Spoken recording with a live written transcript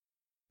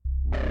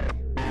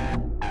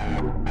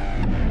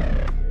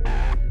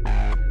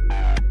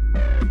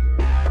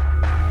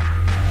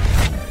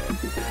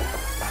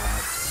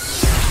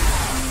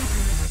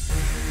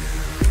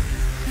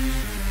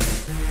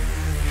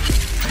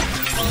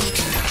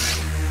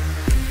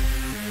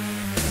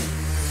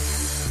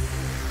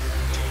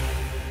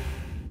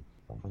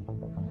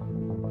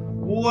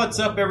What's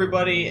up,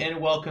 everybody, and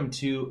welcome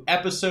to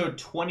episode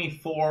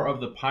 24 of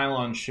The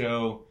Pylon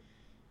Show.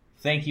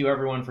 Thank you,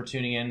 everyone, for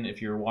tuning in.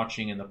 If you're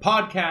watching in the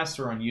podcast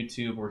or on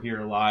YouTube or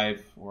here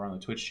live or on the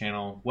Twitch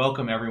channel,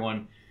 welcome,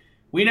 everyone.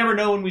 We never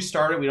know when we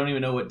start it. We don't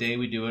even know what day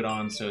we do it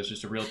on, so it's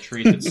just a real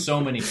treat that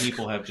so many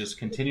people have just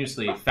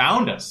continuously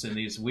found us in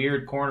these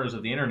weird corners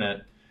of the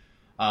internet.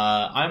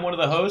 I'm one of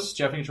the hosts,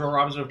 Jeff Control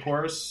Robinson, of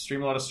course.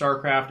 Stream a lot of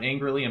StarCraft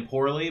angrily and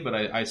poorly, but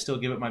I still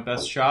give it my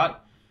best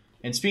shot.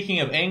 And speaking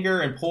of anger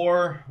and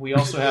poor, we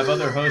also have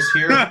other hosts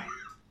here.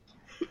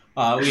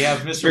 We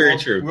have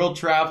Mr. World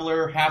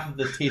Traveler, half of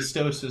the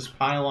Tastosis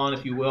Pylon,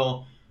 if you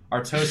will.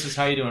 Artosis,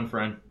 how you doing,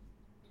 friend?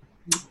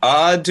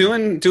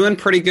 Doing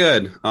pretty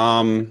good.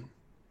 I've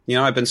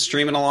been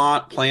streaming a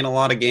lot, playing a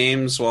lot of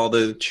games while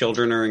the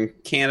children are in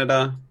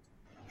Canada.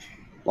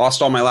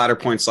 Lost all my ladder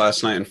points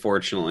last night,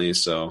 unfortunately,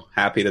 so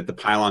happy that the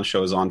Pylon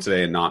Show is on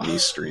today and not me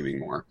streaming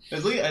more.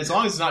 As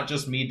long as it's not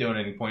just me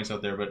donating points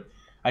out there, but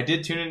I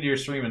did tune into your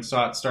stream and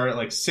saw it start at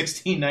like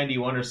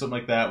 1691 or something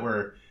like that,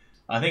 where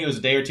I think it was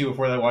a day or two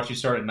before that I watched you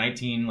start at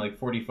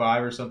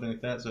 1945 or something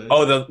like that.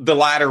 So the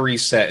ladder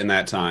reset in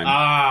that time.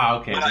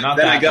 Okay. So not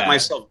then I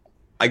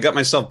got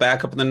myself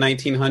back up in the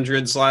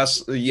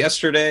 1900s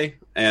yesterday,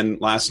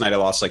 and last night I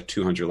lost like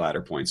 200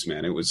 ladder points,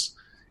 man. It was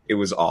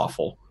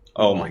awful.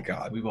 Oh my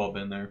god. We've all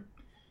been there.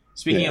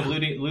 Speaking of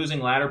losing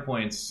ladder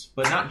points,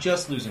 but not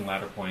just losing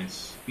ladder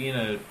points, being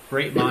a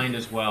great mind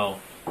as well.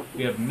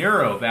 We have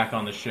Neuro back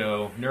on the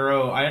show.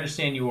 Neuro, I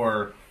understand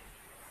are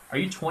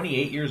you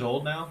 28 years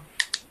old now?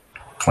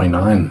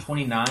 29.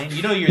 29?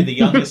 You know you're the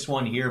youngest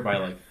one here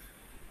by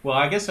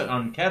I guess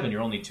on Kevin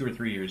you're only 2 or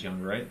 3 years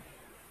younger, right?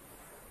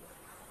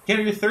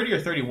 Kevin, you're 30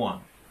 or 31?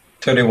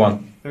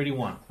 31.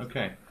 31,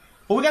 okay.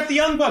 Well, we got the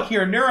young buck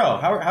here, Neuro.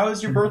 How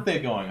is your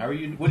birthday going? How are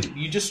you?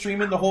 You just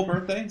streaming the whole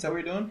birthday? Is that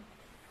what you're doing?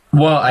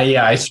 Well,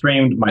 I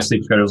streamed. My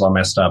sleep schedule was all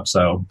messed up,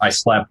 so I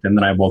slept, and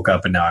then I woke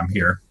up, and now I'm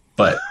here.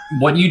 But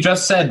what you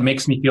just said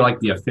makes me feel like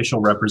the official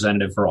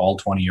representative for all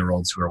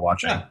 20-year-olds who are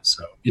watching. Yeah.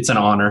 So it's an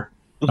honor.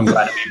 I'm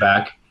glad to be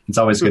back. It's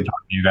always good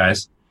talking to you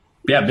guys.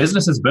 But yeah,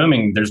 business is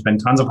booming. There's been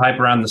tons of hype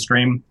around the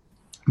stream.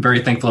 I'm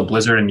very thankful to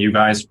Blizzard and you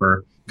guys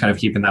for kind of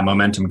keeping that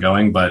momentum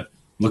going. But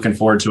looking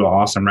forward to an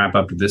awesome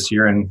wrap-up to this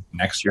year and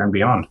next year and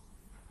beyond.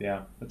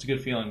 Yeah, that's a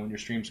good feeling when your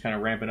stream's kind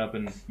of ramping up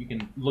and you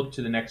can look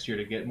to the next year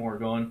to get more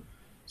going.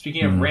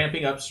 Speaking of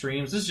ramping up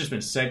streams, this has just been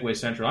Segue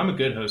Central. I'm a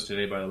good host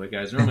today, by the way,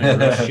 guys. Normally I'm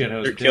a real shit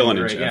host. You're killing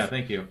it, Jeff. Yeah,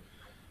 thank you.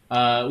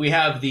 We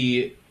have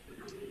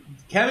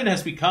Kevin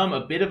has become a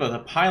bit of a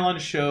Pylon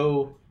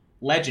Show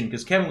legend,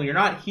 because Kevin, when you're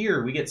not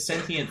here, we get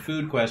sentient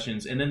food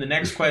questions, and then the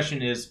next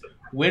question is,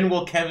 when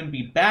will Kevin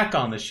be back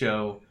on the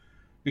show?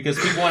 Because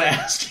people want to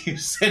ask you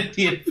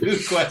sentient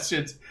food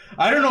questions.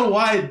 I don't know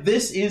why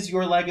this is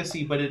your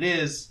legacy, but it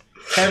is.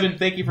 Kevin,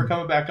 thank you for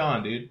coming back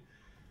on, dude.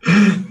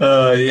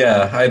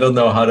 I don't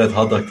know how that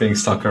hot dog thing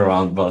stuck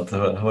around, but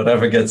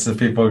whatever gets the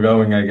people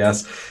going, I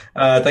guess.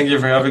 Thank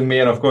you for having me,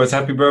 and of course,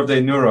 happy birthday,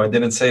 Neuro. I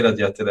didn't say that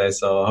yet today,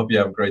 so I hope you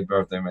have a great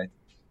birthday, mate.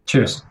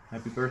 Cheers.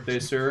 Happy birthday,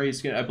 sir.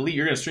 I believe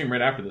you're going to stream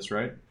right after this,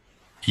 right?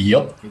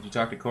 Yep. Did you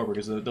talk to Cobra?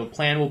 Because the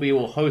plan will be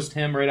we'll host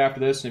him right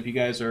after this, and if you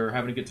guys are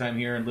having a good time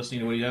here and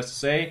listening to what he has to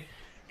say,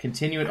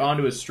 continue it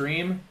onto his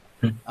stream.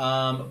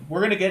 We're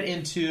going to get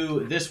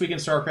into This Week in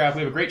StarCraft.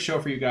 We have a great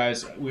show for you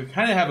guys. We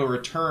kind of have a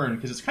return,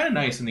 because it's kind of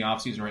nice in the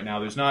off-season right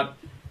now.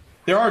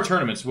 There are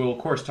tournaments. We'll, of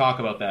course, talk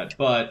about that.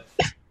 But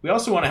we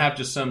also want to have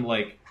just some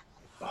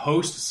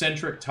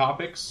host-centric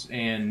topics,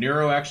 and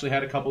Neuro actually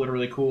had a couple that are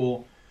really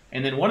cool.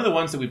 And then one of the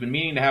ones that we've been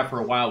meaning to have for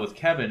a while with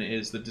Kevin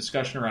is the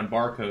discussion around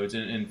barcodes.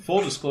 And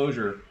full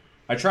disclosure,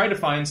 I tried to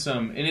find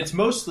some, and it's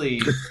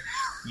mostly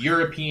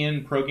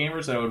European pro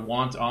gamers that I would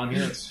want on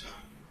here.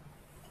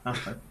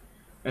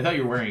 I thought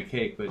you were wearing a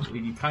cake, but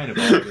you kind of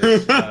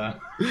are.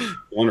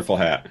 Wonderful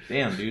hat.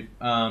 Damn, dude.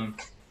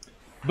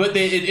 But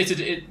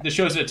the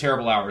show's at a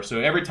terrible hour,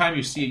 so every time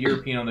you see a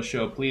European on the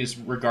show, please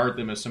regard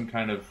them as some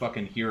kind of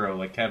fucking hero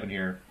like Kevin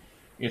here.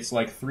 It's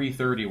like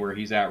 3:30 where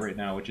he's at right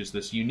now, which is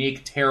this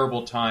unique,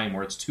 terrible time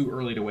where it's too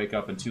early to wake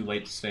up and too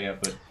late to stay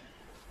up.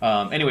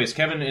 But anyways,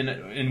 Kevin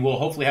and we'll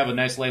hopefully have a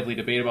nice, lively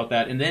debate about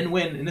that. And then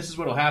and this is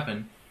what will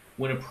happen,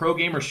 when a pro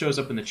gamer shows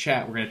up in the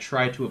chat, we're going to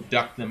try to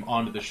abduct them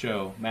onto the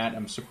show. Matt,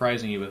 I'm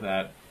surprising you with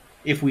that,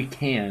 if we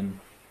can.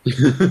 So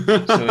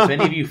if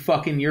any of you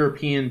fucking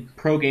European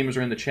pro gamers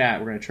are in the chat,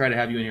 we're going to try to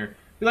have you in here.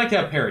 We like to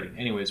have parody.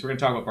 Anyways, we're going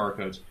to talk about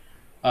barcodes.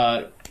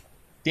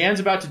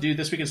 Dan's about to do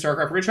This Week in StarCraft.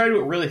 We're going to try to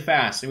do it really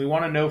fast, and we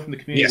want to know from the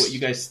community what you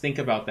guys think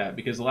about that,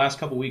 because the last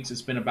couple weeks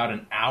it's been about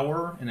an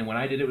hour, and then when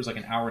I did it was like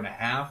an hour and a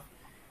half.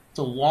 It's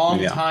a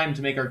long time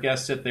to make our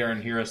guests sit there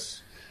and hear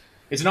us.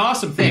 It's an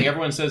awesome thing.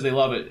 Everyone says they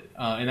love it,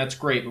 and that's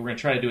great, but we're going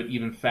to try to do it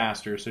even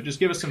faster. So just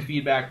give us some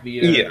feedback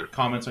via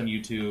comments on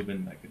YouTube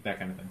and that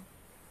kind of thing.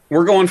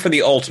 We're going for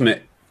the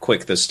ultimate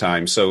quick this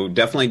time, so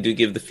definitely do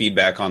give the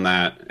feedback on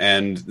that.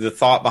 And the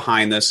thought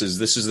behind this is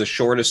the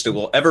shortest it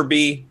will ever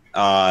be.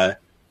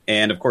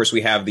 And, of course,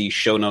 we have the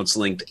show notes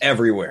linked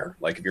everywhere.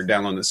 Like if you're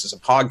downloading this as a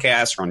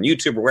podcast or on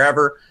YouTube or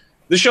wherever,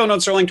 The show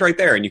notes are linked right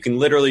there, and you can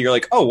literally, you're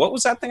like, oh, what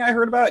was that thing I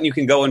heard about? And you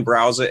can go and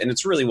browse it, and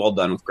it's really well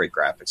done with great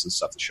graphics and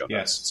stuff. The show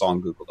notes, it's all in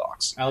Google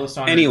Docs.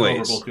 Alessandro and Clover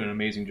both doing an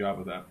amazing job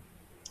with that.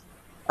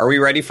 Are we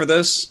ready for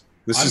this?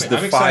 This is the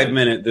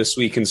 5-minute This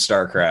Week in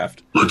StarCraft.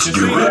 Let's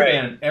do it.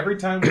 Man, every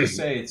time we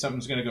say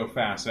something's going to go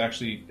fast, it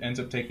actually ends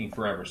up taking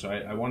forever. So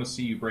I want to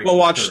see you break. Well,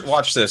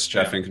 watch this,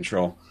 Jeff in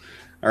control.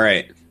 All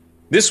right.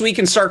 This Week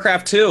in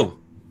StarCraft 2.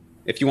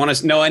 If you want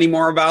to know any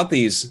more about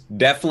these,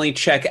 definitely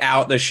check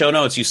out the show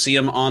notes. You see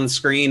them on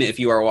screen if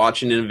you are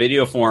watching in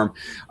video form.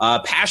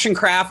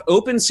 Passioncraft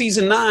Open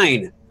Season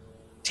 9.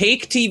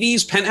 Take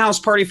TV's Penthouse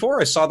Party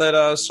 4. I saw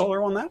that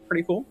Solar won that.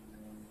 Pretty cool.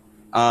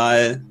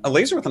 A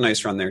laser with a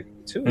nice run there,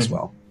 too, as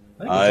well.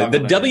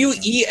 The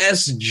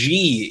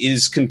WESG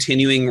is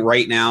continuing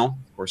right now.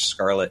 Of course,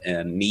 Scarlet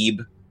and Neeb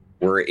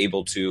were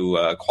able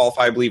to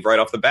qualify, I believe, right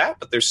off the bat,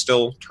 but there's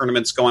still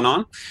tournaments going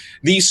on.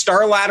 The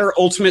Star Ladder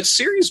Ultimate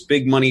Series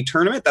Big Money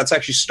Tournament, that's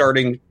actually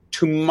starting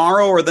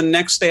tomorrow or the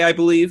next day, I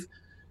believe.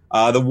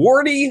 The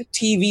Wardy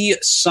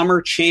TV Summer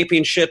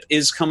Championship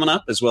is coming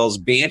up, as well as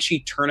Banshee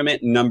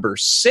Tournament number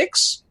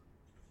 6.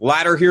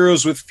 Ladder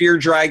Heroes with Fear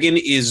Dragon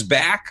is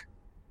back.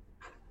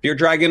 Fear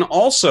Dragon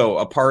also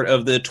a part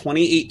of the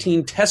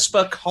 2018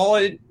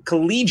 TESPA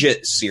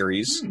Collegiate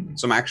Series.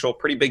 Some actual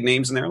pretty big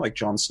names in there, like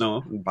Jon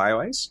Snow and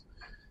BioIce.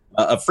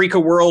 Africa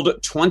World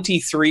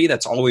 23,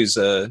 that's always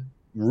a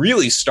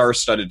really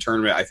star-studded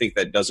tournament. I think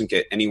that doesn't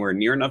get anywhere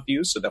near enough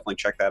views, so definitely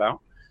check that out.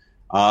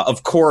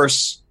 Of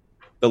course,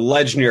 the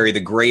legendary, the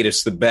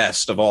greatest, the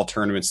best of all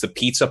tournaments, the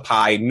Pizza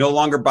Pie, no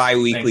longer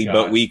bi-weekly,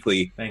 but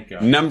weekly. Thank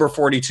God. Number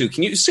 42.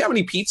 Can you see how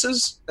many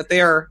pizzas that they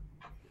are?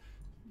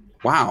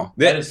 Wow.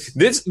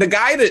 The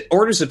guy that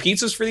orders the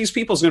pizzas for these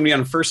people is going to be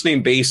on a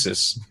first-name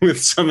basis with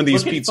some of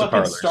these pizza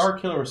parlors. Star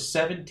Killer was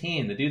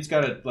 17. The dude's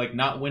got to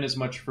not win as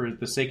much for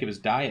the sake of his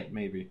diet,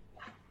 maybe.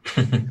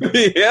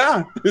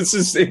 Yeah,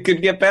 it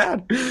could get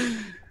bad.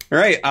 All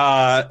right.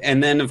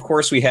 And then, of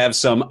course, we have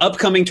some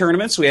upcoming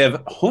tournaments. We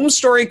have Home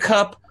Story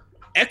Cup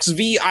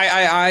XVIII.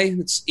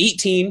 It's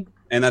 18,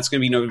 and that's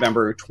going to be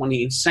November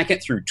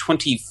 22nd through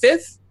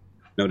 25th.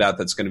 No doubt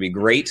that's going to be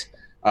great.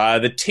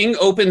 The Ting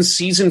Open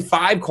Season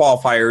 5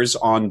 qualifiers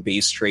on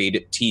Base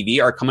Trade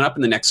TV are coming up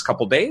in the next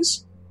couple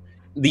days.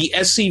 The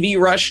SCV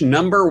Rush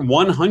number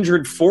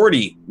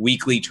 140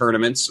 weekly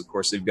tournaments. Of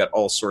course, they've got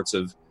all sorts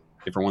of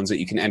different ones that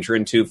you can enter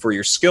into for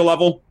your skill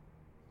level.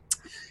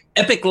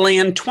 Epic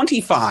Land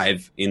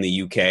 25 in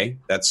the UK.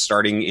 That's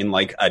starting in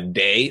like a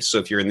day. So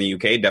if you're in the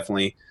UK,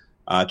 definitely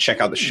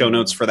check out the show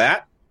notes for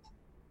that.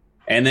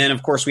 And then,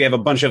 of course, we have a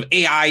bunch of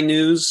AI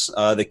news.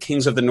 The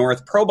Kings of the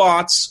North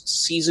Probots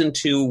Season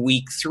 2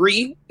 Week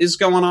 3 is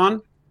going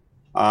on.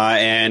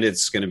 And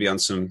it's going to be on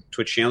some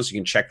Twitch channels. You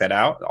can check that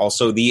out.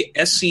 Also, the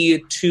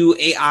SC2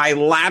 AI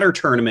Ladder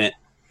Tournament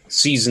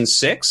Season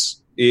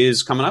 6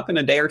 is coming up in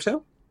a day or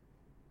two.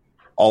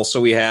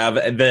 Also, we have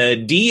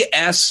the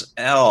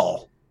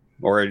DSL,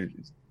 or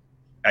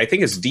I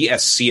think it's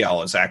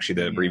DSCL is actually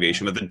the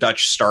abbreviation, but the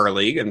Dutch Star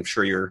League. I'm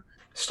sure you're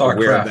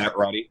aware of that,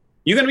 Roddy.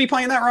 You going to be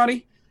playing that,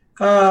 Roddy?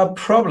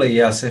 Probably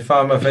yes. If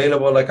I'm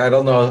available, I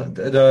don't know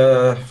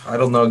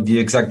the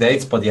exact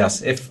dates, but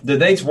yes, if the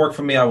dates work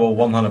for me, I will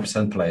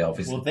 100% play.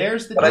 Obviously. Well,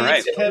 there's the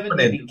dates, Kevin.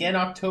 They begin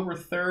October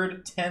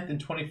 3rd, 10th,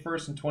 and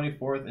 21st and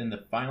 24th, in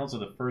the finals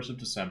of the 1st of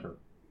December.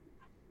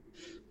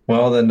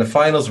 Well, then the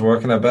finals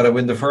work, and I better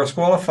win the first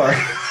qualifier.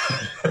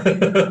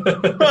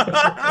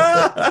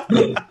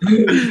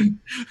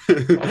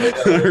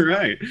 All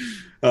right.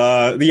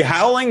 The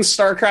Howling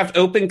StarCraft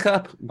Open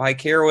Cup by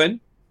Carowin.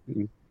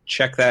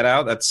 Check that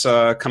out. That's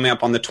coming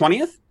up on the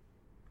 20th.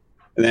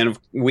 And then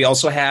we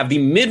also have the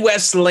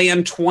Midwest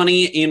Land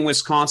 20 in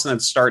Wisconsin.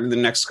 That's starting the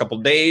next couple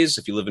days.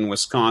 If you live in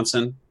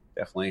Wisconsin,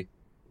 definitely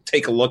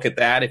take a look at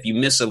that. If you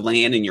miss a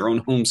LAN in your own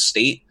home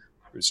state,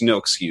 there's no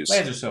excuse.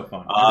 LANs are so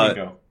fun. There you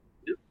go.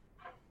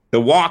 The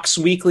Walks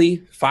Weekly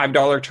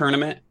 $5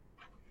 tournament.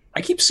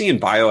 I keep seeing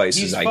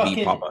BioIce's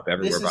ID pop up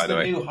everywhere, by the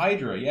way. This is the new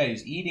Hydra. Yeah,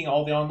 he's eating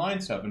all the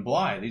online stuff. And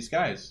Bly, these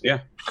guys.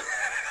 Yeah.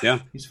 Yeah.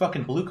 These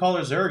fucking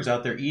blue-collar Zergs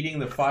out there eating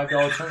the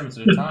 $5 tournaments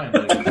at a time.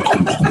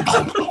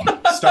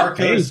 Star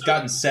Killer's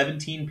gotten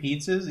 17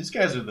 pizzas. These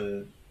guys are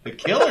the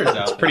killers out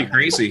there. It's pretty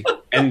crazy.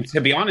 And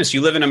to be honest,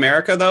 you live in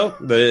America, though,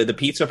 the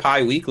Pizza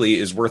Pie Weekly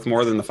is worth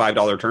more than the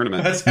 $5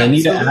 tournament. They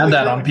need to add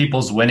that on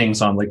people's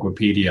winnings on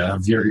Wikipedia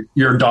of your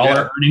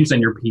dollar earnings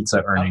and your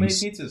pizza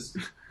earnings. How many pizzas?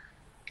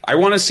 I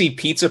want to see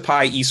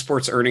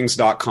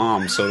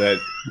pizzapieesportsearnings.com so that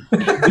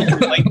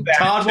that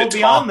Todd will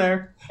be on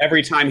there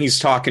every time he's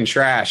talking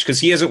trash, because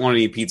he doesn't want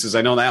to eat pizzas.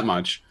 I know that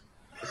much.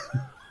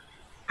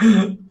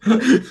 All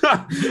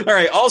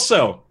right.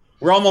 Also,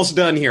 we're almost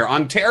done here.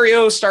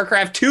 Ontario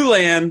StarCraft 2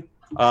 LAN.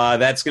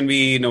 That's going to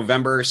be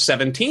November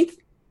 17th.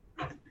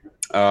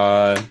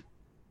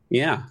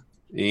 Yeah.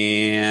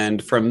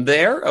 And from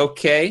there,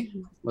 okay.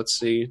 Let's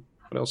see.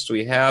 What else do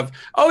we have?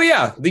 Oh,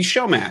 yeah. The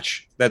show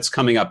match that's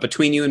coming up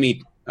between you and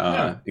me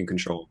in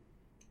control.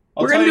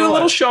 We're going to do a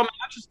little show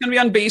match. It's going to be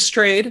on Base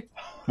Trade.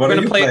 We're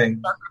going to play a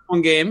StarCraft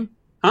 1 game.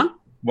 Huh?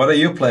 What are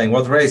you playing?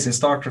 What race in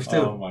StarCraft 2?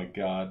 Oh, my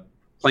God.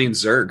 Playing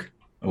Zerg.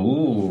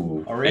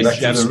 Ooh. A race. And Back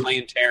to Jeff's the-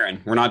 playing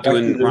Terran. We're not back to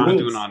doing the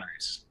roots.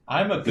 honors.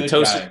 I'm a The good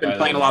Toast guy. has been by the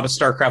playing a way. lot of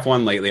StarCraft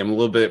 1 lately. I'm a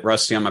little bit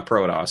rusty on my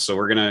Protoss, so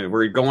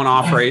we're going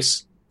off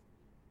race.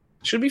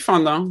 Should be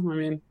fun though. I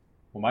mean,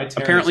 Well, my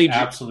Terran apparently is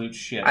absolute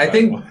shit. I by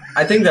think the way.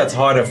 I think that's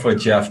harder for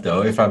Jeff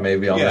though, if I may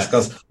be honest, Yes.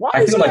 because Why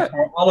I is feel like that?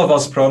 for all of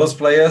us Protoss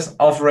players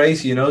off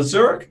race,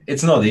 Zerg,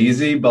 it's not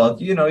easy, but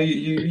you go,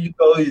 you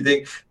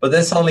think, but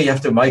then suddenly you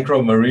have to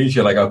micro marines.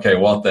 You're like, okay,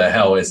 what the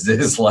hell is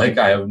this? Like,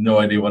 I have no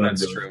idea what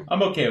That's I'm doing. true.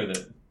 I'm okay with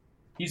it.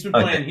 He's been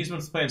Okay. playing. He's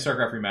been playing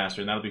StarCraft Remastered,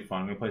 and that'll be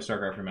fun. I'm gonna play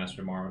StarCraft Remastered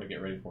tomorrow to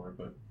get ready for it.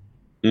 But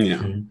Yeah.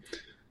 Mhm.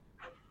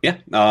 Yeah.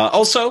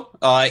 Also,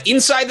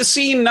 Inside the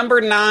Scene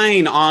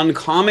 #9 on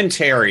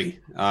commentary.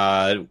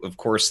 Of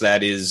course,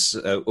 that is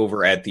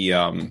over at the.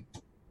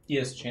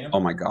 ES Champ. Oh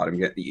my God!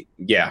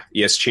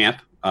 ES Champ.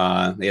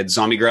 They had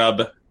Zombie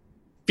Grub,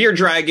 Fear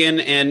Dragon,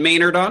 and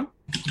Maynard on.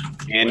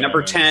 And Wait, number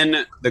wait.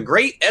 10, the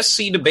Great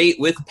SC Debate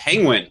with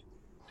Penguin.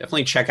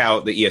 Definitely check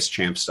out the ES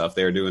Champ stuff.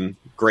 They're doing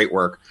great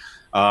work.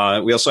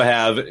 We also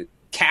have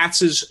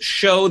Katz's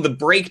show, The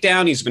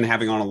Breakdown. He's been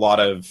having on a lot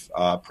of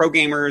pro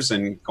gamers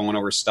and going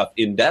over stuff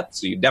in depth.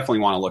 So you definitely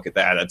want to look at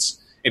that.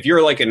 If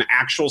you're like an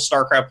actual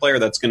StarCraft player,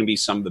 that's going to be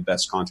some of the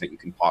best content you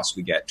can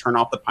possibly get. Turn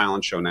off the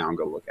Pylon Show now and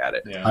go look at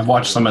it. Yeah, I've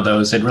watched some of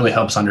those. It really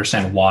helps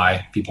understand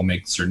why people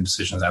make certain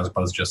decisions as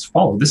opposed to just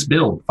follow this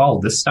build, follow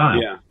this style.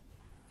 Yeah.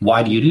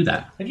 Why do you do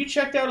that? Have you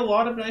checked out a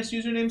lot of Nice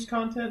Usernames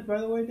content, by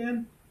the way,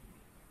 Dan?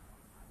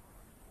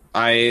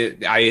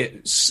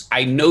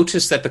 I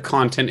noticed that the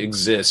content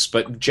exists,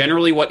 but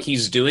generally what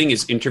he's doing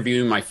is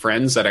interviewing my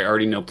friends that I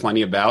already know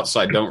plenty about, so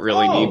I don't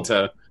really Oh. need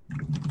to.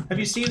 Have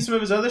you seen some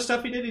of his other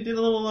stuff he did? He did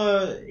a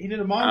little. He did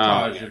a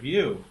montage of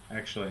you,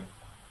 actually.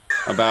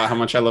 About how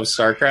much I love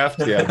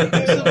StarCraft.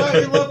 Yeah,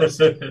 He loves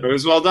it. it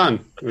was well done.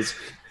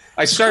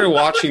 I started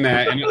watching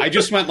that, and I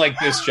just went like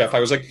this, Jeff. I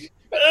was like,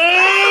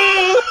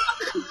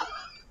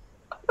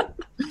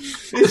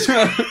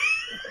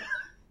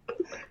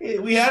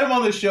 We had him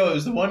on the show. It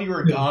was the one you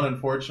were gone,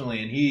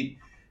 unfortunately, and he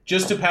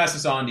just to pass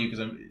this on to you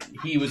because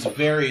he was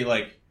very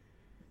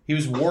he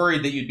was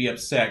worried that you'd be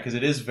upset because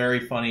it is very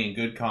funny and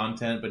good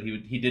content, but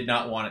he did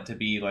not want it to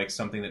be like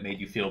something that made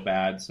you feel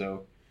bad.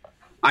 So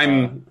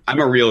I'm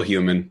a real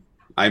human.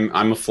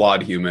 I'm a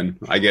flawed human.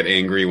 I get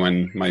angry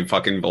when my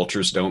fucking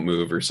vultures don't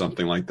move or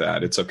something like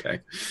that. It's okay.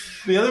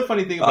 the other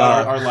funny thing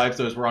about our lives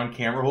though is we're on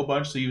camera a whole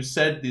bunch. So you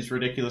said these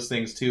ridiculous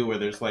things too, where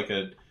there's like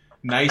a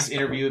nice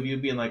interview of you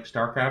being like,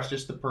 StarCraft's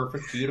just the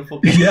perfect, beautiful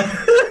game.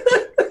 Yeah.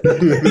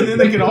 And then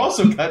they can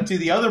also cut to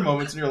the other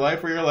moments in your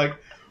life where you're like,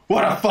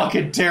 what a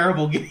fucking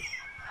terrible game.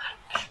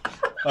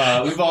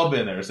 We've all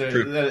been there. So,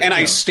 And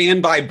I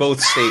stand by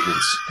both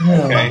statements.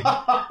 Okay.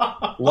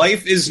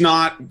 Life is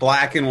not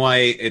black and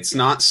white. It's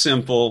not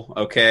simple.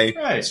 Okay.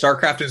 Right.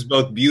 StarCraft is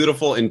both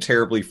beautiful and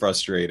terribly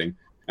frustrating.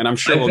 And I'm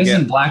sure It we'll isn't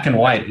get. black and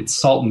white. It's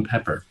salt and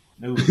pepper.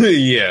 No.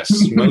 Yes,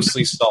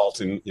 mostly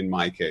salt in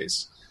my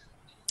case.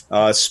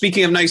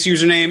 Speaking of nice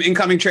username,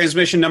 incoming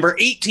transmission number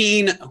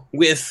 18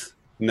 with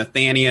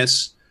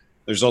Nathanius.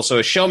 There's also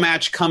a show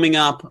match coming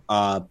up.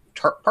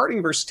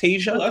 Parting versus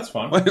Tasia. Oh, that's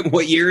fun.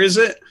 What year is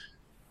it?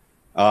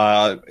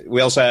 We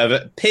also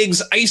have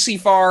Pigs Icy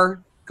Far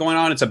going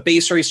on. It's a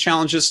base race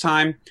challenge this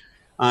time.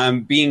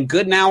 Being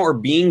good now or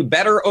being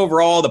better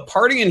overall. The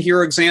Parting and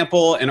Hero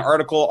example, an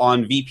article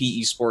on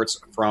VP Esports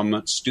from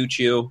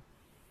Stuccio.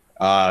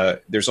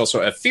 There's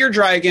also a Fear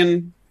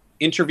Dragon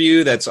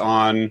interview that's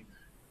on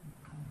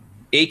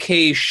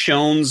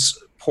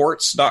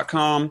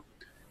AKShonesports.com.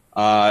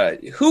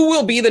 Who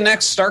will be the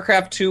next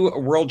StarCraft 2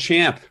 world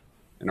champ?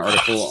 An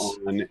article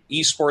on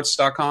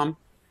esports.com.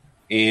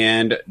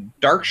 And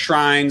Dark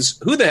Shrines,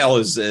 who the hell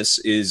is this,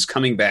 is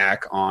coming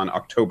back on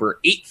October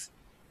 8th.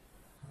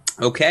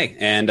 Okay,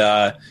 and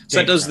so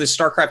that does the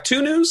StarCraft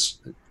 2 news.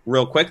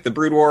 Real quick, the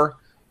Brood War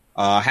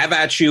Have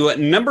At You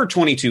number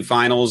 22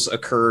 finals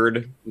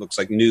occurred. Looks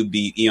like Noob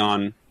beat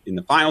Eon in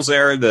the finals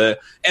there. The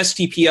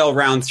STPL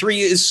Round 3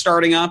 is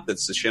starting up.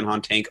 That's the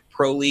Shinhan Tank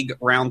Pro League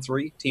Round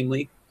 3 Team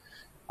League.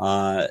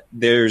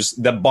 There's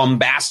the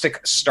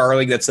Bombastic Star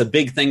League. That's the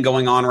big thing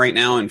going on right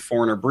now in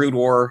Foreigner Brood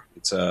War.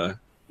 It's a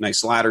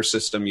nice ladder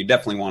system. You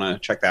definitely want to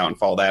check that out and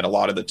follow that. A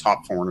lot of the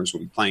top foreigners will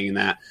be playing in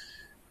that.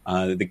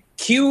 The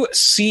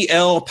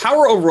QCL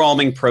Power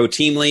Overwhelming Pro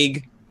Team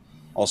League.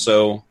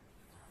 Also,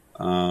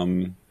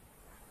 oh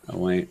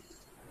wait.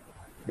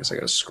 I guess I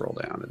got to scroll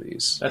down to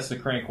these. That's the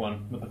crank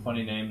one with the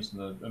funny names and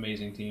the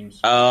amazing teams.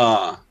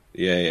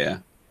 Yeah.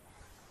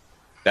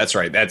 That's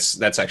right. That's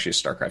actually a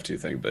StarCraft 2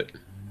 thing, but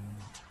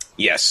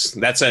yes,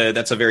 that's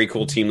a very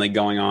cool team league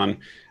going on.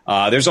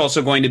 There's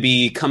also going to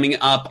be coming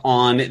up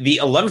on the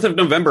 11th of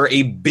November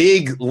a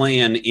big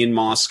LAN in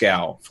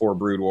Moscow for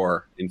Brood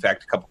War. In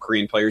fact, a couple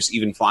Korean players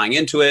even flying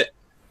into it.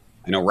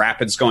 I know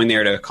Rapid's going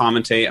there to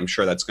commentate. I'm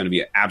sure that's going to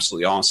be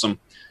absolutely awesome.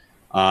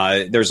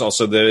 There's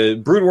also the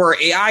Brood War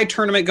AI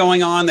tournament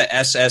going on, the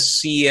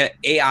SSC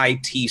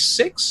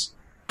AIT6.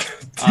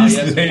 These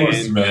yes, of names,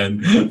 course. man.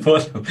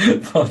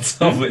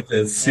 What's up with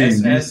this?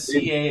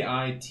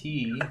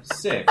 SSCAIT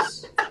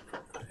 6.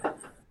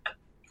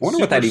 wonder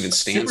what that even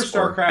stands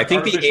Super for. StarCraft I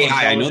think the Artificial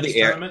AI. I know Intelligence the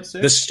AI. Tournament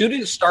 6? The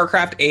Student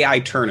StarCraft AI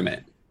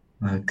Tournament.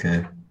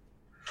 Okay.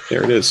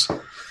 There it is.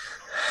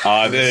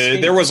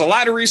 There was a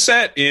ladder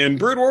reset in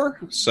Brood War,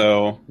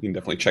 so you can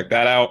definitely check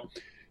that out.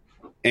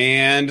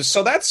 And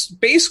so that's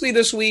basically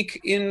this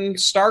week in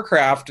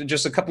StarCraft.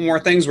 Just a couple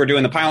more things. We're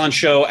doing the Pylon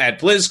Show at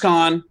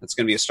BlizzCon. That's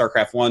going to be a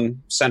StarCraft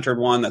 1 centered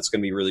one. That's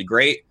going to be really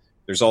great.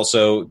 There's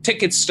also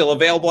tickets still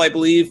available, I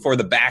believe, for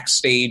the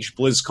backstage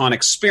BlizzCon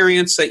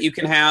experience that you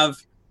can have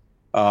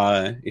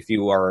if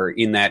you are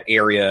in that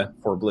area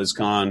for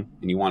BlizzCon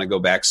and you want to go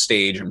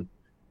backstage. And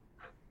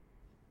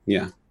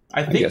yeah,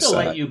 I think they'll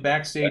let you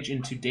backstage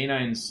into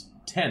Day9's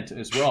tent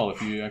as well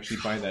if you actually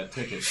buy that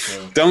ticket.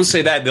 So don't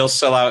say that; they'll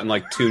sell out in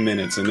like 2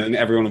 minutes, and then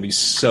everyone will be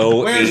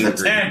so where's angry.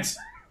 the tent?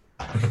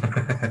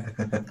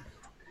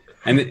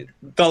 And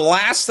the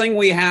last thing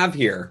we have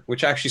here,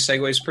 which actually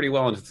segues pretty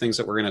well into things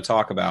that we're going to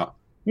talk about,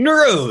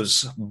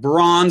 Neuro's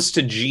Bronze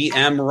to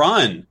GM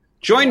run.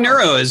 Join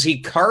Neuro as he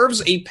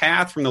carves a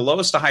path from the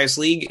lowest to highest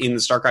league in the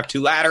StarCraft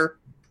 2 ladder.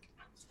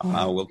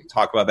 We'll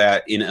talk about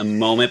that in a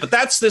moment. But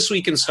that's this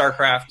week in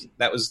StarCraft.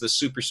 That was the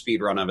super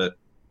speed run of it.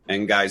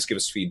 And guys, give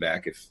us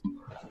feedback if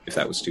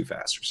that was too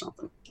fast or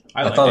something.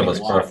 I thought it was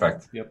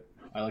perfect. Yep,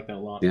 I like that a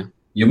lot. Yeah.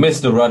 You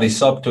missed the Ruddy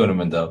sub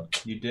tournament though.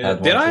 You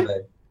did. Did I?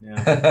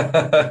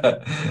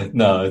 Yeah.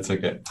 No, it's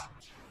okay.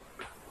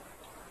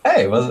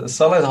 Hey, it was a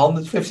solid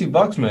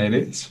 $150, mate.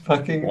 It's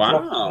fucking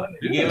wow.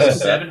 You gave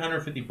us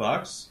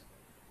 $750?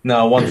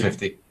 No,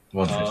 150.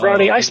 150.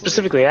 Roddy, I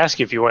specifically asked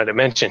you if you wanted it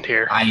mentioned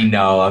here. I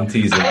know, I'm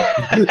teasing.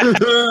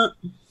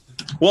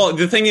 Well,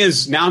 the thing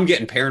is, now I'm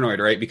getting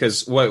paranoid, right?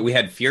 Because we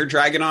had Fear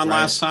Dragon on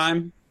last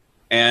time,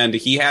 and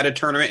he had a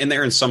tournament in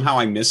there, and somehow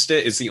I missed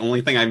it. It's the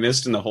only thing I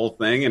missed in the whole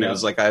thing, and it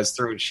was like I was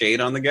throwing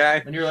shade on the guy.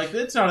 And you're like,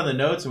 it's not in the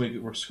notes,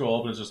 and we scroll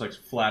up, and it's just like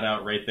flat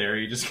out right there.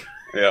 You just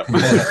yeah.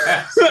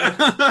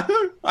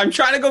 I'm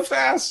trying to go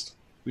fast.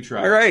 We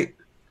try. All right.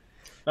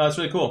 That's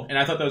really cool, and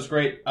I thought that was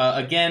great.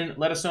 Again,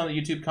 let us know in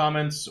the YouTube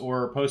comments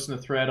or post in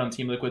the thread on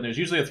Team Liquid. There's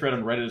usually a thread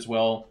on Reddit as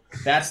well.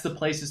 That's the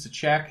places to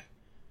check.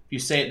 If you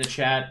say it in the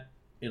chat,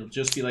 it'll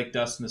just be like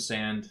dust in the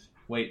sand.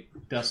 Wait,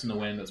 dust in the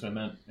wind, that's what I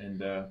meant.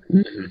 And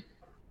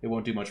it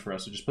won't do much for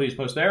us, so just please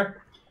post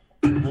there.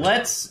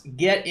 Let's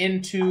get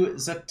into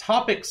the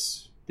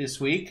topics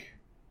this week.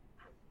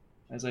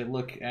 As I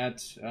look at...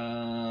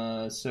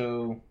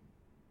 so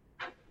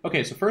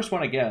first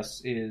one, I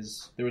guess,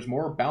 is there was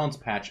more balance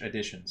patch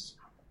additions.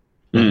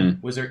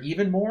 Was there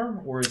even more,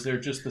 or is there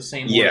just the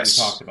same more that we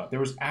talked about? There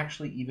was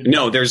actually even more.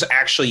 No, there's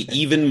actually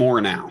even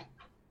more now.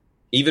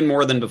 Even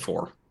more than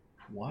before.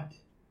 What?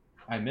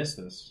 I missed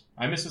this.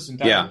 I missed this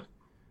entirely. Yeah.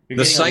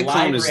 The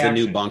Cyclone is the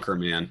new bunker,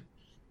 man.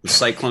 The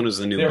Cyclone is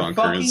the new bunker.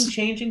 They're fucking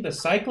changing the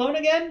Cyclone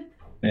again?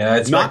 Yeah,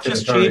 it's not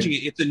just changing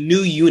it. It's a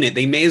new unit.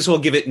 They may as well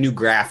give it new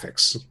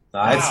graphics.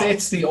 I'd say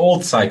it's the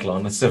old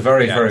Cyclone. It's the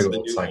very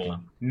old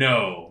Cyclone.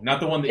 No,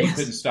 not the one that you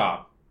couldn't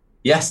stop.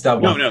 Yes, that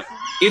one. No.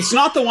 It's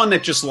not the one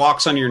that just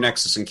locks on your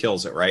Nexus and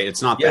kills it, right?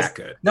 It's not that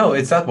good. No,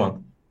 it's that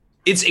one.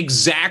 It's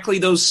exactly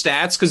those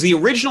stats, because the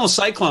original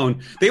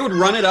Cyclone, they would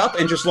run it up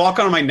and just lock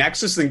on my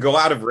Nexus and go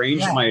out of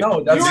range.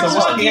 No, that's the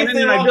one.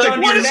 And I'd be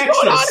like, what is going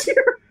on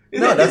here?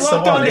 No, that's the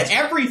one. They locked on to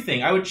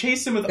everything. I would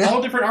chase them with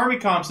all different army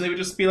comps, and they would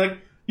just be like,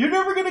 you're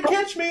never going to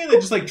catch me. And they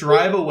just like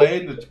drive away.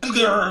 And And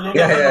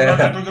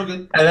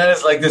then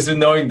it's like this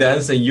annoying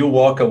dance, and you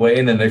walk away,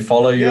 and then they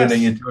follow you, and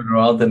then you turn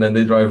around, and then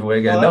they drive away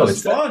again. No,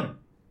 it's fun.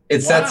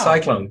 It's that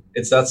Cyclone.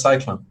 It's that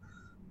Cyclone.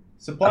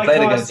 Supply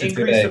cost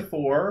increased to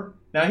 4.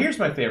 Now here's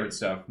my favorite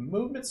stuff.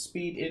 Movement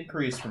speed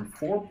increased from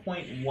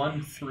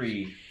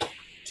 4.13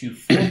 to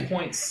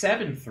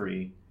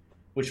 4.73,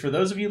 which for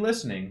those of you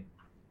listening,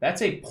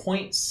 that's a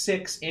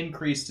 0.6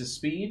 increase to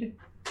speed,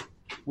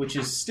 which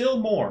is still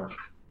more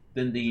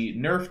than the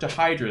nerf to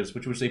Hydras,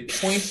 which was a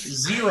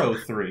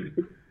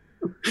 0.03.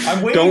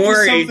 I'm waiting Don't for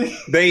worry, something.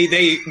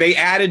 they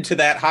added to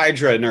that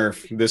Hydra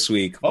nerf this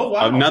week. Oh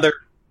wow! Another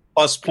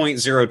plus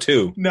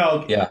 0.02.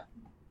 No. Yeah.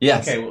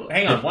 Yes. Okay, well,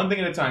 hang on. One thing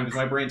at a time, because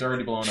my brain's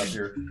already blown up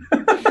here.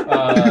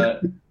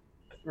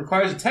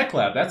 Requires a tech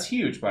lab. That's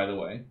huge, by the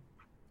way.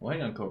 Well,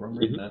 hang on, Cobra. I'm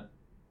reading that.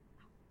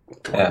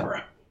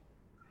 Yeah.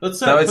 Let's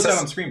put that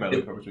on screen, by the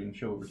way, Cobra, so we can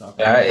show what we're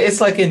talking about. It's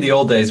like in the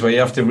old days where you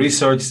have to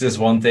research this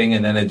one thing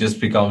and then it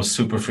just becomes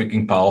super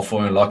freaking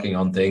powerful and locking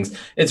on things.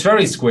 It's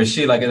very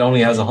squishy. Like, it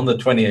only has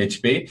 120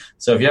 HP.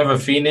 So if you have a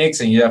Phoenix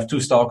and you have 2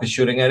 Stalkers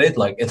shooting at it,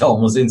 like, it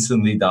almost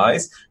instantly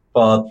dies.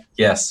 But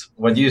yes,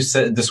 what you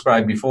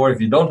described before, if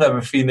you don't have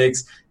a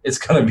Phoenix, it's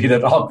going to be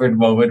that awkward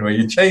moment where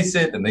you chase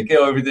it and they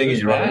kill everything and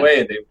you run away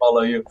and they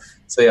follow you.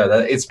 So yeah,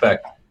 it's back.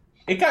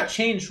 It got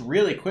changed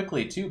really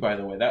quickly too, by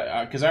the way.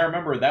 That because I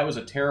remember that was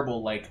a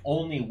terrible, like,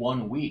 only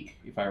 1 week,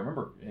 if I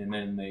remember, and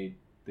then they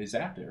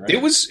zapped it, right?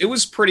 It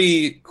was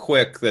pretty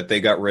quick that they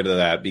got rid of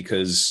that,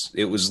 because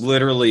it was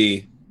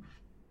literally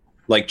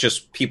like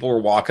just people were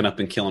walking up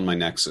and killing my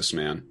Nexus,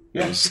 man.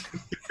 Yes.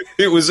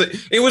 It was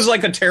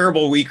like a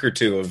terrible week or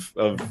two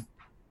of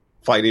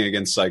fighting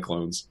against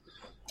Cyclones.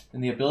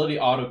 And the ability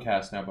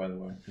autocast now, by the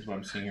way, is what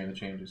I'm seeing here in the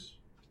changes.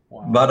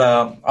 Wow. But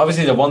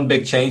obviously, the one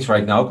big change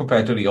right now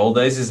compared to the old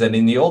days is that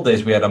in the old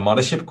days we had a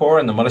mothership core,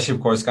 and the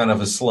mothership core is kind of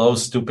a slow,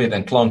 stupid,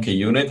 and clunky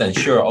unit. And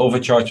sure,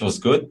 overcharge was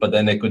good, but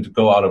then they could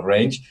go out of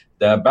range.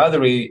 The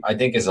battery, I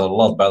think, is a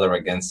lot better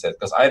against it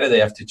because either they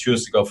have to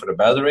choose to go for the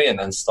battery, and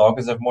then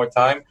stalkers have more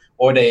time,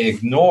 or they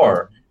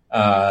ignore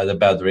the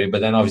battery.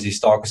 But then obviously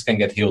stalkers can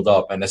get healed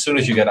up, and as soon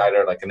as you get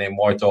either like an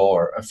immortal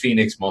or a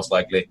phoenix, most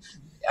likely,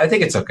 I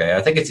think it's okay.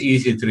 I think it's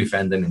easier to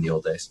defend than in the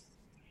old days.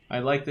 I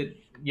like that.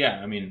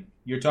 Yeah, I mean,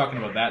 you're talking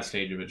about that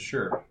stage of it,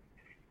 sure.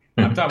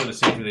 I'm talking about the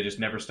stage where they just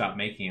never stop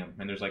making them,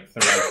 and there's like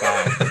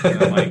 35.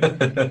 And I'm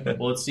like,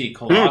 well, let's see.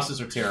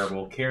 Colossus are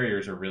terrible.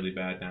 Carriers are really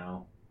bad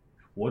now.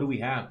 What do we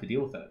have to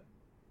deal with that?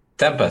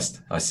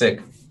 Tempest, I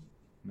sick.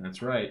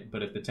 That's right.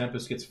 But if the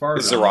Tempest gets farther,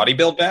 Is the Roddy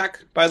build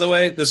back? By the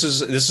way, this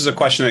is a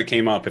question that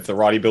came up. If the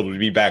Roddy build would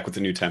be back with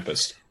the new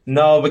Tempest.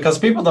 No, because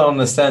people don't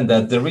understand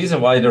that the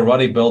reason why the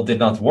Roddy build did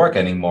not work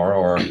anymore,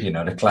 or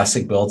the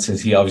classic build, since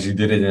he obviously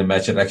did it in a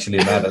match that actually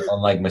mattered,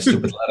 unlike my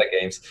stupid ladder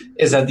games,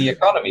 is that the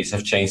economies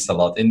have changed a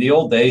lot. In the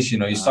old days,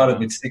 you started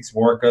with 6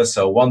 workers,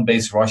 so 1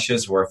 base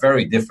rushes were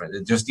very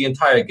different. Just the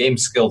entire game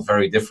scaled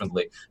very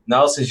differently.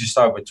 Now, since you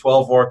start with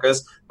 12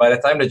 workers, by the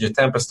time that your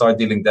Tempest start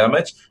dealing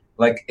damage,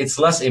 like it's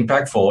less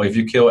impactful if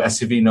you kill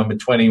SCV number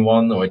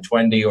 21 or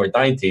 20 or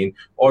 19,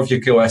 or if you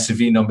kill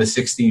SCV number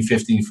 16,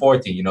 15,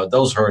 14.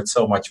 Those hurt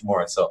so much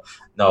more. So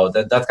no,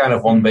 that kind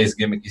of one-base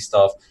gimmicky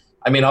stuff.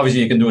 I mean,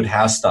 obviously you can do it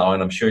half style,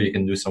 and I'm sure you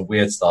can do some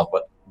weird stuff,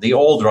 but the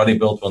old Roddy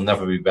build will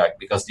never be back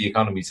because the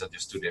economies are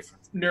just too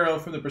different. Neuro,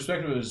 from the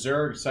perspective of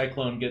Zerg,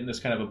 Cyclone getting this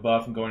kind of a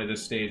buff and going to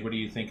this stage, what are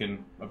you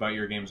thinking about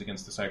your games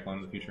against the Cyclone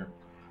in the future?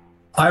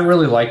 I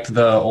really liked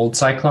the old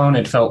Cyclone.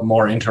 It felt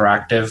more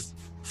interactive.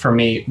 For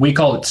me, we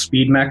called it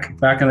speed mech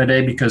back in the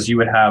day because you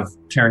would have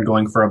Terran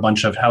going for a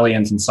bunch of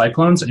Hellions and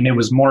Cyclones, and it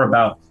was more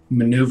about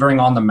maneuvering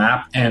on the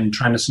map and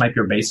trying to snipe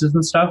your bases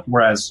and stuff,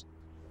 whereas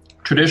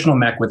traditional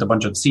mech with a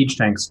bunch of siege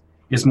tanks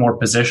is more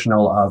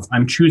positional of,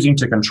 I'm choosing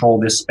to control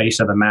this space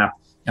of the map,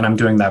 and I'm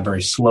doing that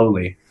very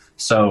slowly.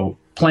 So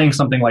playing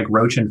something like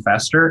Roach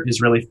Infester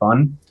is really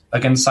fun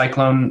against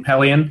Cyclone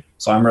Hellion,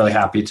 so I'm really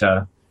happy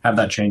to have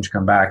that change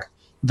come back.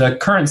 The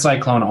current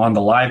Cyclone on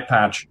the live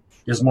patch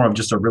is more of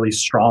just a really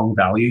strong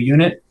value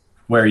unit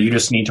where you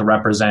just need to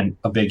represent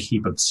a big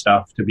heap of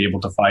stuff to be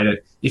able to fight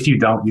it. If you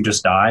don't, you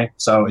just die.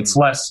 So it's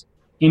less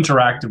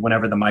interactive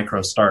whenever the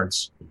micro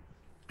starts.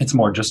 It's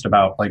more just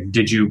about, like,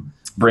 did you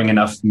bring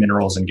enough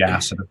minerals and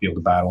gas to the field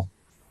of battle?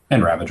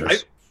 And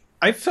Ravagers.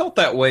 I felt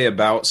that way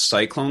about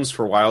Cyclones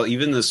for a while,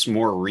 even this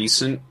more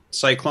recent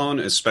Cyclone,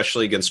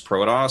 especially against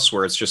Protoss,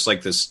 where it's just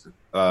like this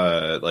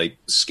like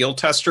skill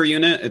tester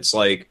unit. It's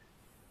like,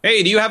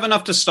 hey, do you have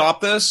enough to stop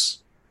this?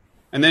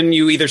 And then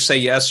you either say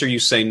yes or you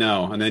say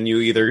no, and then you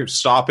either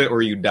stop it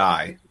or you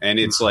die. And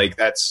it's like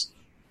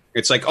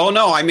it's like, oh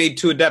no, I made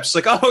 2 adepts.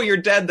 It's like, oh, you're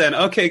dead then.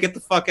 Okay, get the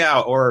fuck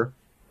out. Or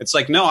it's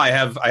like, no, I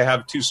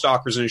have 2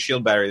 stalkers and a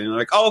shield battery. And they're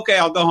like, oh, okay,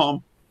 I'll go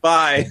home.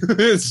 Bye.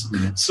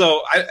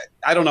 So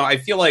I don't know. I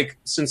feel like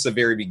since the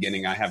very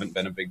beginning, I haven't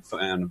been a big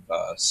fan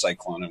of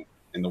Cyclone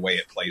in the way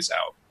it plays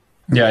out.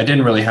 Yeah, I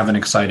didn't really have an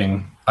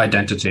exciting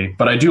identity,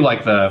 but I do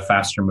like the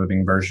faster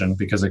moving version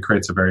because it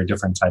creates a very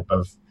different type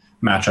of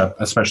matchup,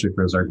 especially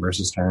for Zerg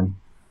versus Terran.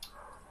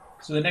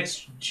 So the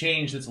next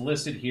change that's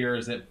listed here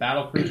is that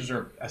battle cruisers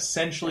are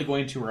essentially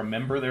going to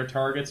remember their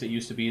targets. It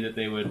used to be that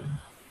they would,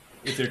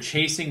 if they're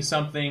chasing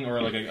something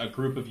or like a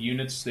group of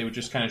units, they would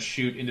just kind of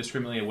shoot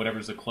indiscriminately at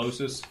whatever's the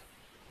closest.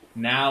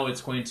 Now it's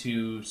going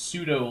to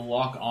pseudo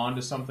lock onto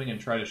something and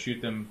try to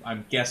shoot them,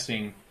 I'm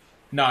guessing,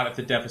 not at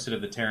the deficit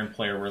of the Terran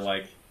player where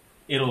like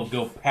it'll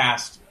go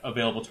past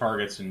available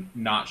targets and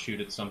not shoot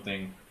at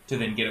something to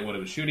then get at what it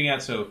was shooting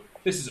at. So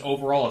this is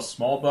overall a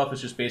small buff.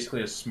 It's just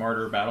basically a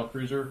smarter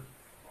battlecruiser.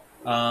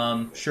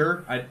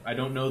 Sure, I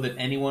don't know that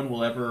anyone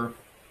will ever...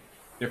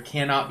 There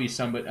cannot be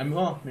somebody... I mean,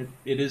 well,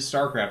 it is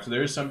StarCraft, so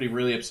there is somebody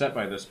really upset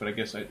by this, but I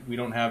guess we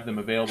don't have them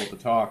available to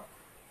talk.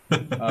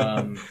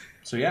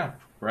 So yeah,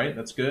 right?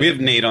 That's good. We have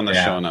Nate on the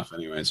show enough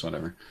anyways,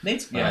 whatever.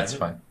 Nate's... Yeah, that's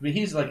fine. I mean,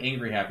 he's like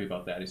angry happy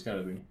about that. He's got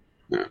to be...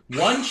 Yeah.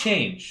 One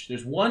change.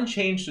 There's one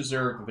change to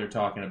Zerg that they're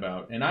talking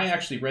about, and I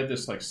actually read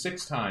this like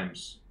 6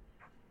 times.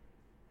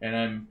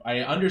 And I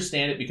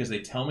understand it because they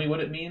tell me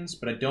what it means,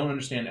 but I don't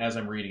understand as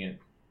I'm reading it.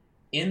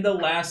 In the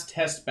last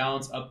test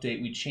balance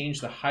update, we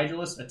changed the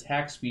Hydralisk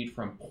attack speed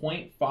from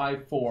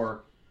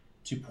 0.54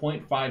 to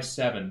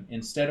 0.57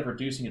 instead of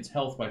reducing its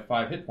health by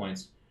 5 hit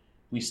points.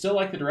 We still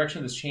like the direction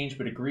of this change,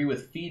 but agree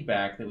with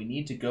feedback that we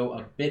need to go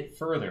a bit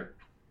further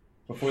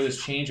before this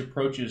change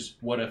approaches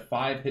what a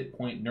 5 hit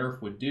point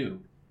nerf would do.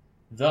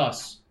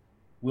 Thus,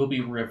 we'll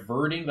be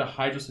reverting the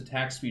Hydralisk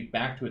attack speed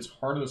back to its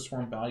Heart of the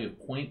Swarm value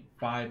of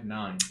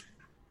 0.59.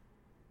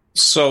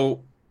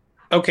 So,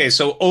 okay,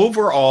 so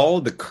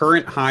overall, the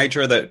current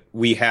Hydra that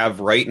we have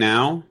right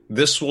now,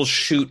 this will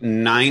shoot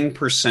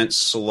 9%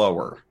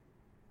 slower,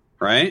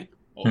 right?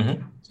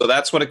 Mm-hmm. So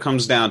that's what it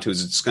comes down to,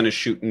 is it's going to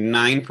shoot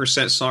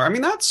 9% slower. I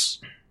mean, that's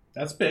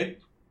big.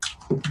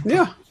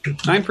 Yeah,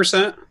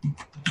 9%.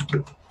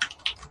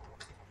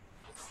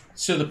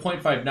 So the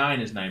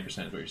 0.59 is 9%, is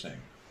what you're saying?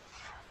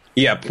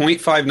 Yeah,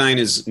 0.59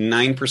 is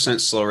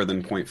 9% slower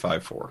than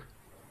 0.54.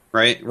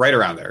 Right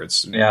around there.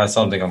 It's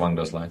something along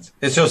those lines.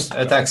 It's just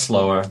attacks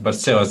slower, but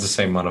still has the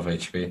same amount of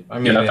HP. I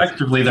mean,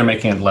 effectively, they're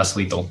making it less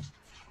lethal.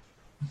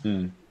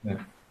 Hmm. Yeah.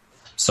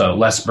 So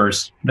less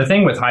burst. The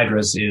thing with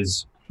Hydras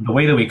is the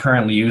way that we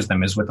currently use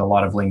them is with a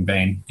lot of Ling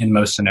Bane in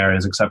most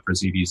scenarios except for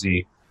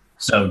ZVZ.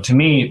 So to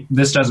me,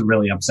 this doesn't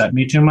really upset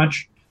me too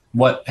much.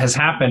 What has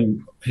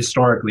happened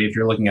historically, if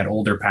you're looking at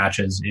older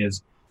patches,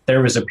 is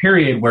there was a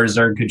period where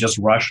Zerg could just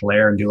rush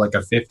lair and do like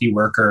a 50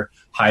 worker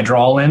Hydra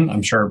all in.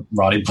 I'm sure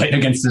Roddy played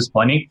against this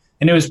plenty.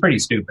 And it was pretty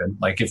stupid.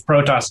 Like if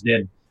Protoss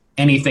did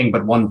anything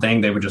but one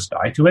thing, they would just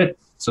die to it.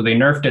 So they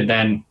nerfed it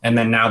then. And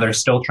then now they're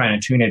still trying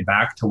to tune it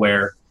back to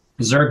where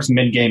Zerg's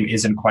mid game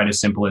isn't quite as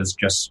simple as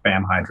just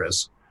spam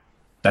Hydras.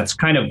 That's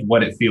kind of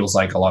what it feels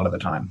like a lot of the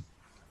time.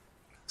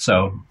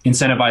 So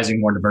incentivizing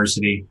more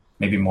diversity,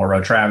 maybe more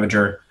Roach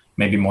Ravager,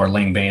 maybe more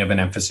Ling Bane of an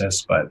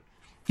emphasis, but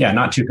yeah,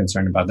 not too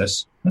concerned about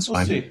this. That's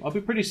fine. We'll see. I'll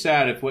be pretty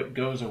sad if what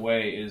goes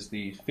away is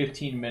the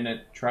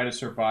 15-minute try to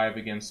survive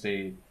against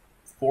a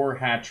 4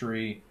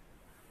 hatchery,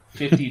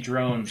 50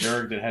 drone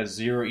Zerg that has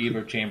 0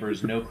 Evo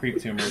chambers, no creep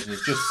tumors, and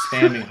is just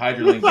spamming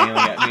Hydra Ling Bane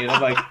at me. And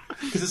I'm like,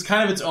 because it's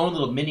kind of its own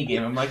little mini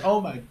game. I'm like, oh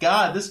my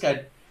god, this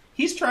guy,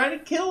 he's trying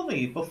to kill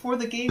me before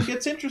the game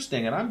gets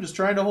interesting, and I'm just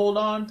trying to hold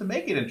on to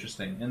make it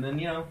interesting. And then,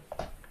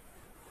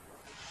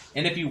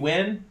 and if you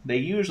win, they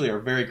usually are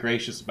very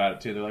gracious about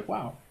it too. They're like,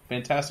 wow,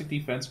 fantastic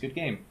defense, good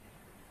game.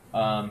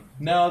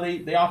 No,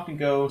 they often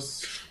go...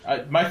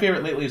 my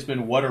favorite lately has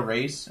been What a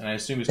Race, and I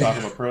assume he's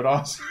talking about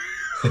Protoss.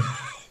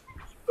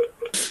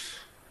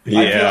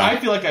 Yeah. I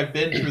feel like I've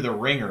been through the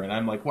ringer, and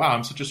I'm like, wow,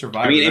 I'm such a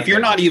survivor. I mean, if you're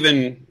not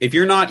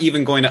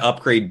even going to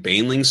upgrade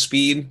Baneling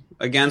speed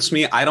against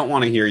me, I don't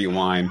want to hear you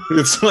whine.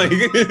 It's like...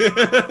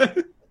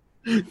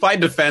 if I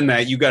defend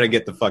that, you got to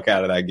get the fuck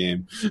out of that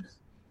game.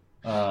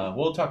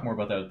 We'll talk more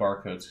about that with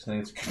barcodes, because I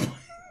think it's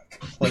a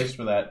good place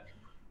for that.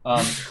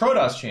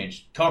 Protoss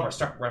changed. Cobra,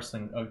 start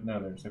wrestling. Oh,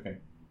 no, there's okay.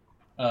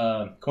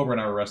 Cobra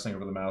and I were wrestling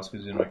over the mouse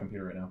because he's in my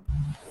computer right now.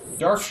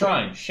 Dark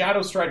Shrine.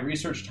 Shadow Stride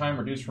research time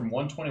reduced from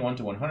 121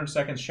 to 100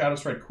 seconds. Shadow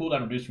Stride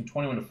cooldown reduced from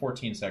 21 to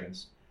 14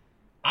 seconds.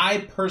 I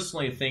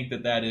personally think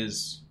that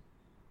is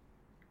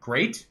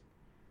great.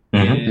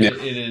 Mm-hmm.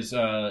 It is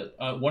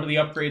one of the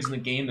upgrades in the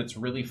game that's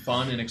really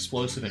fun and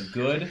explosive and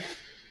good,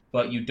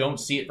 but you don't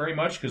see it very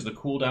much because the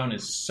cooldown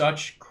is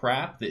such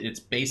crap that it's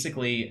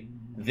basically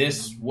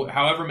this,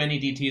 however many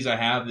DTs I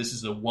have, this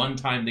is the one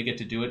time they get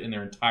to do it in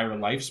their entire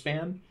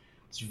lifespan.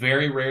 It's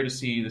very rare to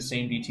see the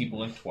same DT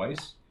blink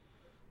twice.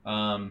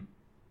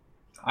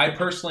 I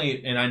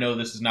personally, and I know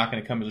this is not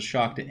going to come as a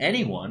shock to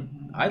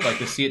anyone, I'd like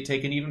to see it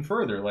taken even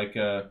further. Like,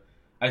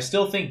 I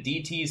still think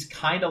DTs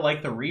kind of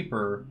like the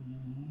Reaper,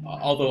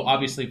 although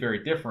obviously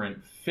very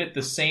different, fit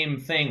the same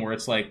thing where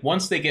it's like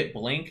once they get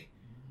blink,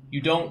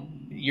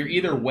 you're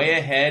either way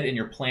ahead and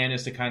your plan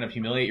is to kind of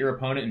humiliate your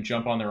opponent and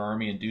jump on their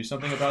army and do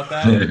something about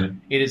that.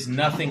 It is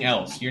nothing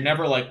else. You're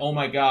never like, oh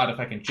my god, if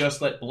I can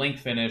just let blink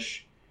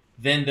finish,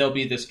 then there'll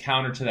be this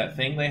counter to that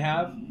thing they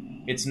have.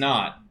 It's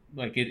not.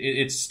 Like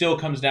it still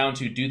comes down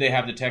to, do they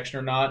have detection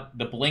or not?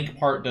 The blink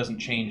part doesn't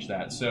change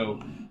that.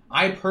 So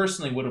I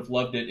personally would have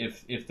loved it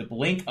if the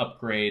blink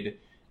upgrade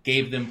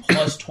gave them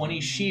plus 20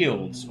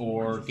 shields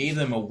or gave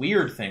them a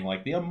weird thing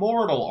like the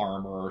immortal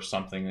armor or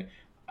something.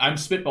 I'm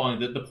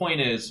spitballing. The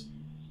point is,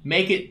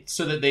 make it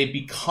so that they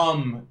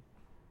become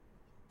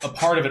a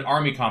part of an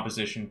army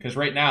composition. Because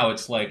right now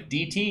it's like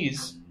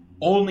DTs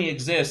only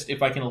exist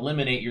if I can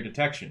eliminate your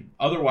detection.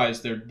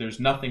 Otherwise, there's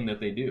nothing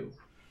that they do.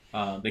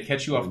 They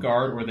catch you off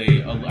guard, or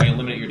I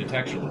eliminate your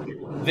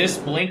detection. This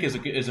blink is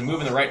a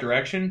move in the right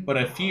direction, but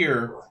I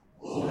fear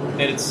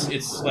that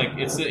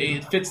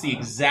it fits the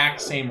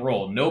exact same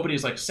role.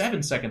 Nobody's like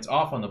 7 seconds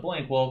off on the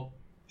blink. Well,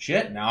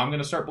 shit, now I'm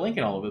going to start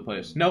blinking all over the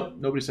place. Nope,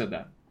 nobody said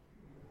that.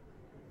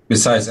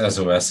 Besides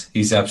SOS,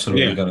 he's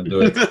absolutely going to do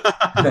it.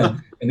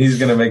 And he's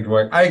going to make it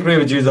work. I agree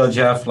with you though,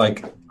 Jeff.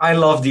 Like, I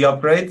love the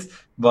upgrade,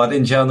 but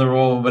in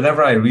general,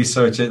 whenever I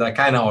research it, I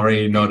kind of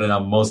already know that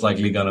I'm most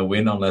likely going to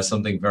win unless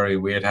something very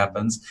weird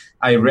happens.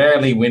 I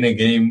rarely win a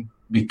game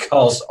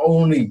because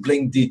only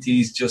Blink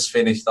DTs just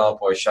finished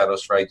up or Shadow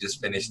Strike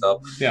just finished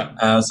up.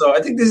 Yeah. So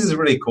I think this is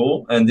really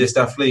cool, and this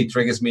definitely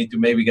triggers me to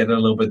maybe get a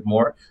little bit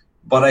more.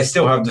 But I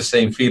still have the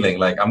same feeling.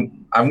 Like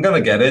I'm gonna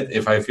get it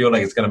if I feel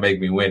like it's gonna make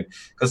me win.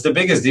 Because the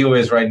biggest deal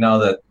is right now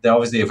that they're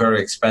obviously very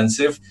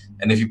expensive,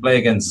 and if you play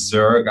against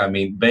Zerg, I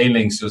mean,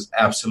 Banelings just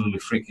absolutely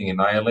freaking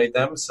annihilate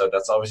them. So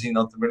that's obviously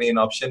not really an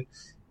option.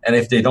 And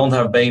if they don't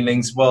have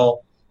Banelings,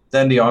 well,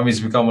 then the armies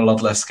become a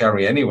lot less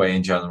scary anyway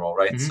in general,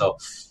 right? Mm-hmm. So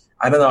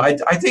I don't know.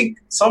 I think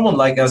someone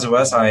like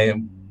SOS,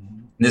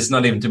 this is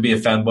not even to be a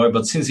fanboy,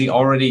 but since he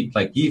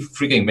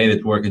freaking made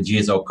it work in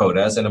GSO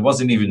Codes, and it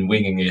wasn't even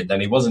winging it, and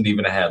he wasn't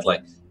even ahead.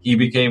 Like, he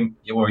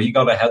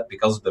got ahead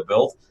because of the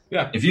build.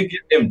 Yeah. If you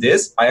give him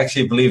this, I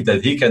actually believe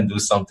that he can do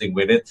something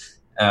with it.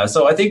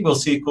 So I think we'll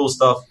see cool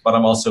stuff, but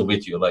I'm also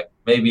with you. Like,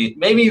 maybe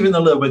even a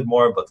little bit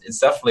more, but it's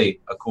definitely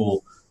a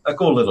cool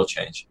little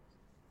change.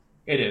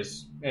 It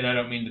is, and I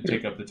don't mean to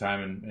take up the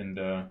time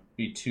and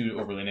be too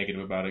overly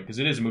negative about it, because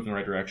it is moving in the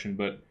right direction,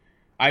 but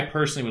I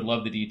personally would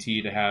love the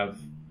DT to have...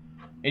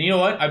 And you know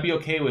what? I'd be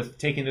okay with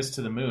taking this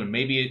to the moon.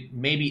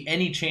 Maybe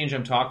any change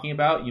I'm talking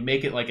about, you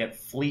make it like at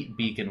Fleet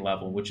Beacon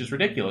level, which is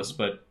ridiculous,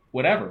 but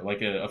whatever.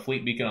 Like a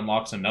Fleet Beacon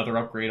unlocks another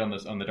upgrade on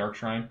the Dark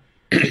Shrine.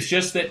 It's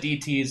just that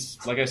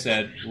DTs, like I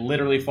said,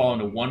 literally fall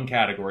into one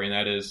category, and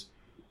that is,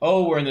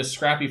 oh, we're in this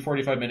scrappy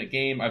 45-minute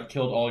game, I've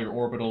killed all your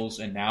orbitals,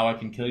 and now I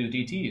can kill you with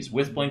DTs.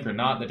 With Blink or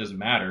not, that doesn't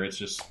matter. It's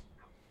just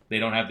they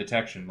don't have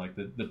detection. Like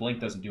the Blink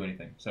doesn't do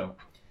anything. So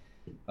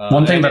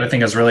one thing that I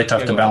think is really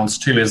tough to balance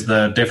too is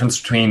the difference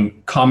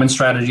between common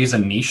strategies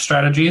and niche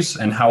strategies,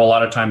 and how a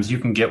lot of times you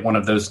can get one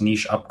of those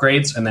niche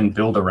upgrades and then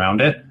build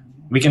around it.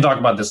 We can talk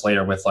about this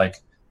later with like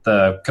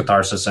the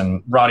Catharsis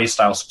and Roddy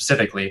style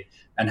specifically,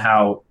 and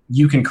how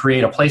you can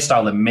create a play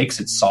style that makes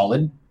it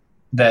solid,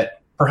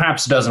 that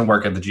perhaps doesn't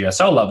work at the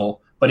GSL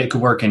level, but it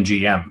could work in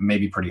GM,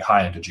 maybe pretty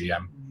high into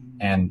GM.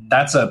 And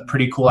that's a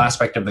pretty cool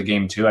aspect of the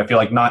game too. I feel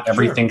like not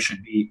everything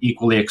should be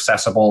equally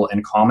accessible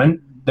and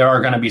common. There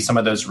are going to be some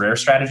of those rare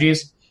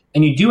strategies.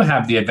 And you do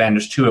have the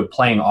advantage, too, of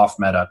playing off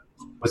meta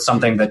with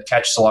something that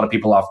catches a lot of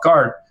people off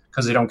guard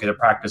because they don't get to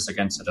practice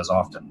against it as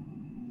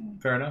often.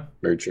 Fair enough.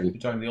 Very true. You're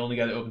talking the only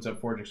guy that opens up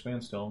Forge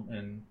Expand still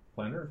in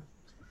Planet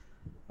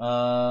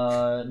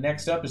Earth.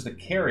 Next up is the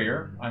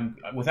Carrier.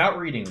 Without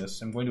reading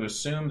this, I'm going to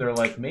assume they're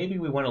like, maybe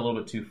we went a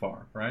little bit too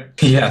far, right?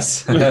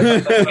 Yes.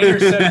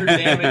 Interceptor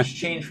damage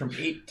changed from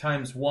 8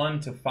 times 1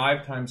 to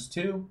 5 times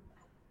 2.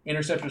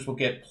 Interceptors will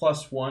get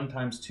 +1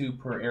 times 2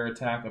 per air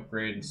attack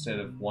upgrade instead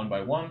of 1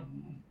 by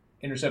 1.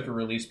 Interceptor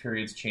release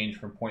periods change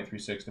from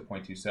 0.36 to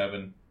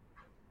 0.27.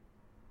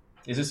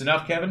 Is this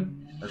enough,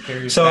 Kevin? Or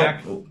Carrier's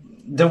back?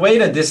 The way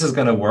that this is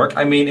going to work,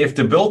 I mean, if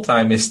the build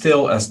time is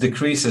still as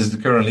decreased as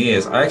it currently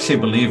is, I actually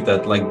believe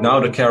that like now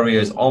the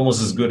Carrier is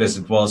almost as good as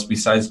it was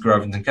besides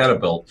Gravity and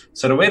Catapult.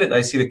 So the way that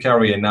I see the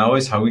Carrier now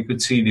is how we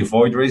could see the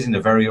Void Rays in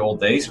the very old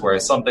days, where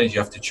sometimes you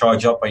have to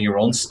charge up on your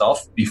own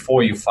stuff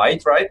before you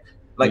fight, right?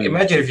 Like,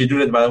 imagine if you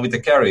do that with the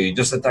Carrier. You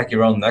just attack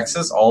your own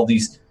Nexus. All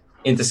these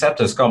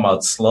interceptors come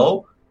out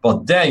slow,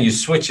 but then you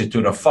switch it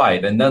to the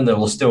fight, and then they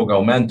will still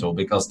go mental,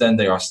 because then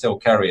they are still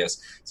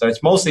carriers. So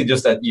it's mostly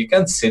just that you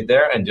can sit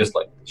there and just,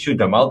 like, shoot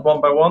them out one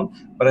by one.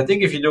 But I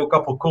think if you do a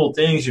couple cool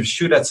things, you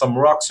shoot at some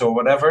rocks or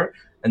whatever,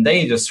 and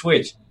then you just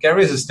switch.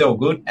 Carriers is still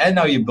good, and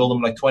now you build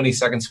them, like, 20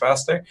 seconds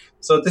faster.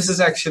 So this is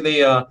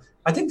actually, I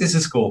think this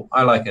is cool.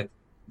 I like it.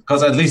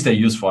 Because at least they're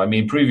useful. I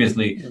mean,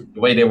 previously, the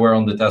way they were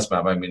on the test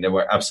map, I mean, they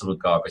were absolute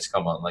garbage.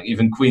 Come on. Like,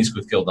 even Queens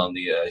could shoot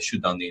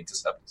down the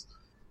interceptors.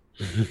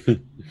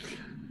 Okay.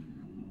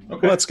 Well,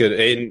 that's good.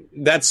 And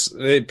that's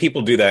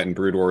people do that in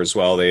Brood War as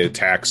well. They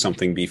attack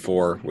something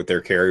with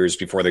their carriers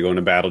before they go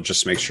into battle,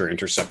 just to make sure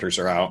interceptors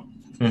are out.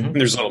 Mm-hmm. And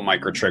there's little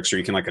micro tricks where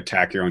you can like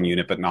attack your own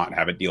unit but not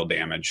have it deal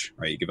damage.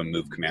 Right? You give a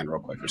move command real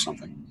quick or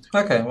something.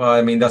 Okay. Well,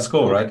 I mean, that's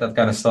cool, right? That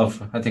kind of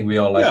stuff. I think we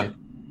all like it.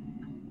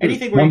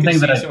 Anything where you can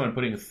see someone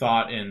putting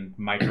thought and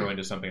micro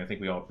into something, I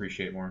think we all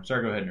appreciate more.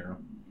 Sorry, go ahead, Nero.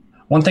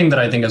 One thing that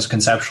I think is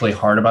conceptually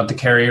hard about the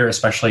Carrier,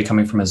 especially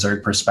coming from a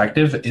Zerg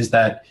perspective, is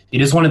that it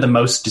is one of the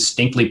most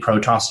distinctly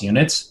Protoss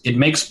units. It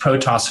makes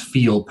Protoss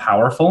feel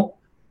powerful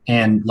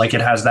and like it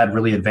has that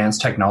really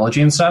advanced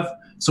technology and stuff.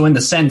 So in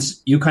the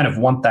sense, you kind of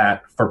want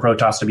that for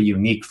Protoss to be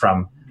unique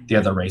from the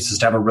other races,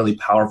 to have a really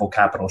powerful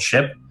capital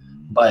ship,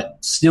 but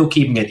still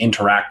keeping it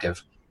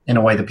interactive in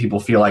a way that people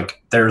feel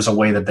like there's a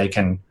way that they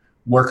can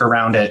work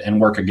around it and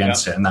work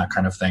against it and that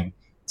kind of thing.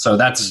 So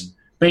that's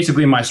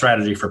basically my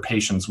strategy for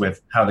patience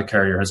with how the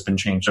Carrier has been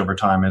changed over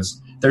time,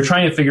 is they're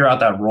trying to figure out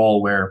that role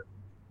where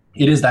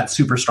it is that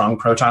super strong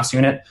Protoss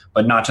unit,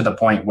 but not to the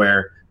point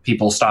where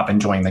people stop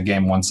enjoying the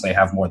game once they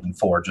have more than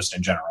 4, just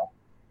in general.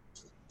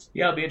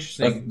 Yeah, it'll be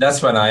interesting.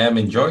 That's when I am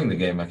enjoying the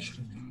game,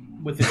 actually.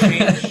 With the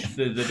change,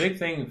 the big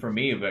thing for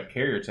me about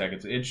Carrier tech,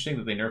 it's interesting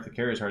that they nerfed the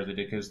Carrier as hard as they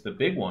did, because the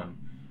big one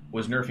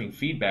was nerfing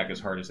feedback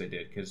as hard as they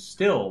did, because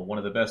still one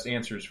of the best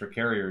answers for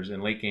Carriers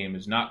in late game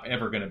is not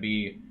ever going to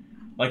be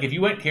like, if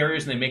you went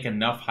Carriers and they make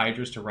enough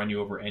Hydras to run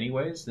you over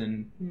anyways,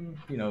 then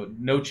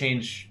no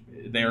change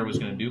there was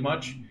going to do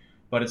much.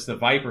 But it's the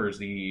Vipers,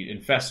 the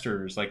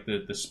Infestors, like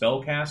the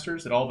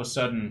Spellcasters, that all of a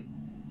sudden,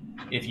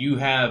 if you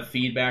have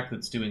feedback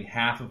that's doing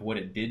half of what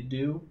it did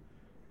do,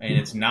 and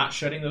it's not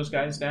shutting those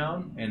guys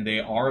down, and they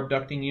are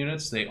abducting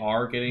units, they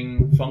are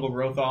getting fungal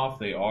growth off,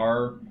 they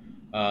are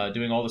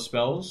doing all the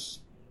spells.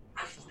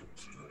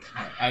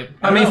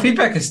 I mean,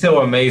 feedback is still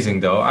amazing,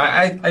 though.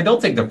 I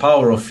don't think the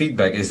power of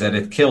feedback is that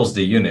it kills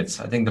the units.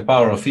 I think the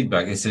power of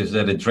feedback is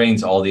that it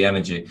drains all the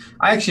energy.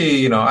 I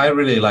actually, I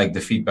really like the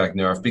feedback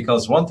nerf,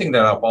 because one thing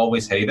that I've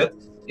always hated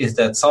is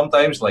that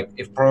sometimes, like,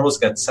 if Protoss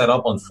get set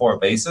up on 4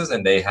 bases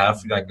and they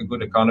have like a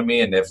good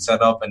economy and they've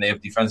set up and they have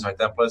defense by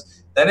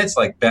templates, then it's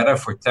like better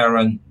for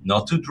Terran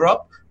not to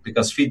drop,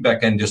 because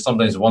feedback can just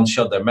sometimes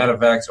one-shot their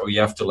medevacs, or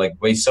you have to like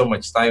waste so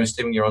much time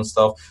stimming your own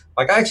stuff.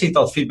 Like, I actually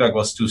thought feedback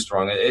was too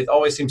strong. It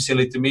always seems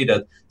silly to me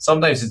that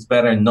sometimes it's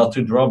better not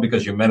to draw,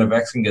 because your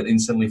medevacs can get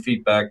instantly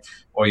feedback,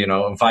 or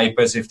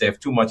Vipers, if they have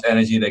too much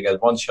energy, they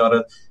get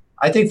one-shotted.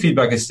 I think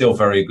feedback is still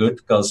very good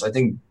because I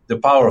think the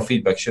power of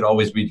feedback should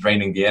always be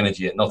draining the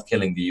energy and not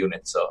killing the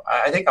unit. So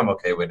I think I'm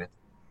okay with it.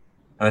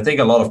 And I think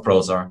a lot of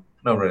pros are.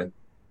 No, really.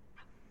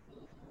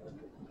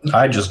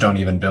 I just don't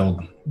even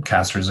build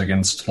casters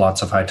against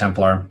lots of High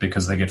Templar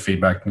because they get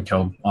feedback and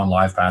killed on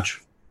live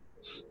patch.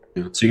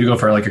 Yeah. So you go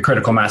for like a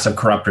critical mass of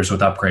corruptors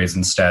with upgrades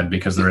instead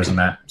because there isn't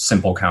that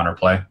simple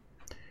counterplay.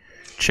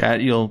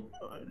 Chat, you'll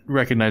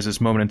recognize this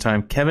moment in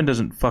time. Kevin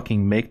doesn't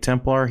fucking make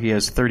Templar. He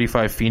has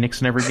 35 Phoenix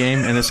in every game,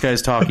 and this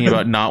guy's talking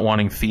about not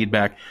wanting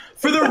feedback.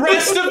 For the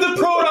rest of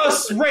the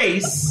Protoss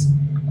race,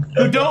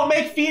 who don't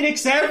make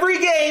Phoenix every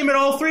game in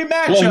all 3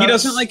 matchups. Well, he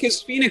doesn't like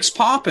his Phoenix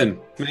popping,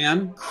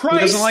 man. Christ he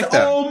doesn't like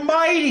that.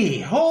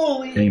 almighty.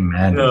 Holy.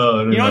 Amen.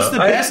 No, You know what's the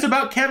best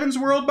about Kevin's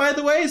world, by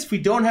the way, is if we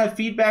don't have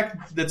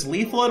feedback that's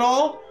lethal at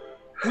all,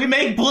 we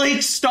make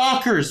Blink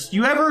Stalkers.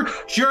 You ever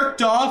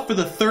jerked off for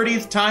the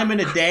 30th time in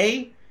a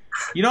day?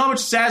 You know how much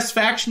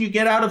satisfaction you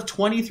get out of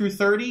 20 through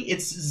 30?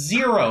 It's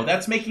 0.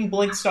 That's making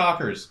Blink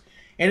Stalkers.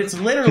 And it's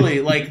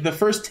literally like the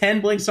first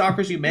 10 Blink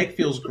Stalkers you make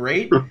feels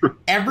great.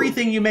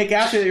 Everything you make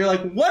after that, you're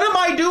like, what am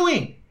I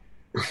doing?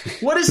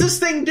 What does this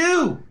thing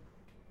do?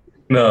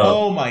 No.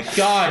 Oh my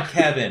God,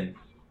 Kevin.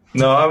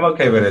 No, I'm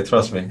okay with it.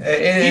 Trust me.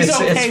 He's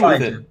okay it's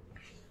fine. with it.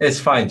 It's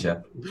fine,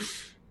 Jeff.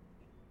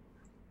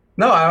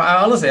 No,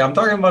 I honestly, I'm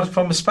talking about it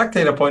from a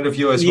spectator point of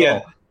view as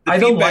well. The I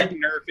don't feedback like.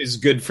 nerf is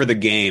good for the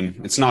game.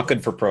 It's not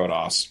good for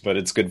Protoss, but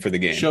it's good for the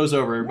game. Show's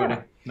over,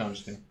 everybody. No, I'm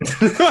just kidding.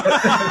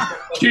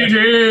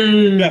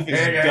 GG! Jeff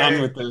is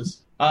done with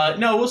this.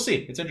 No, we'll see.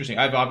 It's interesting.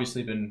 I've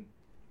obviously been.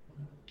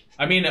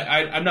 I mean,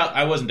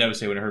 I wasn't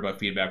devastated when I heard about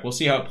feedback. We'll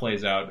see how it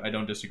plays out. I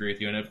don't disagree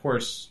with you, and of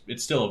course,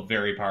 it's still a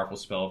very powerful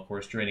spell. Of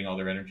course, draining all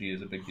their energy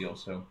is a big deal.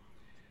 So,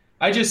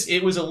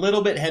 it was a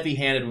little bit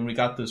heavy-handed when we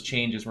got those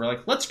changes. We're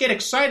like, let's get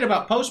excited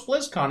about post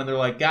BlizzCon, and they're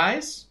like,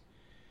 guys,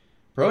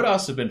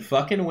 Protoss have been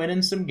fucking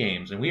winning some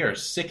games, and we are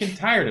sick and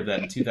tired of that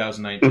in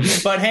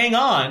 2019. But hang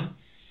on.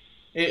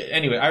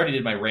 Anyway, I already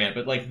did my rant,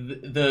 but like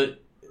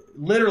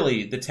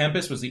literally, the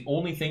Tempest was the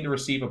only thing to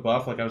receive a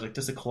buff. Like, I was like,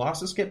 does the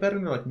Colossus get better?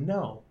 And they're like,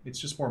 no, it's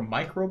just more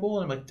microable.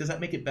 And I'm like, does that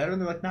make it better?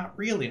 And they're like, not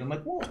really. And I'm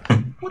like, well,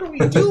 what are we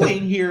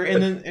doing here?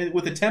 And then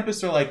with the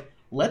Tempest, they're like,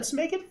 let's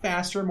make it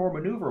faster and more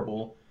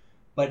maneuverable,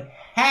 but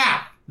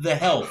half the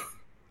health,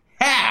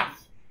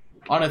 half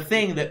on a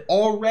thing that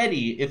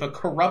already, if a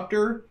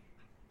Corruptor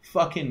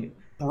fucking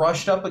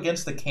brushed up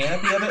against the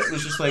canopy of it,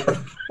 was just like,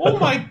 oh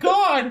my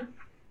God.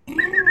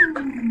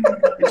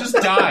 It just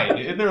died.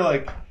 And they're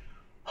like,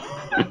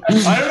 I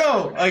don't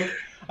know. Like,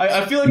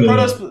 I feel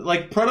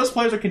like Protoss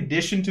players are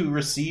conditioned to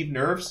receive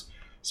nerfs,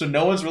 so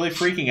no one's really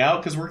freaking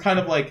out because we're kind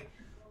of like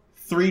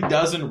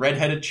 36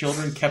 redheaded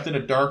children kept in a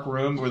dark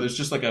room where there's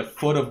just like a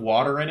foot of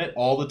water in it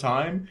all the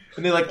time,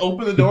 and they like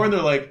open the door and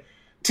they're like,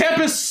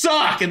 Tempests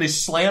suck, and they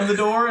slam the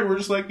door, and we're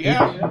just like,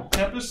 yeah,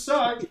 Tempests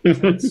suck.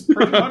 That's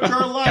pretty much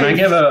our life. Can I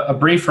give a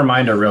brief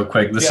reminder real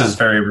quick? This is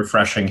very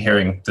refreshing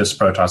hearing this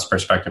Protoss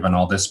perspective and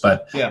all this,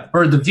 but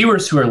for the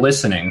viewers who are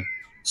listening,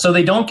 so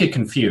they don't get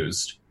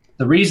confused,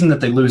 the reason that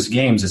they lose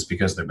games is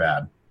because they're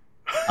bad.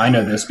 I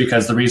know this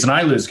because the reason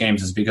I lose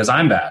games is because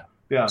I'm bad.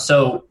 Yeah.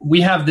 So we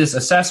have this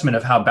assessment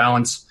of how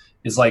balance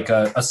is like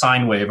a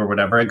sine wave or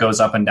whatever. It goes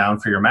up and down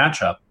for your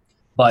matchup.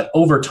 But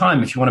over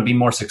time, if you want to be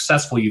more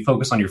successful, you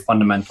focus on your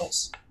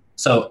fundamentals.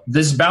 So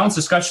this balance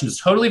discussion is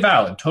totally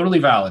valid,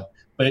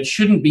 but it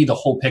shouldn't be the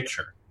whole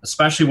picture,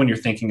 especially when you're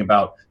thinking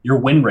about your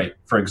win rate,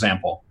 for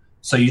example.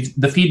 So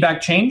the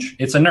feedback change,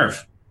 it's a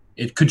nerf.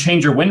 It could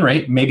change your win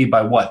rate maybe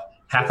by what,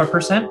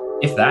 0.5%,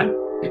 if that,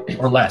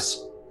 or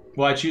less.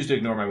 Well, I choose to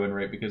ignore my win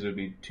rate because it would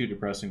be too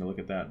depressing to look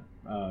at that.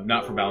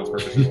 Not for balance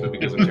purposes, but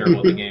because I'm terrible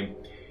at the game.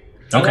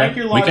 Okay,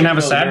 we can have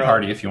a sad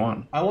party if you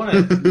want. I want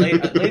to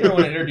later. I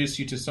want to introduce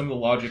you to some of the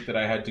logic that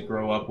I had to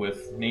grow up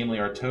with, namely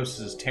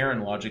Artosis'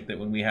 Terran logic. That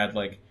when we had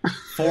like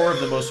 4 of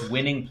the most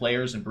winning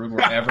players in Brood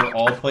War ever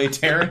all play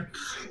Terran,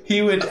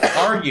 he would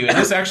argue, and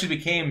this actually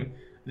became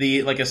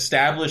the like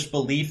established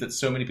belief that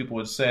so many people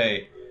would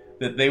say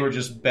that they were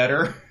just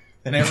better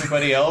than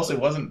everybody else. It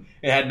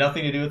had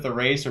nothing to do with the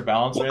race or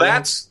balance. Well, or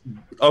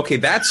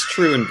anything. that's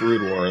true in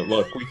Brood War.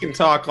 Look, we can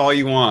talk all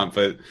you want,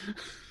 but.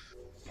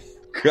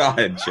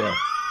 God, Jeff.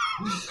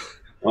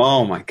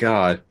 Oh my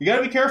God! You got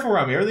to be careful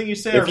around me. Everything you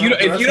say. If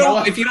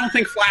you don't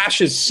think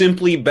Flash is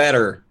simply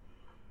better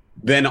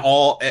than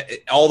all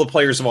the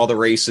players of all the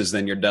races,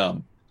 then you're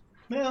dumb.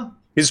 Yeah.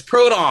 His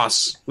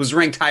Protoss was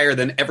ranked higher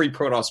than every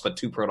Protoss but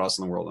 2 Protoss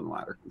in the world in the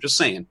ladder. I'm just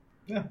saying.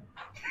 Yeah.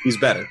 He's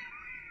better.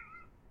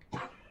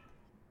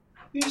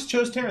 He just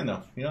chose Terran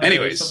though. You know,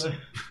 Anyways,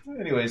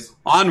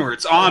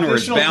 onwards.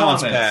 Additional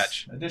Balance comments.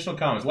 patch. Additional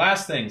comments.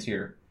 Last things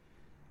here.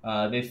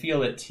 They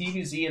feel that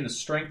TVZ and the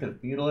strength of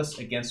Mutalisk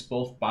against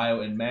both Bio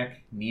and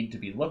Mech need to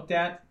be looked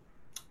at.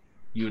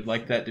 You would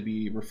like that to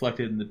be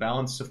reflected in the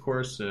balance, of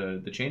course.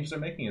 The changes they're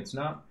making, it's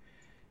not.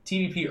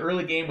 TVP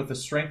early game with the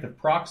strength of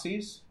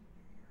proxies.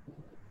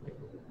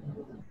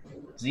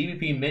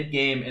 ZVP mid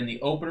game and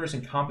the openers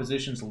and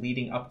compositions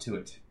leading up to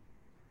it.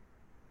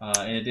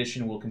 In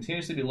addition, we'll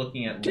continuously be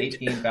looking at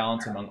late-game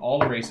balance among all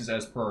the races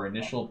as per our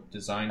initial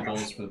design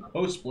goals for the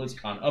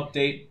post-BlizzCon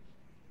update.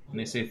 And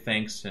they say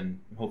thanks, and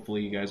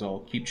hopefully you guys all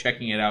keep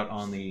checking it out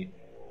on the...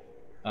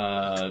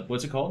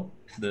 what's it called?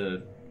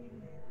 The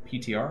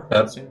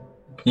PTR?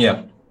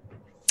 Yeah.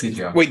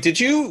 PTR. Wait, did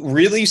you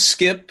really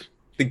skip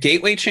the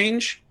gateway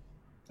change?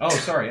 Oh,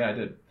 sorry, yeah, I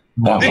did.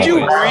 Did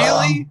you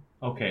really?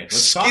 Okay, let's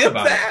Skip talk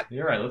about that? it.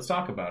 You're right, let's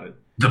talk about it.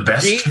 The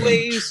best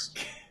Gateways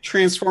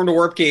transform to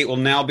warp gate will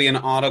now be an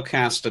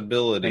autocast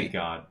ability. Thank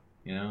God.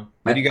 You know?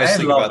 What do you guys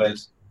think love about it.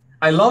 this?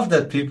 I love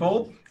that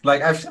people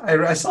like I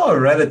saw a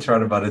Reddit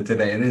thread about it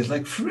today, and it's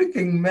like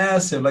freaking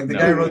massive. Like the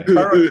guy wrote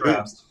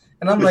paragraphs,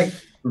 and I'm like,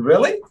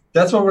 really?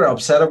 That's what we're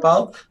upset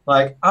about?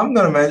 Like I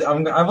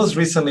was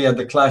recently at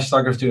the Clash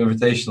StarCraft 2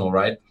 Invitational,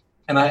 right?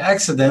 And I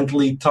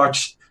accidentally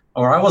touched,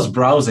 or I was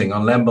browsing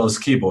on Lambo's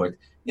keyboard.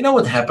 You know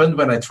what happened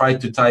when I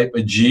tried to type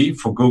a G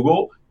for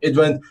Google? It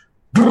went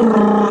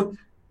brrr,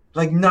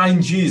 like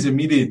 9 Gs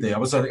immediately. I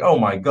was like, oh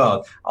my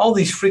God, all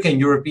these freaking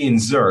European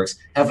Zergs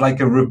have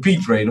like a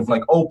repeat rate of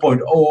like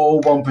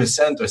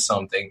 0.001% or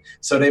something.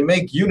 So they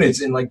make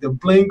units in like the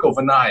blink of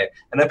an eye.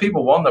 And then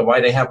people wonder why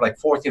they have like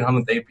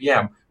 1400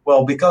 APM.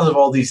 Well, because of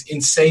all these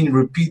insane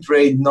repeat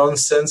rate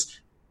nonsense.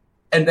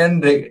 And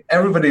then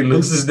everybody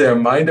loses their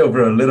mind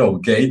over a little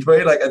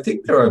gateway. Like, I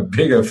think there are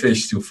bigger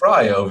fish to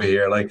fry over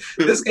here. Like,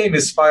 this game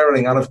is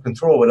spiraling out of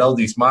control with all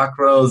these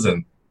macros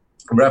and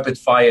rapid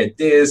fire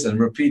this and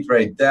repeat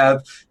rate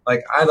that.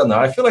 Like, I don't know.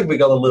 I feel like we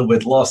got a little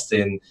bit lost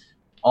in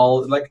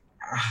all, like,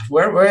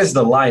 where is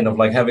the line of,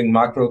 like, having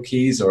macro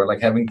keys or,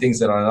 like, having things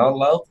that are not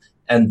allowed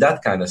and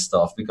that kind of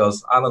stuff?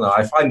 Because, I don't know.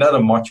 I find that a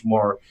much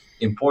more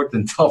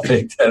important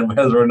topic than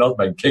whether or not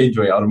my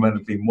gateway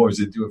automatically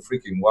morphs into a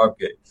freaking warp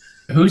gate.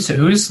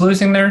 Who's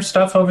losing their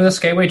stuff over this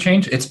gateway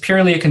change? It's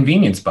purely a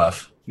convenience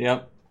buff.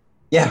 Yep.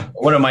 Yeah.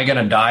 What am I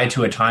going to die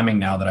to a timing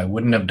now that I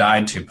wouldn't have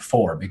died to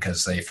before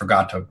because they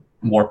forgot to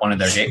warp one of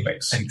their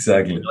gateways?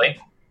 Exactly. Really?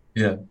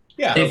 Yeah.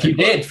 Yeah. If you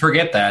did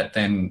forget that,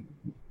 then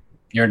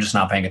you're just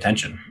not paying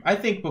attention. I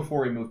think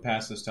before we move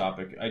past this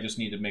topic, I just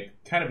need to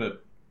make kind of a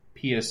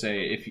PSA.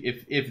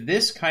 If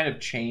this kind of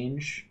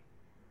change,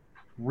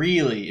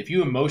 really, if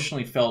you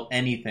emotionally felt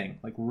anything,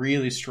 like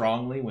really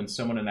strongly when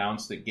someone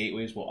announced that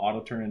gateways will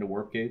auto-turn into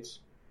warp gates,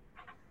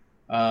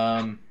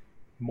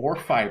 more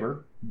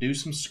fiber, do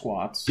some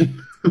squats,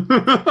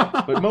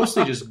 but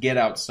mostly just get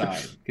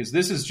outside. Because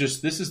this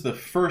is the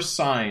first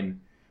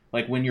sign.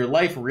 Like, when your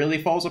life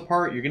really falls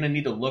apart, you're going to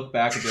need to look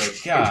back and be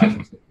like,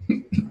 God,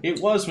 it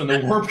was when the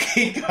warp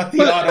gate got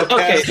the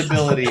auto-cast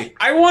ability.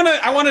 I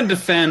want to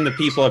defend the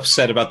people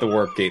upset about the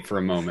warp gate for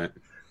a moment.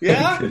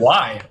 Yeah?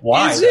 Why?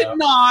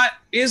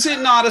 Is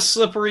it not a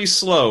slippery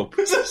slope?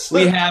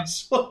 We have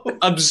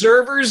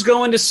observers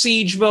go into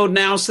siege mode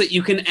now so that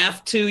you can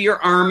F2 your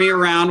army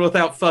around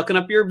without fucking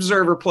up your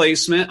observer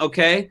placement,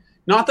 okay?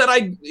 Not that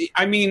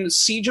I mean,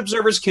 siege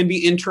observers can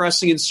be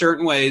interesting in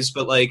certain ways,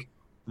 but, like,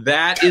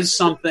 that is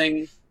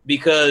something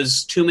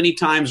because too many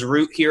times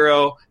Root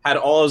Hero had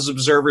all his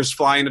observers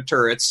fly into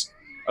turrets,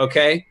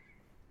 okay?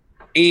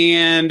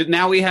 And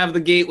now we have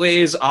the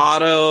gateways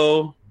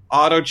auto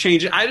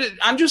change.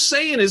 I'm just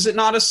saying, is it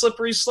not a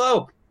slippery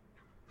slope?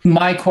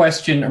 My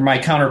question or my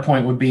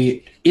counterpoint would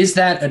be, is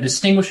that a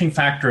distinguishing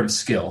factor of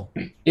skill?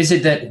 Is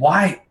it that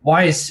why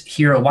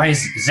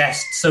is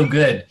Zest so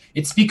good?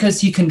 It's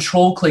because he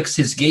control clicks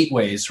his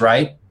gateways,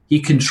 right? He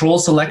control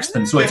selects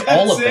them, so it's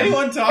all of them.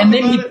 And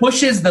then he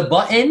pushes the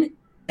button,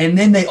 and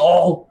then they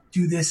all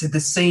do this at the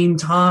same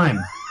time.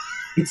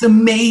 It's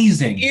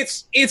amazing.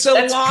 It's a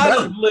lot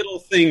of little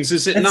things,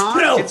 is it not?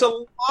 Brilliant. It's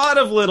a lot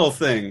of little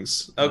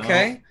things,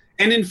 okay?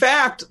 And in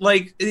fact,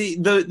 like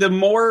the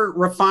more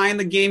refined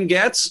the game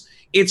gets,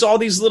 it's all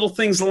these little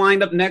things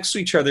lined up next to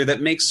each other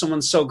that makes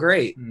someone so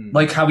great.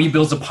 Like how he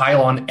builds a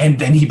pylon and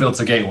then he builds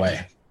a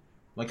gateway.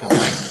 Like a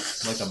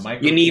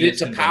micro. You need it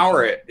to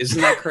power it.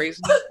 Isn't that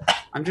crazy?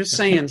 I'm just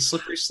saying,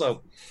 slippery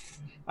slope.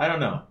 I don't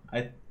know.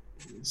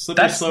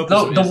 Slippery slope.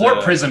 The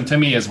warp prism to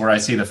me is where I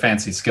see the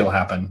fancy skill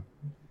happen.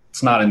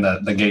 It's not in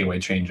the gateway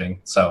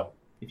changing. So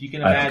if you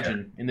can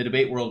imagine, in the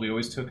debate world, we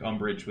always took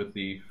umbrage with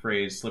the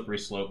phrase slippery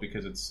slope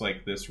because it's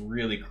like this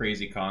really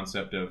crazy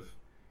concept of,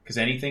 because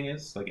anything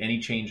is, like any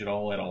change at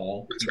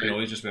all, you can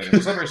always just be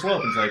like, slippery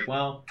slope. And it's like,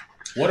 well,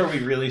 what are we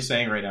really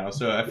saying right now?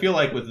 So I feel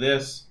like with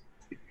this,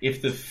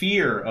 if the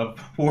fear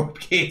of warp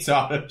gates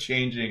auto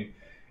changing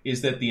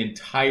is that the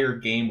entire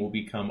game will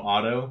become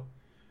auto,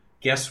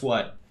 guess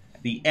what?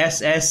 The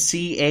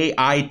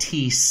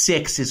SSCAIT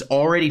 6 is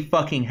already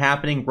fucking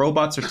happening.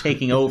 Robots are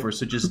taking over,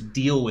 so just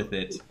deal with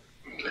it.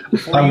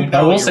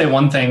 I will say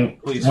one thing.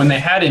 Please. When they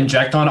had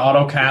Inject on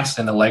AutoCast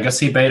in the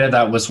Legacy beta,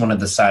 that was one of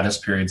the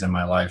saddest periods in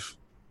my life.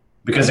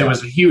 Because it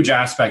was a huge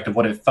aspect of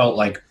what it felt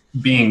like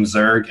being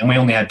Zerg, and we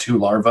only had 2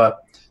 larvae.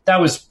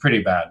 That was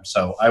pretty bad.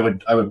 So I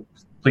would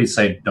please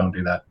say don't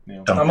do that.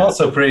 Yeah. I'm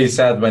also pretty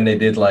sad when they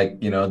did, like,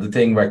 the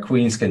thing where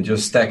queens can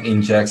just stack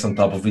injects on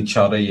top of each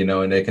other,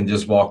 and they can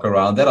just walk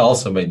around. That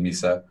also made me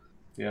sad.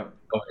 Yeah.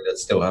 Oh,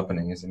 that's still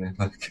happening, isn't it?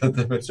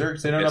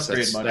 Zergs, they don't Yes,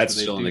 upgrade much, that's but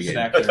they still in do the game.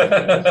 stack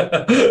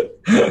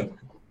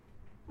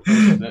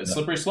their the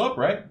slippery slope,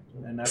 right?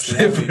 And after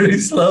that, Slippery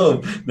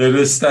slope. They're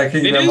just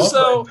stacking It them is up.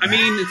 though. I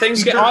mean,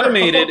 things get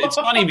automated. It's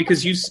funny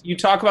because you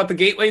talk about the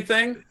gateway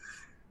thing,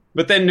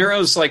 but then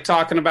Neuro's like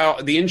talking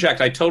about the inject.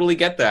 I totally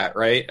get that,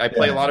 right? I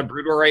play a lot of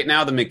Brood War right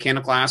now. The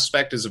mechanical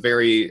aspect is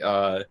very,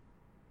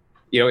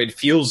 it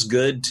feels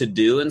good to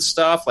do and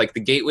stuff. Like the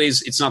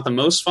gateways, it's not the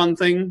most fun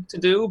thing to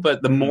do,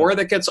 but the more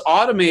that gets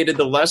automated,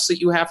 the less that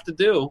you have to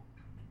do.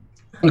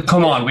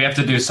 Come on, we have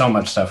to do so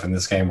much stuff in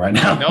this game right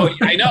now. No,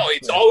 I know.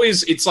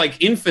 It's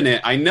like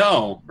infinite. I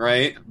know,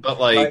 right? But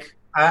like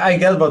I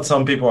get what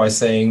some people are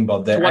saying,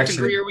 but they're to what actually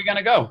degree are we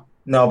gonna go?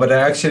 no, but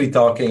they're actually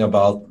talking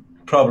about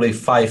probably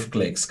 5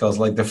 clicks because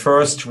like the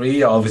first 3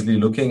 you're obviously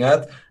looking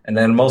at, and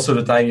then most of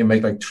the time you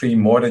make like 3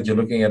 more that you're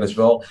looking at as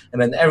well,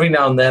 and then every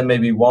now and then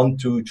maybe 1,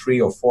 2,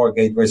 3, or 4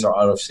 gateways are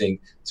out of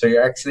sync. So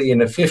you're actually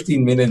in a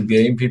 15-minute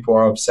game. People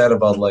are upset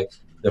about like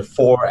the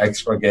 4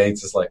 extra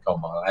gates. It's like,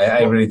 come on,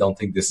 I really don't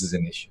think this is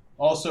an issue.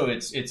 Also,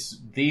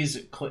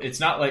 it's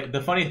not like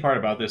the funny part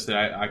about this that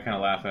I kind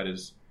of laugh at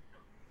is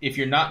if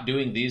you're not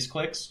doing these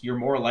clicks, you're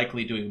more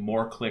likely doing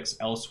more clicks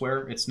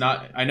elsewhere. It's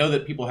not. I know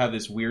that people have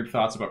this weird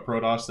thoughts about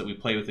Protoss that we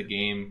play with the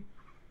game,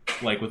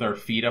 like with our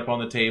feet up on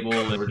the table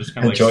and we're just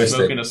kind of like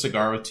smoking a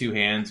cigar with 2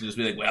 hands and just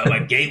be like, well, my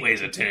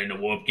gateways are tending to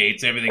warp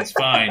gates, everything's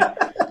fine.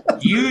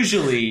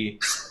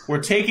 Usually,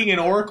 we're taking an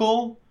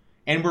Oracle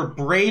and we're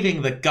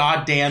braving the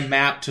goddamn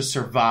map to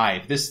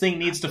survive. This thing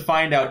needs to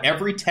find out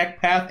every tech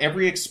path,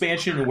 every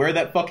expansion, and where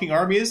that fucking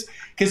army is.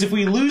 Because if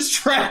we lose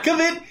track of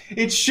it,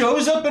 it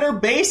shows up at our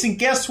base, and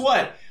guess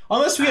what?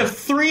 Unless we have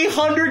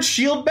 300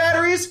 shield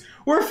batteries,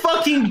 we're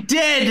fucking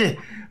dead.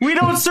 We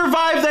don't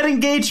survive that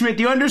engagement.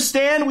 Do you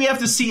understand? We have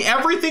to see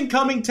everything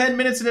coming 10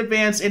 minutes in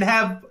advance and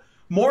have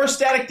more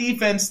static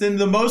defense than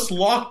the most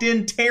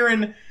locked-in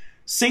Terran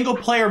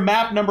single-player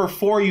map number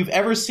 4 you've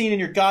ever seen in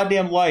your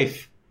goddamn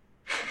life.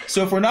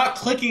 So if we're not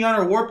clicking on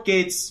our warp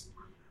gates,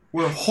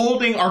 we're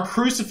holding our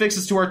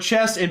crucifixes to our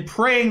chest and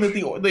praying that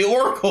the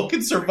Oracle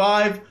can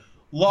survive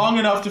long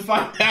enough to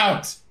find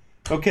out.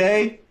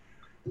 Okay?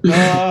 Look,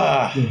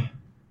 I'm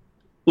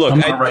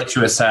gonna write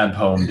you a sad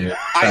poem, dude.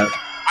 I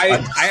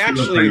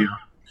actually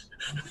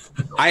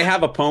I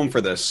have a poem for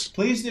this.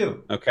 Please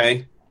do.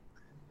 Okay.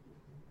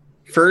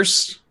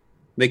 First,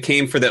 they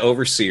came for the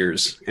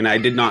overseers, and I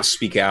did not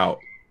speak out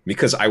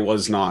because I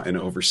was not an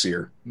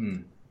overseer.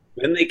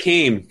 Then they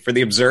came for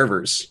the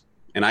observers,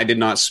 and I did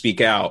not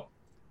speak out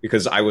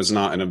because I was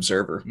not an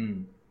observer.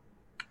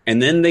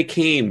 And then they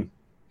came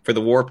for the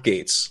warp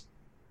gates,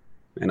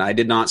 and I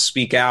did not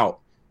speak out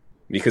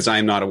because I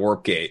am not a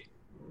warp gate.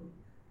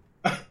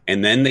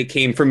 And then they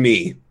came for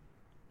me,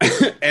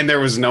 and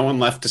there was no one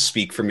left to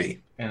speak for me.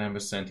 And I'm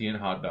a sentient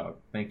hot dog.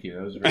 Thank you.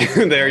 That was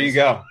very There you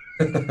go.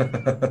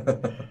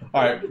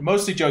 All right,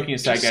 mostly joking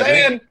aside, Just guys.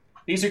 saying.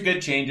 These are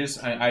good changes.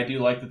 I do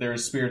like that there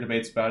is spirit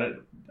debates about it.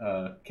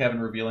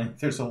 Kevin revealing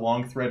there's a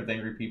long thread of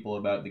angry people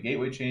about the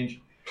gateway change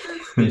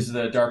is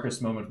the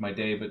darkest moment of my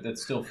day, but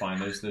that's still fine.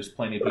 There's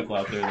plenty of people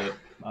out there that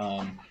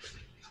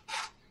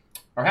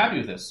are happy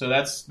with this. So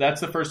that's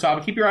the first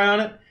topic. Keep your eye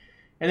on it.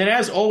 And then,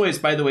 as always,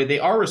 by the way, they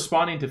are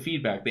responding to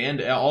feedback. They end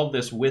all of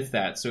this with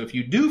that. So if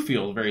you do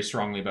feel very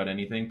strongly about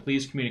anything,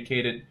 please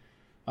communicate it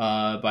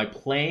by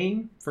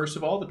playing, first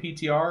of all, the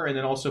PTR, and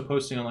then also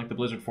posting on like the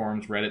Blizzard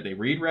forums, Reddit. They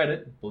read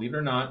Reddit, believe it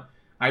or not.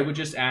 I would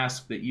just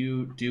ask that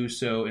you do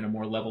so in a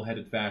more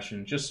level-headed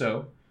fashion, just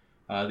so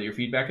that your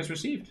feedback is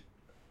received.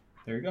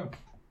 There you go.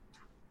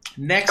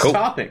 Next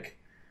topic.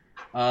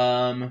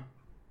 We're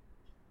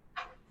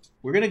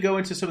going to go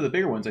into some of the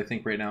bigger ones, I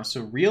think, right now.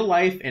 So real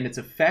life and its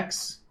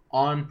effects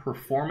on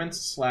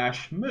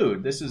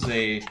performance/mood. This is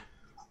a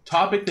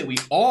topic that we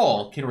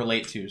all can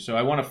relate to. So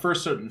I want to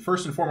first and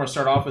foremost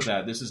start off with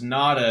that. This is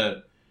not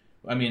a...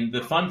 I mean,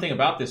 the fun thing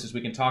about this is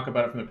we can talk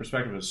about it from the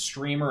perspective of a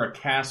streamer, a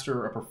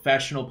caster, a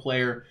professional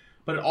player,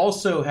 but it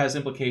also has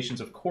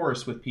implications, of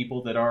course, with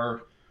people that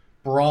are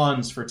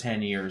bronze for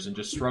 10 years and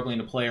just struggling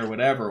to play or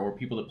whatever, or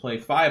people that play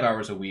 5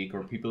 hours a week,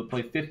 or people that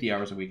play 50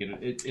 hours a week.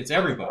 It's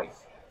everybody.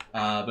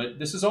 But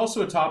this is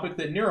also a topic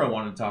that Nero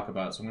wanted to talk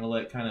about, so I'm going to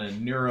let kind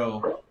of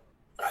Nero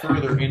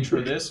further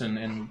intro this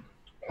and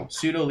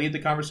Pseudo lead the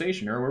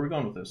conversation. Nero, where are we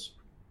going with this?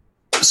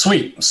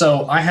 Sweet.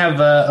 So I have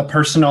a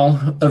personal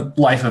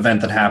life event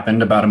that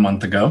happened about a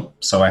month ago.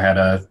 So I had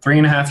a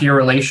 3.5-year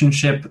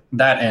relationship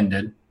that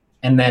ended.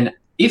 And then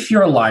if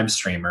you're a live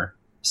streamer,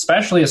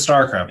 especially a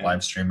StarCraft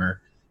live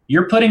streamer,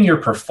 you're putting your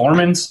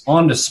performance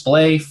on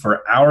display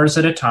for hours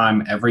at a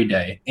time every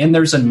day. And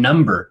there's a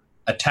number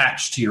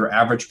attached to your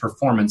average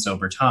performance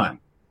over time.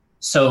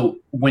 So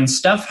when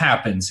stuff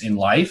happens in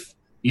life,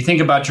 you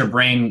think about your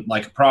brain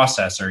like a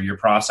processor, you're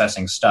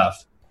processing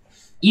stuff.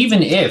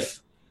 Even if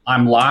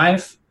I'm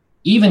live,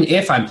 even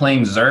if I'm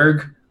playing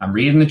Zerg, I'm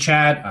reading the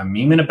chat, I'm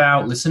memeing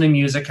about, listening to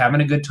music, having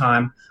a good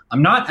time,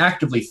 I'm not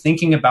actively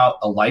thinking about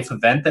a life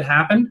event that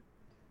happened.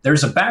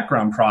 There's a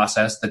background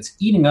process that's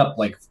eating up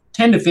like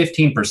 10 to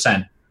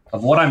 15%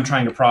 of what I'm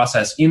trying to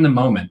process in the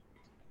moment.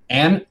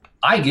 And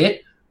I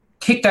get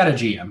kicked out of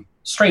GM,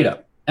 straight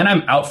up, and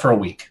I'm out for a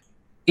week.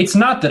 It's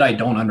not that I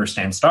don't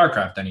understand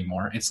StarCraft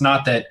anymore. It's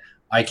not that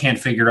I can't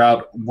figure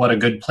out what a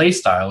good play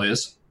style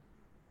is.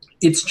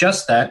 It's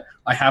just that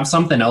I have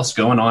something else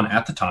going on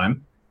at the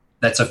time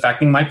that's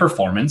affecting my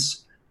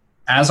performance.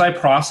 As I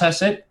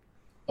process it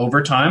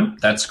over time,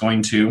 that's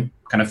going to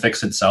kind of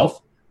fix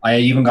itself. I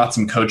even got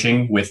some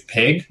coaching with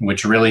Pig,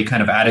 which really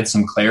kind of added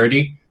some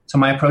clarity to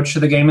my approach to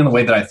the game and the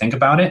way that I think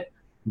about it.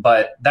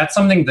 But that's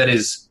something that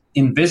is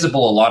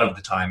invisible a lot of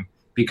the time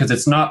because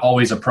it's not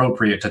always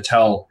appropriate to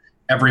tell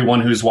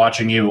everyone who's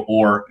watching you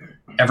or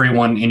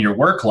everyone in your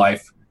work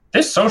life,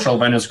 this social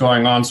event is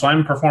going on, so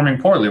I'm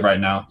performing poorly right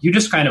now. You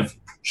just kind of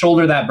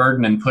shoulder that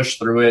burden and push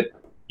through it.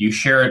 You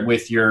share it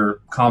with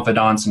your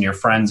confidants and your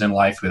friends in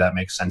life who that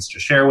makes sense to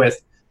share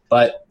with.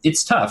 But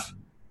it's tough.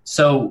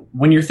 So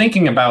when you're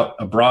thinking about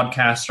a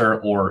broadcaster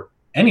or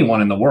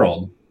anyone in the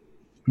world,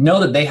 know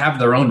that they have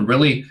their own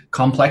really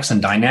complex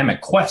and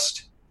dynamic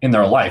quest in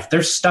their life.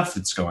 There's stuff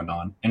that's going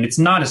on, and it's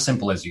not as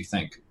simple as you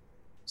think.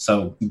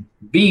 So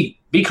be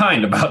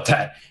kind about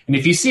that. And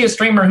if you see a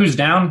streamer who's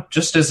down,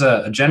 just as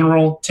a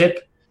general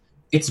tip,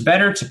 it's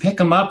better to pick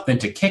them up than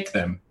to kick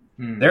them.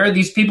 There are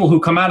these people who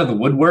come out of the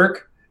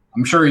woodwork.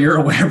 I'm sure you're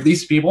aware of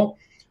these people.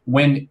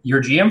 When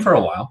you're GM for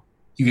a while,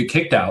 you get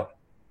kicked out,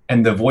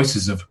 and the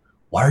voices of,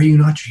 why are you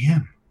not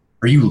GM?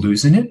 Are you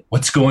losing it?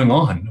 What's going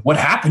on? What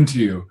happened to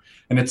you?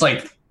 And it's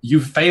like,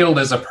 you failed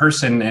as a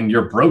person and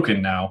you're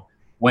broken now,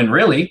 when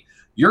really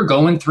you're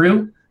going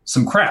through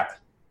some crap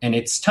and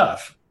it's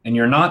tough and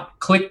you're not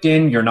clicked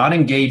in, you're not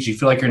engaged, you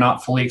feel like you're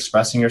not fully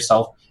expressing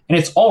yourself, and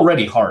it's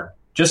already hard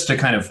just to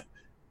kind of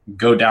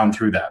go down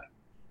through that.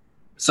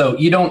 So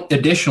you don't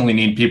additionally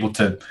need people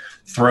to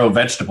throw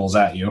vegetables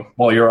at you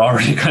while you're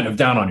already kind of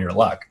down on your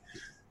luck.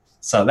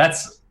 So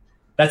that's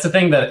a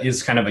thing that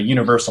is kind of a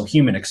universal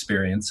human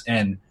experience.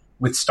 And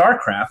with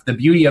StarCraft, the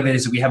beauty of it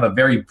is that we have a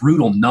very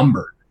brutal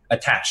number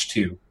attached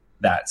to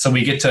that. So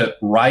we get to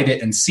ride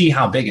it and see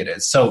how big it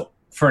is. So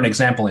for an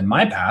example, in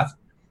my path,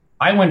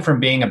 I went from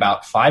being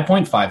about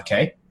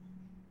 5.5K,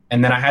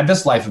 and then I had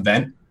this life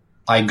event.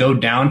 I go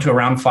down to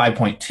around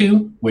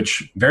 5.2,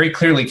 which very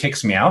clearly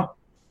kicks me out.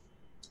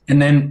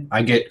 And then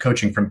I get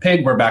coaching from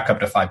Pig. We're back up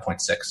to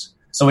 5.6.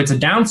 So it's a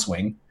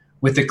downswing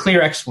with a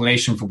clear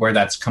explanation for where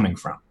that's coming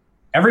from.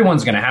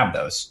 Everyone's going to have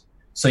those.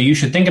 So you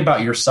should think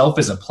about yourself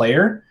as a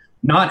player,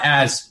 not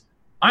as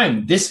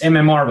I'm this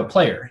MMR of a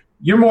player.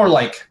 You're more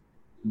like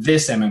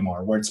this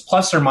MMR, where it's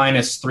plus or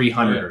minus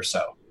 300 or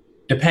so,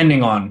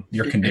 depending on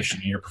your condition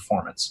and your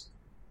performance.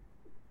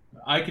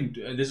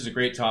 This is a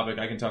great topic.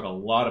 I can talk a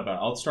lot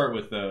about. I'll start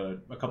with a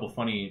couple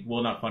funny,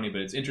 well, not funny,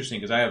 but it's interesting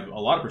because I have a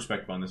lot of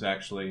perspective on this,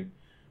 actually.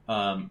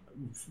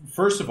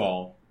 First of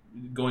all,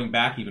 going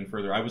back even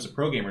further, I was a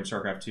pro gamer in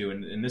StarCraft 2,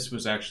 and this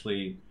was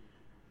actually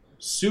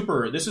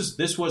super.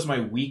 This was my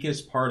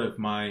weakest part of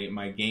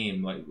my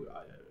game. Like,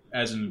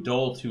 as an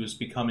adult who was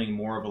becoming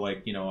more of a,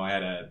 like, you know, I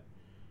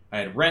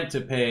had rent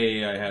to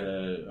pay, I had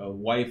a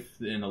wife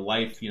and a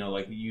life, you know,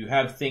 like, you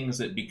have things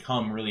that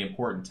become really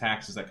important,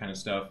 taxes, that kind of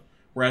stuff.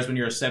 Whereas when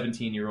you're a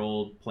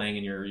 17-year-old playing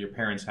in your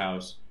parents'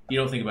 house, you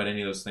don't think about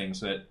any of those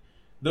things.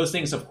 Those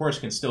things, of course,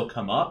 can still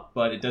come up,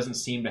 but it doesn't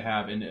seem to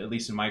have, at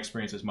least in my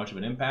experience, as much of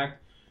an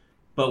impact.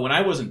 But when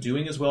I wasn't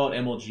doing as well at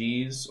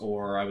MLGs,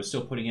 or I was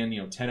still putting in,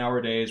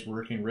 10-hour days,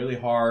 working really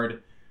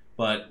hard,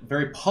 but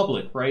very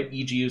public, right?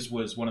 EGs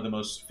was one of the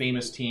most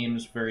famous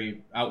teams,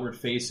 very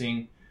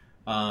outward-facing.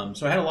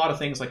 So I had a lot of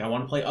things like, I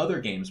want to play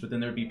other games, but then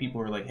there'd be people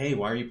who are like, hey,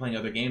 why are you playing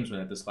other games when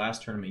at this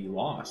last tournament you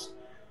lost?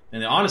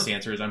 And the honest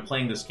answer is I'm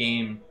playing this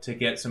game to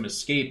get some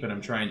escape, and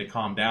I'm trying to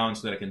calm down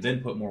so that I can then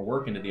put more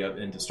work into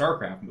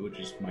StarCraft, which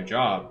is my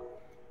job.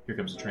 Here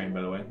comes the train,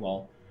 by the way.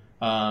 Lol.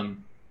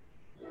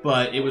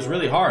 But it was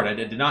really hard. I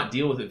did not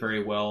deal with it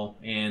very well.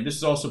 And this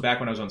is also back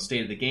when I was on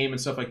State of the Game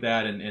and stuff like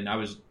that, and I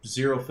was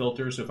zero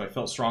filter, so if I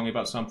felt strongly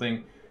about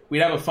something,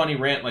 we'd have a funny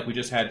rant like we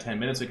just had 10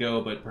 minutes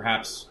ago, but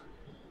perhaps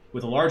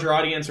with a larger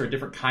audience or a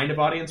different kind of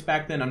audience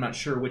back then, I'm not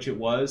sure which it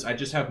was. I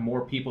just have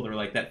more people that are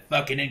like, that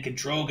fucking in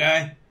control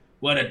guy?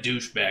 What a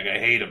douchebag. I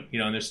hate him.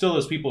 And there's still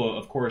those people,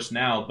 of course,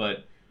 now,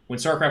 but when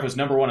StarCraft was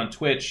 #1 on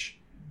Twitch,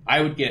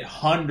 I would get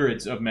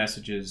hundreds of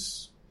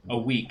messages a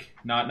week.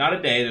 Not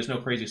a day. There's no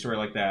crazy story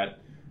like that.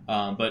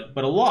 But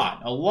a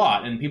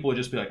lot. And people would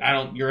just be like,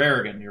 you're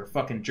arrogant, you're a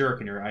fucking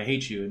jerk, and I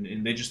hate you.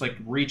 And they just like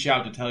reach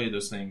out to tell you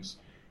those things.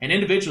 And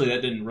individually,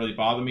 that didn't really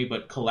bother me,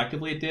 but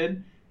collectively it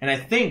did. And I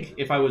think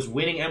if I was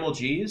winning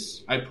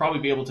MLGs, I'd probably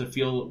be able to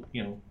feel,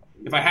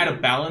 if I had a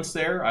balance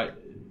there, I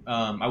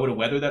would have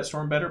weathered that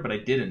storm better, but I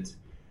didn't.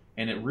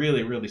 And it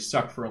really, really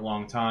sucked for a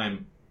long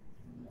time.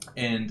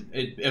 And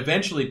it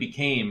eventually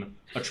became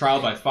a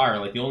trial by fire.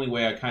 Like, the only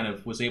way I kind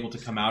of was able to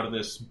come out of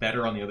this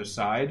better on the other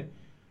side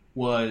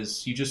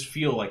was you just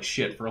feel like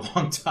shit for a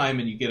long time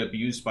and you get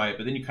abused by it.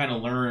 But then you kind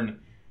of learn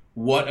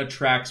what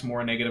attracts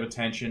more negative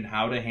attention,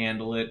 how to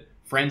handle it.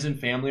 Friends and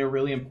family are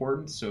really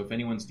important. So if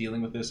anyone's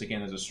dealing with this,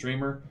 again, as a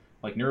streamer,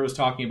 like Nero was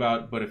talking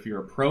about, but if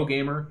you're a pro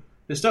gamer,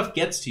 this stuff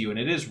gets to you and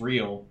it is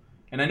real.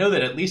 And I know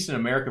that at least in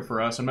America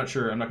for us, I'm not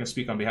sure, I'm not going to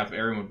speak on behalf of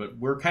everyone, but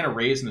we're kind of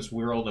raised in this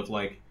world of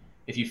like,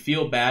 if you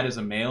feel bad as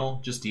a male,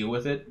 just deal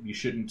with it. You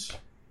shouldn't,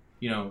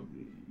 you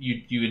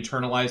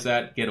internalize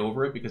that, get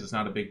over it because it's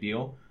not a big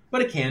deal.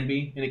 But it can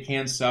be, and it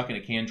can suck, and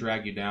it can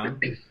drag you down.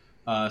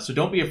 So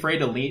don't be afraid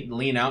to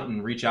lean out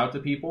and reach out to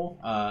people.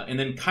 And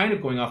then kind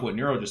of going off what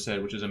Nero just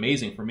said, which is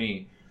amazing for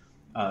me,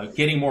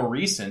 getting more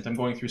recent, I'm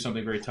going through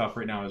something very tough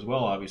right now as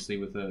well, obviously,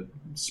 with the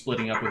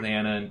splitting up with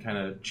Anna and kind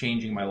of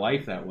changing my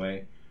life that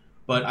way.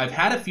 But I've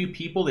had a few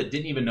people that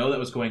didn't even know that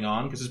was going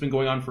on because it's been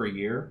going on for a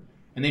year.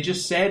 And they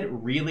just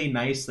said really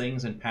nice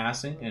things in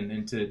passing.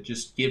 And to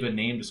just give a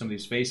name to some of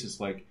these faces,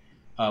 like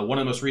one of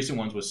the most recent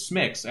ones was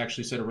Smix,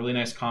 actually said a really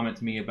nice comment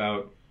to me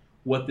about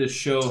what this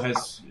show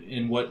has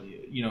and what,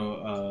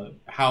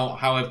 how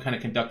I've kind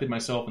of conducted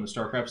myself in the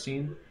StarCraft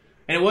scene.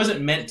 And it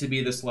wasn't meant to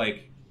be this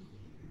like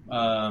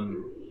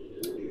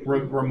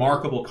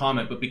remarkable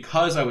comment, but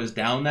because I was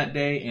down that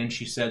day and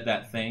she said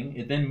that thing,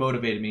 it then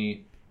motivated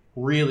me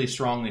really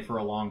strongly for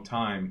a long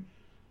time.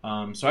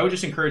 So I would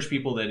just encourage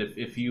people that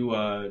if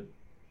you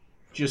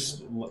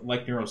just,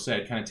 like Nero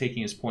said, kind of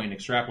taking his point and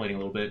extrapolating a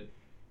little bit,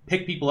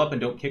 pick people up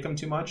and don't kick them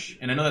too much.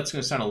 And I know that's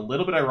going to sound a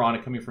little bit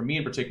ironic coming from me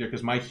in particular,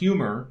 because my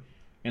humor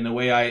and the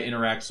way I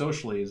interact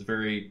socially is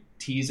very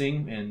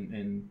teasing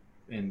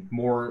and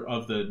more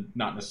of the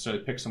not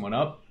necessarily pick someone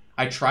up.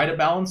 I try to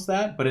balance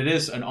that, but it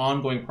is an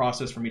ongoing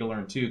process for me to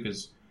learn too,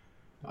 because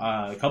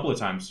a couple of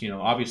times,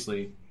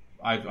 obviously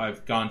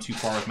I've gone too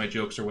far with my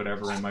jokes or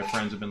whatever, and my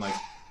friends have been like,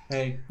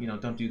 hey,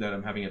 don't do that,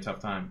 I'm having a tough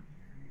time.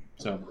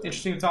 So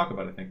interesting to talk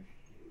about, I think.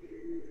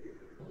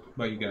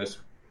 What about you guys?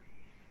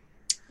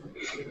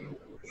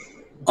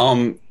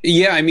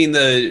 Yeah, I mean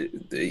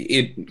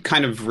it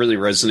kind of really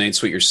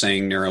resonates what you're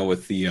saying, Nero,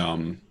 with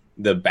the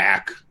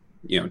back,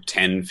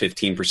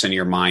 10-15% of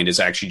your mind is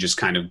actually just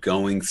kind of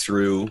going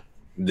through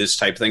this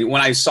type of thing.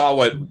 When I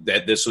saw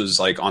that this was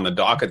like on the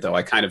docket, though,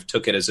 I kind of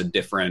took it as a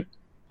different.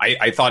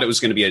 I thought it was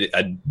going to be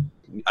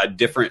a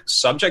different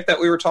subject that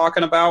we were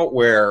talking about,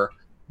 where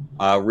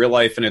real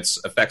life and its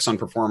effects on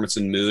performance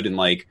and mood, and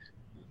like,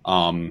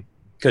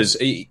 because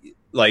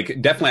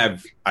like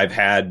definitely I've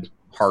had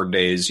hard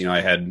days.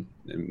 I had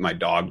my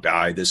dog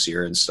die this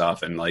year and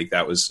stuff, and like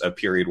that was a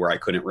period where I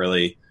couldn't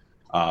really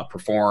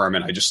perform,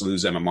 and I just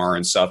lose MMR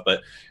and stuff.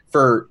 But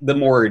for the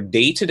more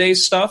day-to-day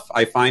stuff,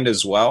 I find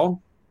as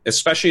well,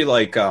 especially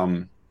like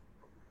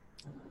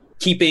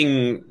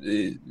keeping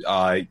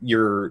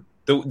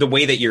the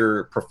way that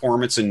your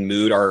performance and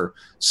mood are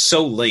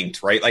so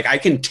linked, right? Like I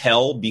can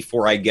tell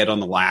before I get on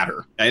the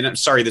ladder. And I'm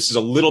sorry, this is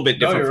a little bit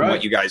different from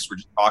what you guys were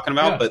just talking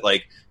about, but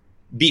like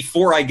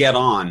before I get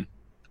on,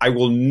 I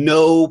will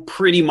know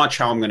pretty much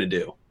how I'm going to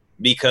do,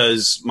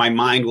 because my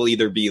mind will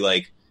either be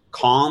like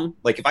calm.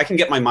 Like if I can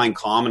get my mind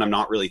calm and I'm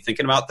not really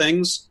thinking about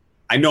things,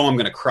 I know I'm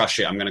going to crush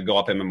it. I'm going to go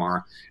up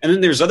MMR. And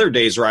then there's other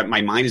days where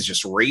my mind is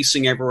just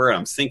racing everywhere. And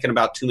I'm thinking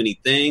about too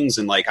many things.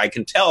 And like, I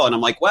can tell. And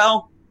I'm like,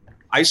 well,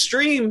 I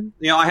stream,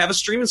 I have a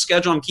streaming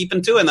schedule I'm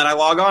keeping to. And then I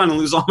log on and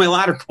lose all my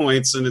ladder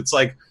points. And it's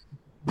like,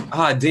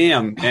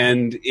 damn.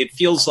 And it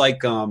feels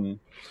like,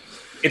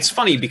 it's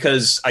funny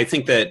because I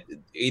think that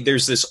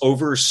there's this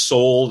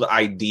oversold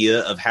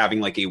idea of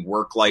having like a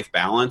work-life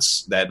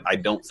balance that I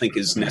don't think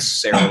is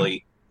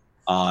necessarily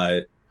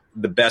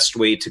the best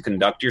way to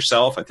conduct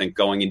yourself. I think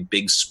going in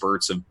big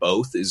spurts of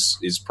both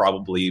is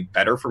probably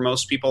better for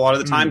most people a lot of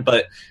the time.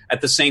 But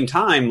at the same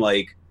time,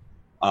 like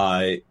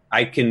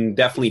I can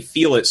definitely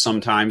feel it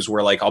sometimes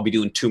where like I'll be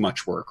doing too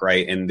much work,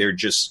 right? And they're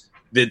just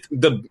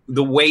the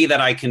way that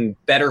I can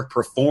better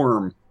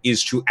perform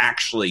is to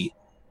actually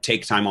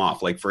take time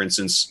off. Like for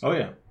instance,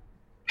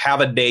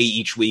 have a day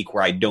each week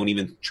where I don't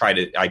even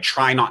I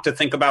try not to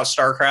think about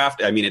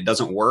StarCraft. I mean, it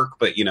doesn't work,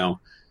 but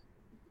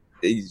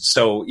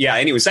so yeah,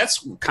 anyways,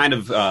 that's kind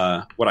of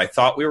what I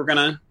thought we were going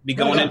to be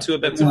going into a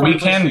bit more. We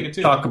can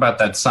talk about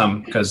that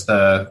some, because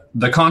the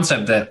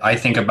concept that I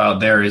think about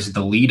there is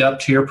the lead up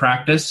to your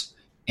practice,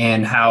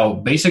 and how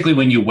basically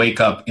when you wake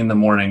up in the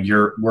morning,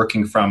 you're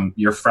working from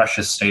your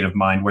freshest state of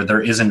mind where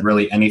there isn't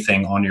really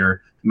anything on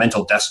your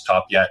mental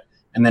desktop yet.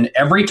 And then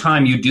every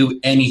time you do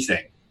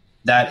anything,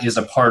 that is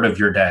a part of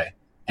your day,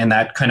 and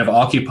that kind of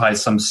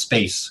occupies some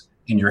space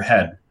in your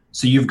head.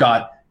 So you've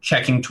got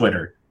checking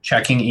Twitter,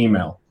 checking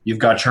email, you've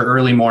got your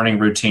early morning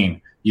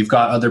routine, you've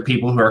got other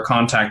people who are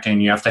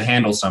contacting, you have to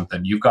handle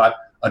something, you've got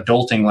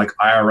adulting like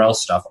IRL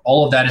stuff.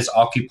 All of that is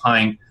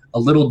occupying a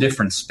little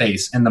different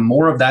space. And the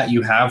more of that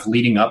you have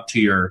leading up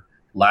to your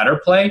ladder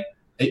play,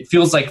 it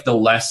feels like the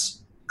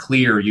less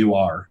clear you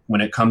are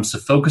when it comes to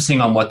focusing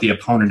on what the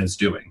opponent is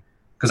doing.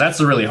 Because that's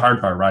the really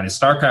hard part, right? Is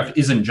StarCraft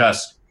isn't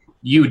just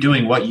you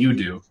doing what you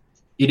do.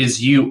 It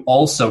is you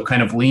also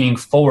kind of leaning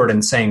forward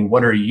and saying,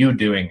 what are you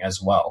doing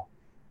as well?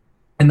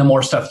 And the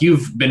more stuff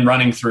you've been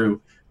running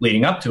through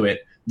leading up to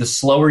it, the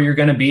slower you're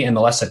going to be and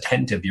the less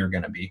attentive you're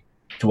going to be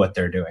to what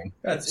they're doing.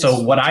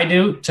 So what I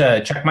do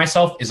to check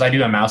myself is I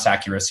do a mouse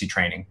accuracy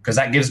training, because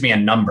that gives me a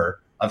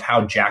number of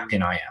how jacked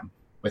in I am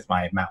with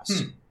my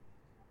mouse.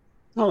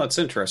 Oh, that's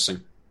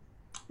interesting.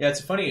 Yeah, it's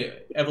a funny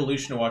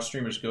evolution to watch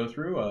streamers go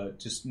through.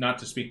 Just not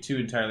to speak too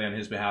entirely on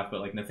his behalf,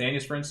 but like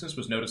Nathanius, for instance,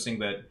 was noticing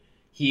that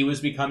he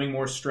was becoming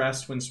more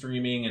stressed when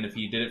streaming, and if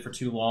he did it for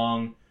too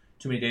long,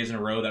 too many days in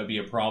a row, that would be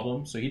a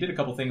problem. So he did a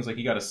couple things, like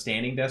he got a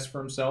standing desk for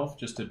himself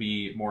just to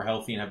be more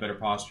healthy and have better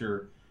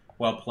posture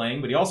while playing.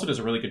 But he also does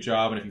a really good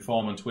job, and if you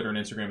follow him on Twitter and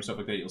Instagram and stuff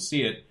like that, you'll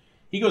see it.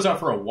 He goes out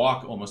for a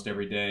walk almost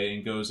every day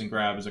and goes and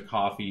grabs a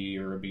coffee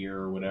or a beer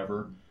or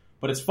whatever.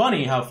 But it's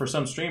funny how for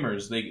some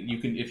streamers, you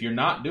can, if you're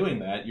not doing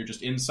that, you're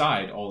just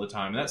inside all the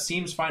time. And that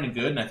seems fine and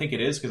good, and I think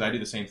it is because I do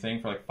the same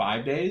thing for like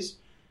 5 days.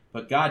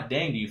 But god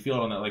dang, do you feel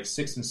it on that like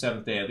 6th and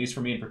 7th day, at least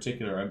for me in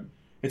particular.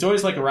 It's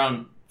always like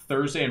around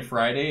Thursday and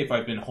Friday, if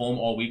I've been home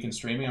all week and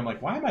streaming, I'm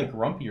like, why am I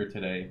grumpier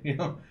today? You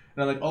know?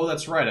 And I'm like, oh,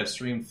 that's right, I've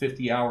streamed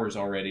 50 hours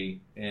already,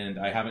 and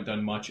I haven't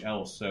done much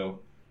else. So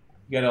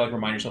you got to like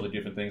remind yourself of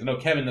different things. I know,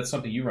 Kevin, that's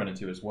something you run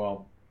into as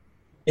well.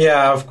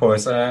 Yeah, of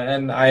course.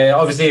 And I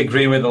obviously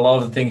agree with a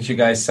lot of the things you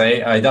guys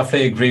say. I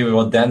definitely agree with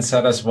what Dan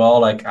said as well.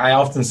 Like, I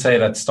often say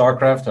that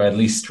StarCraft, or at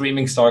least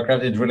streaming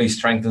StarCraft, it really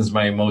strengthens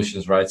my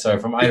emotions, right? So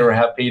if I'm either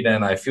happy,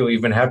 then I feel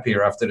even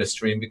happier after the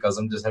stream because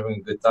I'm just having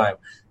a good time.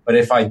 But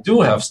if I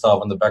do have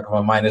stuff on the back of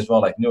my mind as well,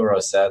 like Neuro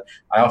said,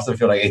 I often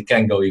feel like it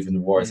can go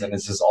even worse. And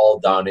it's just all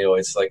downhill.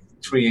 It's like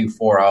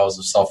 3-4 hours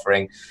of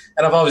suffering.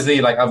 And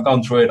I've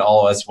gone through it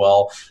all as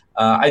well.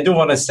 I do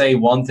want to say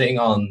one thing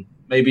on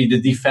maybe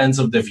the defense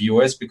of the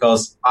viewers,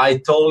 because I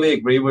totally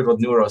agree with what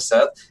Neuro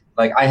said.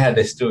 Like, I had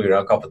this too,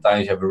 a couple of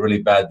times you have a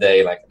really bad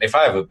day. Like, if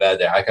I have a bad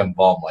day, I can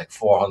bomb like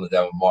 400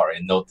 MMR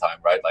in no time,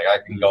 right? Like, I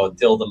can go and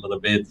tilt a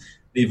little bit,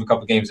 leave a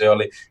couple games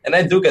early. And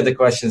I do get the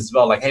questions as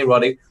well, like, hey,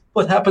 Roddy,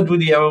 what happened with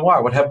the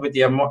MMR? What happened with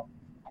the MMR?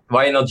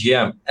 Why not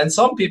GM? And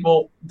some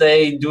people,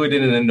 they do it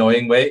in an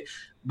annoying way.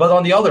 But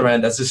on the other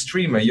end, as a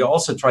streamer, you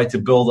also try to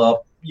build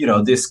up,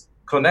 this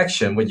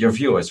connection with your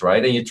viewers,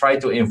 right? And you try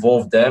to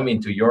involve them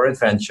into your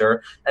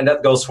adventure, and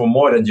that goes for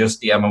more than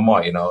just the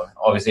MMR.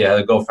 Obviously I had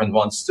a girlfriend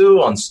once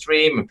too on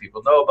stream, and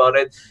people know about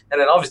it.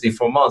 And then obviously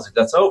for months, if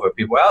that's over,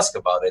 people ask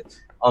about it.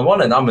 On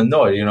one end, I'm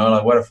annoyed,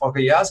 like, what the fuck are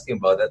you asking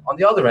about that? On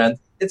the other end,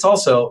 it's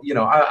also,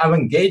 I'm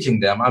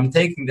engaging them, I'm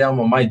taking them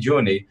on my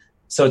journey.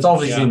 So it's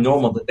obviously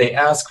normal that they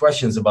ask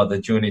questions about the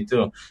journey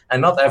too.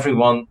 And not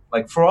everyone,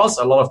 like for us,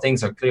 a lot of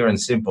things are clear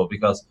and simple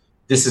because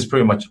this is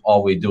pretty much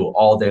all we do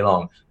all day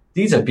long.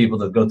 These are people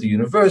that go to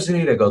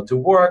university, they go to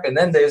work, and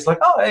then they're just like,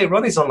 oh, hey,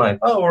 Ronnie's online.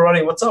 Oh,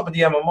 Ronnie, what's up with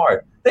the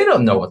MMR? They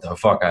don't know what the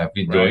fuck I've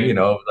been doing,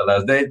 the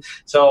last day.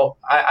 So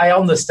I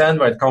understand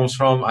where it comes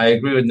from. I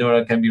agree with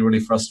Nura, it can be really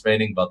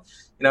frustrating, but,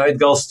 it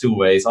goes two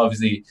ways.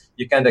 Obviously,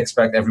 you can't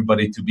expect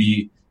everybody to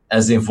be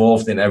as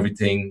involved in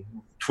everything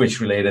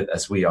Twitch-related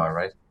as we are,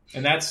 right?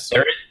 And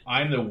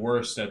I'm the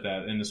worst at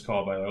that in this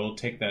call, by the way. I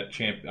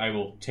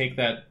will take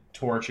that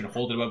torch and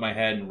hold it above my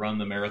head and run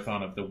the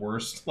marathon of the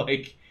worst,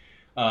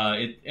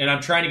 and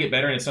I'm trying to get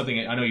better, and it's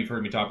something I know you've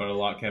heard me talk about a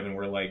lot, Kevin,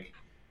 where like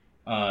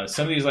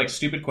some of these like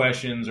stupid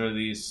questions or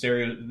these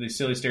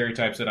silly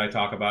stereotypes that I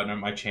talk about on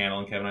my channel,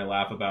 and Kevin and I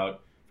laugh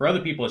about, for other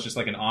people it's just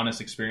like an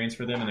honest experience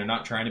for them, and they're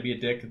not trying to be a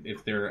dick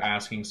if they're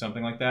asking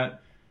something like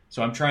that.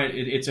 So I'm trying.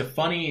 It's a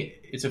funny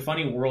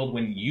world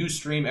when you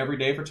stream every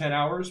day for 10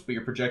 hours, but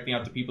you're projecting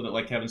out to people that,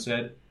 like Kevin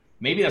said,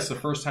 maybe that's the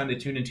first time they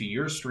tune into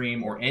your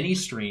stream or any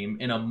stream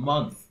in a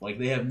month. Like,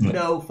 they have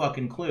no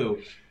fucking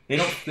clue. They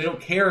don't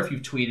care if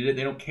you've tweeted it.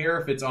 They don't care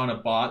if it's on a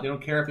bot. They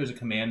don't care if there's a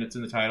command that's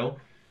in the title.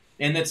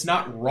 And that's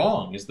not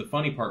wrong, is the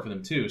funny part for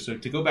them too. So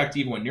to go back to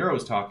even what Nero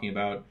was talking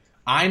about,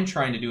 I'm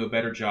trying to do a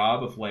better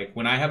job of, like,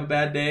 when I have a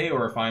bad day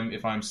or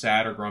if I'm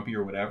sad or grumpy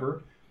or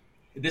whatever.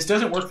 This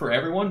doesn't work for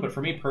everyone, but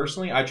for me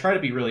personally, I try to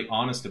be really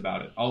honest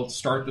about it. I'll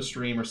start the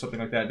stream or something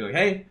like that and be like,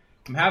 hey,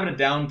 I'm having a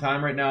down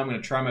time right now. I'm going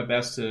to try my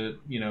best to,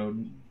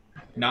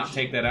 not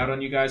take that out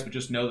on you guys, but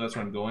just know that's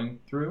what I'm going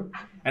through.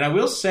 And I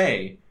will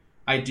say,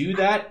 I do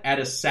that at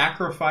a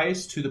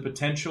sacrifice to the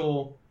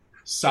potential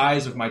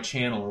size of my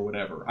channel or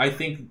whatever. I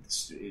think,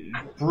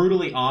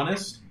 brutally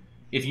honest,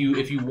 if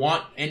you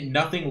want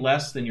nothing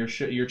less than your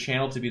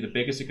channel to be the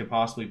biggest it could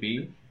possibly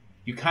be,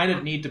 you kind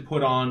of need to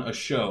put on a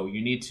show.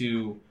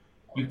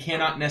 You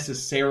cannot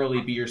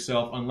necessarily be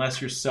yourself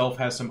unless yourself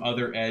has some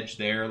other edge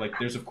there. Like,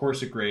 there's of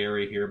course a gray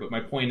area here, but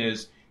my point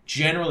is,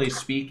 generally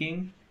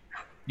speaking,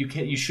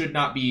 you should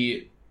not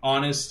be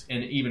honest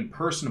and even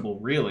personable,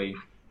 really,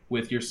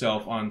 with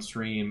yourself on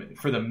stream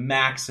for the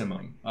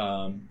maximum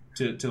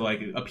to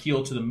like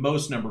appeal to the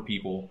most number of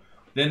people.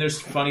 Then there's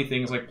funny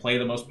things like play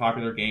the most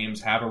popular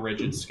games, have a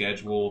rigid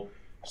schedule,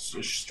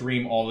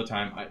 stream all the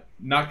time. I'm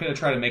not going to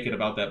try to make it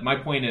about that. My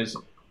point is,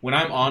 when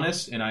I'm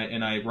honest and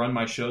I run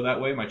my show that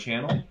way, my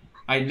channel,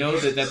 I know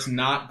that that's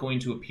not going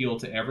to appeal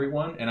to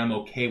everyone, and I'm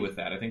okay with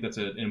that. I think that's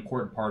an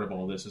important part of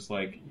all this. Is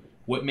like,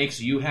 what makes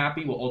you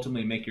happy will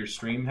ultimately make your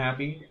stream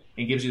happy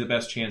and gives you the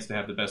best chance to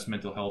have the best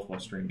mental health while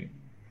streaming.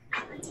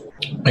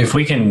 If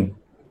we can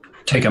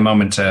take a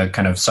moment to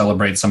kind of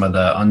celebrate some of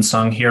the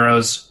unsung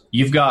heroes,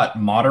 you've got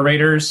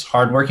moderators,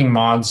 hardworking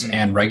mods,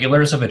 and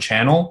regulars of a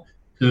channel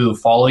who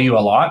follow you a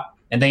lot.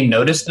 And they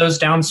notice those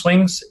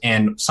downswings,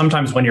 and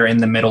sometimes when you're in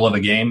the middle of a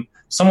game,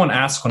 someone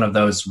asks one of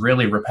those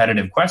really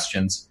repetitive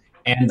questions,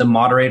 and the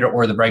moderator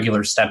or the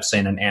regular steps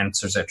in and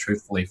answers it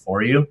truthfully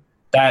for you,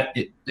 that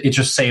it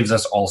just saves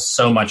us all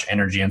so much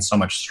energy and so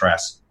much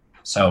stress.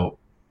 So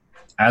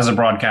as a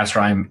broadcaster,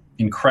 I'm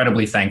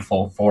incredibly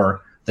thankful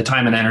for the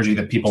time and energy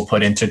that people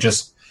put into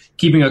just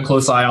keeping a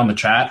close eye on the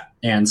chat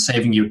and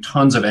saving you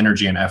tons of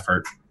energy and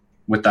effort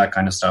with that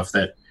kind of stuff.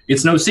 That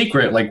it's no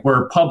secret, like,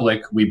 we're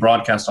public, we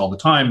broadcast all the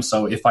time.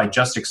 So if I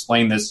just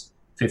explained this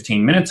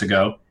 15 minutes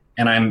ago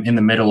and I'm in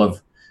the middle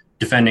of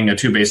defending a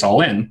 2-base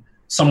all-in,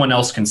 someone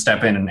else can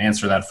step in and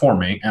answer that for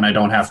me, and I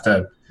don't have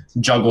to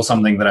juggle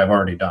something that I've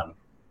already done.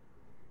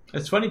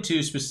 It's funny,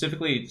 too,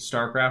 specifically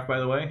StarCraft, by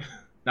the way.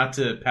 Not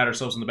to pat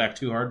ourselves on the back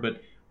too hard,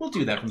 but we'll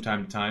do that from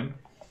time to time.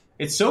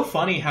 It's so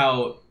funny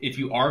how, if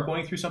you are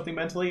going through something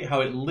mentally,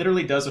 how it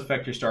literally does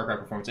affect your StarCraft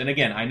performance. And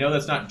again, I know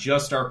that's not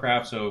just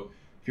StarCraft, so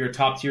if you're a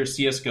top-tier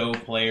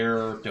CSGO player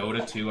or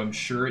Dota 2, I'm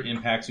sure it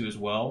impacts you as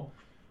well.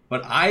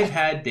 But I've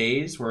had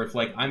days where if,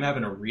 like, I'm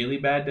having a really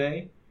bad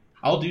day,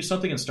 I'll do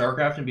something in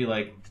StarCraft and be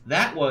like,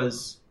 that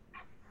was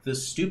the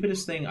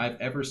stupidest thing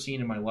I've ever seen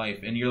in my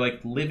life. And you're,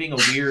 like, living a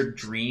weird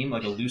dream,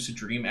 like a lucid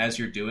dream as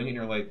you're doing it, and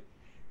you're like,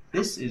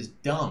 this is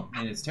dumb,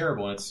 and it's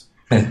terrible. And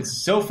it's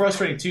so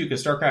frustrating, too,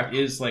 because StarCraft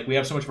is, like, we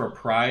have so much of our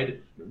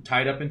pride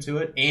tied up into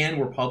it, and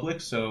we're public,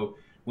 so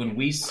when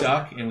we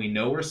suck and we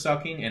know we're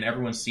sucking and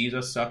everyone sees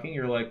us sucking,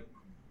 you're like,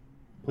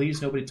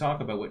 please nobody talk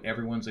about what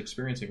everyone's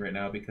experiencing right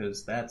now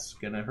because that's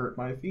going to hurt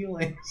my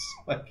feelings.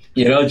 Like,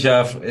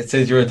 Jeff,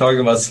 since you were talking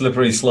about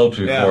slippery slopes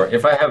before,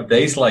 if I have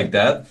days like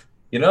that,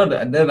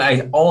 then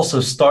I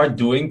also start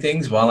doing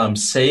things while I'm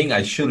saying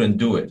I shouldn't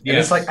do it. And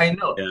it's like, I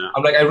know. Yeah.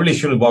 I'm like, I really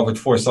shouldn't walk with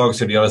 4 stalkers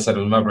to the other side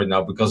of the map right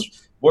now because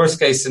worst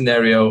case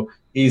scenario,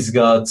 he's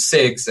got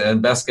 6,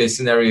 and best case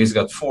scenario, he's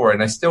got 4,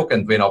 and I still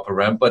can't win up a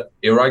ramp. But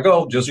here I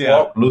go, just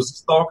walk, lose the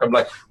stock. I'm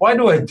like, why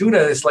do I do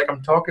that? It's like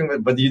I'm talking,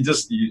 but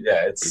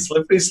it's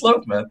slippery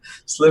slope, man.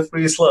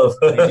 Slippery slope.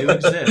 They do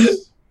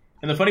exist.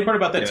 And the funny part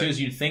about that, too,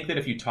 is you'd think that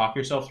if you talk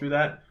yourself through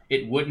that,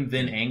 it wouldn't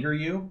then anger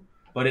you.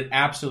 But it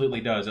absolutely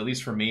does, at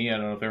least for me. I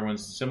don't know if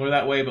everyone's similar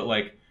that way, but,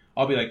 like,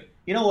 I'll be like,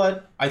 you know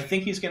what? I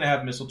think he's going to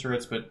have missile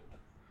turrets, but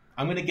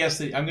I'm going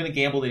to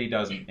gamble that he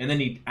doesn't. And then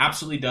he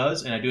absolutely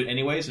does, and I do it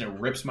anyways, and it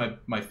rips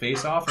my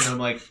face off, and I'm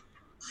like,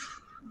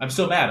 I'm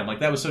so mad. I'm like,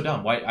 that was so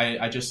dumb. Why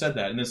I just said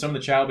that. And then some of the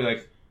chat will be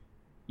like,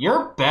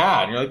 you're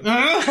bad. And you're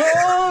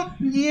like,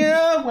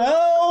 yeah,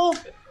 well...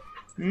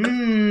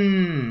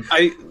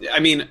 I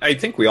mean, I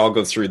think we all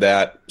go through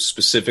that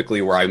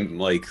specifically where I'm,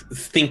 like,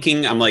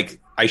 thinking, I'm like,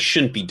 I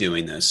shouldn't be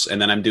doing this,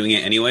 and then I'm doing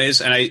it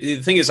anyways. And the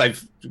thing is,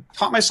 I've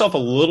taught myself a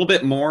little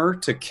bit more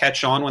to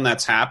catch on when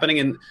that's happening.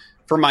 And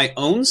for my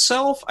own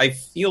self, I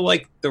feel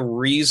like the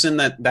reason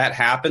that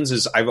happens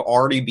is I've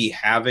already be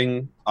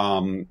having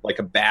like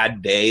a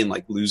bad day and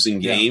like losing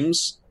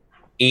games,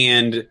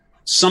 and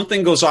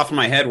something goes off in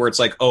my head where it's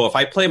like, oh, if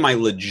I play my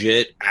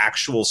legit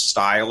actual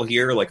style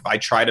here, like if I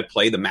try to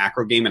play the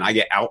macro game and I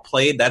get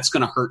outplayed, that's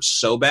going to hurt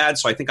so bad.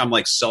 So I think I'm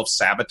like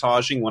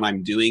self-sabotaging when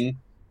I'm doing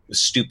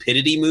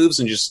stupidity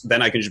moves, and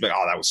then I can just be like,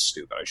 oh, that was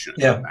stupid. I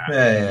shouldn't have done that.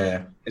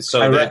 Yeah. So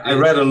I'd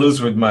rather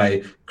lose with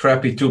my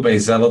crappy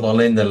 2-base zealot all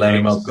in than let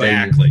him out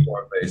playing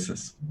 4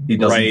 bases. He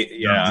doesn't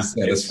have the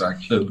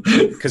satisfaction.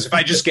 Because if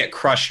I just get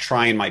crushed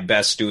trying my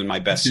best, doing my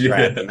best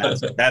strat, then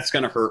that's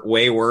going to hurt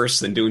way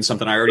worse than doing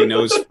something I already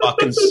know is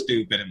fucking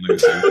stupid and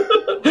losing.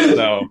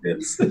 So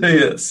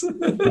yes.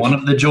 One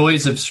of the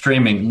joys of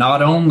streaming,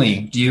 not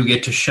only do you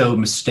get to show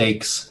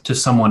mistakes to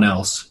someone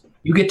else,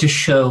 you get to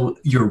show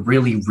your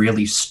really,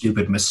 really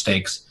stupid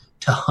mistakes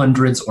to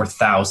hundreds or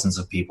thousands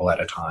of people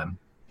at a time.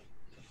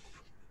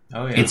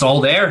 Oh, yeah. It's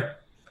all there.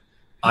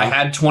 I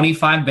had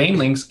 25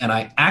 Banelings, and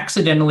I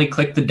accidentally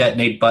clicked the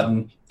detonate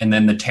button, and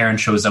then the Terran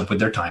shows up with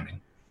their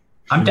timing.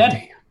 I'm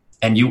dead.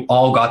 And you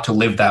all got to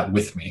live that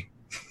with me.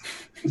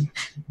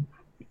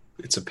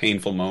 It's a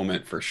painful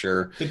moment for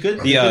sure. The good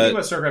thing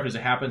about StarCraft is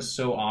it happens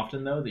so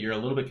often, though, that you're a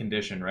little bit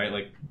conditioned, right?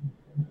 Like,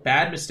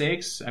 bad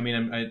mistakes, I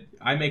mean,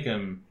 I make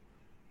them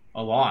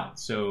a lot,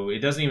 so it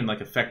doesn't even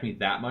like affect me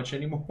that much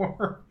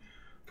anymore.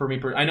 For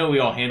me, I know we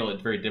all handle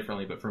it very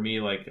differently, but for me,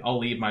 like, I'll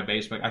leave my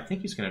base, like, I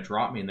think he's going to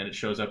drop me, and then it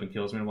shows up and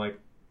kills me, and I'm like,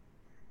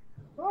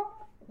 oh,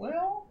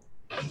 well,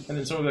 and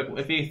then someone will be like,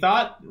 if he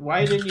thought,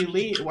 why did you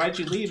leave?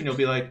 And you'll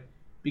be like,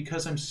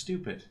 because I'm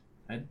stupid.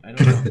 I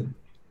don't know.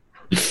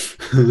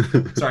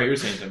 Sorry, you were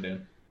saying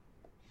something,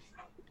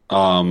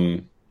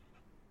 Dan.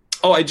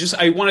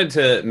 I wanted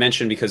to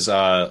mention because,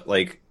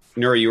 like,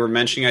 Nura, you were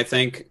mentioning, I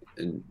think,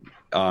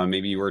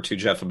 maybe you were too,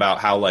 Jeff, about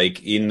how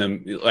like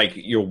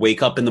you'll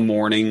wake up in the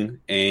morning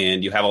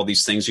and you have all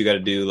these things you got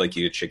to do, like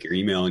you check your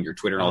email and your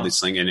Twitter and all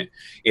these things, and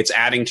it's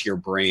adding to your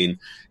brain.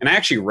 And I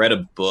actually read a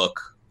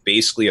book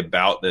basically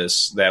about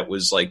this that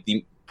was like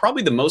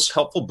probably the most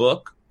helpful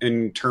book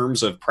in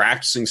terms of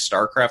practicing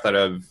StarCraft that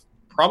I've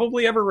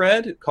probably ever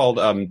read, called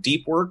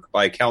Deep Work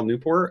by Cal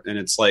Newport. And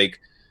it's like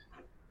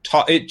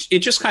it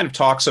just kind of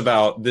talks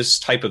about this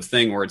type of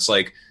thing where it's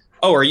like,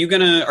 oh, are you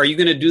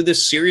gonna do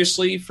this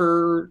seriously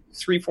for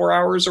 3-4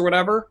 hours or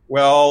whatever?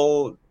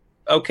 Well,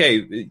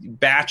 okay,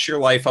 batch your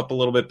life up a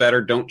little bit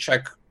better. Don't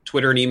check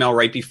Twitter and email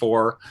right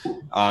before.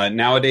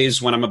 Nowadays,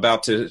 when I'm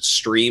about to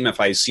stream, if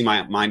I see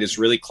my mind is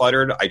really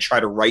cluttered, I try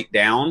to write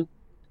down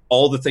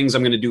all the things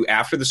I'm going to do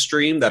after the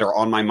stream that are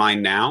on my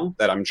mind now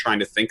that I'm trying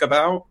to think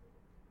about,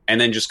 and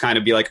then just kind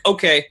of be like,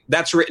 okay,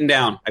 that's written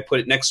down. I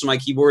put it next to my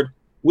keyboard.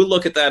 We'll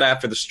look at that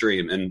after the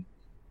stream, and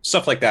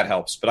stuff like that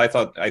helps. But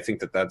I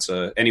think that's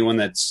anyone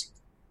that's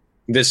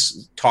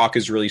this talk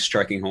is really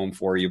striking home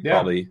for you.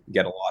 Probably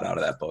get a lot out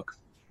of that book.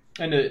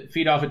 And to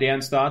feed off of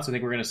Dan's thoughts, I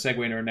think we're going to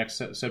segue into our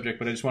next subject,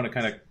 but I just want to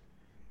kind of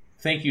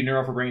thank you,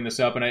 Neuro, for bringing this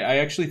up. And I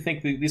actually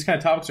think these kind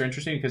of topics are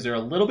interesting because they're a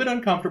little bit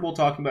uncomfortable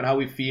talking about how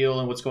we feel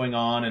and what's going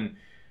on and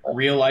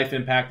real life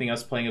impacting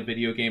us playing a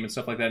video game and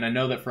stuff like that. And I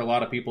know that for a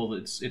lot of people,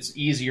 it's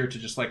easier to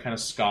just like kind of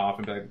scoff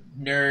and be like,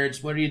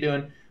 nerds, what are you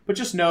doing? But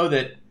just know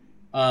that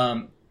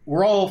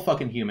we're all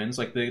fucking humans,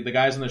 like the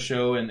guys on the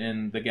show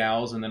and the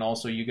gals, and then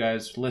also you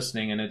guys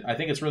listening. And I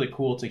think it's really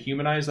cool to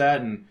humanize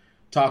that and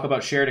talk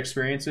about shared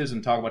experiences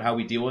and talk about how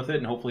we deal with it.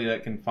 And hopefully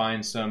that can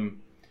find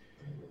some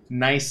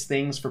nice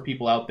things for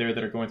people out there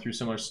that are going through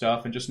similar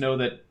stuff. And just know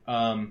that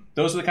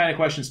those are the kind of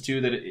questions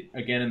too that,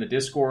 again, in the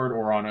Discord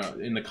or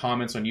in the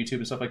comments on YouTube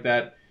and stuff like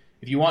that,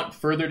 if you want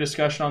further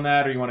discussion on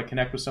that or you want to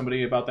connect with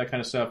somebody about that kind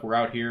of stuff, we're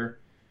out here.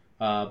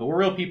 But we're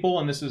real people,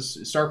 and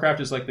StarCraft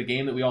is like the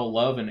game that we all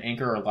love and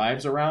anchor our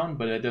lives around,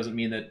 but it doesn't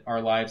mean that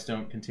our lives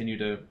don't continue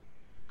to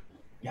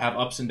have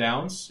ups and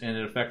downs, and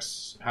it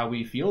affects how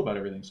we feel about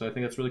everything. So I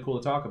think that's really cool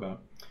to talk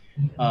about.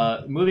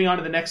 Moving on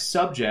to the next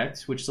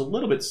subject, which is a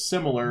little bit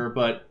similar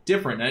but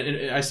different.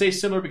 I say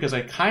similar because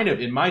I kind of,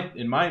 in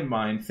my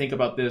mind, think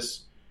about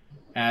this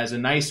as a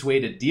nice way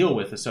to deal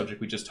with the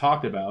subject we just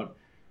talked about.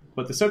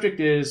 But the subject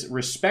is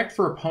respect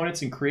for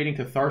opponents and creating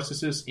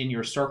catharsis in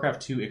your StarCraft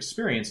 2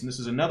 experience. And this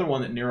is another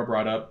one that Nero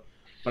brought up.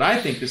 But I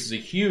think this is a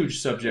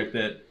huge subject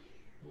that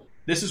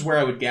this is where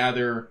I would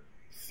gather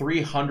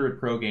 300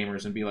 pro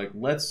gamers and be like,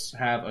 let's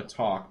have a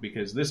talk,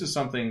 because this is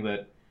something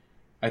that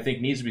I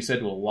think needs to be said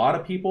to a lot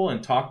of people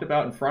and talked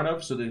about in front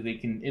of so that they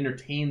can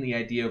entertain the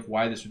idea of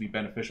why this would be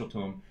beneficial to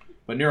them.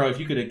 But Nero, if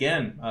you could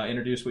again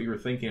introduce what you were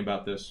thinking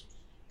about this.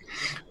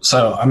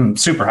 So I'm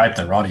super hyped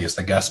that Roddy is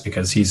the guest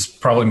because he's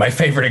probably my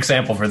favorite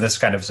example for this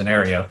kind of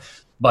scenario.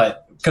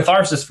 But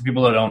catharsis, for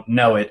people that don't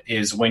know it,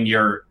 is when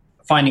you're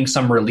finding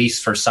some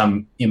release for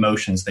some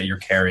emotions that you're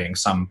carrying,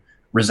 some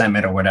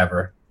resentment or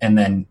whatever, and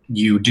then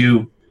you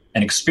do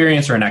an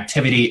experience or an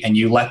activity and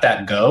you let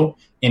that go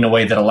in a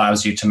way that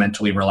allows you to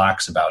mentally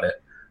relax about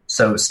it.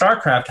 So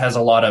StarCraft has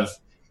a lot of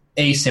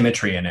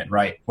asymmetry in it,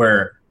 right?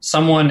 Where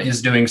someone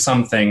is doing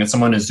something and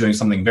someone is doing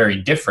something very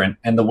different,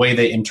 and the way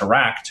they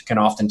interact can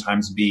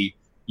oftentimes be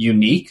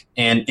unique.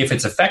 And if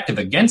it's effective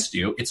against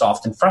you, it's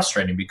often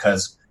frustrating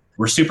because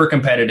we're super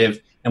competitive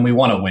and we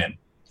want to win.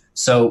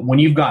 So when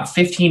you've got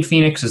 15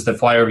 Phoenixes that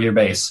fly over your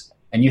base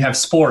and you have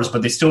spores,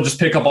 but they still just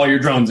pick up all your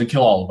drones and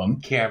kill all of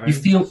them, you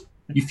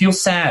feel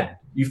sad.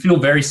 You feel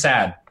very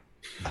sad.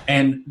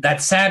 And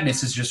that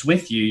sadness is just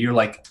with you. You're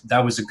like,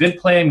 that was a good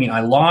play. I mean,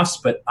 I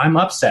lost, but I'm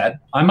upset.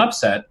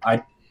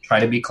 I try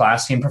to be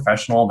classy and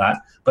professional, that,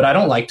 but I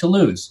don't like to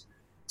lose.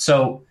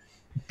 So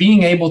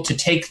being able to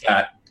take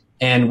that,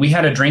 and we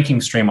had a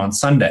drinking stream on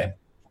Sunday.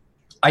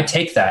 I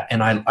take that,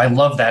 and I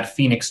love that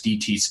Phoenix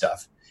DT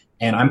stuff.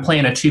 And I'm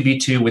playing a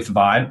 2v2 with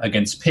Vibe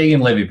against Pig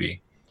and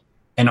Livy,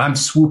 and I'm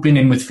swooping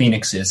in with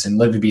Phoenixes, and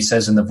Livy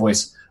says in the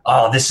voice,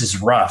 "Oh, this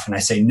is rough." And I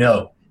say,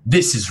 "No,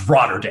 this is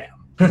Rotterdam."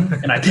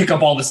 And I pick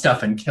up all the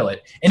stuff and kill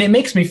it. And it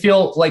makes me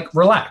feel like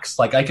relaxed.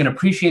 Like I can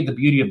appreciate the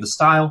beauty of the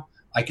style.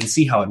 I can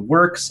see how it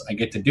works. I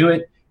get to do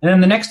it. And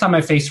then the next time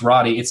I face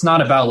Roddy, it's not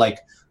about like,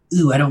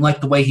 ooh, I don't like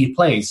the way he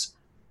plays.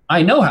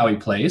 I know how he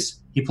plays.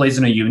 He plays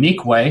in a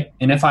unique way.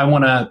 And if I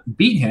want to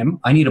beat him,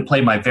 I need to play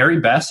my very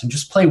best and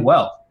just play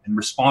well and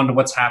respond to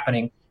what's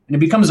happening. And it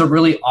becomes a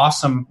really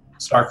awesome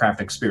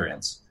StarCraft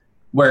experience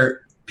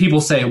where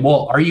people say,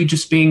 well, are you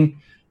just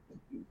being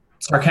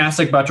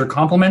sarcastic about your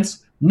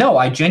compliments? No,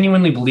 I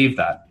genuinely believe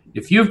that.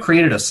 If you have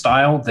created a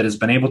style that has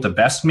been able to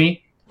best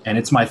me, and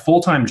it's my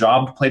full-time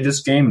job to play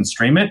this game and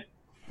stream it,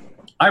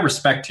 I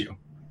respect you.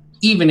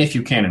 Even if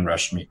you cannon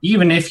rushed me.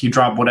 Even if you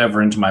drop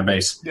whatever into my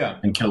base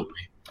and killed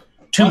me.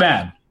 Too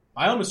bad.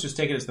 I almost just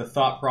take it as the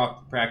thought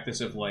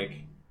practice of like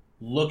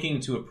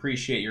looking to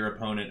appreciate your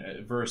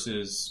opponent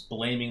versus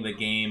blaming the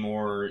game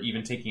or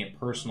even taking it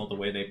personal the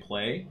way they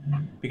play.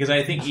 Because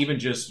I think even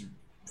just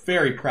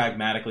very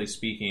pragmatically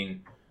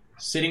speaking,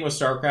 sitting with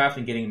StarCraft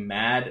and getting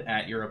mad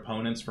at your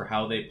opponents for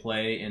how they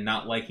play and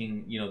not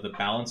liking, the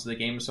balance of the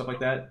game and stuff like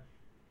that,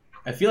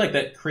 I feel like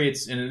that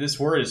creates, and this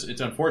word is,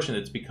 it's unfortunate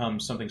it's become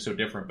something so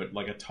different, but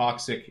like a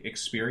toxic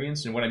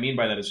experience. And what I mean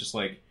by that is just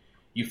like,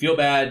 you feel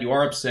bad, you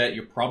are upset,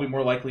 you're probably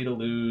more likely to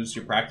lose,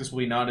 your practice will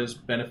be not as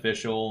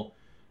beneficial,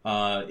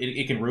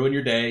 it can ruin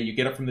your day. You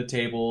get up from the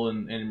table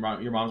and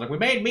your mom's like, we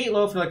made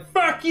meatloaf. You're like,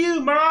 fuck you,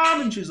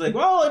 Mom! And she's like,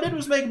 well, all I did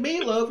was make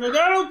meatloaf. You're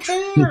like, I don't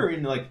care!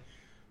 And like,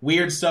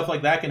 weird stuff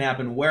like that can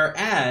happen.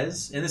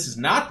 Whereas, and this is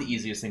not the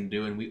easiest thing to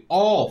do, and we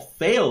all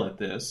fail at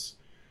this,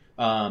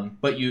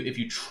 But if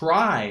you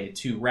try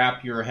to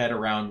wrap your head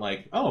around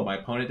like, oh, my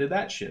opponent did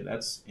that shit,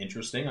 that's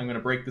interesting, I'm going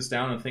to break this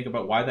down and think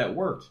about why that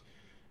worked,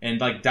 and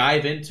like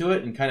dive into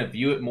it and kind of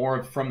view it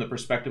more from the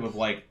perspective of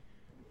like,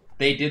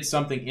 they did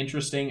something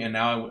interesting and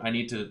now I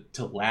need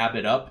to lab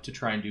it up to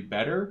try and do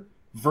better,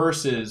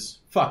 versus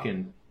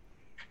fucking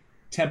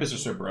Tempests are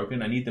so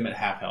broken, I need them at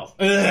half health.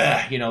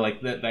 Ugh! You know,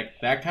 like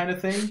that kind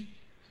of thing.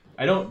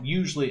 I don't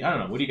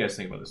know. What do you guys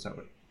think about this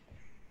topic?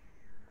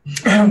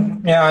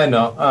 Yeah, I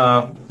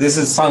know.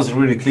 Sounds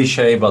really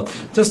cliche, but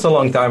just a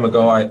long time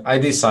ago, I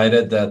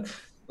decided that,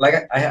 like,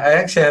 I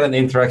actually had an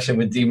interaction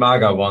with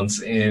D-Maga once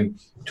in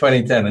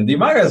 2010, and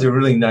D-Maga is a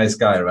really nice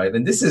guy, right?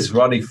 And this is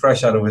Roddy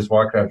fresh out of his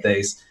Warcraft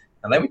days.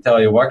 And let me tell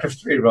you, Warcraft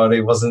 3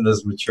 Roddy wasn't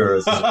as mature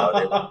as his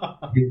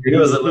Roddy. He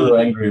was a little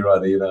angry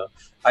Roddy, you know.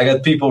 I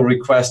got people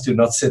request to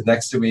not sit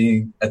next to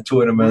me at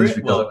tournaments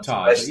because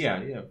Todd,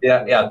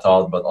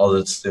 Todd, but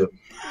others too.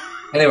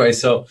 Anyway,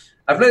 so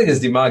I played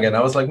against D-Maga, and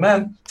I was like,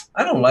 man,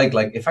 I don't like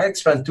if I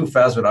expand too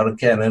fast without a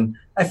cannon,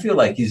 I feel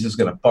like he's just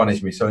going to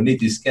punish me. So I need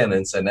these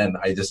cannons. And then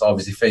I just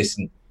obviously faced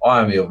an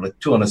army of like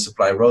 200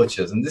 supply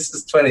roaches. And this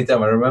is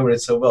 2010. I remember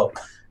it so well.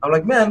 I'm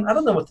like, man, I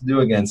don't know what to do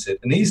against it.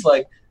 And he's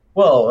like,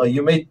 well,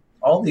 you made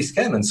all these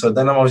cannons, so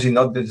then I'm obviously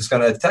not just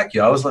going to attack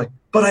you. I was like,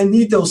 but I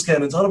need those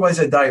cannons. Otherwise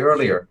I die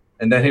earlier.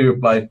 And then he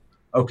replied,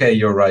 okay,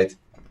 you're right.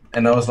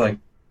 And I was like,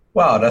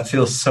 wow, that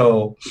feels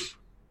so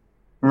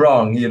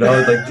wrong, you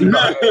know, like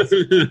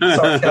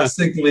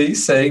sarcastically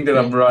saying that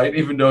I'm right,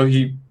 even though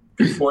he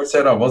before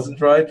said I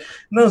wasn't right.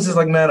 And I was just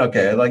like, man,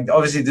 okay, like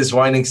obviously this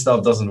whining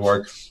stuff doesn't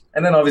work.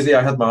 And then obviously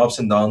I had my ups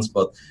and downs,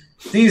 but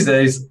these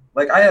days,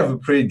 like I have a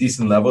pretty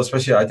decent level,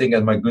 especially I think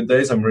at my good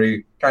days, I'm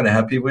really kind of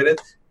happy with it.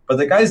 But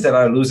the guys that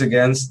I lose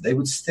against, they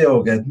would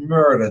still get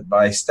murdered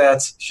by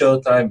Stats,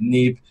 Showtime,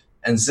 Neep,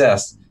 and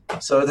Zest.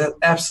 So that's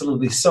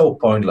absolutely so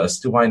pointless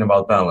to whine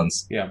about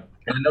balance. Yeah.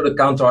 And I know the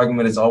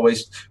counter-argument is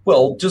always,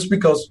 well, just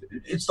because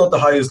it's not the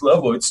highest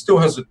level, it still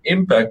has an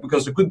impact,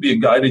 because there could be a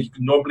guy that you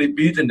can normally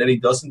beat and then he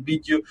doesn't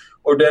beat you,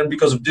 or then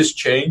because of this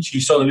change, he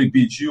suddenly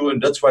beats you,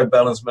 and that's why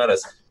balance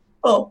matters.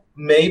 Well,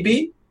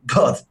 maybe,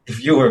 but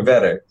if you were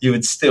better, you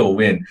would still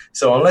win.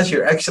 So unless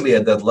you're actually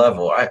at that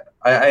level,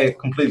 I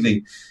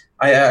completely...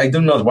 I do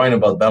not whine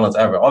about balance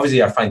ever.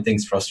 Obviously, I find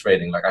things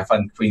frustrating. Like, I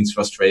find queens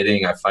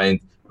frustrating. I find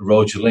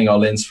roach ling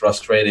all-ins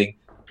frustrating.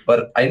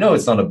 But I know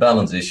it's not a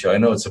balance issue. I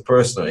know it's a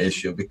personal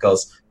issue,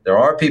 because there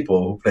are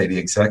people who play the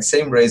exact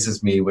same race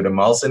as me with a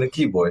mouse and a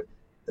keyboard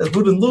that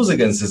wouldn't lose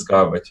against this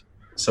garbage.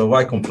 So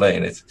why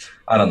complain?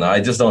 I don't know. I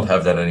just don't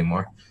have that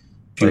anymore.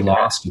 If you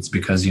lost, it's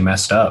because you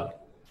messed up.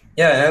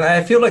 Yeah, and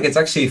I feel like it's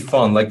actually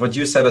fun. Like what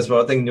you said as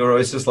well, I think Neuro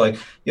is just like,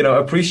 you know,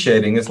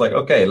 appreciating. It's like,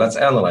 okay, let's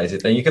analyze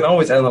it. And you can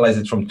always analyze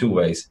it from two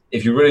ways.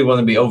 If you really want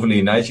to be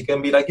overly nice, you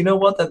can be like, you know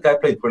what, that guy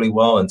played really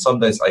well. And some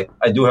days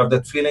I do have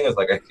that feeling. It's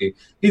like, actually,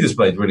 he just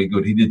played really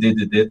good. He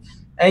did.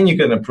 And you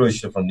can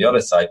approach it from the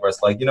other side, where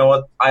it's like, you know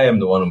what, I am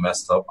the one who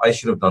messed up. I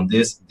should have done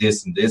this,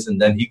 and this,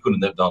 and then he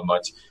couldn't have done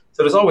much.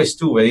 So there's always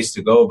two ways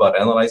to go about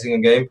analyzing a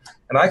game.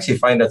 And I actually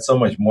find that so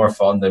much more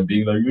fun than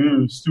being like,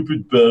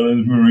 stupid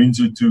balance, Marines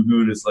are too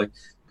good. It's like,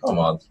 come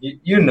on.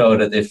 You know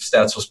that if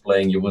Stats was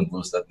playing, you wouldn't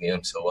lose that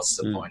game. So what's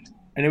the point?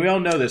 And we all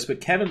know this,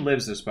 but Kevin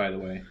lives this, by the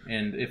way.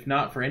 And if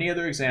not for any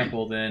other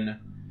example, then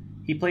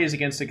he plays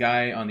against a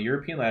guy on the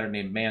European ladder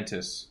named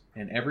Mantis.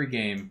 And every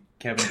game,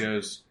 Kevin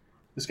goes,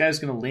 this guy's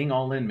going to ling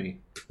all in me.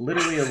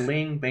 Literally a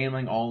ling,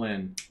 baneling all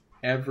in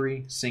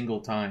every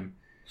single time.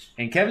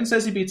 And Kevin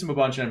says he beats him a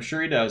bunch, and I'm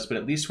sure he does, but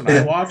at least when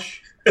I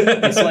watch,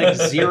 it's like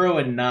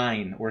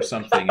 0-9 or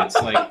something. It's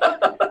like,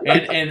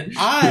 and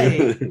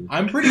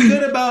I'm pretty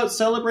good about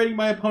celebrating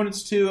my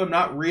opponents too. I'm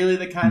not really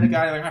the kind of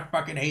guy like, I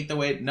fucking hate the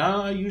way.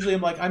 No, usually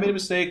I'm like, I made a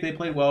mistake. They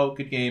played well,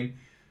 good game.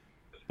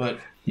 But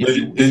if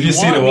you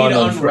want me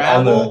to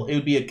unravel, it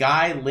would be a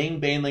guy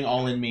ling baneling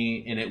all in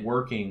me, and it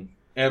working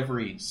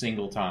every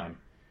single time.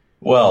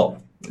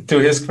 Well, to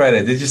his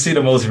credit, did you see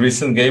the most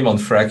recent game on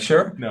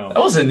Fracture? No. That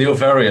was a new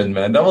variant,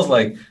 man. That was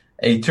like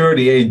a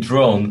 38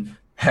 drone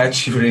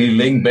hatchery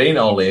Ling Bane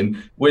all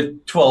in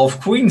with 12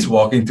 queens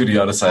walking to the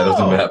other side of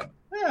the map.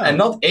 Yeah. And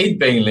not 8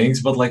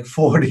 banelings, but like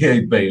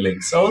 48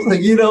 banelings. So I was like,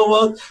 you know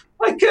what?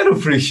 I can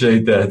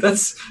appreciate that.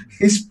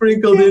 He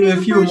sprinkled in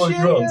a few more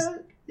drones.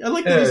 I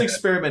like that he's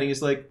experimenting.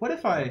 He's like, what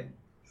if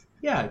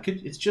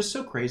it's just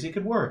so crazy it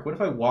could work. What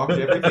if I walked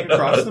everything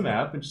across the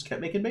map and just kept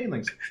making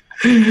banelings?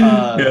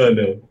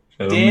 No.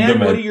 Dan,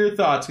 what are your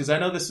thoughts? Because I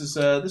know this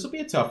will be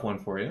a tough one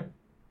for you.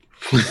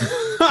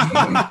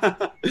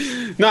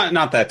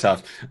 Not that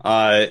tough.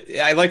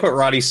 I like what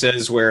Roddy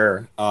says,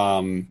 where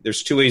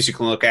there's two ways you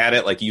can look at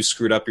it. Like, you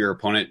screwed up, your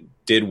opponent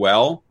did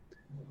well.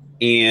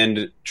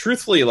 And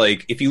truthfully,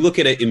 like, if you look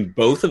at it in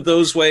both of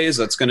those ways,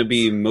 that's going to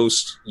be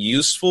most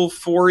useful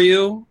for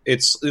you.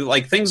 It's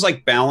like things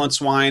like balance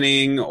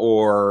whining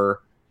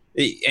or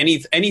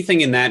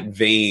anything in that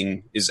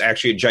vein is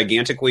actually a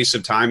gigantic waste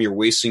of time. You're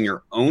wasting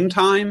your own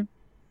time.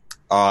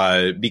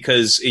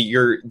 Because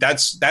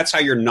that's how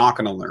you're not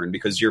going to learn,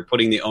 because you're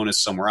putting the onus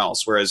somewhere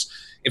else. Whereas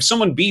if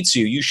someone beats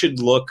you, you should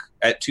look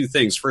at two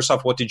things. First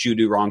off, what did you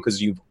do wrong?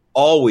 Because you've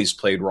always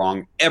played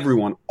wrong.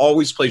 Everyone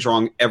always plays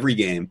wrong every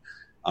game.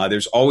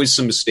 There's always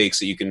some mistakes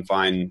that you can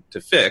find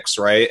to fix,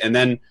 right? And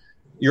then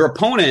your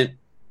opponent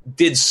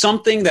did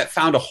something that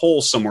found a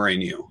hole somewhere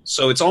in you.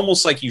 So it's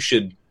almost like you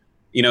should,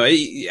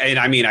 and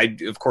I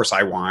mean, of course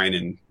I whine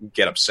and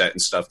get upset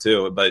and stuff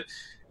too, but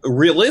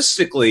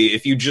realistically,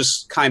 if you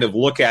just kind of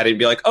look at it and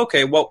be like,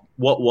 okay, what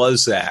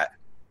was that?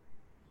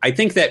 I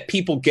think that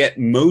people get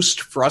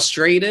most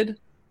frustrated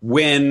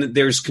when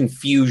there's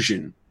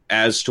confusion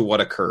as to what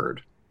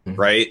occurred.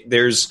 Right?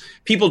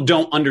 People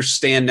don't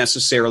understand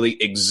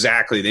necessarily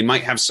exactly. They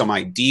might have some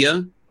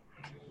idea,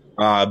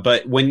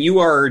 but when you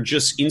are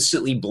just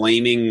instantly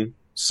blaming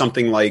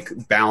something like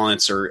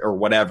balance or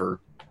whatever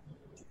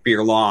for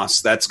your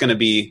loss, that's going to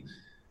be.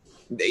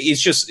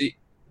 It's just,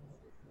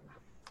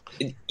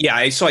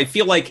 yeah. So I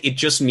feel like it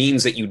just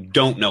means that you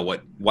don't know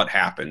what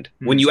happened.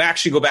 When you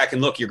actually go back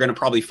and look, you're going to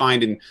probably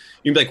find, and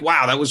you'll be like,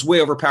 "Wow, that was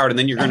way overpowered," and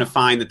then you're going to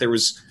find that there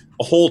was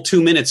a whole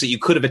 2 minutes that you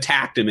could have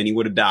attacked him and he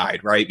would have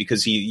died, right?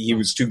 Because he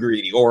was too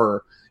greedy.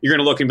 Or you're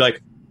going to look and be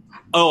like,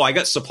 oh, I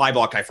got supply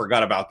blocked. I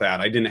forgot about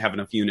that. I didn't have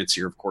enough units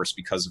here, of course,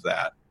 because of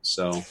that.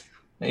 So,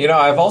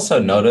 I've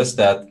also noticed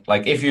that,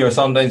 like, if you're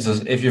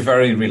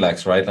very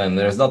relaxed, right, and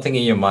there's nothing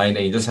in your mind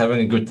and you're just having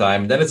a good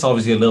time, then it's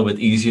obviously a little bit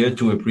easier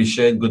to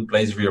appreciate good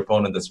plays for your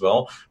opponent as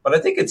well. But I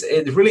think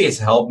it really has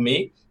helped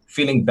me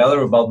feeling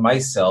better about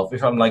myself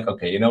if I'm like,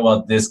 okay, you know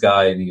what, this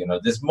guy,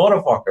 this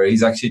motherfucker,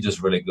 he's actually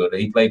just really good.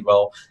 He played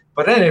well.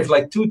 But then if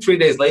like 2-3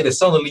 days later,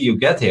 suddenly you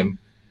get him,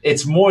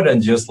 it's more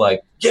than just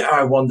like, yeah,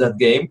 I won that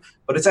game.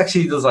 But it's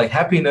actually just like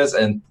happiness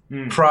and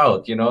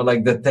proud,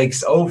 like that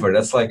takes over.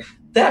 That's like,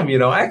 damn,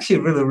 I actually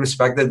really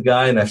respect that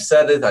guy. And I've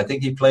said it. I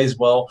think he plays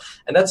well.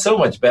 And that's so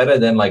much better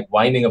than like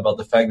whining about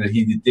the fact that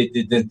he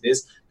did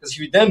this. Because if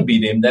you then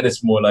beat him, then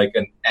it's more like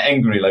an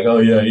angry, like, oh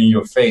yeah, in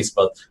your face.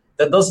 But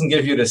that doesn't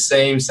give you the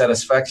same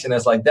satisfaction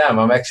as like, damn,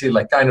 I'm actually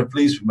like kind of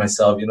pleased with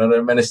myself, that I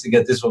managed to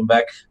get this one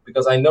back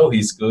because I know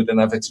he's good and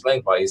I've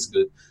explained why he's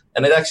good.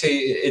 And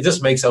it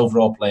just makes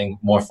overall playing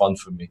more fun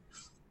for me.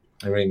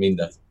 I really mean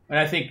that. And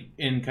I think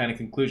in kind of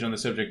conclusion on the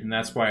subject, and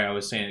that's why I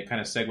was saying it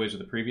kind of segues with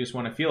the previous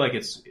one, I feel like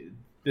it's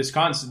this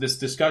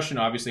discussion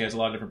obviously has a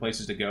lot of different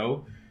places to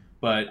go,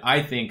 but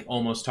I think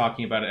almost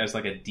talking about it as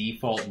like a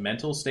default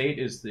mental state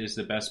is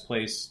the best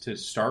place to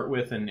start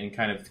with and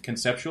kind of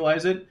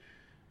conceptualize it.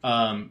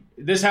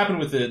 This happened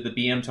with the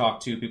BM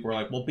talk too. People were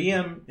like, well,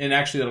 BM, and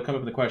actually that'll come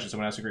up in the question.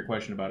 Someone asked a great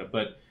question about it,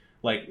 but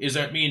like, does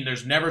that mean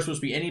there's never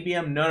supposed to be any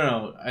BM?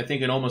 No. I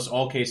think in almost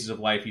all cases of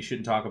life, you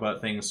shouldn't talk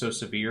about things so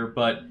severe.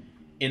 But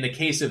in the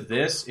case of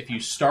this, if you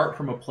start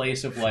from a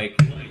place of like,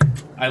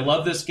 I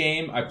love this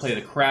game, I play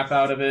the crap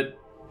out of it,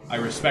 I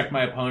respect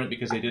my opponent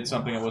because they did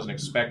something I wasn't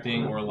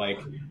expecting, or like,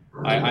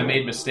 I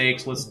made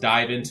mistakes, let's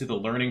dive into the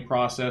learning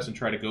process and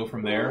try to go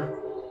from there.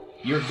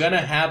 You're going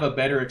to have a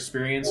better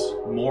experience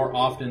more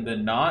often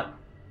than not.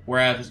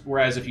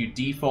 Whereas if you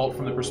default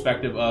from the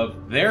perspective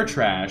of they're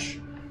trash,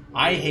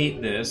 I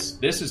hate this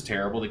is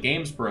terrible, the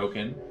game's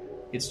broken,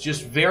 it's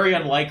just very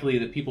unlikely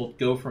that people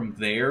go from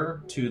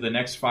there to the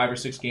next 5 or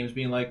 6 games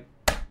being like,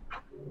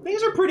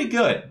 these are pretty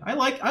good. I'm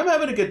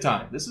having a good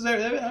time.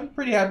 I'm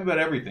pretty happy about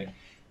everything.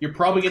 You're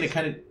probably going to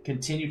kind of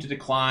continue to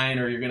decline,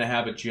 or you're going to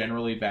have a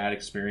generally bad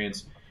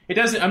experience.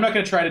 I'm not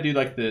going to try to do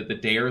like the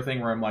dare thing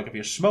where I'm like, if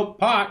you smoke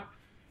pot,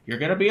 you're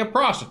going to be a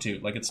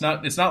prostitute. Like, it's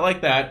not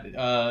like that.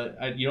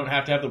 You don't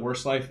have to have the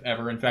worst life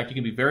ever. In fact, you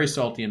can be very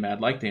salty and mad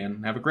like Dan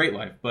and have a great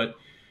life. But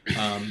you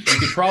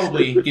could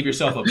probably give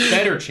yourself a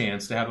better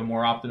chance to have a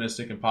more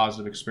optimistic and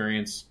positive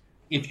experience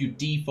if you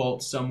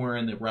default somewhere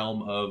in the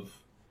realm of,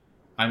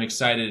 I'm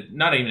excited,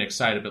 not even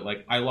excited, but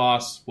like, I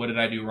lost, what did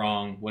I do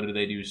wrong? What did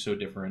they do so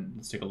different?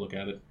 Let's take a look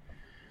at it.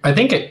 I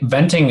think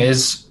venting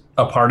is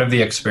a part of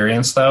the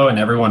experience, though, and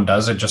everyone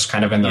does it just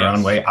kind of in their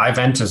own way. I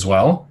vent as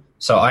well.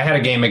 So I had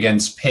a game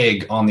against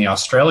Pig on the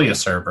Australia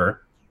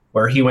server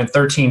where he went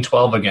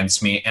 13-12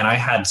 against me, and I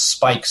had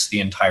spikes the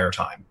entire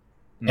time.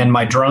 And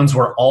my drones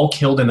were all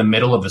killed in the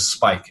middle of the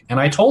spike. And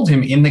I told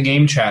him in the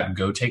game chat,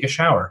 go take a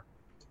shower.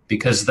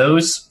 Because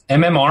those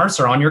MMRs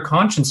are on your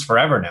conscience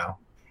forever now.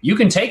 You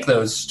can take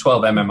those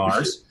 12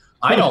 MMRs.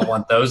 I don't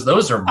want those.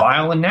 Those are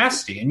vile and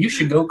nasty. And you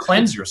should go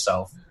cleanse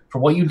yourself for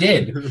what you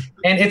did.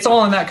 And it's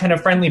all in that kind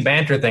of friendly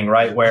banter thing,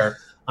 right? Where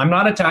I'm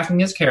not attacking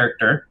his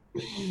character.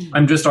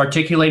 I'm just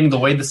articulating the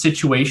way the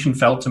situation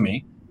felt to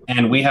me.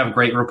 And we have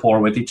great rapport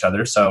with each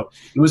other. So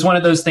it was one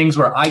of those things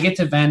where I get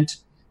to vent.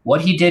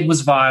 What he did was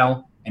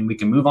vile. And we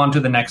can move on to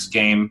the next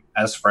game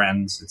as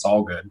friends. It's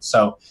all good.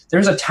 So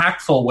there's a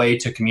tactful way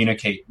to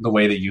communicate the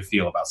way that you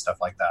feel about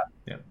stuff like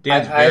that.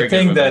 Yeah, I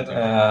think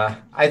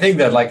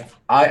that like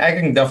I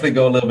can definitely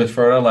go a little bit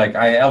further. Like,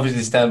 I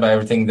obviously stand by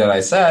everything that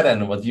I said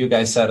and what you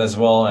guys said as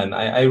well. And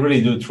I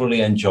really do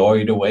truly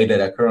enjoy the way that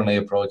I currently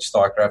approach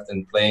StarCraft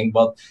and playing.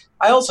 But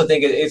I also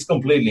think it's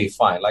completely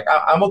fine. Like,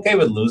 I'm okay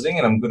with losing,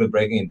 and I'm good at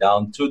breaking it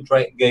down. 2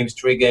 games,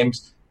 3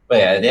 games. But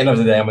yeah, at the end of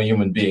the day, I'm a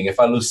human being. If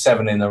I lose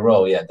 7 in a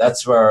row,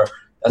 that's where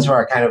That's where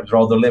I kind of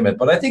draw the limit.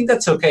 But I think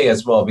that's okay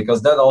as well,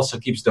 because that also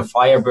keeps the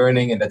fire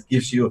burning, and that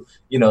gives you,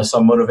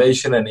 some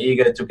motivation and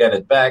eager to get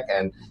it back.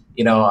 And,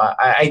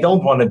 I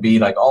don't want to be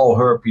like all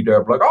herpy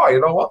derp, like, oh, you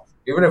know what?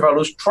 Even if I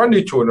lose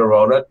 22 in a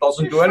row, that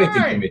doesn't do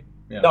anything to me.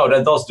 Yeah. No,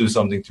 that does do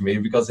something to me,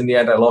 because in the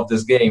end, I love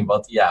this game.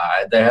 But yeah,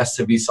 there has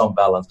to be some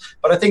balance.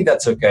 But I think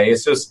that's okay.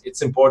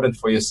 It's important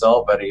for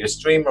yourself, whether you're a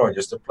streamer or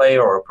just a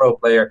player or a pro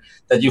player,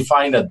 that you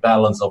find that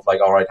balance of like,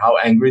 all right, how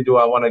angry do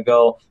I want to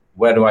go?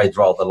 Where do I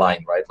draw the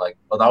line, right? Like,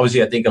 but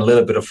obviously, I think a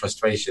little bit of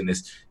frustration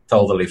is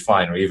totally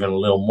fine, or even a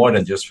little more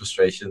than just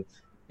frustration.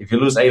 If you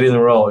lose 8 in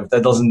a row, if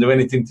that doesn't do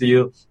anything to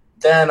you,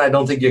 then I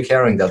don't think you're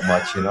caring that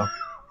much,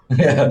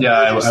 Yeah,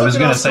 I was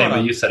going to say,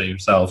 but you said it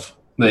yourself.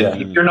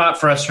 If you're not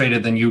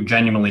frustrated, then you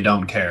genuinely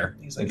don't care.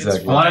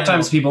 Exactly. A lot of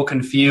times people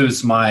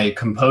confuse my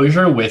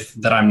composure with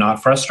that I'm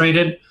not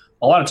frustrated.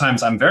 A lot of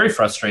times I'm very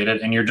frustrated,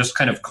 and you're just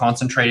kind of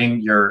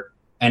concentrating your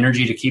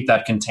energy to keep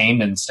that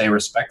contained and stay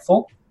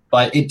respectful.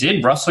 But it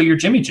did rustle your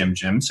Jimmy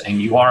Jims,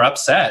 and you are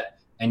upset,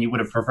 and you would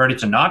have preferred it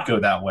to not go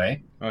that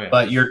way. Oh, yeah.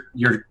 But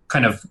you're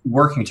kind of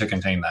working to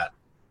contain that.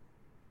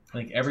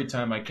 Like every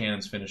time my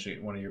cannons finish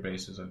one of your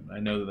bases, I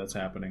know that's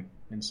happening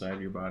inside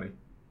of your body.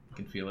 You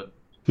can feel it.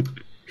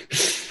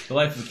 The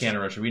life of a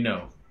cannon rusher, we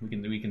know.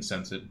 We can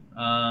sense it.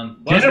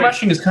 Cannon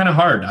rushing is kind of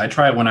hard. I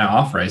try it when I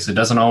off race. It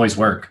doesn't always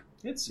work.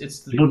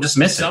 People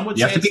dismiss it. Some would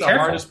say it's the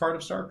hardest part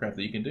of StarCraft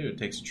that you can do. It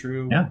takes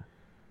true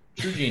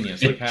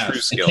genius. Like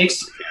Haz. It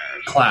takes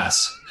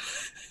class.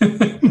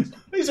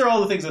 These are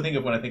all the things I think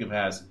of when I think of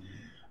Haz.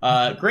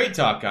 Great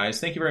talk, guys.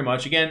 Thank you very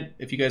much. Again,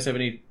 if you guys have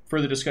any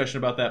further discussion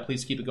about that,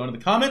 please keep it going in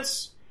the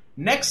comments.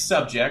 Next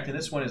subject, and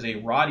this one is a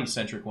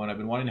Roddy-centric one I've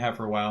been wanting to have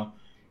for a while.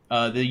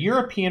 The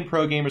European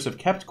pro gamers have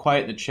kept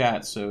quiet in the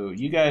chat, so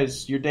you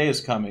guys, your day is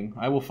coming.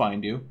 I will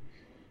find you,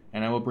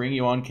 and I will bring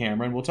you on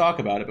camera, and we'll talk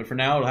about it. But for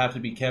now, it'll have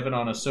to be Kevin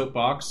on a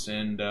soapbox,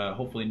 and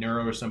hopefully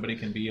Neuro or somebody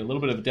can be a little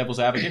bit of a devil's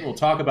advocate. We'll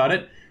talk about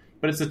it.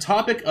 But it's the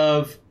topic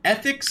of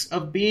ethics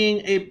of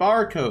being a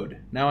barcode.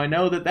 Now, I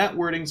know that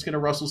wording's going to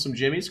rustle some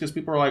jimmies, because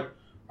people are like,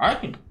 I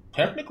can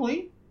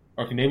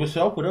name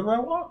myself whatever I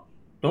want.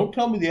 Don't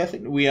tell me the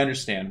ethic. We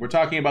understand. We're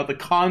talking about the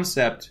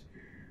concept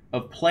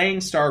of playing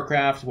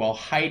StarCraft while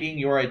hiding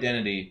your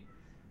identity.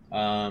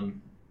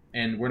 And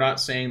we're not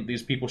saying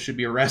these people should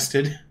be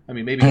arrested. I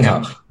mean, maybe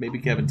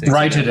Kevin takes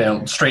right to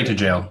jail, straight to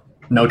jail.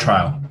 No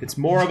trial. It's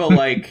more of a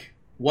like,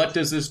 what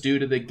does this do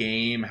to the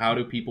game? How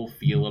do people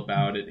feel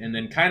about it? And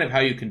then kind of how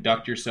you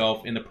conduct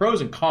yourself in the pros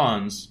and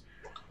cons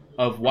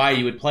of why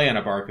you would play on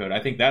a barcode.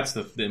 I think that's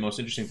the most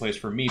interesting place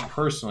for me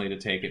personally to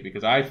take it,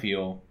 because I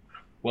feel,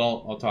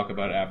 well, I'll talk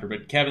about it after.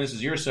 But Kevin, this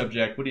is your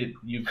subject. What do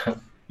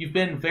you've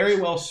been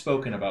very well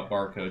spoken about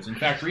barcodes. In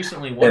fact,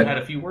 recently one had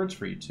a few words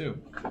for you too.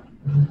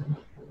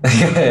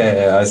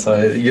 Yeah, I saw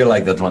it. You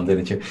liked that one,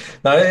 didn't you?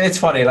 No, it's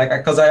funny, like,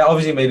 because I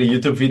obviously made a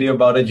YouTube video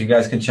about it. You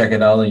guys can check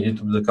it out on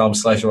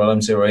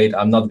youtube.com/RLM08.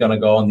 I'm not gonna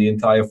go on the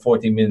entire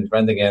 14-minute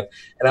rant again.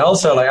 And I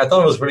also I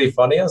thought it was really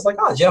funny. I was like,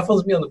 Jeff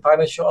wants to be on the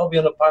Pylon Show. I'll be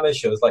on the Pylon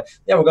Show. It's like,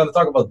 yeah, we're gonna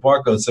talk about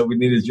barcodes, so we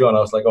needed you. And I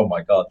was like, oh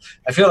my god,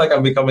 I feel like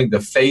I'm becoming the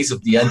face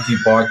of the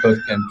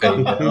anti-barcode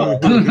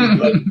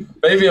campaign.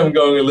 Maybe I'm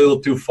going a little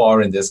too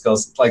far in this,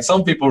 because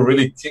some people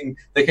really think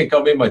they can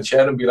come in my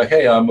chat and be like,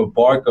 hey, I'm a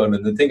barcode,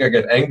 and they think I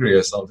get angry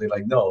or something.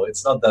 Like, no,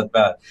 it's not that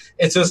bad.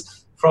 It's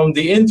just from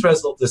the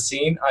interest of the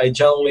scene, I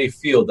generally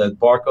feel that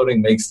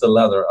barcoding makes the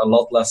ladder a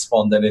lot less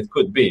fun than it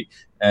could be.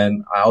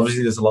 And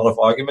obviously there's a lot of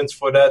arguments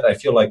for that. I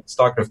feel like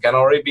StarCraft can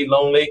already be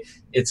lonely.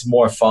 It's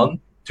more fun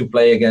to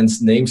play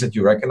against names that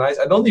you recognize.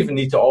 I don't even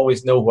need to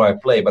always know who I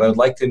play, but I would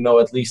like to know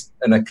at least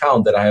an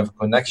account that I have a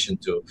connection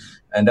to.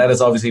 And that is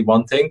obviously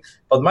one thing.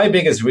 But my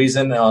biggest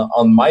reason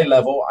on my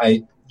level,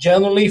 I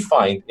generally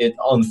find it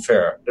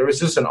unfair. There is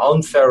just an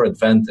unfair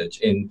advantage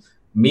in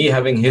me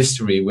having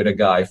history with a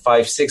guy,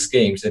 5-6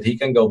 games that he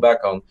can go back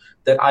on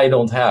that I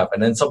don't have.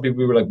 And then some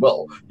people were like,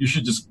 well, you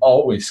should just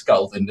always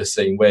scout in the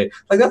same way.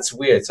 Like, that's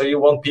weird. So you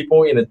want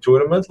people in a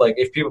tournament, like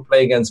if people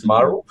play against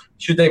Maru,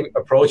 should they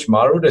approach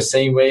Maru the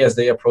same way as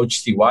they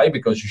approach TY?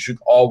 Because you should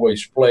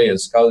always play and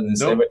scout in the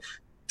same way.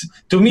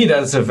 To me,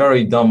 that's a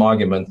very dumb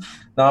argument.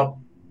 Now,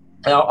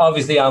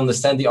 obviously, I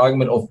understand the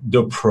argument of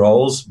the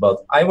pros, but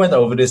I went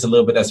over this a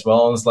little bit as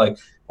well. And it's like,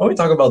 when we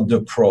talk about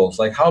the pros,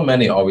 like, how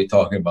many are we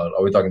talking about?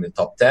 Are we talking the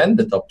top 10,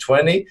 the top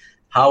 20?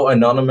 How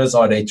anonymous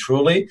are they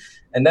truly?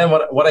 And then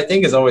what I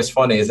think is always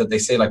funny is that they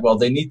say, like, well,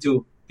 they need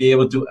to be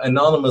able to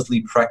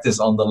anonymously practice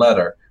on the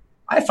ladder.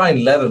 I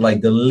find ladder like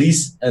the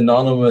least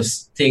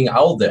anonymous thing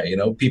out there. You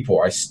know, people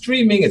are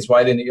streaming. It's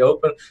wide in the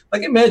open.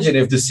 Like, imagine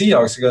if the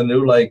Seahawks are going to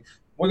do, like,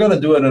 we're going to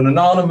do an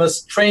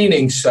anonymous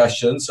training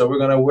session. So we're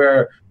going to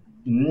wear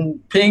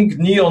pink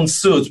neon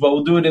suits, but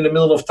we'll do it in the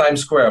middle of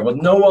Times Square. But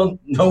no one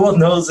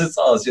knows it's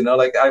us. You know,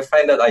 like, I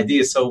find that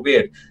idea so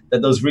weird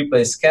that those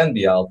replays can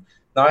be out.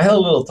 Now, I had a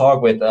little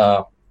talk with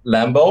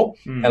Lambo.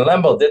 And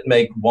Lambo did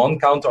make one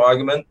counter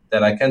argument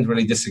that I can't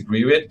really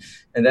disagree with.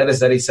 And that is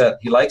that he said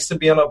he likes to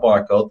be on a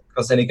barcode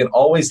because then he can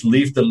always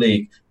leave the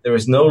league. There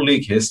is no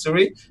league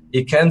history.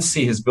 He can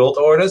see his build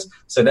orders.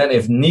 So then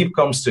if Neep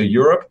comes to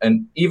Europe,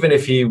 and even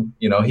if he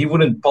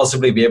wouldn't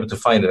possibly be able to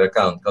find an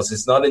account because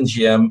it's not in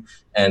GM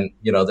and,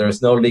 there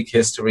is no league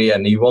history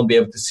and he won't be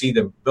able to see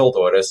the build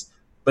orders.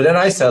 But then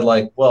I said,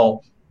 like,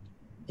 well,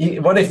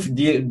 what if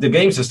the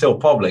games are still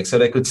public, so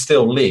they could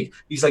still leak?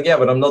 He's like, yeah,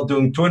 but I'm not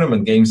doing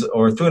tournament games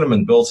or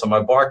tournament builds on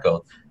my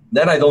barcode.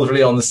 Then I don't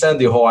really understand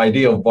the whole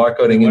idea of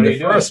barcoding in the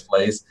first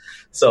place.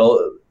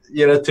 So,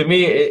 to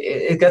me,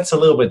 it gets a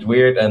little bit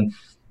weird. And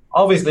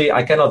obviously,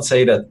 I cannot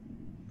say that,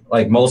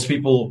 like, most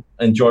people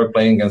enjoy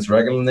playing against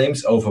regular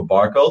names over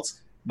barcodes.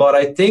 But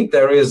I think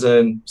there is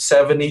a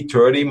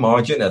 70-30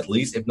 margin, at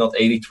least, if not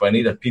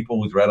 80-20, that people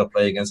would rather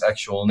play against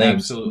actual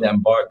names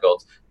than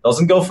barcodes.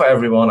 Doesn't go for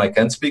everyone. I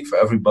can't speak for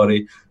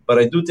everybody. But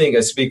I do think I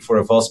speak for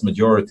a vast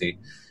majority.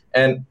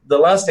 And the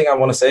last thing I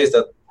want to say is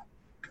that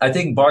I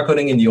think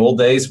barcoding in the old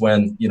days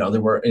when, there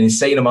were an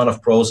insane amount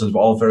of pros that were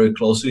all very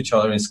close to each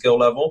other in skill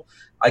level,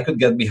 I could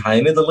get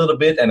behind it a little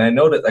bit. And I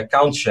know that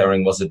account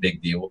sharing was a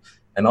big deal.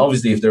 And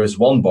obviously, if there is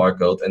one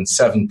barcode and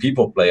 7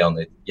 people play on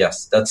it,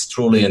 yes, that's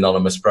truly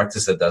anonymous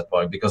practice at that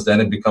point, because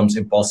then it becomes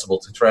impossible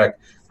to track.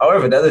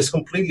 However, that is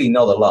completely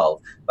not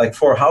allowed. Like,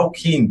 for how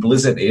keen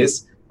Blizzard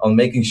is on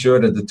making sure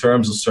that the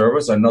terms of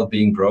service are not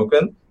being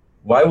broken,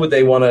 why would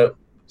they want to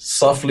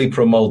softly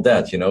promote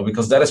that,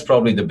 Because that is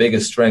probably the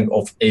biggest strength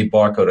of a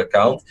barcode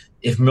account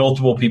if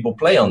multiple people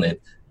play on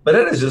it. But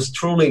that is just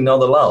truly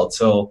not allowed.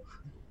 So,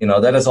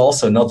 that is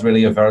also not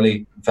really a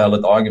very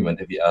valid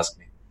argument, if you ask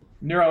me.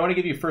 Nero, I want to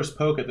give you first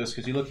poke at this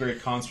because you look very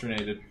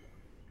consternated.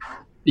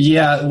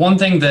 Yeah, one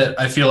thing that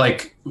I feel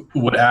like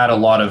would add a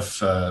lot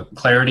of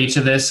clarity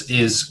to this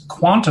is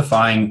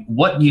quantifying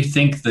what you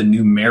think the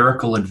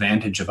numerical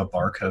advantage of a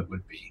barcode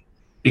would be.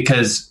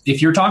 Because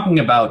if you're talking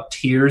about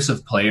tiers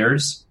of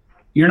players,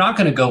 you're not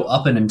going to go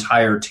up an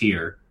entire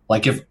tier.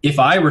 Like if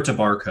I were to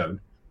barcode,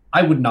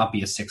 I would not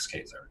be a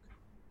 6K Zerg.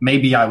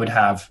 Maybe I would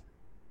have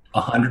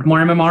 100 more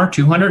MMR,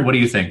 200? What do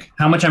you think?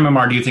 How much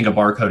MMR do you think a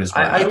barcode is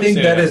worth? I think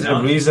that is a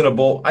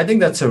reasonable. I think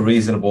that's a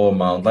reasonable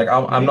amount. Like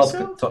I'm not.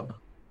 So?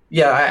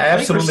 Yeah, I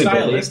absolutely. For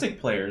stylistic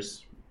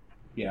players,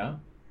 yeah.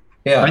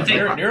 I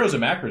think Nero's a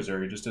macro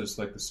Zerg. He just does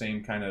like the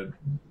same kind of.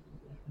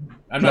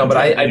 But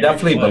I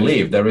definitely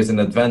believe there is an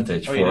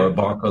advantage for a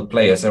barcode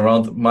players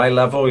around my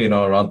level.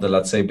 Around the,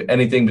 let's say,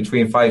 anything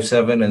between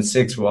 5'7" and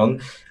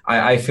 6'1".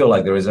 I feel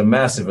like there is a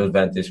massive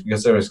advantage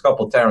because there is a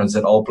couple Terrans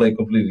that all play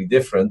completely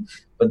different,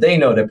 but they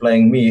know they're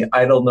playing me.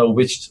 I don't know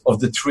which of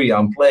the 3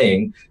 I'm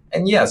playing.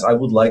 And yes, I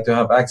would like to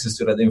have access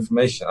to that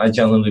information. I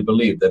genuinely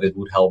believe that it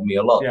would help me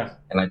a lot. Yeah.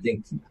 And I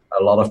think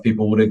a lot of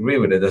people would agree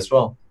with it as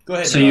well. Go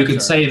ahead. So you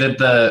could say that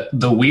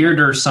the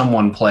weirder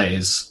someone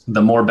plays,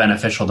 the more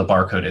beneficial the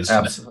barcode is.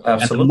 Absolutely.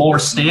 And the more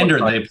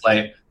standard they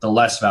play, the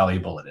less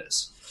valuable it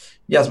is.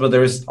 Yes, but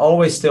there is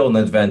always still an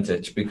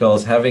advantage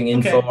because having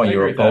info on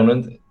your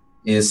opponent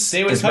is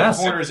they would cut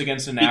massive. Corners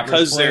against an average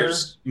because player.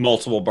 There's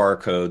multiple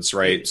barcodes,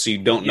 right? So you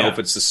don't know if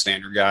it's the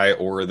standard guy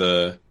or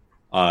the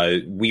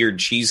weird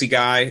cheesy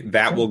guy.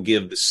 That will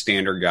give the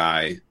standard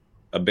guy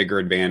a bigger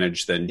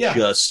advantage than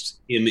just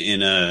him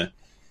in a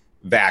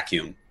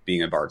vacuum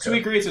being a barcode. So we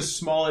agree it's a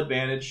small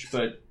advantage,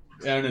 but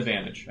an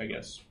advantage, I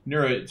guess.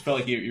 Nero, it felt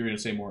like you were going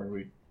to say more.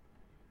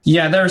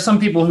 Yeah, there are some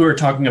people who are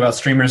talking about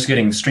streamers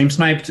getting stream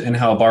sniped and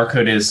how a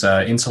barcode is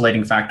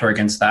insulating factor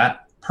against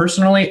that.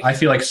 Personally, I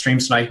feel like stream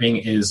sniping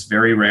is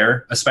very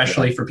rare,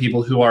 especially for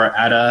people who are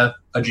at a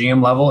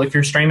GM level if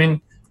you're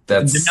streaming.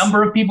 The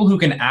number of people who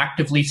can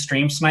actively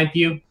stream snipe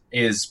you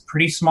is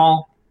pretty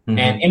small. Mm-hmm.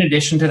 And in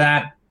addition to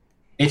that,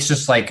 it's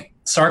just like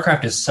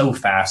StarCraft is so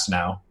fast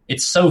now.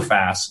 It's so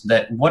fast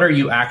that what are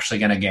you actually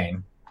going to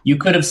gain? You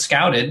could have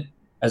scouted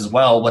as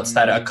well. What's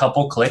that? A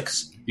couple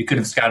clicks. You could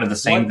have scouted the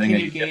same thing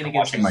that you gain against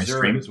watching my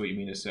stream. Is what you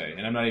mean to say,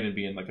 and I'm not even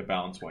being like a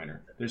balance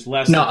whiner. There's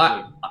less. No,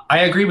 I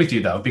agree with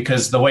you though,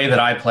 because the way that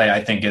I play,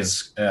 I think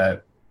is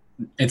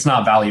it's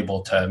not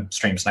valuable to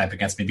stream snipe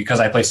against me because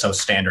I play so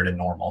standard and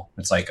normal.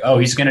 It's like, oh,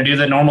 he's going to do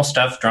the normal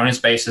stuff, drone his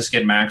bases,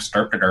 get max,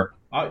 derp to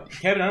derp.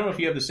 Kevin, I don't know if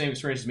you have the same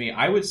experience as me.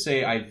 I would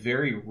say I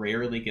very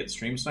rarely get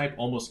stream snipe,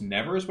 almost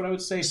never is what I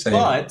would say. Same.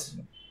 But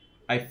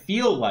I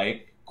feel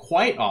like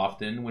quite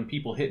often when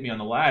people hit me on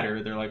the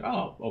ladder, they're like,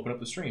 oh, open up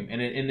the stream.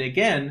 And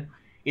again,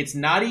 it's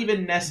not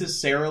even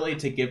necessarily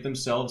to give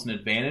themselves an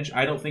advantage.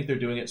 I don't think they're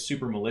doing it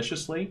super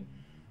maliciously.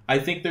 I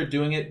think they're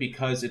doing it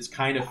because it's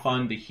kind of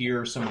fun to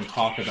hear someone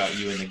talk about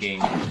you in the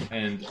game.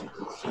 And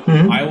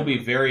I will be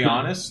very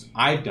honest,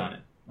 I've done it.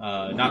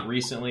 Not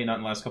recently, not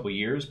in the last couple of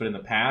years, but in the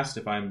past,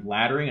 if I'm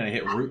laddering and I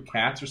hit Root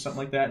Cats or something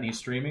like that and he's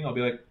streaming, I'll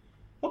be like,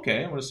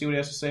 okay, I want to see what he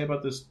has to say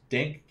about this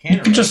dank cannon.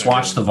 You can just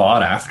watch the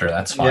VOD after.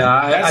 That's fine.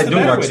 Yeah, I do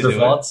watch the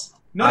VODs.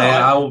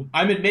 No,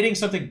 I'm admitting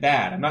something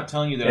bad. I'm not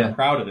telling you that I'm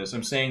proud of this.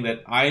 I'm saying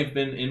that I've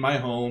been in my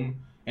home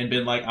and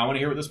been like, I want to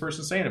hear what this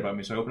person's saying about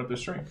me, so I open up their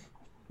stream.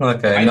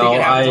 Okay, I think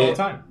it happens all the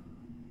time.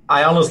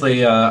 I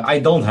honestly, I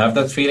don't have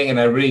that feeling, and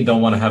I really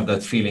don't want to have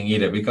that feeling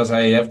either, because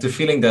I have the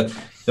feeling that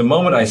the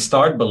moment I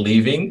start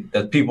believing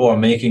that people are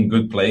making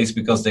good plays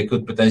because they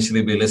could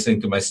potentially be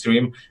listening to my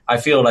stream, I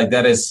feel like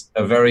that is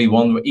a very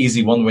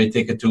easy one-way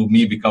ticket to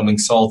me becoming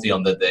salty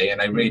on that day,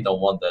 and I really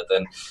don't want that.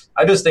 And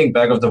I just think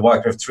back of the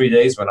Warcraft 3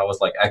 days when I was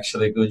like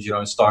actually good.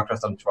 In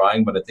StarCraft I'm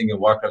trying, but I think in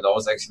Warcraft I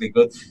was actually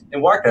good.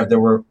 In Warcraft there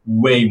were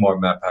way more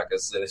map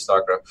hackers than in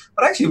StarCraft,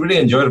 but I actually really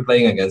enjoyed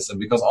playing against them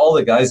because all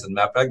the guys in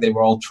map hack, they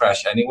were all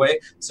trash anyway.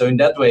 So in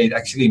that way, it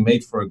actually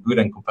made for a good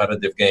and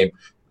competitive game.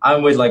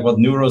 I'm with like what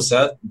Neuro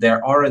said.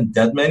 There aren't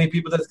that many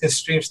people that can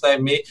stream snipe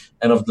me,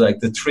 and of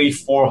like the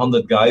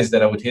 300-400 guys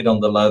that I would hit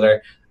on the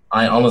ladder,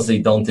 I honestly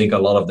don't think a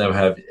lot of them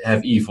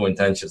have evil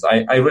intentions.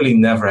 I really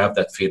never have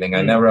that feeling.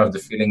 I never have the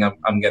feeling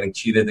I'm getting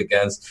cheated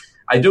against.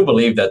 I do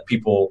believe that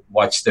people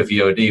watch the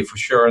VOD for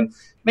sure, and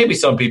maybe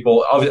some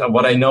people.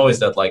 What I know is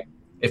that like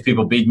if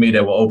people beat me,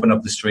 they will open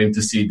up the stream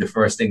to see the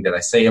first thing that I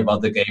say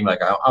about the game.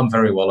 Like I'm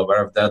very well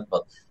aware of that,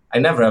 but I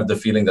never have the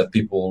feeling that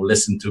people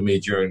listen to me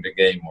during the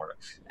game or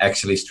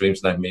actually stream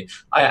snipe me.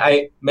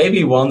 I maybe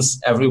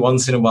every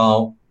once in a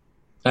while,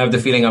 I have the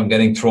feeling I'm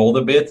getting trolled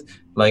a bit.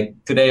 Like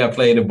today I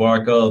played a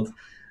barcode,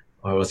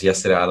 or it was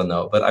yesterday, I don't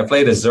know. But I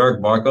played a Zerg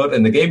barcode,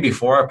 and the game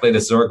before I played a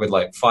Zerg with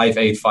like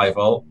 5-8,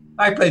 5-0.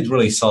 I played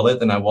really solid,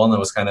 and I won. I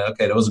was kind of,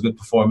 okay, that was a good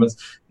performance.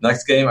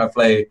 Next game I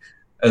played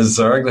a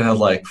Zerg that had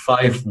like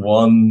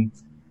 5-1,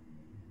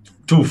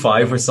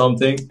 2-5 or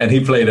something, and he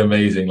played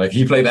amazing. Like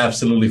he played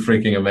absolutely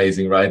freaking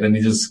amazing, right? And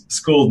he just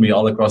schooled me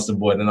all across the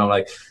board. And I'm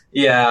like,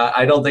 yeah,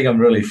 I don't think I'm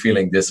really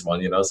feeling this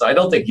one, So I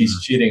don't think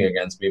he's cheating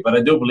against me, but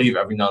I do believe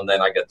every now and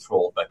then I get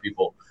trolled by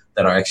people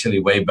that are actually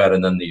way better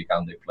than the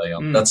account they play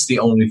on. That's the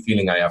only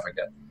feeling I ever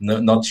get. No,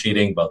 not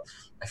cheating, but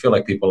I feel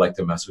like people like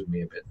to mess with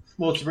me a bit.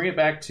 Well, to bring it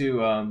back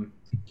to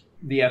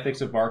the ethics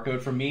of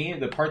barcode, for me,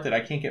 the part that I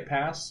can't get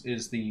past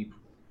is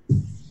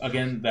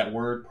again, that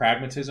word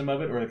pragmatism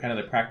of it, or the kind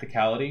of the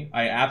practicality.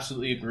 I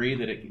absolutely agree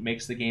that it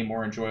makes the game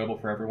more enjoyable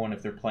for everyone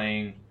if they're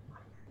playing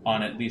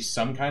on at least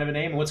some kind of a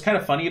name. And what's kind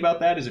of funny about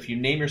that is if you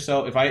name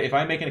yourself, if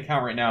I make an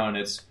account right now and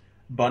it's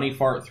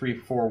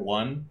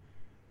Bunnyfart341,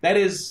 that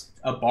is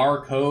a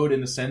barcode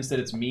in the sense that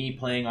it's me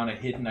playing on a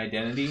hidden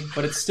identity,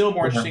 but it's still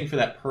more interesting for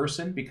that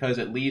person because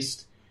at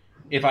least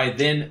if I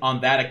then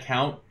on that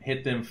account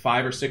hit them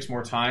 5 or 6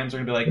 more times,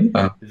 they're gonna be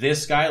like,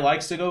 this guy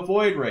likes to go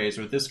Void Rays,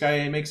 or this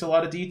guy makes a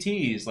lot of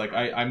DTs. Like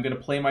I'm gonna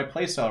play my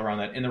playstyle around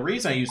that. And the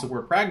reason I use the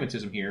word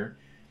pragmatism here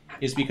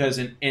is because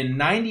in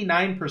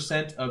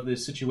 99% of the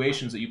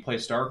situations that you play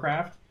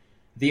StarCraft,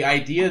 the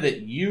idea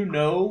that you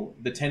know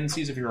the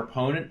tendencies of your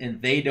opponent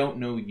and they don't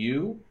know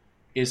you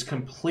is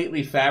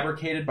completely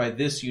fabricated by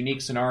this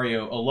unique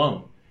scenario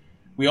alone.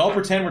 We all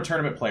pretend we're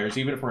tournament players,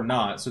 even if we're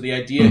not. So the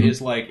idea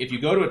is like, if you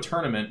go to a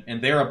tournament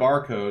and they're a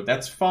barcode,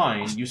 that's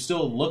fine. You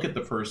still look at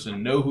the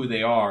person, know who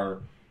they are,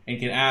 and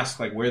can ask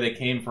like where they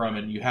came from,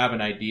 and you have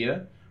an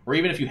idea. Or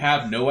even if you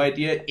have no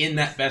idea, in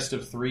that best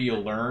of 3,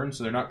 you'll learn.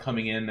 So they're not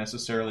coming in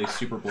necessarily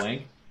super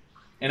blank.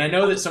 And I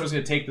know that someone's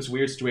going to take this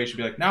weird situation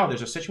and be like, no,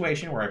 there's a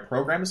situation where I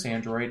program this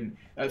Android,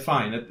 and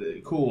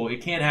fine, cool,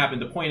 it can happen.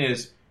 The point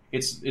is,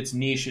 it's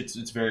niche,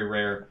 it's very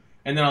rare.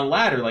 And then on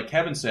ladder, like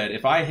Kevin said,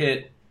 if I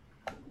hit,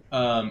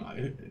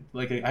 there's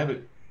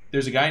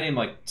a guy named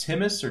like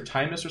Timus or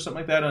Timus or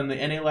something like that on the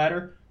NA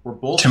ladder. We're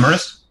both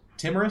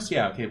Timorous,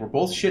 yeah, okay. We're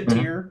both shit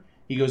tier.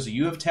 He goes to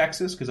U of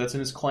Texas because that's in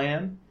his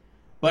clan.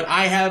 But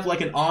I have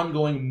like an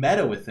ongoing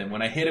meta with him.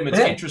 When I hit him, it's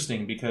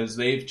interesting because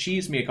they've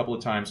cheesed me a couple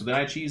of times, so then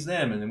I cheese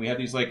them, and then we have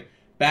these like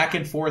back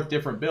and forth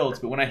different builds.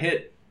 But when I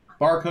hit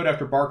barcode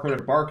after barcode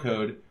after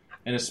barcode,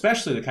 and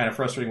especially the kind of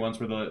frustrating ones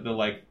where the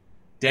like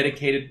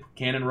dedicated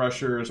cannon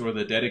rushers or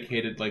the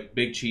dedicated like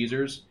big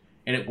cheesers,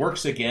 and it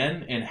works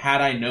again, and had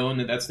I known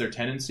that that's their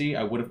tendency,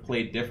 I would have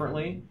played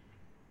differently.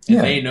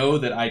 And they know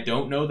that I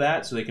don't know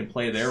that, so they can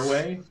play their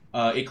way.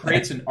 It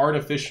creates an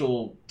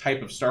artificial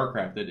type of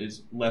StarCraft that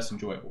is less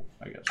enjoyable,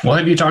 I guess. Well,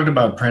 have you talked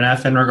about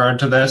Printf in regard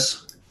to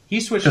this? He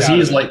switched out.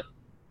 Because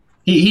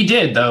he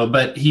did, though,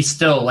 but he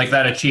still, like,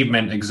 that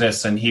achievement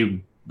exists, and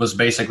he was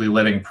basically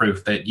living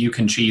proof that you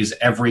can cheese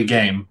every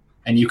game,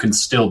 and you can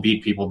still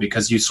beat people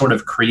because you sort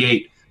of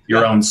create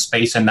your own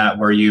space in that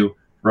where you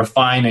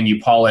refine and you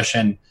polish.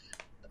 And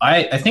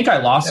I think I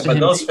lost to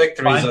him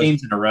 5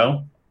 games in a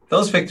row.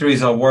 Those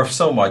victories are worth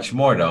so much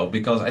more, though,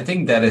 because I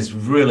think that is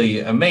really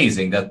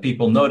amazing that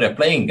people know they're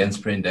playing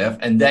against Printf,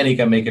 and then he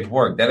can make it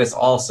work. That is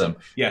awesome.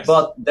 Yes.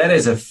 But that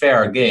is a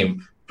fair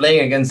game.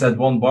 Playing against that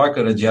one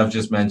barcode that Jeff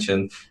just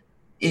mentioned,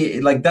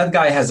 like that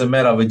guy has a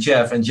meta with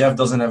Jeff, and Jeff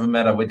doesn't have a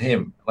meta with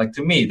him. Like,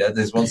 to me, that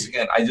is, once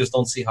again, I just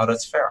don't see how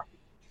that's fair.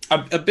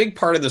 A big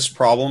part of this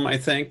problem, I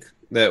think,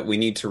 that we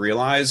need to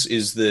realize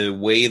is the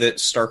way that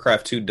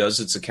StarCraft 2 does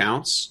its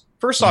accounts.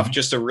 First off,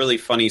 just a really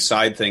funny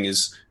side thing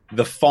is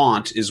the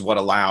font is what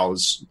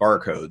allows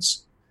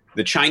barcodes.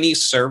 The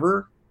Chinese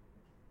server,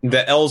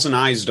 the L's and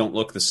I's don't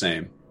look the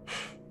same.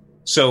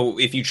 So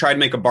if you try to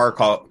make a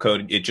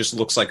barcode, it just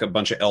looks like a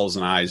bunch of L's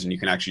and I's, and you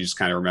can actually just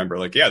kind of remember,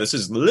 like, yeah, this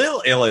is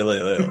lil,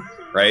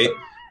 right?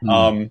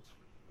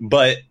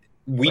 But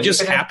we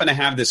just happen to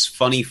have this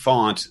funny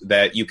font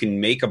that you can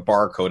make a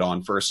barcode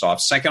on, first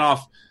off. Second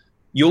off,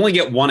 you only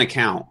get one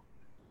account,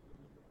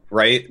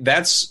 right?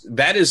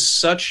 That is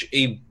such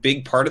a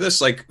big part of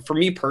this. Like, for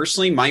me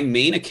personally, my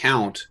main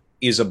account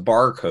is a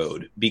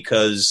barcode,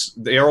 because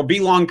there will be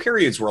long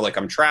periods where, like,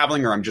 I'm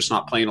traveling or I'm just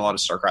not playing a lot of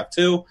StarCraft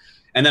 2,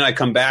 and then I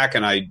come back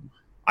and I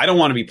don't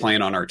want to be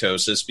playing on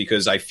Artosis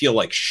because I feel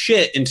like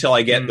shit until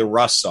I get the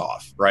rust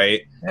off,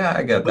 right? Yeah,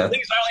 I get that. But the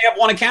thing is, I only have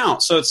one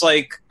account, so it's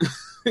like,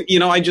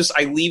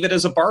 I leave it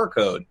as a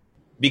barcode,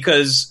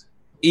 because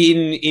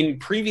in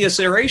previous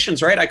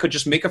iterations, right, I could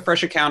just make a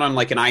fresh account on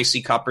like an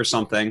IC Cup or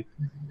something,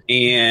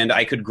 and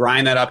I could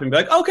grind that up and be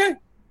like, okay,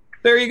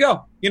 there you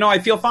go. I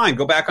feel fine.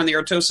 Go back on the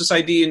Artosis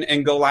ID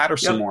and go ladder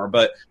some more.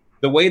 But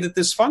the way that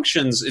this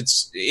functions,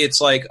 it's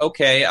like,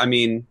 okay, I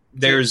mean,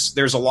 there's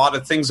a lot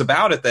of things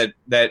about it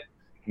that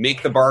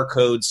make the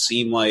barcodes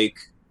seem like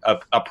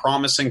a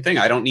promising thing.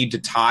 I don't need to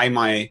tie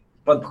my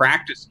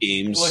practice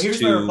games. Well,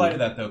 here's my reply to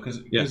that, though,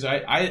 because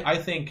I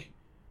think,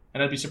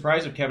 and I'd be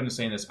surprised if Kevin is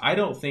saying this, I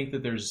don't think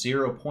that there's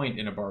 0 point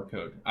in a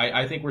barcode.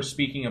 I think we're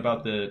speaking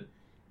about the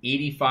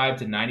 85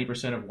 to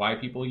 90% of why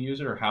people use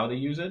it or how they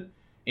use it.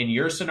 In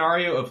your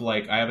scenario of,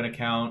 like, I have an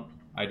account,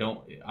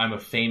 I'm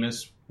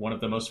one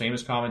of the most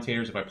famous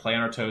commentators. If I play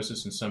on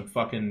Artosis and some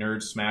fucking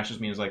nerd smashes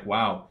me and is like,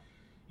 wow,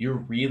 you're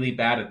really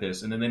bad at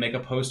this. And then they make a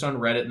post on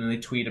Reddit and then they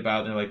tweet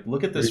about it and they're like,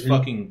 look at this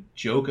fucking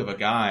joke of a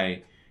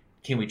guy.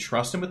 Can we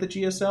trust him with the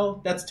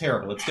GSL? That's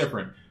terrible. It's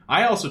different.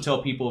 I also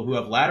tell people who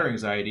have ladder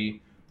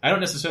anxiety, I don't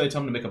necessarily tell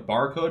them to make a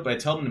barcode, but I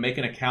tell them to make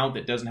an account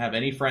that doesn't have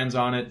any friends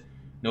on it.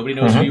 Nobody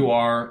knows who you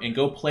are, and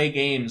go play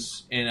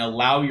games and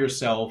allow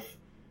yourself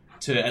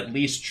to at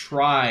least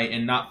try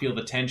and not feel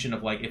the tension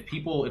of, like, if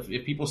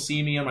people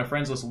see me on my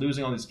friends list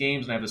losing all these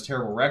games and I have this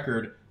terrible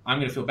record, I'm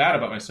going to feel bad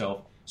about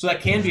myself. So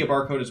that can be a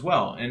barcode as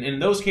well. And in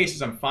those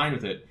cases, I'm fine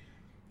with it.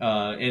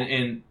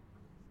 And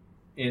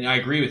I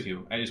agree with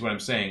you, is what I'm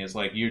saying. Is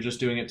like, you're just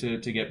doing it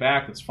to get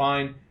back. That's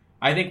fine.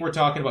 I think we're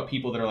talking about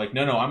people that are like,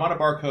 no, I'm on a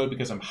barcode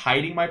because I'm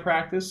hiding my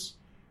practice.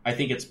 I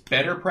think it's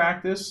better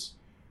practice.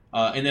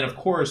 And then, of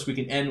course, we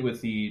can end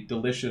with the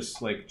delicious,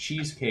 like,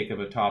 cheesecake of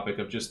a topic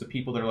of just the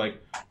people that are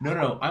like,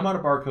 no, I'm on a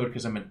barcode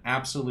because I'm an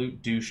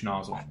absolute douche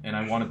nozzle, and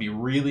I want to be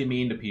really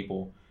mean to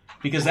people.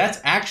 Because that's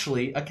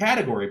actually a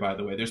category, by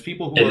the way. There's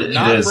people who are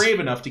not brave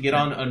enough to get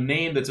on a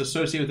name that's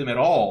associated with them at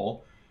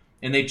all,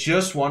 and they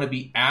just want to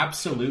be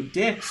absolute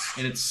dicks.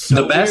 And it's so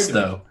the best,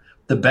 weird. though.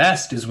 The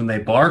best is when they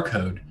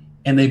barcode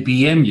and they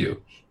BM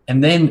you.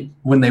 And then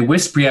when they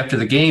whisper you after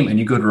the game and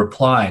you go to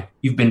reply,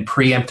 you've been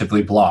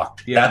preemptively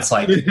blocked. Yeah. That's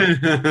like,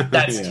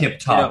 that's tip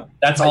top. Yeah.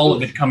 That's all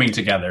of it coming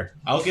together.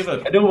 I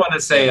do want to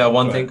say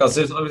one thing, because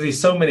there's obviously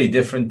so many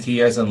different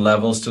tiers and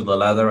levels to the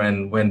ladder,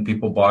 and when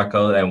people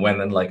barcode and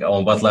when, and like,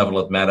 on what level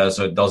it matters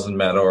or it doesn't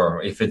matter,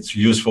 or if it's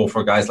useful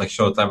for guys like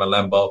Showtime and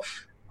Lambo.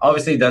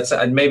 Obviously, that's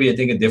maybe, I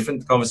think, a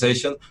different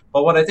conversation.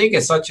 But what I think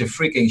is such a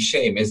freaking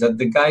shame is that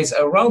the guys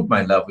around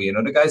my level,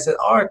 the guys that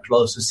are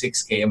close to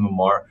 6K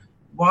MMR,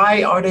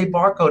 why are they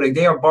barcoding?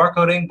 They are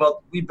barcoding, but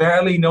we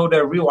barely know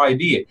their real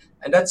ID.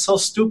 And that's so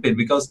stupid,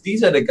 because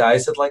these are the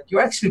guys that, like, you're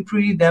actually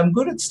pretty damn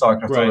good at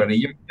StarCraft already.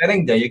 You're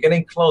getting there. You're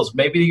getting close.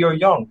 Maybe you're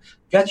young.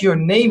 Get your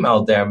name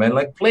out there, man.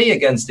 Like, play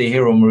against the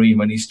Hero Marine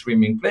when he's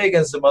streaming. Play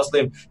against the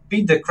Muslim.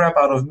 Beat the crap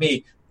out of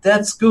me.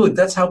 That's good.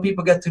 That's how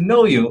people get to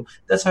know you.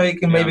 That's how you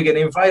can maybe get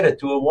invited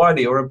to a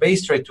Wardy or a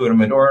base trade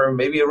tournament or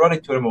maybe a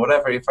running tournament,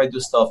 whatever, if I do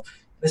stuff.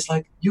 It's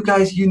like, you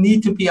guys, you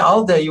need to be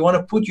out there. You want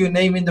to put your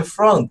name in the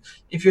front.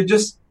 If you're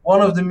just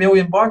one of the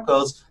million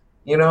barcodes,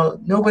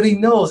 nobody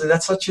knows. And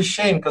that's such a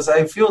shame, because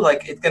I feel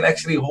like it can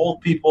actually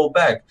hold people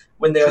back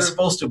when they are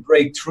supposed to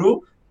break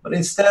through. But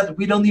instead,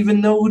 we don't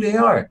even know who they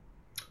are.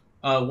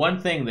 One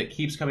thing that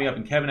keeps coming up,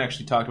 and Kevin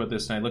actually talked about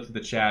this, and I looked at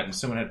the chat, and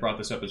someone had brought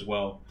this up as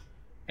well.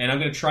 And I'm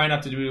going to try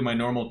not to do my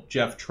normal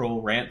Jeff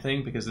troll rant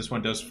thing, because this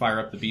one does fire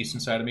up the beast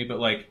inside of me. But,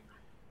 like,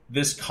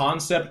 this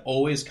concept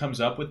always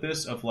comes up with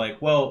this of,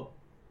 like, well,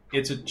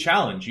 it's a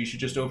challenge. You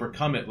should just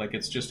overcome it. Like,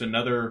 it's just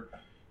another...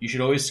 You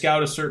should always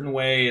scout a certain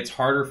way. It's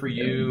harder for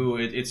you.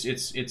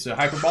 It's a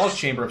hyperbolic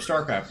chamber of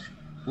StarCraft.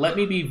 Let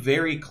me be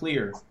very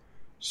clear.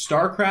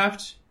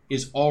 StarCraft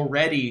is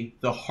already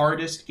the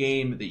hardest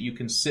game that you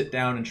can sit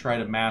down and try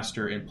to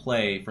master and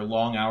play for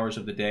long hours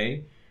of the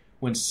day.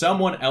 When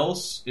someone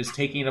else is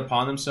taking it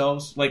upon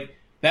themselves, like,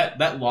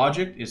 that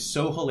logic is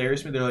so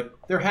hilarious to me. They're like,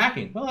 they're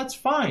hacking. Well, that's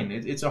fine.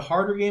 It's a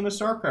harder game of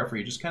StarCraft for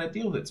you. Just kind of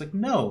deal with it. It's like,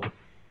 no.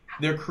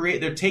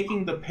 They're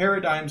taking the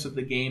paradigms of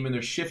the game and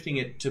they're shifting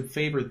it to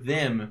favor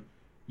them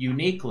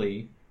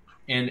uniquely.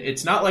 And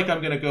it's not like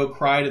I'm going to go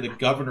cry to the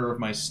governor of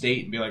my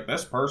state and be like,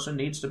 this person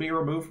needs to be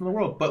removed from the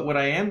world. But what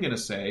I am going to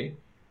say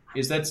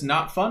is that's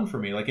not fun for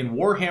me. Like in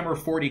Warhammer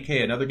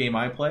 40K, another game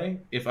I play,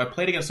 if I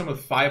played against someone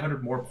with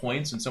 500 more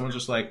points and someone's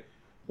just like,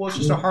 well, it's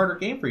just a harder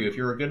game for you. If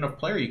you're a good enough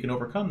player, you can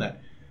overcome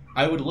that.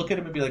 I would look at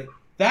him and be like,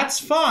 that's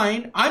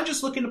fine. I'm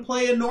just looking to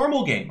play a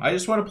normal game. I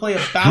just want to play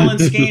a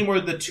balanced game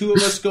where the two of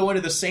us go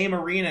into the same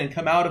arena and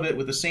come out of it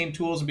with the same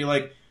tools and be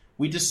like,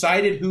 We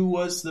decided who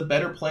was the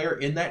better player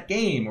in that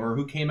game or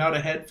who came out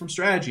ahead from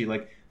strategy.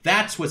 Like,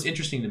 that's what's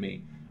interesting to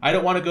me. I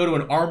don't want to go to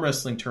an arm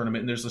wrestling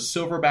tournament and there's a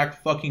silverback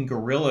fucking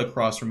gorilla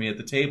across from me at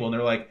the table and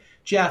they're like,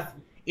 Jeff,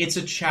 it's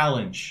a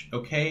challenge,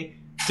 okay?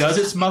 Does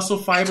its muscle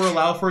fiber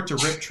allow for it to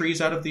rip trees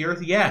out of the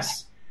earth?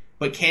 Yes.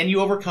 But can you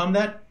overcome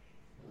that?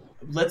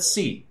 Let's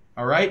see.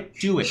 All right?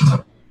 Do it.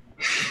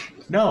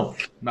 No.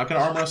 I'm not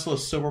going to arm wrestle a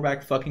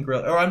silverback fucking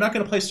gorilla. Or I'm not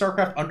going to play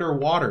StarCraft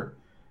underwater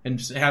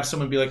and have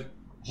someone be like,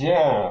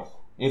 yeah,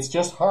 it's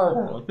just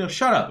harder. Like, no,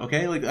 shut up,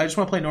 okay? Like, I just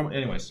want to play normal.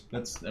 Anyways,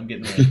 I'm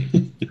getting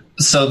ready.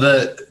 So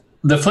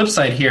the flip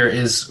side here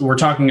is we're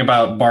talking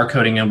about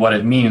barcoding and what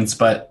it means,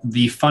 but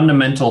the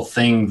fundamental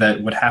thing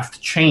that would have to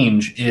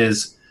change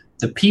is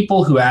the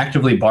people who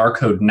actively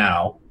barcode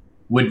now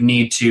would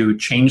need to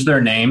change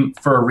their name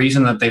for a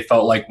reason that they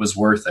felt like was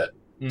worth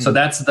it. So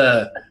that's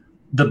the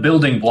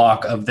building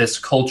block of this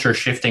culture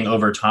shifting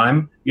over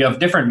time. You have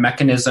different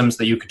mechanisms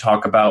that you could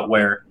talk about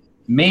where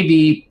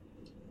maybe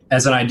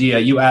as an idea,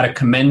 you add a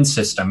commend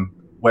system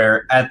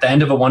where at the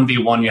end of a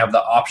 1v1, you have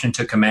the option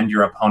to commend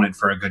your opponent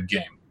for a good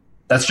game.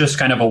 That's just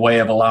kind of a way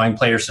of allowing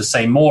players to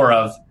say more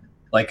of,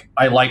 like,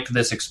 I liked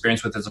this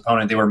experience with this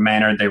opponent. They were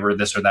mannered. They were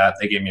this or that.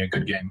 They gave me a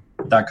good game.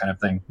 That kind of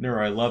thing.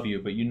 Nero, I love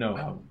you, but you know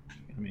how,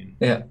 I mean.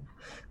 Yeah.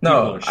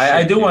 No,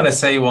 I do want to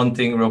say one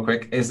thing real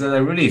quick, is that I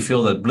really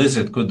feel that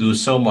Blizzard could do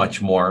so much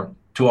more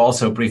to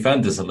also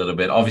prevent this a little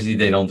bit. Obviously,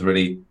 they don't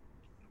really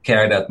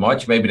care that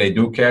much. Maybe they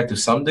do care to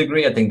some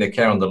degree. I think they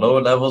care on the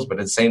lower levels, but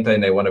at the same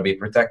time, they want to be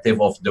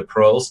protective of the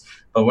pros.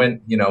 But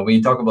when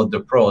you talk about the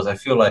pros, I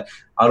feel like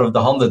out of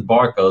the 100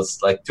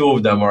 barcodes, like 2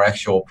 of them are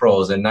actual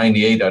pros and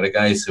 98 are the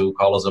guys who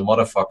call us a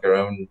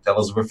motherfucker and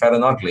tell us we're fat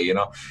and ugly,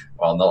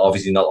 Well,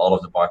 obviously not all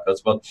of the barcodes,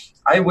 but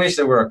I wish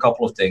there were a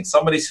couple of things.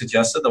 Somebody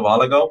suggested a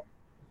while ago,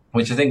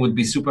 which I think would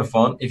be super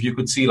fun, if you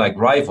could see like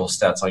rival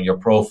stats on your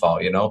profile,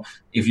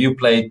 If you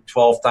played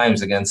 12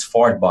 times against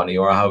Fort Bunny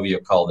or however you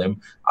call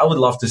him, I would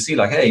love to see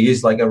like, hey,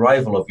 he's like a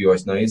rival of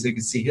yours now. You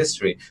can see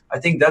history. I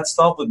think that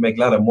stuff would make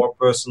ladder more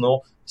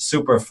personal,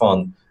 super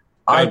fun.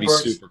 That would be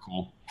super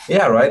cool.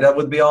 Yeah, right. That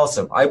would be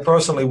awesome. I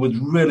personally would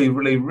really,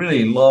 really,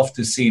 really love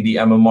to see the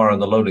MMR on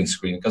the loading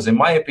screen because, in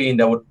my opinion,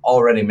 that would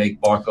already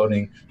make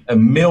barcoding a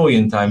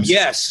million times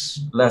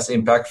less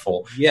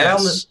impactful.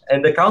 Yes.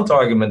 And the counter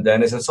argument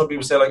then is that some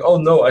people say like, oh,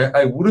 no,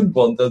 I wouldn't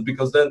want that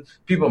because then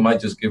people might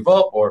just give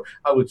up or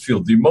I would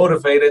feel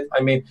demotivated.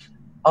 I mean,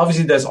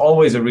 obviously, there's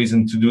always a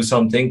reason to do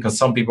something because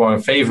some people are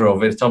in favor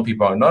of it. Some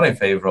people are not in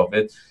favor of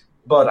it.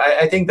 But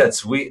I think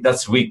that's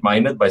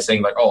weak-minded by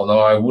saying like, oh, no,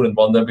 I wouldn't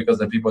want that because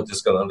then people are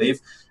just going to leave.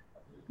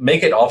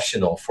 Make it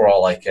optional for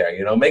all I care.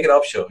 Make it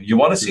optional. You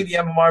want to see the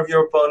MMR of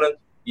your opponent?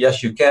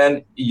 Yes, you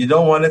can. You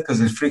don't want it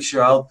because it freaks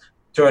you out?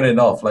 Turn it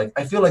off. Like,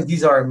 I feel like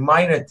these are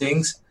minor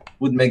things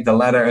would make the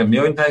ladder a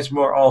million times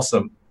more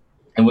awesome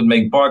and would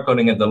make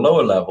barcoding at the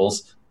lower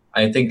levels,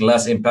 I think,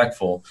 less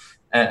impactful.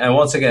 And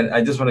once again,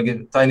 I just want to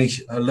give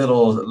a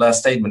little last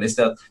statement is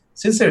that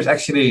since there's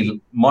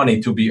actually money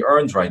to be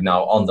earned right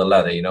now on the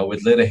ladder,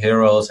 with Little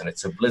Heroes and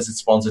it's a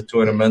Blizzard-sponsored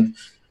tournament,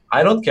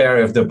 I don't care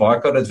if the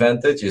barcode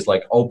advantage is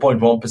like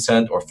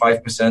 0.1% or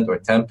 5% or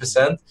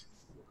 10%.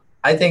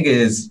 I think it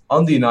is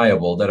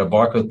undeniable that a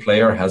barcode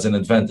player has an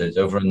advantage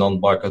over a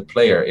non-barcode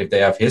player if they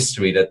have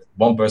history that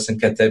one person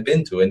can tap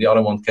into and the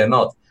other one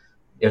cannot.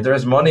 If there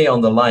is money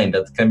on the line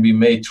that can be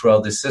made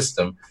throughout this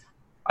system,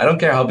 I don't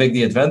care how big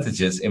the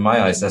advantage is. In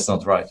my eyes, that's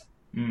not right.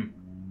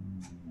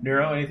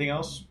 Nero, anything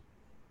else?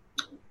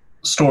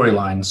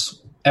 Storylines.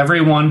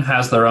 Everyone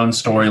has their own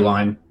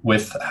storyline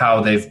with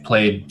how they've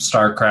played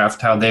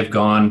StarCraft, how they've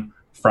gone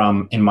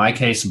from, in my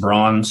case,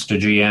 bronze to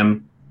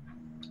GM,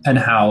 and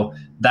how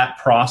that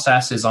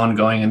process is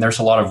ongoing. And there's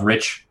a lot of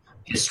rich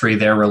history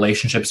there,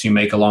 relationships you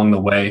make along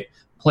the way,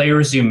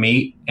 players you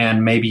meet,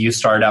 and maybe you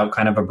start out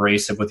kind of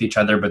abrasive with each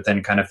other, but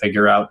then kind of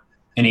figure out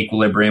an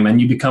equilibrium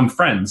and you become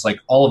friends. Like,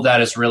 all of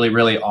that is really,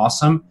 really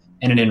awesome.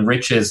 And it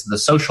enriches the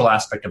social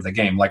aspect of the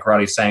game. Like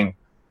Roddy's saying,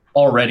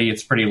 already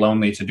it's pretty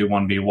lonely to do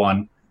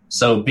 1v1.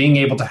 So being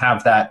able to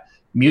have that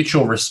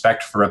mutual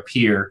respect for a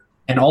peer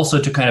and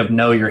also to kind of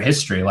know your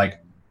history. Like,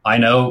 I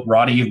know,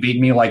 Roddy, you've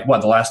beaten me like,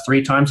 the last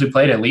 3 times we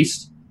played at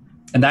least?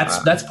 And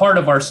that's part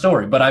of our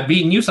story. But I've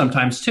beaten you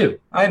sometimes too.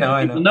 I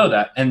know. People know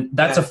that. And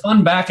that's a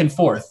fun back and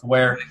forth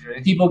where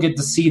people get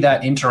to see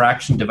that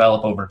interaction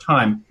develop over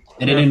time.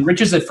 And it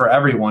enriches it for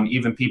everyone,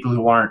 even people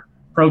who aren't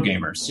pro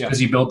gamers,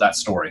 because you built that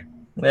story.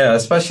 Yeah,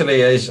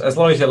 especially as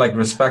long as you're like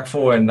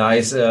respectful and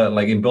nice,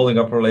 like in building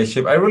up a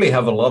relationship. I really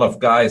have a lot of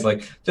guys.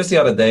 Like just the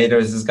other day,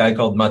 there's this guy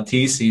called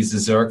Matisse. He's a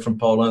Zerg from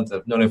Poland.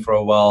 I've known him for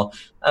a while.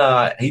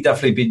 He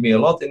definitely beat me a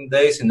lot in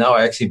days, and now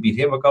I actually beat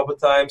him a couple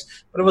of times.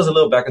 But it was a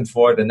little back and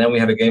forth, and then we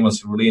had a game on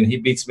Cerulean, and he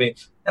beats me.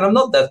 And I'm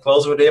not that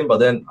close with him, but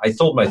then I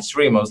told my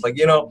stream, I was like,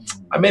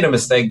 I made a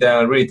mistake there.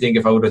 I really think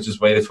if I would have just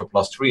waited for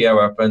 +3 air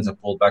weapons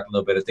and pulled back a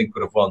little bit, I think I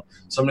could have won.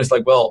 Somebody's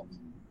like, well,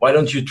 why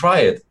don't you try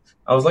it?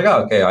 I was like,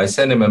 oh, okay. I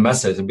send him a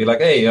message and be like,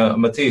 hey,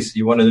 Matisse,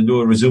 you wanted to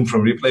do a resume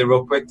from replay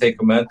real quick? Take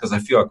command because I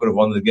feel I could have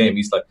won the game.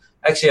 He's like,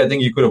 actually, I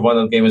think you could have won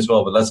the game as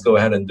well, but let's go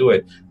ahead and do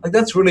it. Like,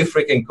 that's really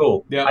freaking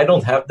cool. Yeah. I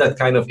don't have that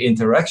kind of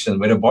interaction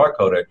with a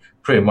barcoder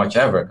pretty much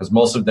ever because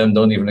most of them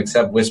don't even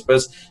accept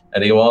whispers.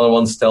 And the one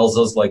once tells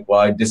us, like,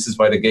 why this is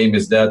why the game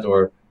is dead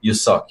or you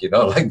suck, you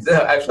know? Like,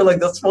 I feel like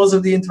that's most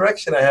of the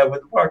interaction I have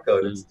with the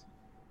barcoders.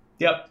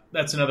 Yep,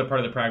 that's another part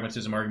of the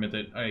pragmatism argument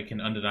that I can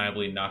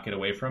undeniably not get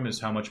away from is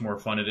how much more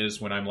fun it is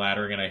when I'm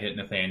laddering and I hit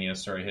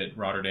Nathanius or I hit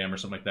Rotterdam or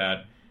something like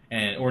that,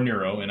 or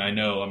Neuro, and I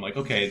know I'm like,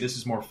 okay, this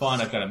is more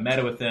fun. I've got a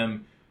meta with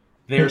them.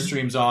 Their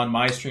stream's on,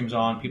 my stream's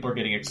on. People are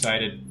getting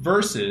excited.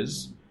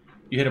 Versus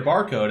you hit a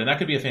barcode, and that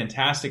could be a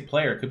fantastic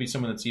player. It could be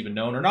someone that's even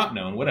known or not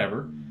known,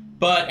 whatever.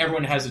 But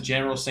everyone has a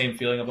general same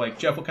feeling of like,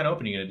 Jeff, what kind of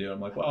opening are you going to do?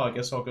 I'm like, well, I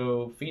guess I'll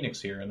go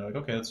Phoenix here. And they're like,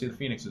 okay, let's see the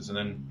Phoenixes. And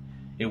then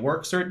it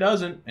works or it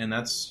doesn't, and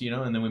that's,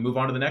 and then we move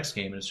on to the next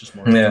game, and it's just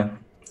more fun.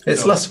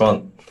 It's less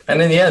fun.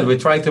 And in the end, we're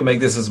trying to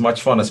make this as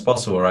much fun as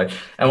possible, right?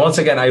 And once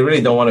again, I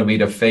really don't want to be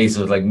the face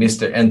of like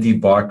Mr.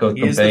 Anti-Barcode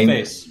campaign. He is the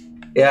face.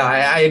 Yeah,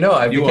 I know.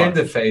 I became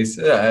the face.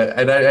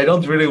 And I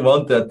don't really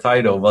want that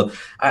title, but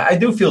I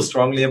do feel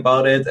strongly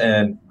about it.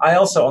 And I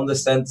also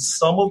understand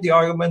some of the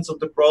arguments of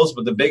the pros,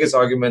 but the biggest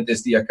argument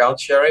is the account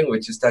sharing,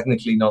 which is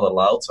technically not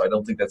allowed. So I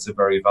don't think that's a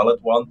very valid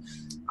one.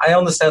 I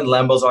understand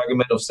Lambo's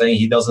argument of saying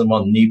he doesn't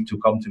want Neep to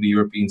come to the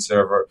European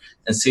server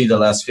and see the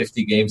last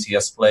 50 games he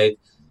has played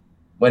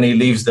when he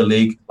leaves the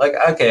league. Like,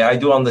 okay, I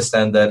do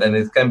understand that, and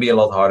it can be a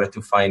lot harder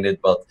to find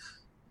it, but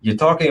you're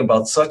talking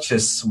about such a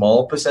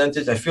small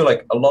percentage. I feel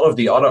like a lot of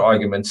the other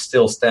arguments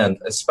still stand,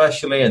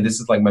 especially, and this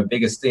is like my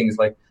biggest thing, is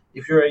like,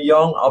 if you're a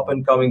young,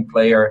 up-and-coming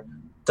player,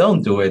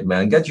 don't do it,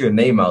 man. Get your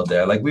name out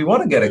there. Like, we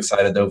want to get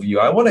excited over you.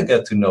 I want to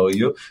get to know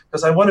you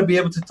because I want to be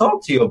able to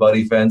talk to you about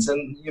events,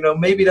 and,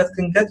 maybe that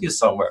can get you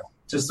somewhere.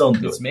 Just don't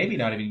do it. It's maybe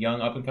not even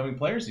young, up-and-coming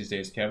players these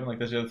days, Kevin. Like,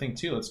 there's the other thing,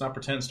 too. Let's not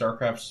pretend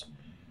StarCraft's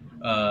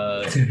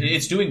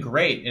it's doing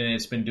great, and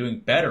it's been doing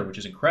better, which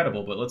is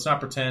incredible, but let's not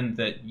pretend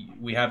that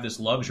we have this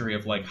luxury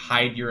of, like,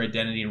 hide your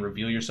identity and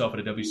reveal yourself at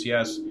a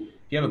WCS. If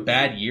you have a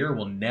bad year,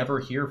 we'll never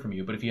hear from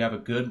you. But if you have a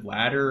good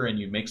ladder and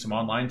you make some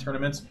online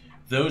tournaments,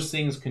 those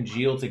things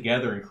congeal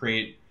together and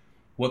create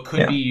what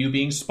could be you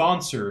being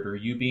sponsored or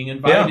you being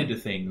invited to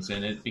things,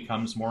 and it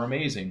becomes more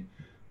amazing.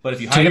 But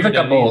if you to give a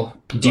couple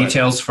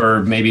details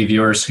for maybe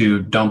viewers who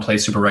don't play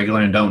super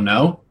regular and don't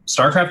know,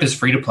 StarCraft is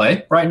free to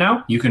play right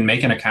now. You can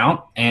make an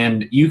account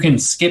and you can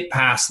skip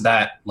past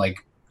that,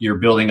 like you're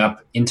building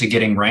up into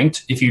getting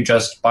ranked if you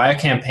just buy a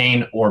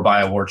campaign or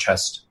buy a war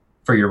chest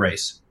for your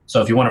race.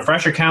 So if you want a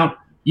fresh account,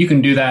 you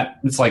can do that.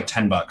 It's like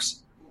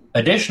 $10.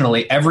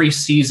 Additionally, every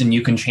season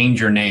you can change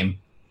your name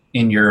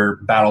in your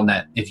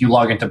Battle.net. If you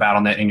log into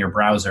Battle.net in your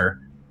browser,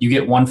 you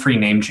get one free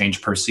name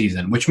change per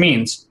season, which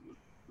means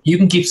you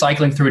can keep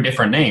cycling through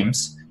different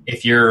names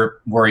if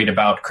you're worried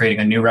about creating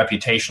a new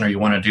reputation or you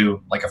want to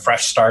do like a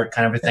fresh start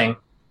kind of a thing.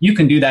 You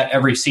can do that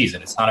every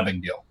season. It's not a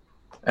big deal.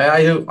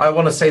 I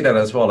want to say that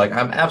as well. Like,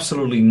 I'm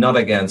absolutely not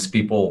against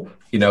people,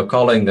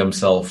 calling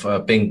themselves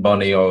Pink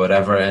Bunny or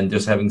whatever and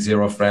just having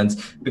zero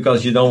friends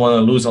because you don't want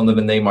to lose under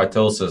the name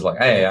Artosis. Like,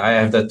 hey, I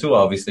have that too,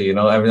 obviously.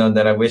 Every now and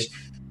then I wish,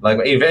 like,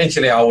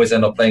 eventually I always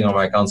end up playing on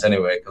my accounts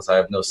anyway because I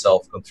have no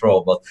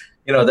self-control. But,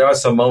 there are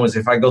some moments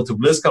if I go to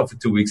BlizzCon for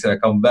 2 weeks and I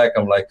come back,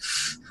 I'm like,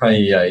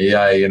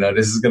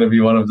 this is going to be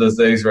one of those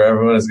days where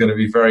everyone is going to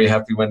be very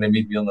happy when they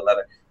meet me on the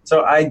ladder.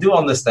 So I do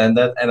understand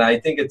that, and I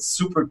think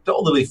it's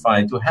totally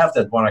fine to have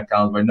that one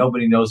account where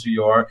nobody knows who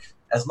you are,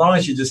 as long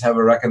as you just have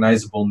a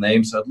recognizable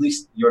name, so at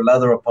least your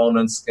ladder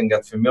opponents can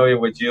get familiar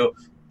with you,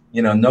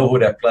 know who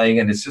they're playing,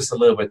 and it's just a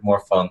little bit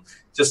more fun.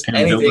 Just and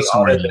anything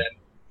other than,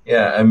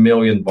 a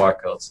million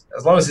barcodes.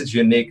 As long as it's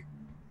unique,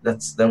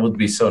 that would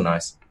be so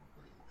nice.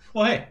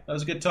 Well, hey, that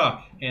was a good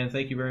talk, and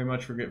thank you very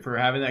much for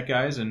having that,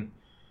 guys. And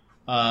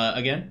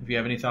again, if you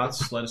have any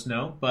thoughts, let us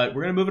know. But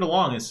we're going to move it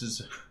along.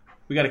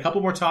 We got a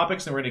couple more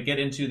topics, and we're going to get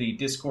into the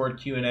Discord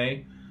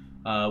Q&A,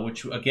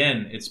 which,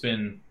 again,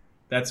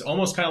 that's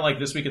almost kind of like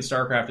This Week in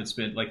StarCraft. It's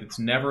been like it's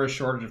never a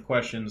shortage of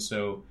questions.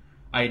 So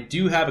I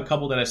do have a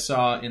couple that I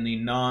saw in the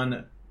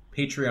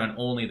non-Patreon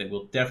only that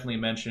we'll definitely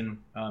mention.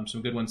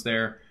 Some good ones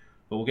there,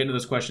 but we'll get into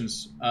those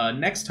questions.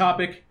 Next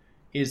topic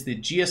is the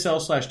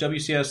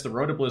GSL/WCS, the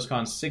Road to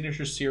BlizzCon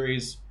Signature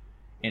Series,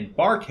 and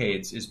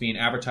Barcades is being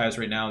advertised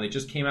right now. They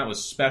just came out with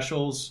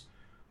specials.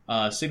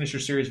 Signature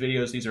Series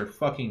videos. These are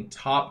fucking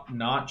top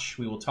notch.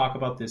 We will talk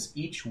about this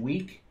each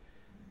week.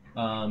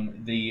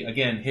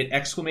 Again, hit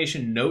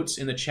exclamation notes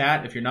in the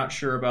chat if you're not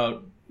sure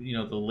about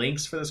the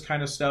links for this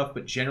kind of stuff.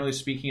 But generally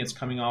speaking, it's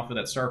coming off of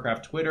that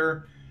StarCraft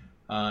Twitter,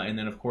 and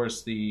then of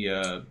course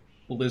the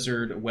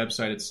Blizzard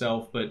website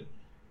itself. But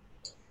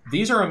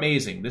these are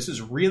amazing. This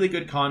is really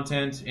good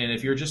content. And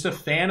if you're just a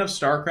fan of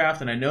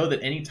StarCraft, and I know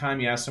that anytime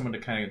you ask someone to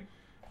kind of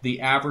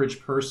the average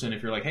person,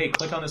 if you're like, hey,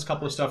 click on this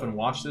couple of stuff and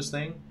watch this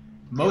thing.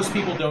 Most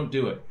people don't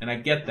do it, and I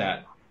get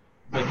that.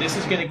 But this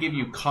is going to give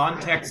you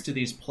context to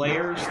these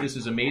players. This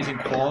is amazing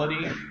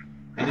quality,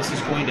 and this is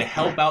going to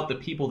help out the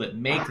people that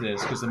make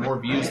this, because the more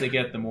views they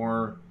get, the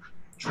more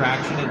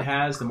traction it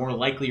has, the more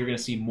likely you're going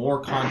to see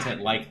more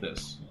content like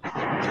this. So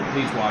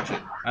please watch it.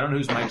 I don't know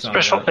whose mic's on.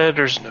 Special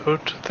editor's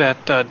note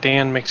that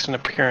Dan makes an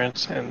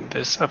appearance in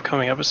this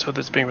upcoming episode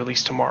that's being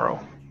released tomorrow.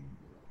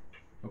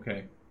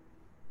 Okay.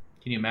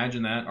 Can you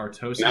imagine that?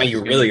 Artosis. Now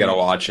you really got to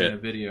watch it. A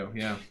video,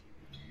 yeah.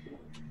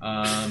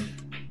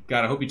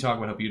 God, I hope you talk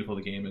about how beautiful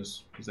the game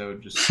is, because that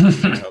would just.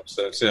 I hope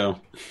so too.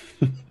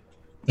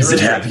 Is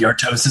it happy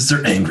Artosis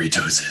or angry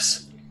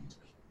Tosis?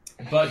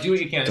 But do what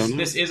you can.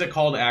 This is a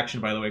call to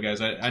action, by the way, guys.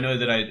 I know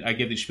that I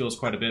give these spiels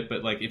quite a bit,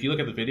 but like if you look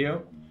at the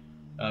video,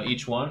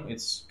 each one,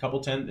 it's a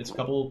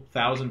couple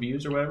thousand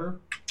views or whatever.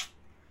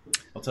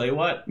 I'll tell you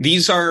what.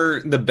 These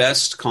are the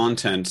best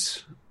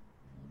content,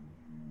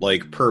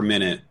 like per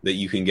minute, that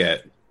you can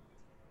get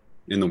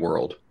in the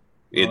world.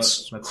 Well,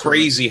 it's that's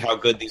crazy how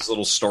good these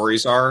little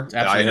stories are. It's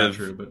absolutely not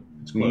true, but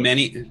it's close.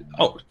 Many.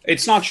 Oh,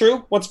 it's not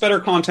true. What's better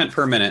content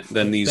per minute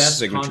than these best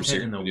signature content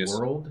series in the videos?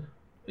 world?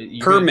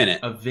 Per minute.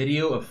 A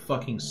video of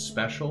fucking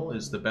special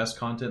is the best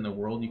content in the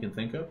world you can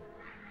think of?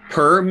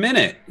 Per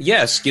minute.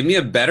 Yes, give me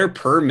a better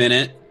per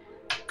minute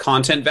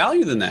content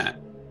value than that.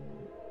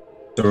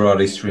 The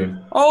Roddy stream.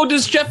 Oh,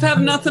 does Jeff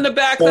have nothing to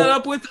back that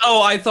up with? Oh,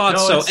 I thought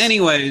No, so. it's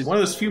Anyways. One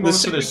of those few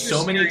moments where there's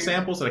signature so many series-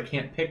 examples that I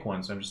can't pick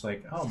one, so I'm just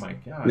like, oh my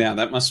god. Yeah,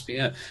 that must be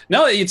it.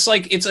 No, it's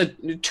like it's a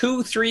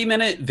 2-3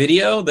 minute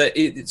video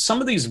that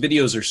some of these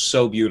videos are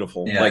so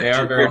beautiful. Yeah, like they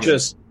are very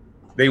good.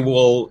 they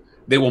will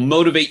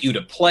motivate you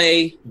to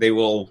play.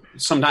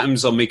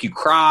 Sometimes they'll make you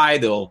cry.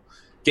 They'll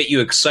get you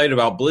excited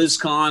about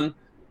BlizzCon.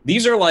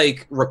 These are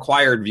like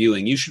required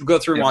viewing. You should go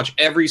through and watch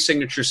every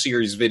signature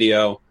series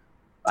video.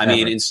 I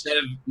mean, instead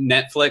of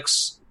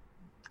Netflix,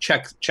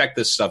 check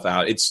this stuff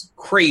out. It's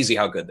crazy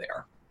how good they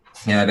are.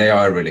 Yeah, they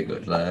are really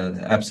good.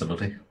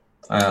 Absolutely.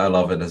 I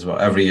love it as well.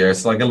 Every year,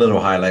 it's like a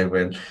little highlight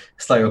when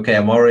it's like, okay,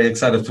 I'm already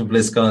excited for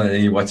BlizzCon, and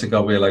then you watch a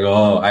couple, you're like,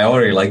 oh, I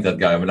already like that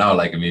guy, but now I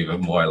like him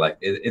even more. Like,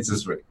 it's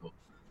just really cool.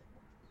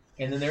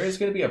 And then there is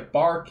going to be a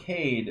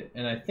barcade,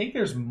 and I think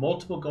there's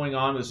multiple going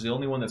on. This is the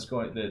only one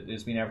that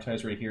is being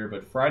advertised right here.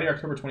 But Friday,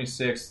 October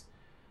 26th,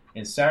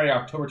 and Saturday,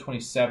 October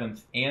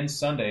 27th, and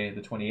Sunday, the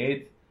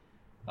 28th,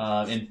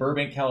 in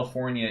Burbank,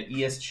 California,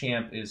 ES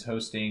Champ is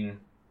hosting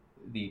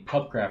the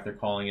Pubcraft, they're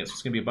calling it. So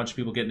it's going to be a bunch of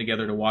people getting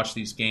together to watch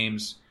these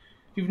games.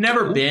 If you've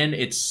never been,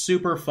 it's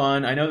super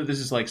fun. I know that this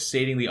is like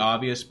stating the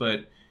obvious,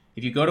 but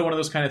if you go to one of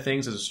those kind of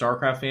things as a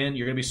StarCraft fan,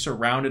 you're going to be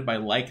surrounded by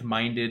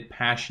like-minded,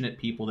 passionate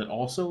people that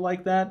also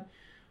like that.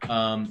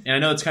 And I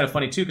know it's kind of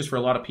funny, too, because for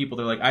a lot of people,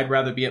 they're like, I'd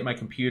rather be at my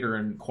computer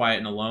and quiet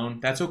and alone.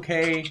 That's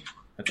okay.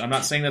 I'm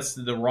not saying that's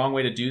the wrong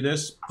way to do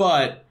this,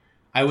 but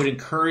I would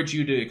encourage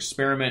you to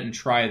experiment and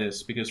try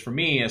this, because for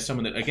me, as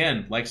someone that,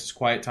 again, likes his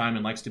quiet time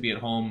and likes to be at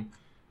home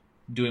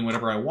doing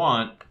whatever I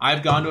want,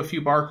 I've gone to a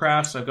few bar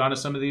crafts, I've gone to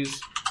some of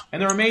these,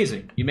 and they're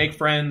amazing. You make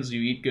friends,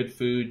 you eat good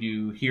food,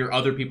 you hear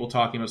other people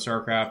talking about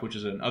StarCraft, which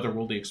is an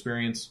otherworldly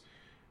experience.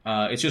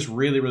 It's just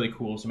really, really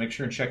cool, so make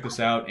sure and check this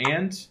out.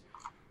 And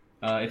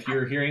if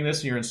you're hearing this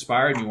and you're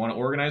inspired and you want to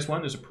organize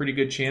one, there's a pretty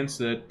good chance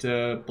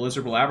that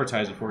Blizzard will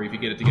advertise it for you if you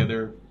get it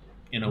together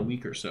in a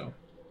week or so,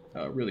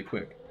 really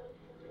quick.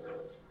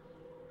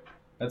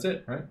 That's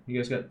it, right? You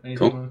guys got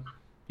anything? Cool.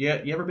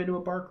 Yeah, you ever been to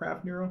a bar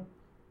craft, Nero?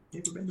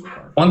 You ever been to a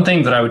bar? One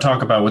thing that I would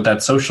talk about with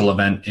that social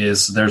event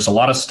is there's a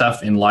lot of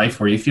stuff in life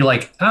where you feel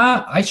like,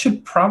 I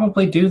should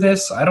probably do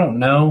this. I don't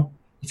know.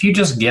 If you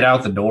just get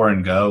out the door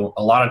and go,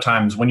 a lot of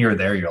times when you're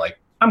there, you're like,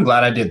 I'm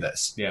glad I did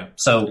this. Yeah.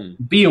 So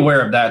be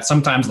aware of that.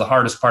 Sometimes the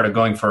hardest part of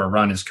going for a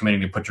run is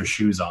committing to put your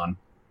shoes on.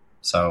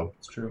 So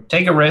It's true.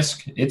 take a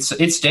risk.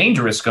 It's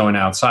dangerous going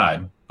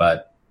outside,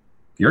 but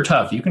if you're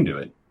tough, you can do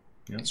it.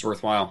 It's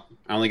worthwhile.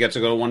 I only got to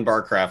go to one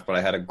bar craft, but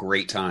I had a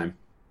great time.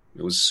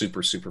 It was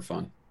super, super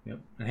fun. Yep.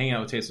 And hanging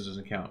out with Tasteless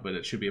doesn't count, but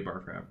it should be a bar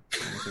craft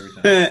almost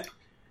every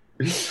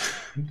time.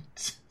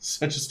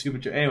 Such a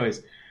stupid joke.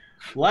 Anyways,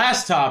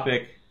 last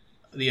topic.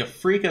 The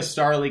Afrika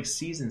Star League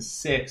Season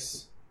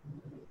 6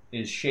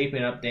 is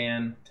shaping up.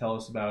 Dan, tell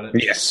us about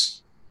it.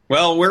 Yes.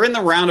 Well, we're in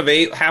the round of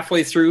 8,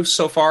 halfway through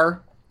so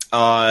far.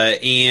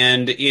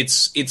 And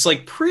it's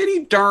like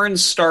pretty darn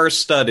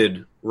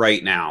star-studded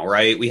right now,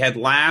 right? We had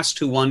Last,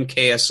 who won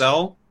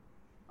KSL.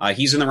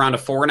 He's in the round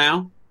of 4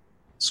 now.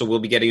 So we'll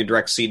be getting a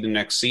direct seed in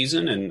next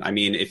season. And, I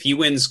mean, if he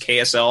wins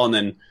KSL and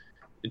then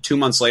 2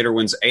 months later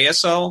wins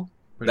ASL,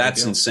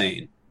 that's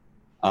insane.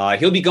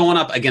 He'll be going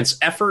up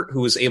against Effort,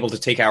 who was able to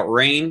take out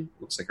Rain.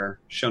 Looks like our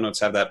show notes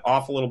have that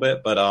off a little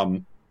bit. But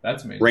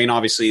that's amazing. Rain,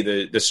 obviously,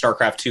 the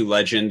StarCraft 2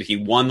 legend. He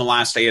won the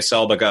last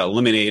ASL, but got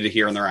eliminated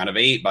here in the round of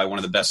 8 by one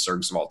of the best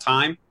Zergs of all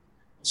time.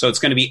 So it's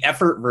going to be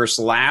Effort versus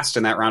Last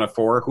in that round of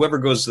 4. Whoever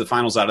goes to the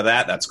finals out of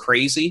that, that's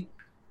crazy.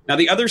 Now,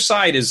 the other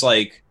side is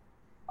like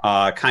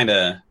kind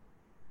of...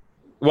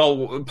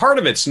 Well, part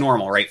of it's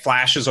normal, right?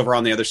 Flash is over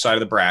on the other side of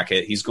the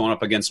bracket. He's going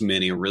up against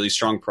Mini, a really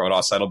strong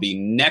Protoss. That'll be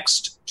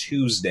next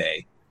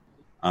Tuesday.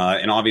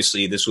 And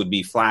obviously, this would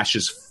be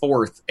Flash's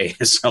 4th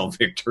ASL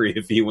victory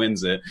if he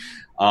wins it.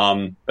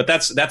 But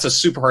that's a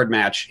super hard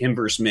match, him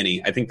versus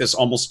Mini. I think this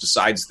almost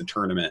decides the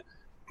tournament.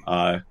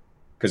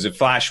 Because if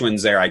Flash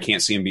wins there, I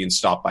can't see him being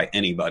stopped by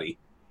anybody.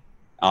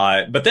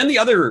 But then the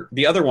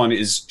other one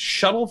is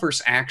Shuttle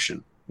versus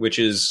Action, which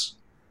is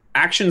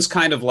Action's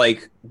kind of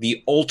like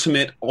the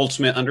ultimate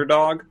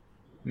underdog,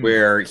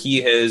 where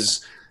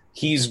he's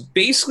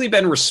basically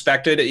been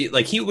respected.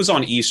 Like, he was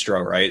on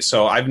Eastro, right?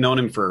 So I've known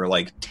him for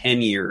like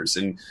 10 years.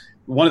 And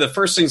one of the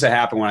first things that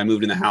happened when I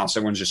moved in the house,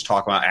 everyone's just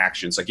talking about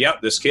Action. It's like,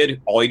 yep, this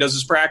kid, all he does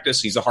is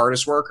practice. He's the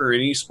hardest worker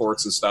in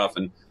esports and stuff.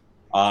 And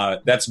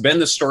that's been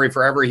the story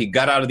forever. He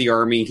got out of the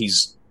Army.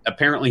 He's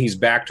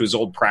back to his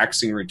old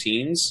practicing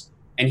routines.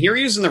 And here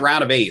he is in the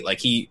round of 8. Like,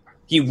 he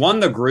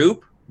won the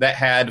group that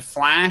had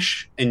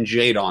Flash and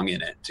Jaedong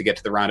in it to get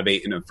to the round of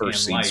 8 in a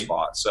first seed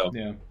spot. So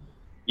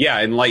yeah,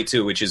 and Light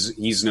too, which is,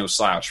 he's no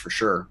slouch for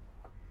sure.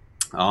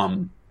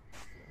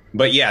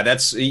 But yeah,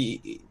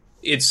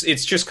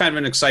 it's just kind of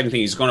an exciting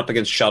thing. He's going up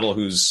against Shuttle,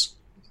 he's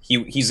the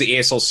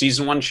ASL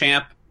Season 1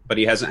 champ, but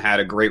he hasn't had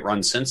a great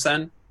run since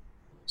then.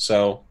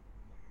 So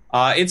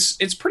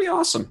it's pretty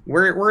awesome.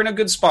 We're in a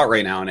good spot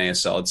right now in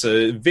ASL. It's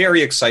a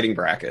very exciting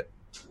bracket.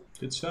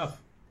 Good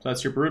stuff. So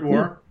that's your Brood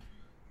War.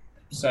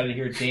 Decided to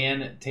hear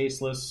Dan,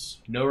 Tasteless,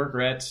 No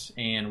Regrets,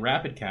 and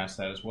Rapid cast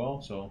that as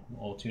well. So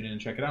I'll tune in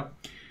and check it out.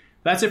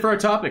 That's it for our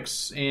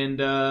topics. And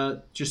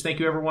just thank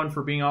you, everyone,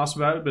 for being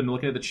awesome about it. Been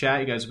looking at the chat.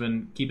 You guys have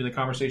been keeping the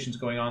conversations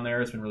going on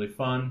there. It's been really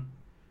fun.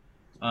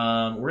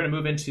 We're going to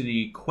move into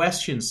the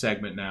question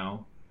segment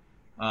now.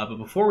 But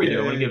before we do,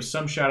 I want to give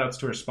some shout-outs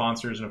to our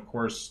sponsors and, of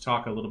course,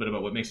 talk a little bit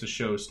about what makes the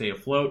show stay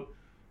afloat.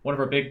 One of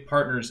our big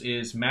partners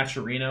is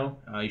Matcherino.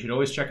 You should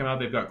always check them out.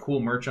 They've got cool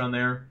merch on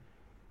there.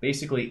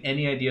 Basically,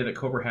 any idea that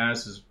Cobra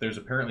has, there's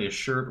apparently a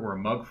shirt or a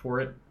mug for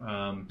it.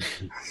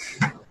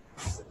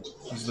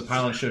 This is the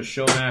Pylon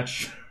show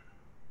match.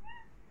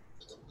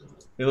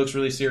 It looks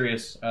really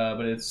serious,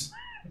 but it's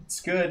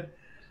good.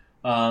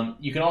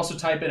 You can also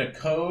type in a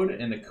code,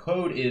 and the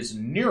code is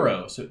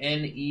Neuro, so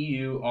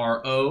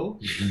Neuro.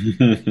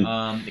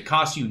 It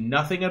costs you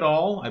nothing at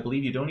all. I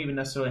believe you don't even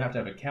necessarily have to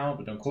have an account,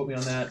 but don't quote me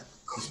on that.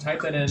 Just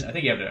type that in. I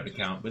think you have to have an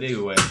account, but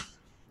anyway,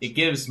 it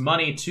gives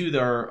money to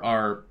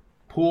our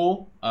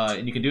pool,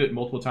 and you can do it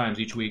multiple times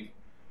each week.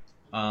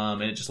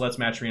 And it just lets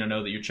Matcherino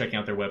know that you're checking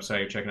out their website,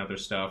 you're checking out their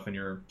stuff, and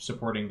you're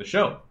supporting the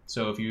show.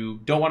 So if you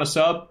don't want to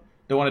sub,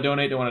 don't want to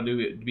donate, don't want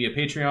to be a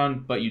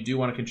Patreon, but you do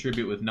want to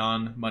contribute with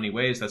non-money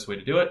ways, that's the way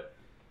to do it.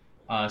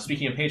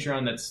 Speaking of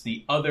Patreon, that's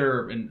the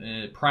other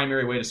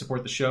primary way to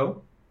support the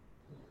show.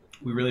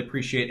 We really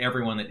appreciate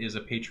everyone that is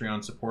a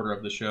Patreon supporter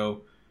of the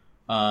show.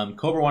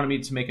 Cobra wanted me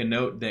to make a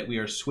note that we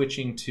are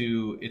switching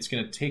to, it's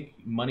going to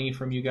take money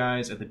from you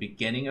guys at the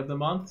beginning of the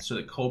month so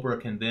that Cobra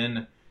can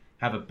then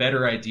have a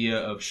better idea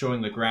of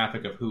showing the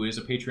graphic of who is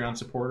a Patreon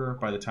supporter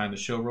by the time the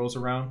show rolls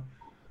around.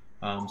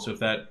 So if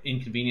that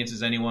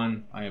inconveniences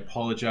anyone, I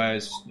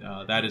apologize.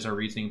 That is our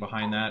reasoning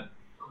behind that.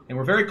 And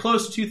we're very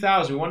close to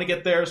 2,000. We want to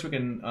get there so we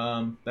can,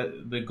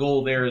 the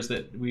goal there is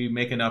that we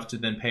make enough to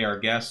then pay our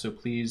guests. So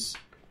please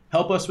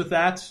help us with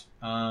that.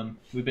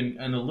 We've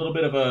been in a little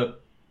bit of a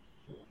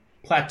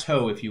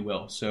plateau, if you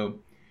will. So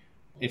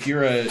if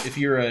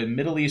you're a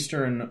Middle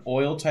Eastern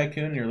oil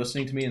tycoon and you're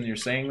listening to me and you're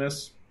saying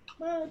this,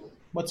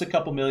 what's a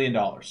couple $1 million? You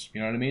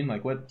know what I mean?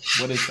 Like, what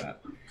is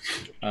that?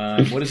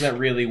 What is that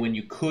really when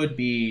you could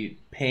be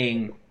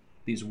paying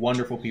these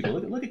wonderful people?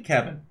 Look at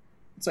Kevin.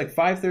 It's like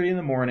 5:30 in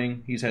the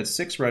morning. He's had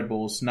 6 Red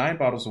Bulls, 9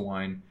 bottles of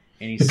wine,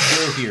 and he's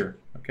still here.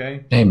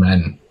 Okay?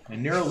 Amen.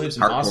 And Nero lives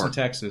in Austin,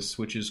 Texas,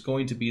 which is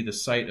going to be the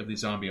site of the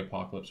zombie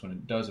apocalypse when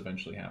it does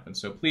eventually happen.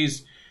 So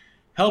please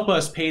help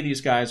us pay these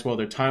guys while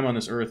their time on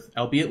this earth,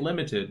 albeit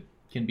limited,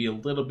 can be a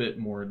little bit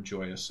more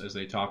joyous as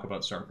they talk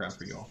about StarCraft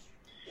for you all.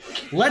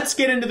 Let's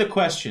get into the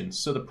questions.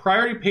 So the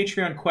priority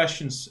Patreon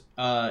questions,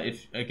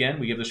 if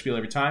again, we give the spiel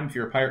every time. If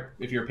you're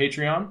a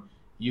Patreon,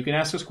 you can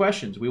ask us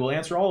questions. We will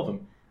answer all of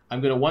them. I'm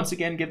going to once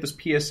again give this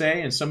PSA,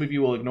 and some of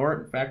you will ignore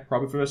it. In fact,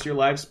 probably for the rest of your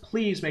lives.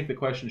 Please make the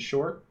questions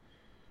short.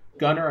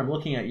 Gunnar, I'm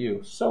looking at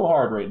you so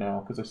hard right now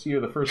because I see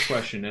you're the first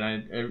question, and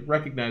I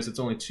recognize it's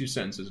only 2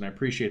 sentences, and I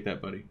appreciate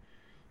that, buddy.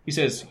 He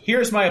says,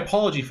 here's my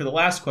apology for the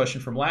last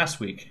question from last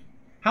week.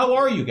 How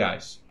are you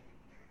guys?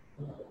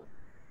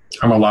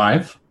 I'm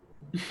alive.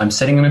 I'm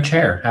sitting in a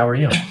chair. How are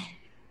you?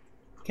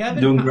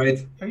 Kevin? Doing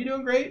great. Are you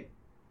doing great?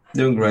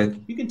 Doing great.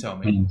 You can tell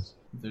me.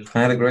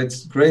 I had a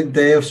great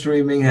day of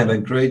streaming, had a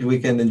great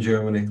weekend in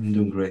Germany. I'm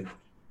doing great.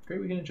 Great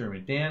weekend in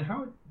Germany. Dan,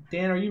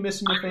 are you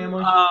missing your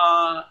family?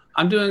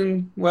 I'm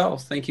doing well.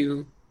 Thank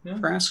you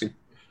for asking.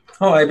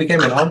 Oh, I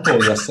became an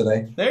uncle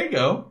yesterday. There you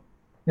go.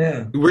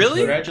 Yeah. Really?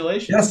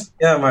 Congratulations. Yes.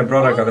 Yeah, my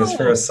brother got his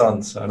first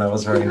son, so that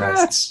was very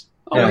nice.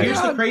 Oh,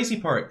 here's the crazy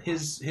part.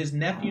 His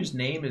nephew's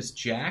name is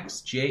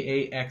Jax,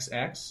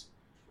 Jaxx.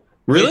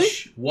 Really?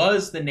 Which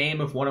was the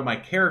name of one of my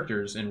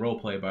characters in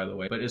roleplay, by the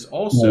way, but is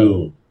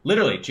also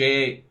literally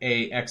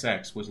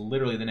Jaxx was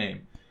literally the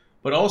name.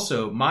 But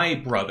also my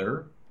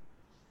brother,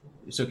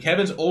 so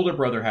Kevin's older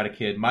brother had a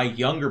kid, my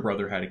younger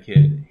brother had a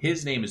kid.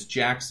 His name is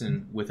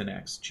Jackson with an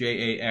X,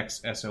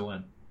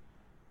 Jaxson.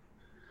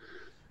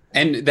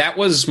 And that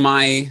was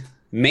my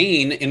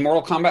main in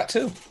Mortal Kombat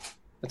 2.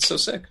 That's so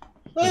sick.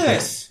 Look at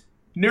this.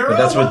 Neuro, But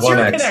that's with what's your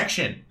 1X.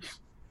 connection?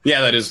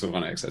 Yeah, that is the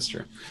 1X. That's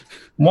true.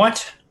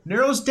 What?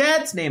 Neuro's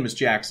dad's name is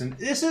Jackson.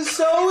 This is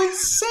so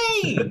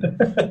insane.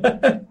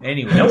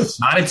 Anyways. No, it's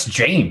not. It's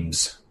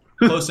James.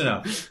 Close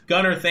enough.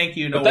 Gunner, thank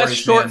you. No But that's worries,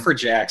 short man. for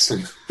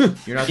Jackson.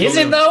 You're not Is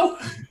it though?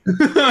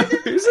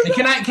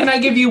 Can I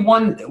give you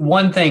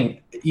one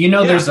thing? You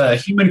know, there's a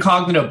human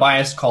cognitive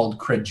bias called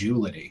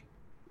credulity,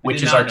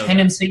 which is our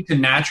tendency to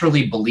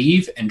naturally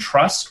believe and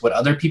trust what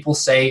other people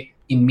say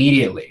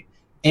immediately.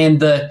 And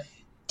did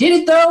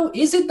it though?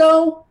 Is it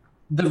though?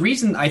 The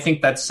reason I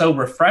think that's so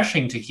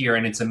refreshing to hear,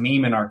 and it's a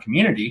meme in our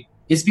community,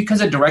 is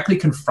because it directly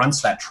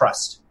confronts that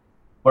trust.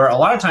 Where a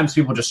lot of times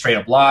people just straight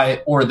up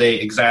lie or they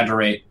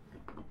exaggerate.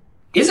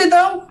 Is it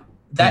though?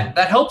 That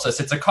helps us.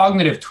 It's a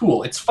cognitive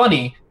tool. It's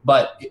funny,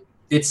 but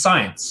it's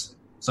science.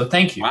 So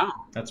thank you. Wow.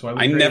 That's why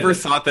I never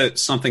thought that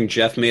something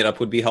Jeff made up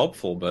would be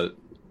helpful, but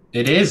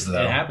it is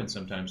though. It happens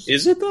sometimes.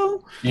 Is it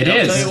though? It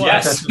is.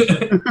 Yes. You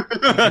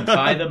can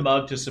buy the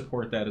mug to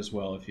support that as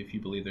well if you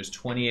believe. There's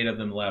 28 of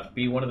them left.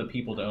 Be one of the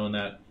people to own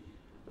that.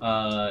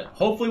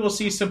 Hopefully we'll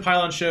see some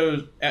Pylon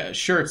Show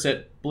shirts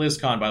at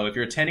BlizzCon, by the way. If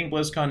you're attending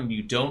BlizzCon and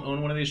you don't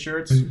own one of these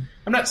shirts,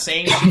 I'm not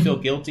saying you should feel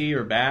guilty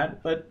or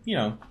bad, but, you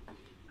know.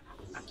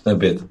 A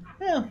bit.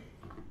 Yeah.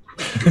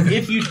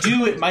 If you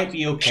do, it might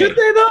be okay. Should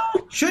they,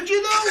 though? Should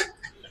you,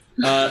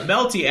 though?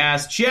 Melty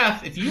asked,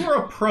 Jeff, if you were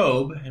a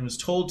probe and was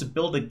told to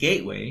build a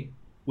gateway,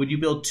 would you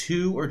build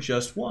two or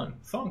just one?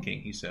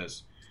 Thonking, he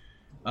says.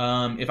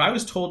 If I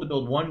was told to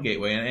build one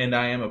gateway, and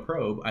I am a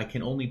probe, I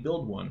can only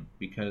build one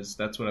because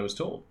that's what I was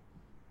told.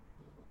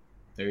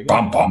 There you go.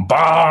 Bum, bum,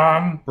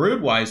 bum.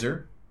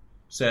 Broodweiser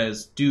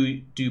says,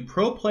 do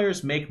pro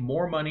players make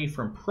more money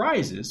from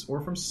prizes or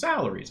from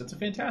salaries? That's a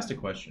fantastic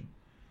question.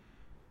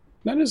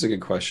 That is a good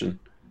question.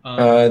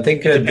 I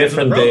think a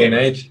different day and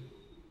age.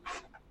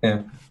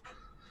 Yeah.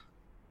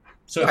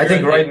 So I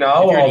think right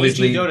now, if you're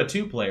obviously, an EG Dota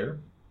 2 player.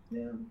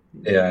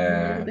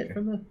 Yeah.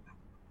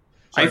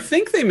 I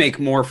think they make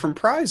more from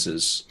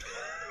prizes.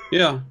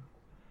 Yeah.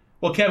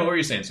 Well, Kevin, what were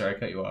you saying? Sorry, I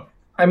cut you off.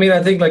 I mean,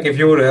 I think like if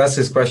you would have asked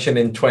this question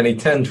in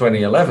 2010,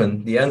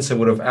 2011, the answer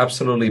would have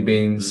absolutely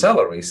been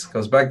salaries,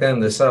 because back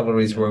then the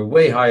salaries were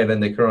way higher than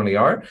they currently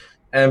are.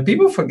 And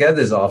people forget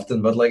this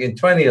often, but like in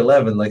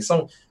 2011,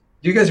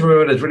 do you guys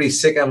remember that really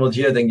sick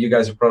MLG? I think you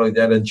guys are probably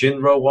there, the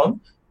Jinro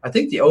one. I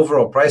think the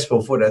overall prize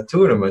pool for that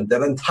tournament,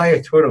 that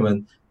entire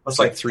tournament, was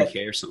like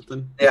 3K or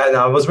something. Yeah,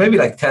 no, it was maybe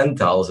like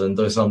 10,000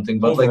 or something,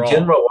 but overall, like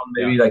Jinro won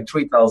maybe like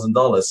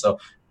 $3,000. So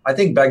I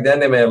think back then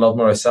they made a lot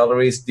more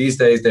salaries. These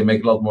days they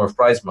make a lot more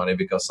prize money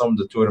because some of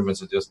the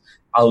tournaments are just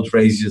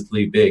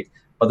outrageously big.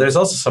 But there's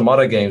also some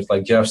other games,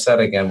 like Jeff said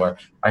again, where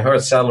I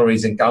heard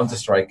salaries in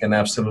Counter-Strike can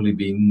absolutely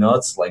be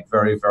nuts, like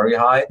very, very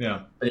high. Yeah.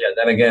 But yeah,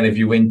 then again, if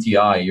you win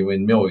TI, you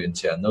win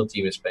millions. Yeah, no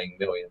team is paying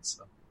millions.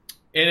 So.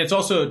 And it's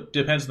also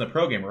depends on the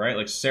pro gamer, right?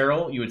 Like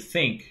Cyril, you would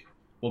think,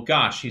 well,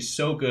 gosh, he's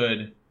so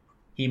good,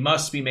 he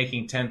must be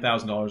making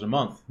 $10,000 a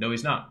month. No,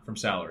 he's not from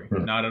salary,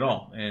 not at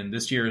all. And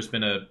this year has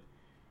been a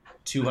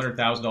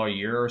 $200,000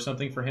 year or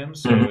something for him,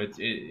 so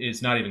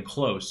it's not even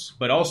close.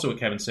 But also what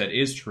Kevin said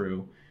is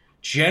true.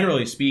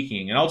 Generally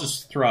speaking, and I'll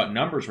just throw out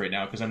numbers right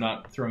now because I'm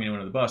not throwing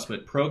anyone under the bus,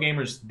 but pro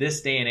gamers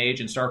this day and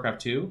age in StarCraft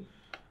 2,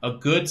 a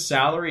good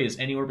salary is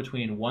anywhere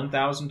between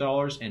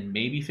 $1,000 and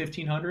maybe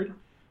 $1,500,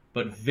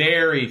 but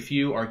very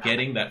few are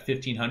getting that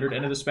 $1,500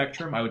 end of the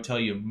spectrum. I would tell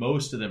you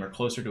most of them are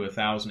closer to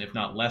 $1,000, if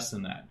not less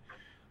than that.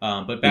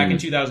 But back in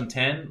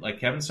 2010, like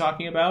Kevin's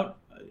talking about,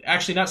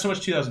 actually not so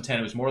much 2010,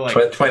 it was more like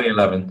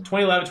 2011,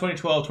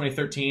 2012,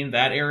 2013,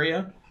 that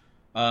area.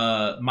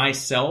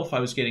 Myself, I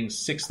was getting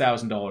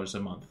 $6,000 a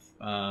month.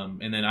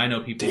 And then I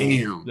know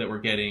people that were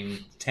getting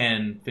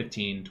 10,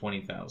 15,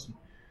 20,000.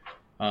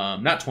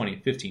 Not 20,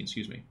 15,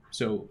 excuse me.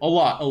 So a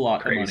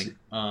lot Crazy.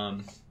 of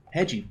money.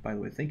 Hedgie, by the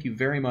way, thank you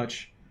very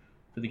much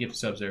for the gift of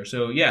subs there.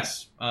 So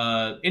yes,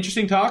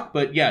 interesting talk,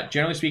 but yeah,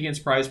 generally speaking, it's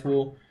prize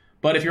pool.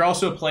 But if you're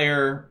also a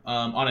player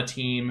on a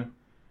team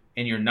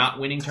and you're not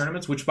winning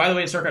tournaments, which by the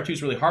way in StarCraft 2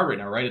 is really hard right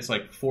now, right? It's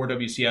like 4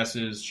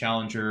 WCSs,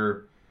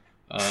 Challenger,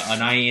 an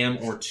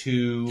IEM or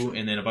 2,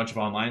 and then a bunch of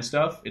online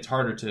stuff. It's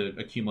harder to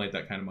accumulate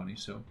that kind of money.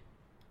 So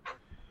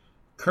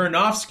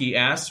Kernovsky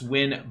asks,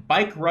 when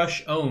Bike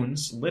Rush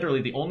owns,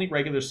 literally the only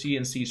regular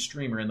CNC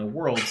streamer in the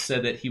world,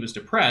 said that he was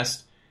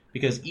depressed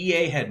because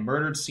EA had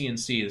murdered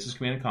CNC. This is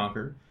Command &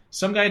 Conquer.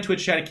 Some guy in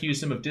Twitch chat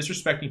accused him of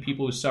disrespecting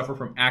people who suffer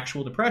from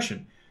actual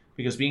depression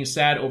because being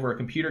sad over a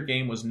computer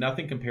game was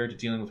nothing compared to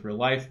dealing with real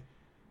life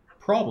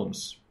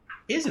problems.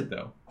 Is it,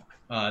 though?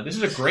 This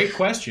is a great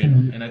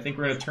question, and I think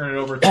we're going to turn it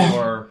over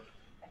to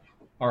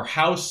our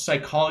house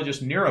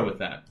psychologist, Nero, with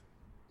that.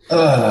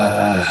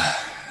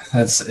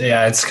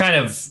 It's kind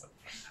of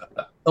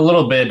a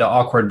little bit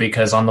awkward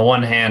because on the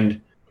one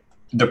hand,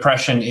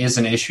 depression is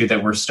an issue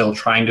that we're still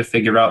trying to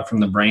figure out from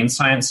the brain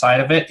science side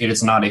of it. It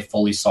is not a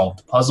fully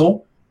solved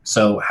puzzle.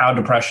 So how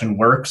depression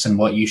works and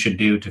what you should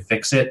do to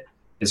fix it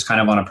is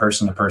kind of on a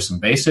person-to-person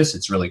basis.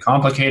 It's really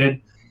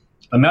complicated.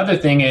 Another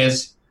thing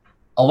is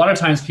a lot of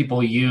times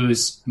people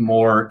use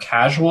more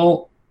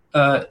casual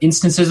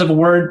instances of a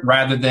word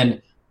rather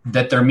than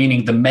that they're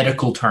meaning the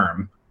medical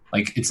term.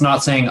 Like, it's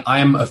not saying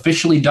I'm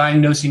officially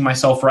diagnosing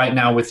myself right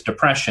now with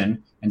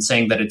depression and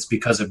saying that it's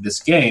because of this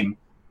game.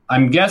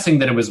 I'm guessing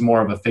that it was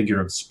more of a figure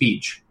of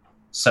speech.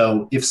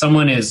 So if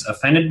someone is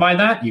offended by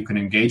that, you can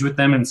engage with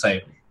them and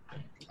say,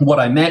 what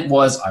I meant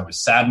was I was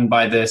saddened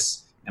by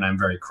this and I'm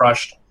very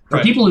crushed. For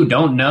people who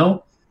don't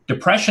know,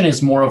 depression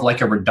is more of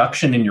like a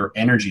reduction in your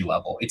energy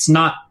level. It's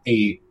not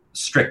a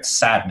strict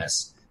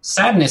sadness.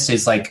 Sadness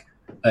is like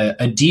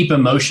a deep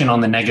emotion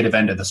on the negative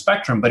end of the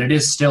spectrum, but it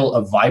is still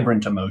a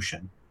vibrant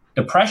emotion.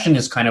 Depression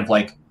is kind of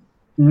like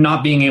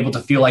not being able to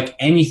feel like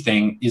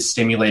anything is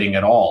stimulating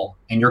at all,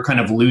 and you're kind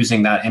of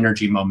losing that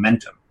energy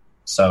momentum.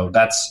 So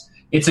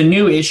it's a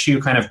new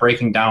issue, kind of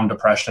breaking down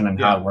depression and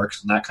how it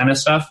works and that kind of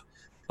stuff.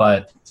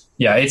 But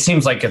yeah, it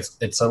seems like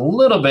it's a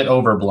little bit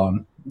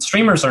overblown.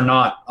 Streamers are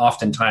not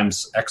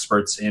oftentimes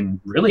experts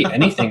in really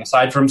anything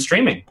aside from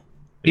streaming.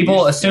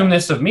 People assume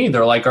this of me.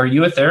 They're like, are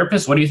you a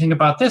therapist? What do you think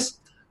about this?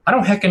 I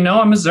don't heckin'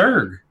 know. I'm a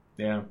Zerg.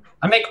 Yeah.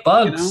 I make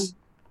bugs.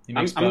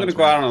 I'm going to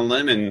go out on a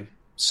limb and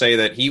say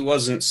that he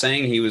wasn't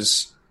saying he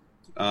was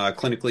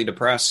clinically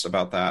depressed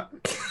about that,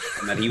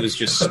 and that he was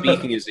just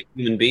speaking as a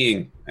human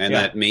being, and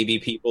that maybe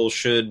people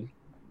should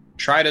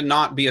try to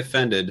not be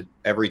offended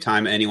every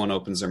time anyone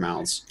opens their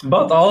mouths.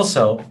 But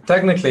also,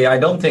 technically, I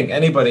don't think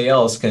anybody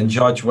else can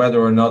judge whether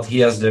or not he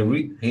has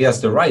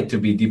the right to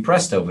be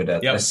depressed over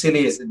that. As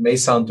silly as it may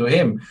sound to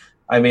him.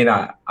 I mean,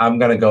 I'm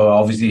going to go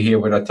obviously here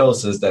with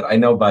Atosis that I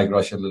know Bike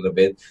Rush a little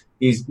bit.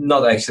 He's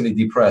not actually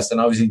depressed,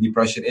 and obviously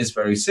depression is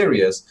very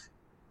serious.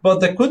 But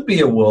there could be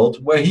a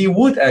world where he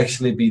would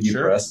actually be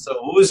depressed. So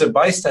who is a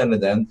bystander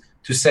then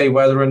to say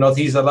whether or not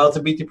he's allowed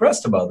to be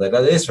depressed about that?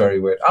 That is very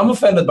weird. I'm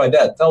offended by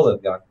that. Tell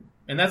that guy.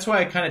 And that's why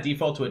I kind of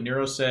default to what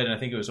Nero said, and I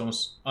think it was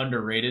almost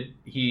underrated.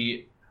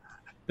 The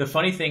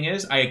funny thing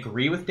is, I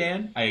agree with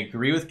Dan. I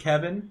agree with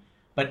Kevin.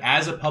 But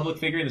as a public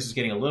figure, and this is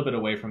getting a little bit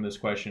away from this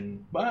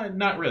question, but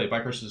not really.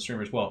 Bikers is a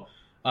streamer as well.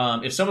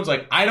 If someone's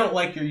like, I don't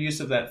like your use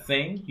of that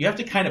thing, you have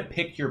to kind of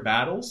pick your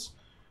battles.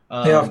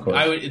 Of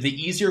course.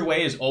 The easier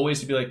way is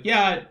always to be like,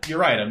 yeah, you're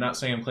right. I'm not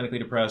saying I'm clinically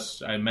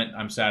depressed.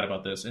 I'm sad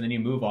about this. And then you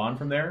move on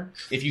from there.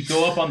 If you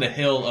go up on the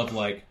hill of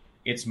like,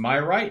 it's my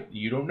right.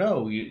 You don't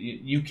know.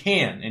 You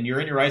can, and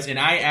you're in your rights. And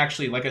I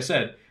actually, like I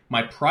said,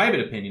 my private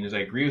opinion is I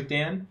agree with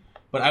Dan,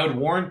 but I would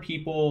warn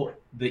people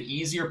the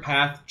easier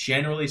path,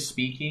 generally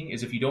speaking,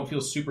 is if you don't feel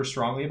super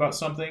strongly about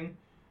something,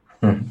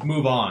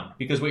 move on.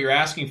 Because what you're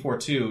asking for,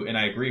 too, and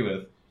I agree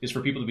with, is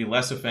for people to be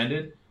less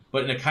offended.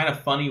 But in a kind of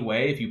funny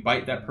way, if you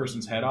bite that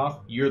person's head off,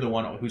 you're the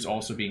one who's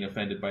also being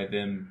offended by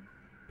them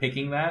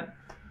picking that.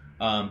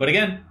 But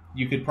again,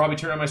 you could probably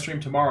turn on my stream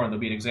tomorrow and there'll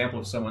be an example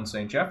of someone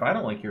saying, Jeff, I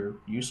don't like your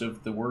use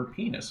of the word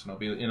penis. And I'll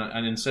be,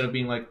 and instead of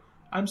being like,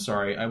 I'm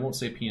sorry, I won't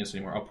say penis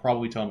anymore, I'll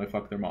probably tell them I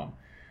fucked their mom.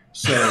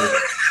 So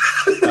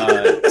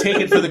take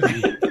it for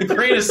the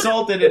grain of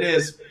salt that it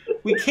is.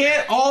 We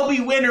can't all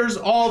be winners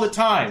all the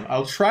time.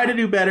 I'll try to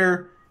do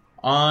better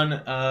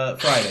on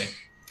Friday.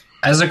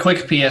 As a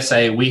quick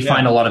PSA, we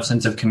find a lot of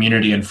sense of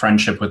community and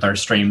friendship with our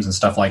streams and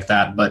stuff like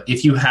that. But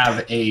if you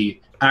have a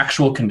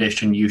actual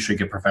condition, you should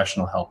get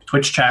professional help.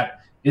 Twitch chat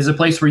is a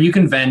place where you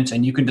can vent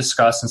and you can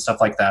discuss and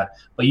stuff like that.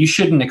 But you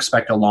shouldn't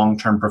expect a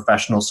long-term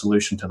professional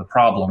solution to the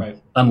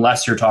problem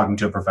unless you're talking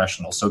to a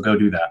professional. So go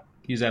do that.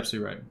 He's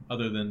absolutely right.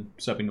 Other than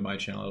subbing to my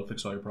channel, it'll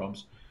fix all your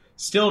problems.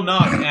 Still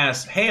Knock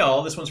asks, hey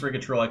all, this one's for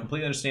control. I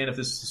completely understand if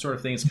this sort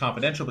of thing is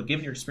confidential, but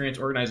given your experience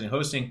organizing and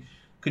hosting,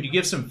 could you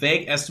give some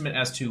vague estimate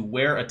as to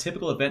where a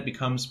typical event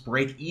becomes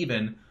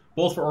break-even,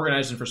 both for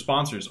organizers and for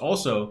sponsors?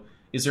 Also,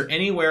 is there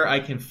anywhere I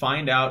can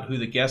find out who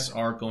the guests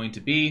are going to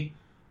be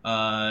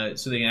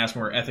so they can ask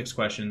more ethics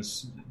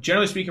questions?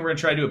 Generally speaking, we're going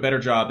to try to do a better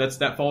job.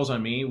 That falls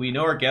on me. We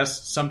know our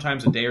guests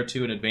sometimes a day or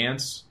two in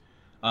advance,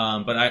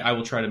 but I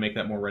will try to make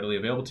that more readily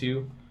available to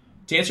you.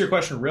 To answer your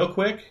question real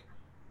quick,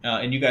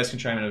 and you guys can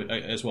chime in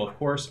as well, of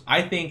course,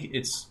 I think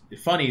it's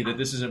funny that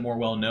this isn't more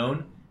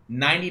well-known.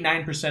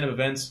 99% of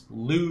events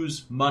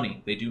lose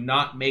money. They do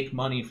not make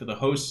money for the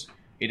hosts.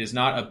 It is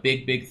not a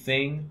big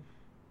thing.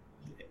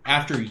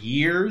 After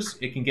years,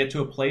 it can get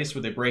to a place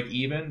where they break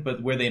even,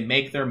 but where they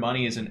make their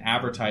money is in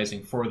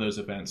advertising for those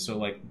events. So,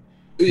 like,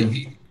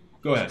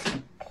 go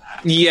ahead.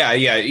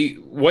 Yeah.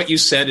 What you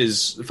said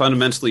is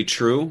fundamentally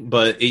true,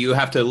 but you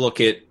have to look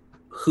at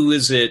who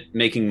is it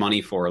making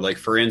money for? Like,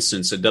 for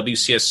instance, a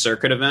WCS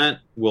circuit event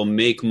will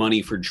make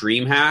money for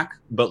DreamHack,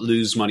 but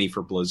lose money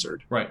for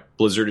Blizzard. Right.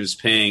 Blizzard is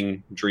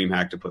paying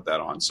DreamHack to put that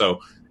on.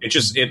 So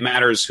it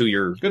matters who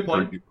you're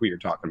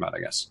talking about, I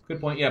guess. Good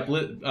point. Yeah,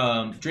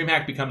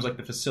 DreamHack becomes like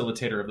the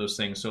facilitator of those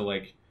things. So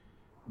like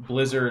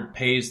Blizzard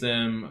pays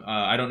them.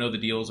 I don't know the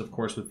deals, of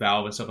course, with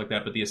Valve and stuff like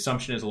that, but the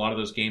assumption is a lot of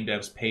those game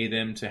devs pay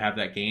them to have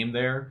that game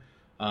there.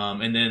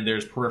 And then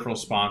there's peripheral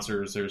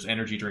sponsors, there's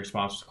energy drink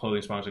sponsors,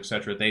 clothing sponsors,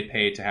 etc. They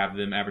pay to have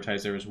them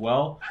advertise there as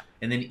well.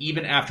 And then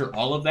even after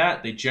all of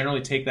that, they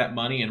generally take that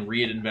money and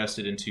reinvest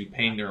it into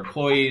paying their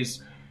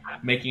employees,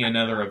 making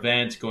another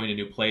event, going to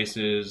new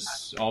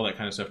places, all that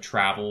kind of stuff,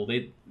 travel.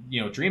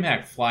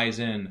 DreamHack flies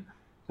in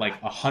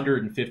like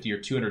 150 or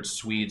 200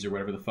 Swedes or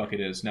whatever the fuck it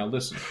is. Now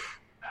listen,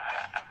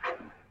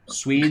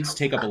 Swedes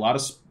take up a lot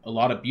of a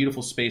lot of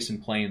beautiful space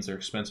and planes. They're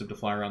expensive to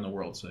fly around the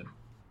world. So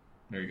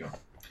there you go.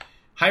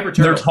 Hyper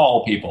Turtle. They're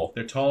tall people.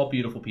 They're tall,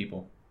 beautiful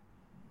people.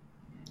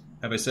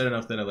 Have I said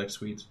enough that I like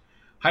sweets?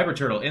 Hyper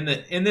Turtle.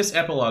 In this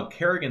epilogue,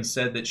 Kerrigan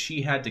said that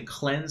she had to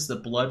cleanse the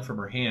blood from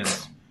her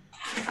hands.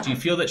 Do you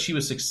feel that she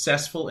was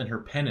successful in her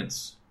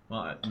penance?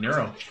 Well,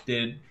 Neuro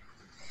did.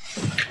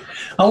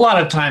 A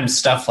lot of times,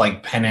 stuff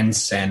like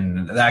penance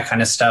and that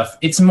kind of stuff,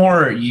 it's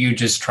more you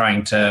just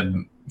trying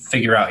to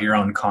figure out your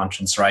own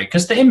conscience, right?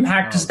 Because the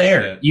impact is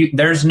there.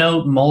 There's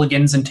no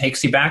mulligans and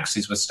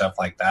takesy-backsies with stuff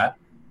like that.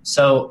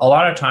 So a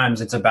lot of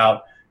times it's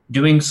about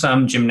doing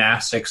some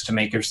gymnastics to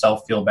make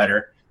yourself feel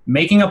better.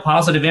 Making a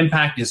positive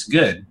impact is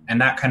good, and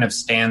that kind of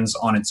stands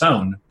on its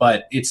own,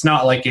 but it's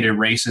not like it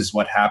erases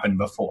what happened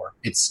before.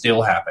 It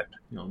still happened.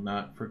 You'll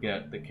not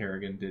forget that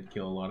Kerrigan did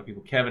kill a lot of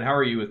people. Kevin, how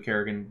are you with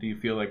Kerrigan? Do you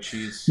feel like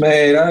she's...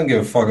 Mate, I don't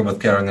give a fuck about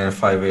Kerrigan at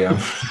 5 a.m.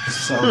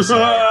 So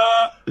sorry.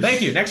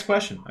 Thank you. Next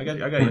question. I got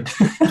you.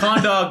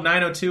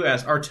 Condog902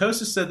 asks,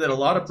 Artosis said that a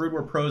lot of Brood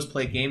War pros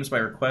play games by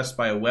request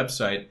by a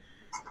website.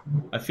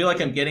 I feel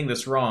like I'm getting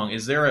this wrong.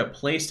 Is there a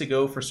place to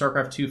go for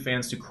StarCraft 2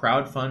 fans to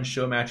crowdfund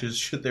show matches?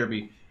 Should there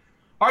be...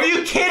 Are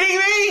you kidding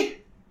me?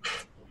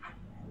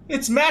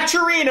 It's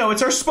Matcherino.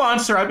 It's our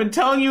sponsor. I've been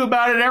telling you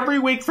about it every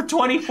week for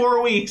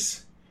 24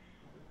 weeks.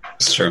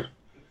 It's true.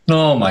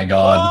 Oh, my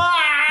God.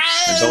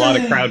 There's a lot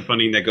of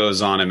crowdfunding that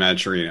goes on in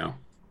Matcherino.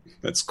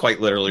 That's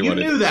quite literally what it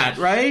is. You knew that,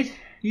 right?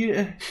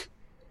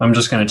 I'm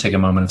just going to take a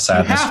moment of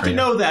sadness. You have to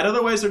know that.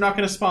 Otherwise, they're not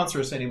going to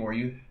sponsor us anymore.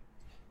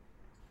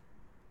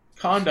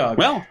 Condog.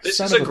 Well, this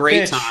is a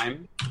great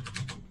time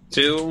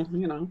to,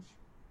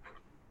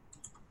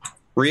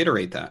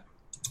 reiterate that.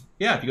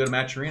 Yeah, if you go to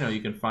Matcherino, you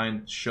can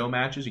find show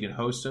matches, you can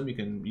host them,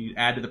 you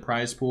add to the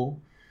prize pool.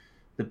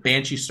 The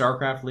Banshee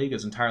StarCraft League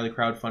is entirely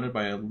crowdfunded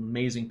by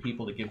amazing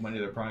people that give money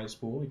to their prize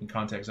pool. You can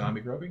contact Zombie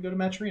Grove. You can go to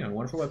Matcherino,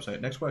 wonderful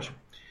website. Next question.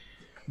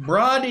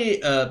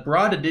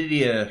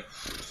 Broadadidia.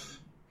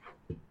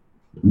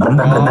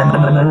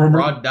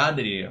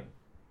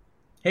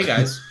 Hey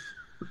guys,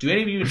 do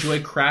any of you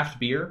enjoy craft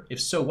beer? If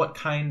so, what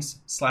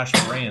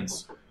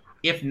kinds/brands?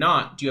 If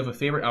not, do you have a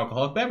favorite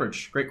alcoholic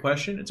beverage? Great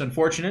question. It's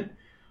unfortunate.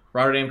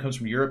 Rotterdam comes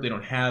from Europe. They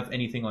don't have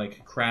anything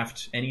like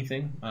craft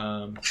anything.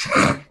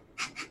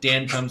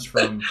 Dan comes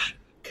from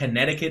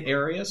Connecticut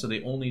area, so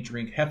they only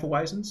drink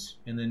Hefeweizens.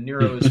 And then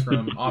Nero is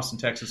from Austin,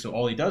 Texas, so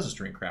all he does is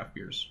drink craft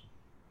beers.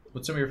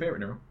 What's some of your favorite,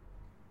 Nero?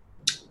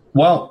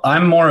 Well,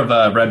 I'm more of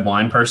a red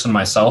wine person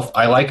myself.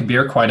 I like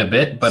beer quite a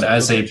bit, but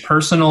as a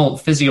personal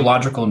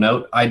physiological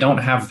note, I don't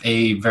have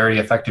a very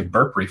effective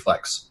burp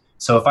reflex.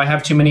 So if I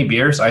have too many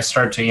beers, I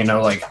start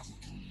to,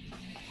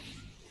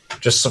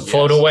 just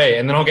float away,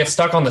 and then I'll get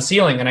stuck on the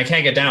ceiling, and I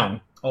can't get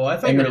down. Oh, I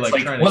thought you were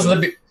trying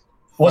to...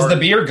 Was the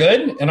beer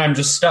good? And I'm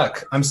just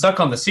stuck. I'm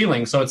stuck on the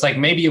ceiling, so it's like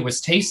maybe it was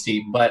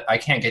tasty, but I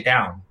can't get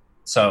down.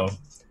 So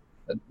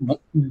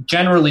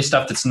generally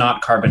stuff that's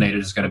not carbonated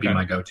is going to be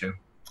my go-to.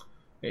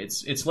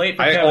 It's late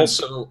for I Kevin.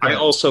 I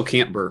also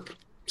can't burp.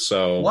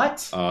 So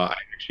what? I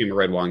actually am a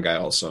red wine guy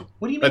also.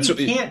 What do you mean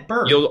you can't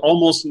burp? You'll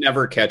almost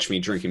never catch me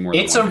drinking more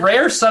than It's a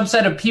rare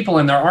subset of people,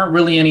 and there aren't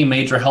really any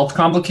major health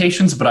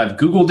complications, but I've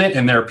Googled it,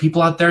 and there are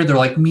people out there, they're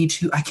like, me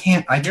too. I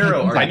can't.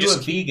 Nero, are you a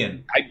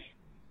vegan?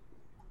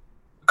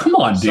 Come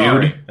on, dude.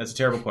 Sorry, that's a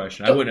terrible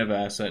question. I wouldn't have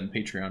asked that in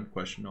Patreon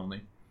question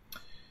only.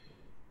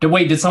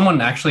 Wait, did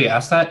someone actually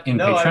ask that in Patreon?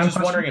 No, I was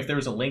just wondering if there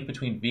was a link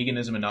between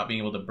veganism and not being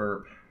able to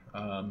burp,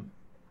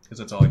 because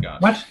that's all I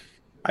got. What?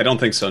 I don't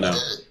think so, no.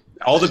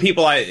 All the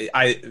people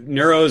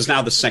Neuro is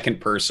now the second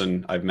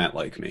person I've met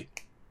like me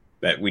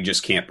that we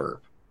just can't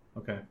burp.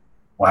 Okay.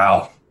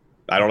 Wow.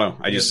 I don't know.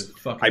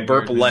 I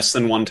burp less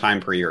than one time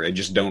per year. I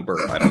just don't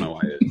burp. I don't know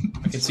why.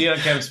 I can see it on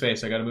Kevin's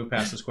face. I got to move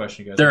past this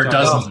question, guys. There are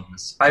dozens of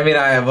this. I mean,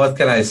 what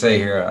can I say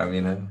here? I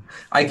mean,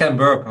 I can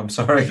burp. I'm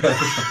sorry.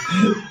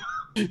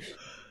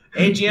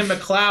 AGM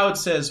McLeod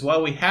says,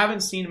 while we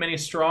haven't seen many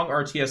strong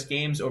RTS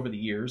games over the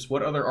years,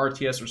 what other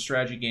RTS or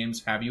strategy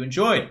games have you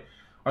enjoyed?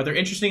 Are there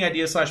interesting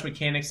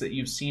ideas/mechanics that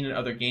you've seen in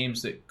other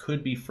games that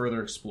could be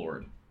further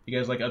explored? You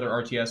guys like other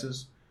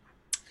RTSs?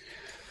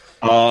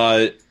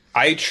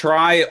 I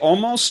try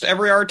almost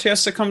every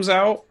RTS that comes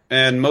out,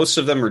 and most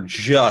of them are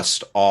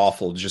just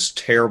awful, just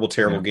terrible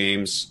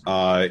games.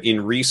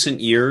 In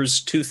recent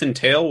years, Tooth and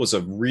Tail was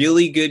a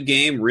really good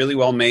game, really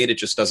well made. It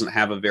just doesn't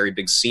have a very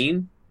big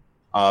scene.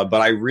 But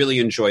I really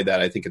enjoyed that.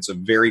 I think it's a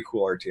very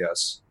cool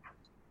RTS.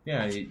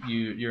 Yeah,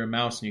 you're a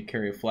mouse and you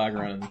carry a flag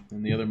around,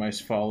 and the other mice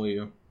follow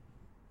you.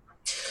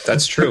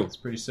 That's true. It's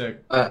pretty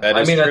sick.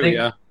 I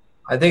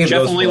think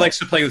Jeff only likes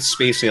to play with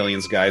space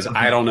aliens, guys.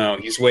 I don't know.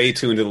 He's way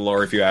too into the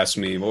lore, if you ask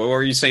me. What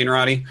were you saying,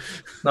 Roddy?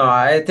 No,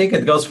 I think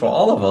it goes for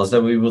all of us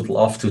that we would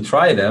love to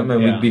try them,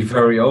 and we'd be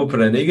very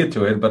open and eager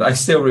to it. But I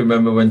still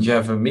remember when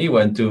Jeff and me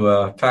went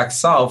to PAX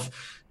South,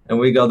 and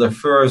we got the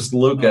first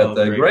look at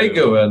Grey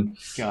Goo, and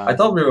I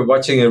thought we were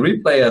watching a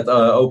replay at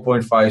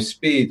 0.5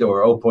 speed,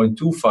 or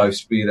 0.25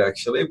 speed,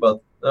 actually.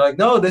 But they're like,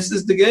 no, this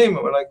is the game.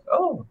 And we're like,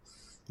 oh.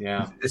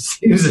 Yeah, it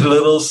seems a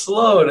little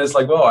slow, and it's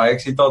like, wow, I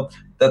actually thought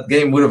that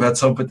game would have had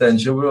some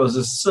potential, but it was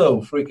just so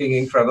freaking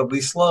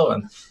incredibly slow.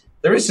 And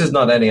there is just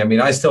not any. I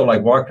mean, I still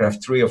like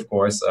Warcraft 3, of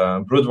course.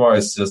 Brood War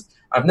is just,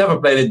 I've never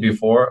played it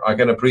before. I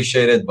can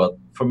appreciate it, but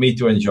for me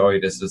to enjoy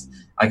it is just,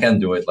 I can't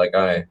do it. Like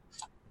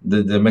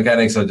the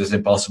mechanics are just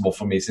impossible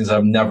for me since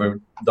I've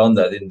never done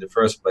that in the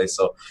first place.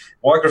 So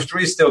Warcraft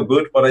 3 is still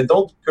good. What I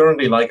don't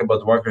currently like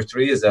about Warcraft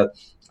 3 is that,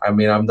 I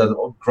mean, I'm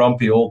that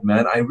grumpy old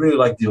man. I really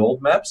like the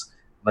old maps,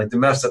 like the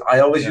maps that I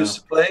always used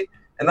to play.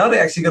 And now they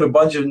actually got a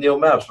bunch of new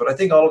maps, but I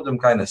think all of them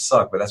kind of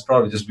suck. But that's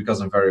probably just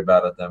because I'm very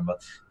bad at them.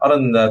 But other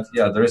than that,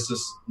 yeah, there is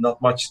just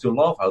not much to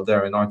love out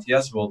there in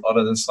RTS world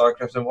other than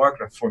StarCraft and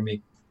Warcraft for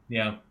me.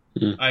 Yeah,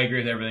 I agree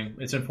with everything.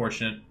 It's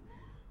unfortunate.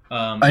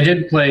 I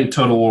did play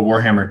Total War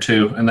Warhammer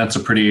 2, and that's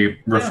a pretty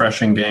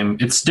refreshing game.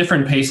 It's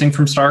different pacing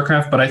from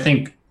StarCraft, but I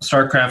think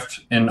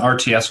StarCraft and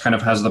RTS kind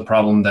of has the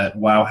problem that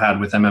WoW had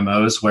with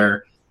MMOs,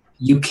 where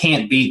you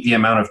can't beat the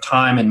amount of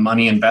time and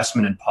money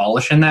investment and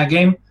polish in that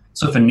game.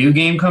 So if a new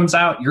game comes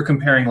out, you're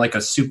comparing like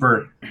a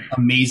super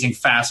amazing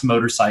fast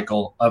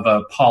motorcycle of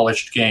a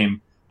polished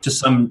game to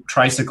some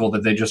tricycle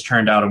that they just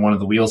turned out and one of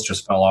the wheels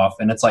just fell off.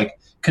 And it's like,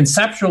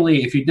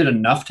 conceptually, if you did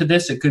enough to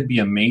this, it could be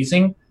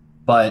amazing.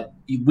 But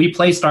we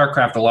play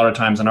StarCraft a lot of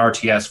times in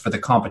RTS for the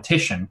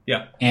competition.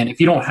 Yeah. And if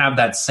you don't have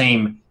that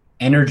same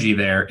energy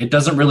there, it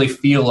doesn't really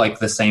feel like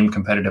the same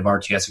competitive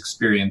RTS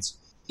experience,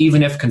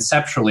 even if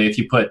conceptually, if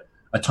you put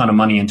a ton of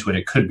money into it,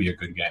 it could be a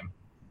good game.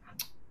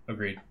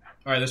 Agreed.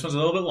 All right, this one's a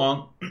little bit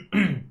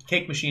long.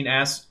 Cake Machine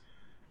asks,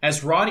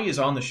 as Roddy is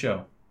on the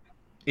show,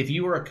 if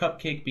you were a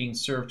cupcake being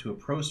served to a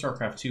pro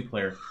StarCraft 2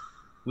 player,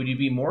 would you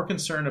be more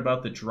concerned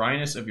about the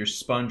dryness of your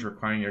sponge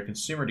requiring your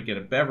consumer to get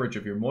a beverage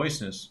of your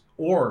moistness,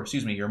 or,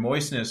 your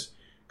moistness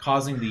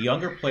causing the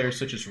younger players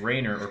such as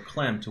Raynor or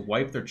Clem to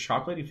wipe their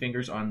chocolatey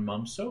fingers on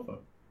Mum's sofa?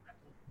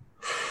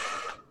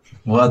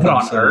 What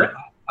on earth?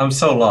 I'm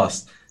so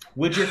lost.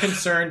 Would your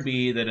concern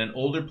be that an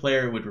older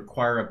player would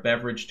require a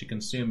beverage to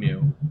consume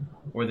you,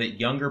 or that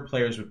younger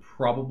players would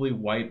probably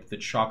wipe the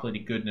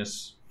chocolatey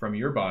goodness from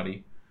your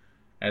body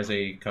as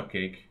a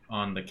cupcake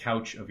on the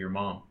couch of your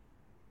mom?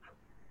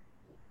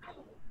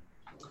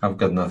 I've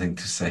got nothing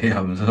to say.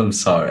 I'm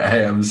sorry. I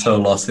am so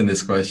lost in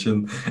this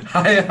question.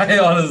 I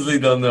honestly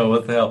don't know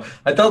what the hell.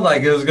 I thought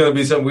like it was going to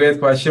be some weird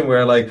question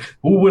where like,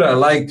 who would I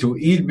like to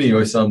eat me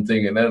or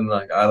something? And then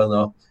like, I don't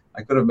know.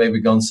 I could have maybe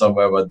gone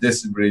somewhere, but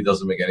this really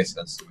doesn't make any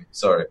sense to me.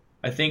 Sorry.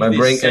 I think my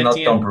brain cannot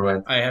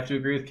comprehend. I have to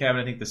agree with Kevin.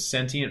 I think the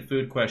sentient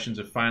food questions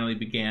have finally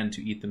began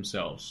to eat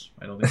themselves.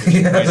 I don't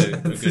think there's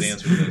quite a good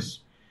answer to this.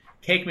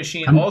 Cake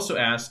Machine also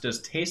asked,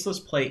 does Tasteless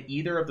play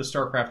either of the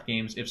StarCraft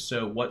games? If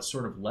so, what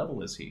sort of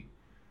level is he?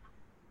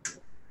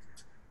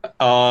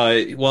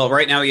 Well,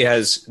 right now he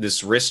has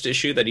this wrist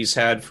issue that he's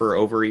had for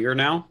over a year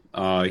now.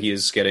 He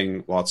is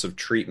getting lots of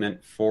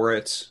treatment for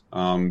it.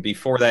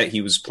 Before that, he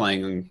was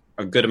playing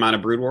a good amount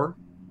of Brood War.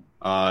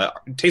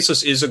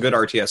 Tasteless is a good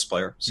RTS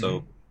player,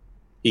 so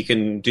he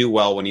can do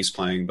well when he's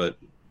playing, but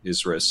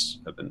his wrists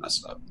have been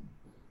messed up.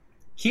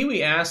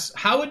 Kiwi asks,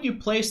 how would you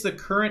place the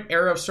current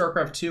era of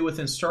StarCraft 2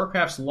 within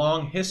StarCraft's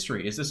long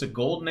history? Is this a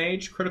golden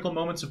age? Critical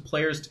moments of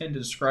players tend to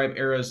describe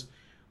eras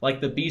like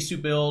the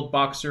Bisu build,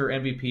 Boxer,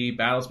 MVP,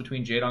 battles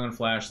between Jaedong and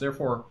Flash.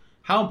 Therefore,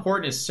 how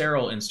important is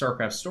Serral in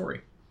StarCraft's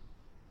story?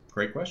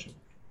 Great question.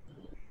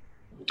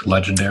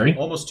 Legendary.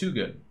 Almost too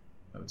good,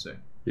 I would say.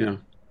 Yeah.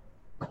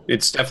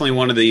 It's definitely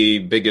one of the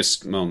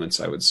biggest moments,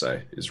 I would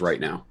say, is right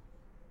now.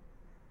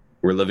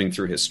 We're living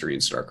through history in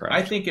StarCraft.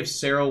 I think if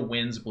Serral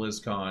wins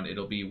BlizzCon,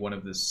 it'll be one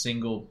of the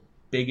single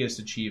biggest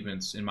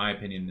achievements, in my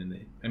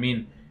opinion.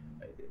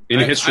 In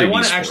history, I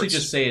want to actually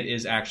just say it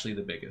is actually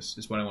the biggest,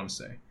 is what I want to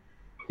say.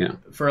 Yeah.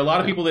 For a lot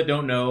of people that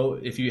don't know,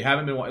 if you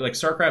haven't been like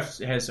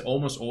StarCraft has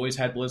almost always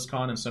had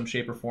BlizzCon in some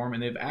shape or form,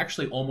 and they've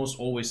actually almost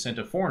always sent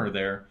a foreigner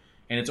there,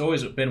 and it's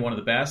always been one of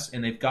the best,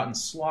 and they've gotten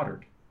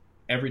slaughtered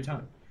every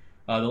time.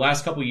 The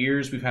last couple of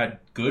years, we've had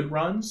good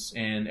runs,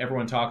 and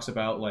everyone talks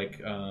about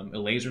like a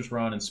Lasers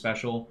run and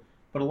Special,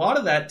 but a lot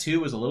of that too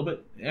was a little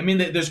bit. I mean,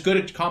 there's good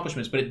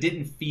accomplishments, but it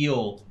didn't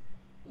feel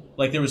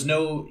like there was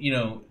no,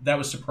 that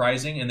was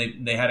surprising,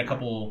 and they had a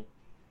couple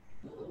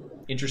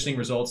interesting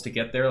results to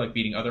get there, like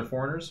beating other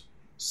foreigners.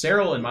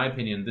 Serral, in my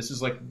opinion, this is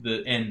like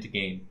the end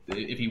game.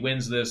 If he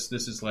wins this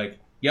is like,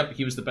 yep,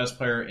 he was the best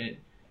player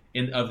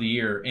of the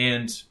year,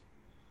 and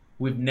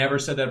we've never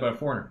said that about a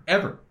foreigner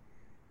ever.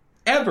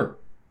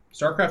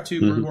 StarCraft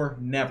 2, Brood War,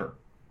 never.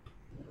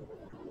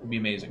 It'd be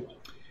amazing.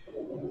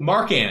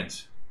 Mark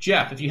and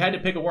Jeff, if you had to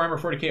pick a Warhammer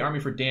 40k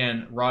army for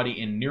Dan,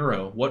 Roddy, and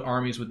Nero, what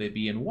armies would they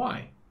be and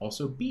why?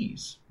 Also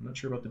bees. I'm not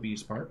sure about the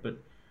bees part, but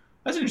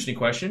that's an interesting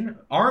question.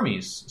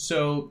 Armies.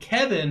 So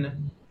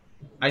Kevin,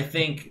 I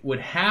think, would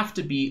have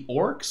to be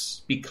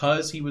orcs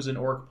because he was an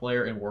orc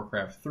player in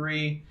Warcraft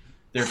 3.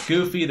 They're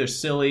goofy, they're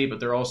silly, but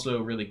they're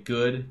also really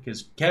good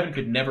because Kevin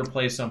could never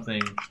play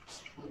something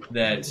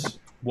that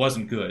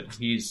wasn't good.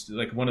 He's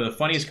like one of the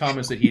funniest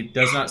comments that he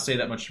does not say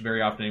that much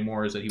very often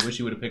anymore is that he wished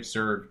he would have picked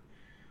Zerg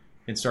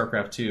in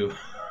StarCraft 2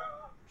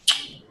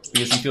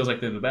 because he feels like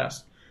they're the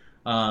best.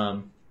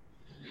 But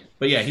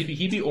yeah,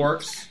 he'd be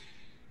orcs.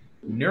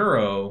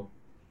 Neuro,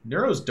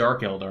 Neuro's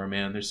Dark Eldar,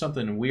 man. There's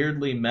something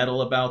weirdly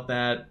metal about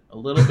that. A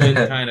little bit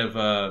kind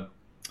of...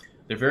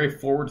 they're very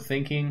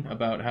forward-thinking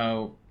about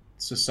how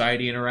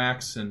society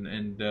interacts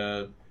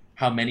and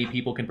how many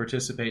people can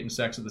participate in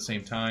sex at the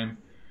same time.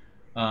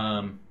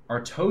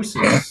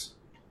 Artosis,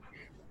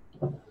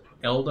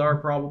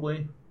 Eldar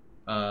probably.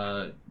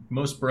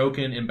 Most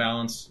broken,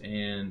 imbalanced,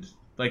 and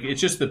like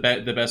it's just the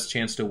best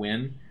chance to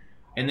win.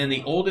 And then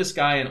the oldest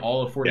guy in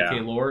all of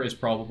 40k lore is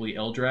probably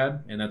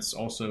Eldrad, and that's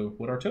also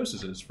what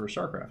Artosis is for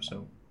StarCraft.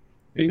 So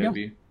that'd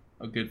be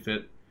a good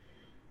fit.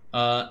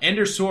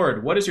 Ender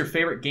Sword, what is your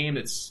favorite game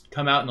that's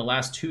come out in the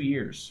last 2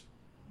 years?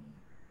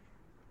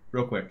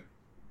 Real quick.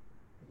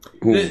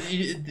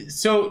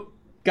 So,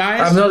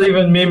 guys, I'm not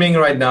even memeing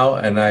right now,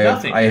 and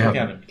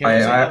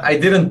I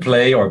didn't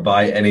play or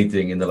buy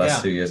anything in the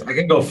last 2 years. I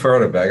can go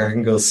further back. I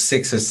can go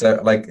 6 or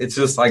 7. Like it's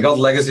just I got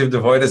Legacy of the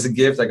Void as a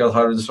gift. I got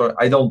Heart of the Sword.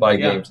 I don't buy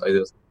games.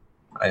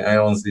 I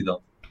honestly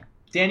don't.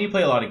 Dan, you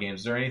play a lot of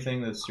games. Is there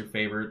anything that's your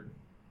favorite?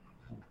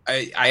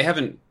 I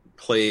haven't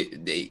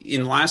played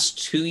in the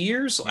last 2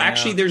 years. Yeah.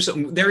 Actually,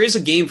 there is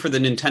a game for the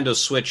Nintendo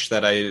Switch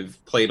that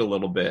I've played a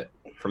little bit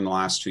from the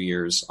last 2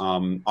 years.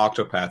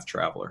 Octopath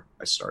Traveler.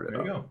 I started.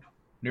 There you go.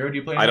 Nero, do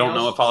you play? I don't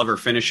know if I'll ever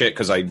finish it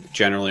because I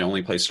generally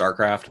only play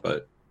StarCraft,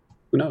 but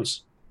who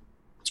knows?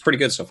 It's pretty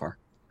good so far.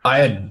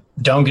 I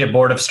don't get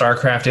bored of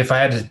StarCraft. If I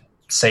had to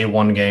say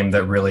one game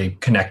that really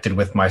connected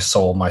with my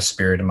soul, my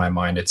spirit, and my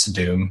mind, it's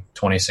Doom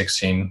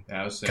 2016.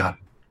 That was sick.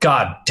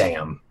 God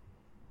damn.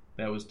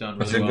 That was done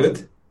really well. Was it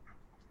good?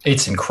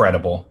 It's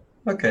incredible.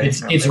 Okay.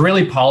 It's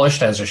really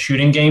polished as a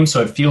shooting game,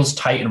 so it feels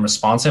tight and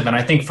responsive. And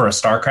I think for a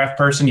StarCraft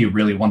person, you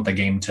really want the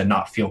game to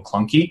not feel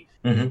clunky.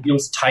 Mm-hmm. It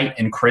feels tight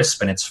and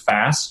crisp, and it's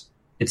fast.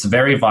 It's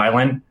very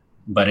violent,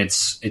 but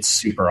it's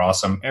super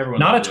awesome.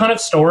 Not a ton of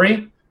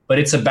story, but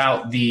it's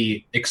about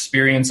the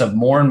experience of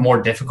more and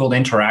more difficult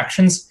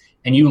interactions,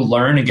 and you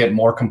learn to get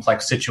more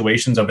complex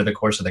situations over the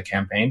course of the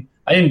campaign.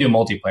 I didn't do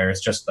multiplayer;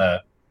 it's just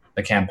the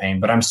campaign,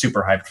 but I'm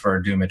super hyped for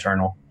Doom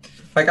Eternal.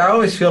 Like, I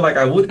always feel like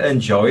I would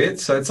enjoy it.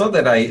 So it's not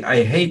that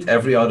I hate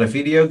every other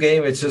video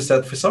game. It's just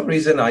that for some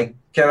reason I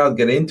cannot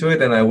get into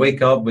it. And I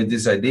wake up with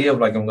this idea of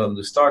like, I'm going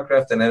to do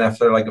StarCraft. And then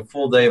after like a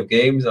full day of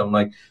games, I'm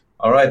like,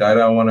 all right, I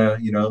don't want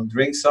to,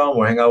 drink some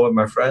or hang out with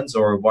my friends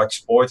or watch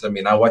sports. I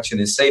mean, I watch an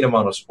insane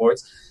amount of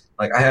sports.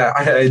 Like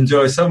I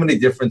enjoy so many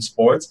different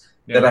sports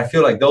that I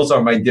feel like those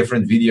are my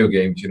different video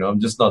games. I'm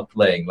just not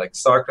playing. Like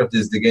StarCraft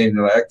is the game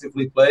that I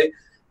actively play.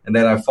 And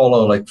then I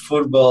follow like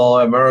football,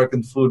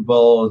 American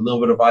football, a little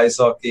bit of ice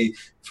hockey,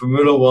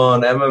 Formula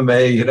One,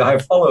 MMA. I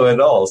follow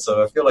it all.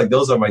 So I feel like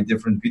those are my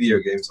different video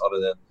games other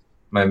than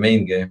my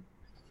main game.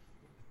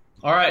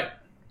 All right.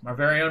 Our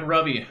very own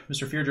Rubby,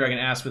 Mr. Fear Dragon,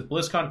 asked, with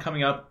BlizzCon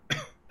coming up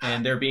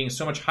and there being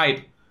so much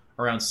hype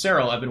around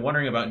Cyril, I've been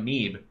wondering about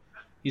Neeb.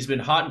 He's been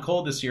hot and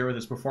cold this year with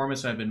his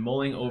performance, and I've been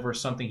mulling over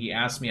something he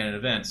asked me at an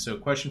event. So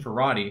question for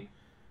Roddy.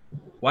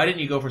 Why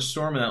didn't you go for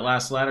Storm in that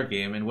last ladder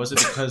game? And was it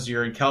because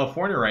you're in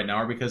California right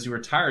now or because you were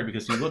tired?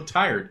 Because you look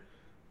tired.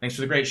 Thanks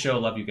for the great show.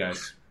 Love you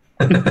guys.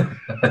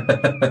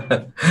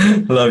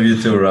 Love you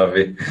too,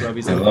 Robbie.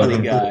 Robbie's a funny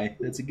guy.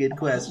 That's a good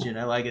question.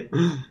 I like it.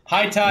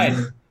 High Tide.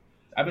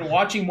 I've been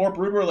watching more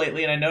Brood War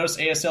lately, and I noticed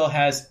ASL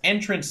has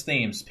entrance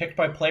themes picked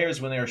by players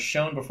when they are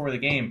shown before the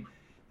game.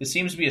 This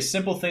seems to be a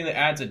simple thing that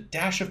adds a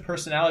dash of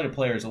personality to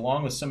players,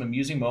 along with some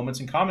amusing moments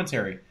and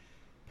commentary.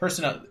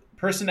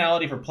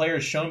 Personality for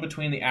players shown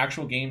between the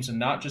actual games and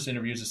not just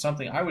interviews is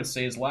something I would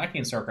say is lacking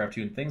in StarCraft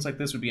 2, and things like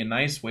this would be a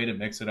nice way to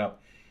mix it up.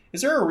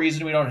 Is there a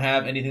reason we don't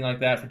have anything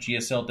like that for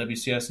GSL,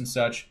 WCS, and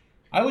such?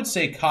 I would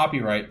say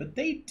copyright, but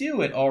they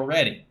do it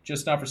already,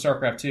 just not for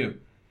StarCraft 2.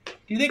 Do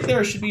you think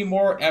there should be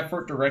more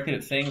effort directed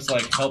at things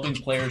like helping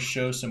players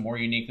show some more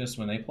uniqueness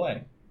when they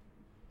play?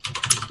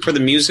 For the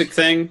music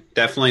thing,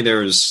 definitely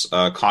there's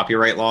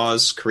copyright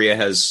laws. Korea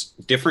has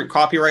different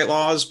copyright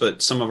laws,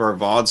 but some of our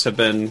VODs have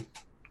been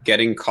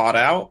getting caught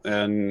out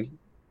and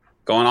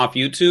going off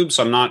YouTube,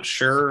 so I'm not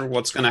sure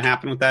what's going to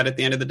happen with that at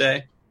the end of the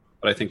day.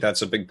 But I think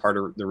that's a big part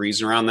of the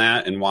reason around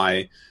that and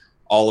why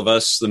all of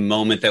us, the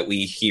moment that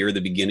we hear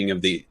the beginning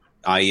of the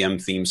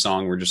IEM theme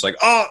song, we're just like,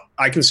 oh,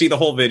 I can see the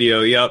whole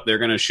video. Yep, they're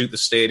going to shoot the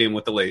stadium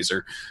with the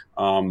laser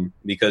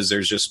because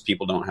there's just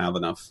people don't have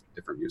enough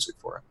different music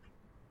for it.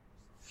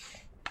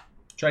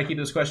 Try to keep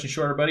this question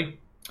shorter, buddy.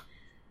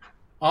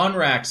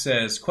 Onrak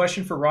says,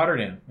 question for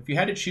Rotterdam. If you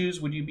had to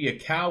choose, would you be a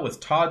cow with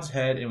Todd's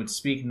head and would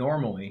speak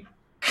normally,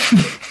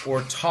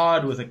 or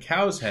Todd with a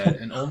cow's head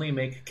and only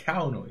make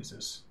cow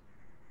noises?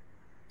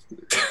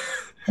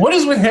 What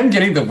is with him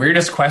getting the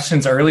weirdest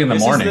questions early in the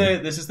morning?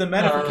 This is the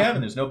meta for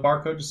Kevin. There's no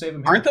barcode to save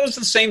him. Aren't those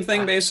the same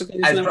thing,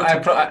 basically?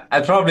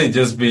 I'd probably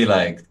just be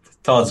like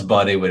Todd's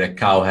body with a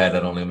cow head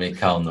and only make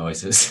cow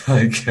noises.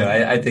 Like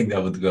I think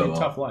that would go.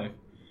 Tough life.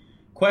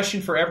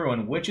 Question for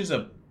everyone: Which of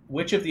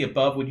the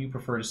above would you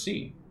prefer to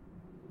see?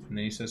 And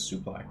then he says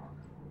supply.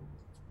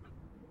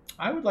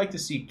 I would like to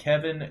see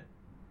Kevin.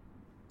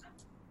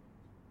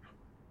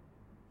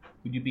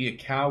 Would you be a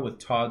cow with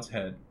Todd's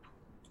head?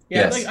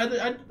 Yeah,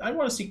 yes. I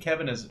want to see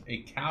Kevin as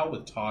a cow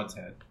with Todd's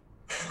head.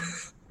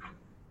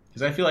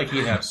 Because I feel like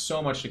he'd have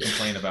so much to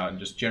complain about, and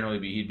just generally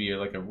he'd be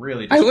like a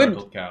really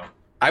disgruntled cow.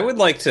 I would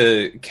like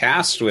to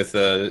cast with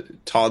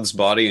Todd's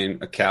body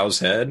and a cow's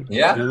head.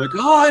 Yeah. And I'm like,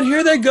 oh, and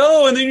here they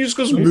go, and then he just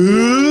goes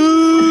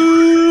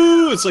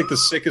moo. It's like the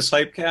sickest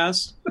hype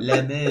cast.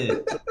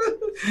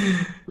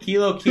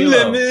 Kilo.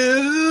 Le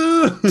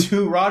moo.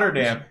 To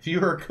Rotterdam. If you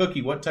were a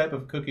cookie, what type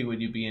of cookie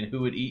would you be, and who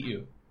would eat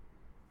you?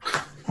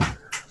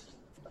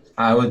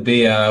 I would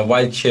be a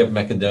white chip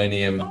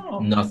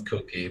macadamia nut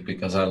cookie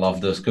because I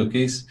love those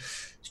cookies.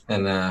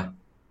 And I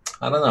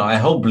don't know. I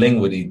hope Bling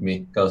would eat me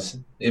because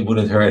it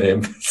wouldn't hurt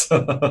him.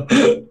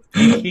 So,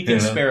 he can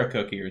spare a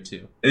cookie or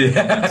two.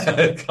 Yeah,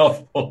 a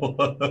couple.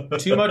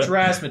 Too much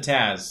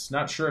razzmatazz.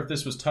 Not sure if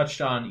this was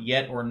touched on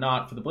yet or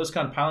not. For the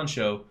BlizzCon Pylon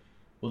Show,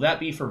 will that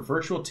be for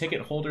virtual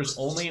ticket holders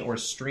only or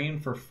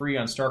streamed for free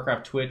on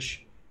StarCraft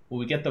Twitch? Will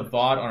we get the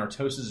VOD on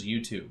Artosis'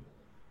 YouTube?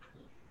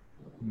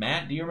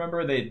 Matt, do you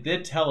remember? They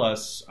did tell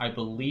us, I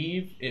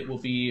believe it will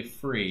be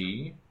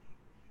free.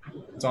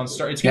 It's on It's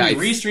going to be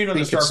restreamed on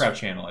the StarCraft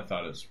channel, I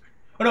thought it was.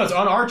 Oh, no, it's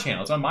on our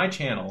channel. It's on my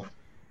channel.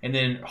 And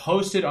then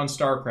hosted on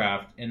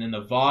StarCraft. And then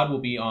the VOD will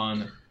be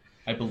on,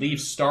 I believe,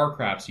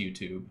 StarCraft's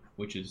YouTube,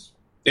 which is...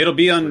 It'll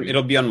be on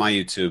my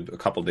YouTube a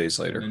couple days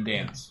later. And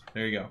then Dan's.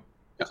 There you go.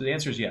 Yep. So the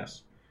answer is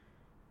yes.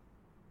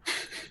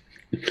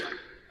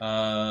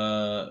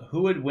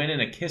 Who would win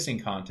in a kissing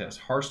contest?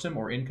 Harstem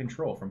or In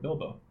Control from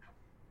Bilbo?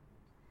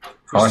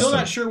 We're still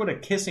not sure what a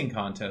kissing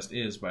contest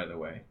is, by the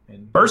way.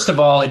 First of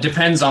all, it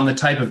depends on the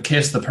type of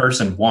kiss the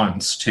person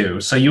wants,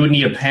 too. So you would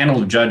need a panel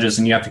of judges,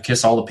 and you have to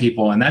kiss all the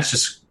people, and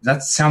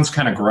that sounds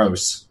kind of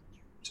gross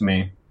to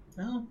me.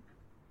 Well,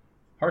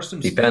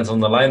 Harstem's depends on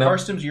the lineup.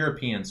 Harstem's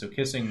European, so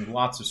kissing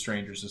lots of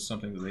strangers is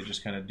something that they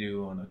just kind of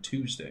do on a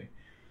Tuesday.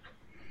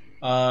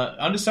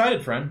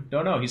 Undecided, friend.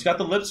 Don't know. He's got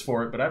the lips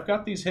for it, but I've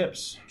got these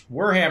hips.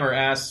 Warhammer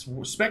asks,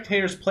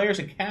 spectators, players,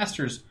 and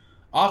casters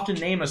often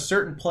name a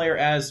certain player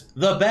as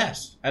the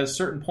best at a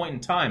certain point in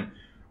time.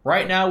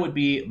 Right now would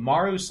be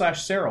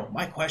Maru/Serral.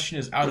 My question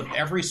is, out of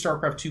every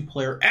StarCraft 2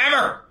 player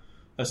ever,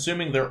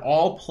 assuming they're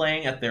all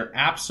playing at their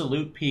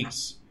absolute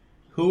peaks,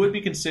 who would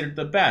be considered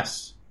the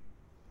best?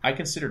 I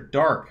consider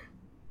Dark.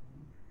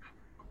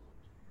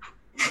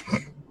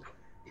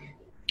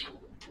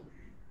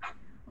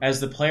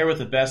 As the player with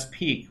the best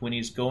peak. When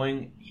he's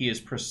going, he is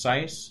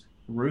precise,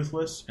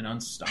 ruthless, and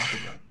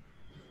unstoppable,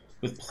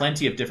 with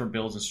plenty of different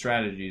builds and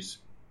strategies.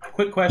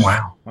 Quick question.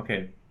 Wow.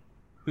 Okay.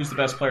 Who's the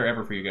best player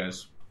ever for you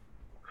guys?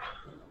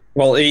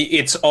 Well,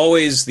 it's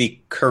always the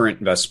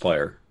current best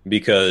player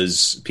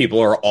because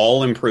people are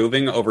all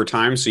improving over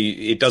time. So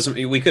it doesn't.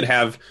 We could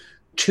have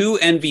 2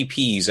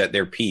 MVPs at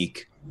their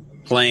peak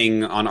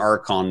playing on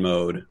Archon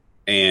mode,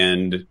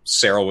 and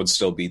Serral would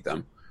still beat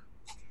them.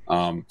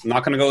 I'm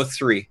not going to go with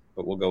 3,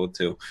 but we'll go with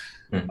 2.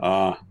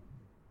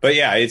 But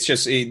yeah, it's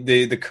just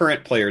the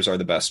current players are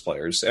the best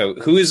players.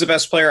 Who is the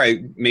best player?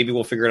 Maybe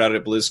we'll figure it out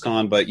at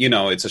BlizzCon, but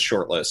it's a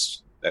short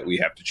list that we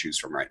have to choose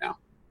from right now.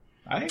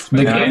 I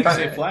expect to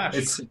say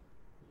Flash.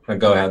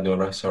 Go ahead,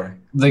 Nora. Sorry.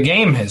 The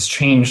game has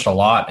changed a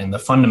lot in the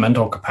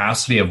fundamental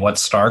capacity of what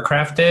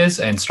StarCraft is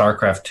and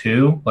StarCraft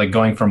 2, like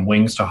going from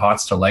Wings to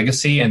Hots to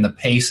Legacy, and the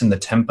pace and the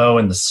tempo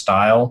and the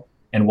style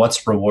and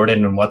what's rewarded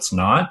and what's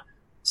not.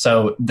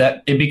 So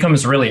that it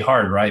becomes really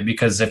hard, right?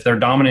 Because if they're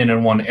dominant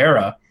in one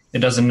era, it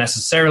doesn't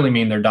necessarily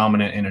mean they're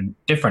dominant in a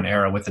different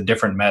era with a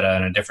different meta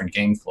and a different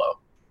game flow.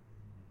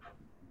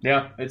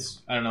 Yeah, I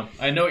don't know.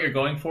 I know what you're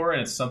going for,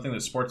 and it's something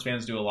that sports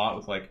fans do a lot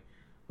with, like,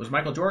 was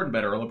Michael Jordan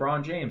better or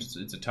LeBron James?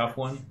 It's a tough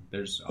one.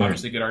 There's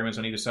obviously good arguments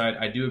on either side.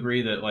 I do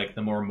agree that, like,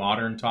 the more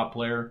modern top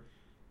player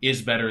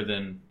is better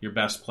than your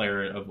best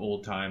player of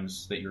old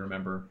times that you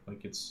remember.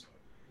 Like, it's,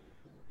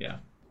 yeah.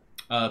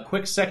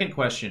 Quick second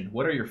question.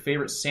 What are your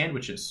favorite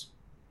sandwiches?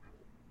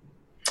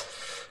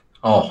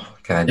 Oh,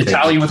 can I take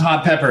Italian with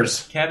hot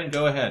peppers. Kevin,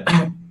 go ahead.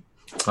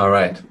 All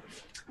right.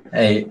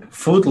 A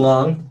foot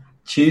long,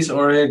 cheese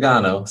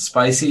oregano,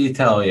 spicy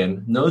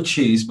Italian, no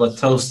cheese but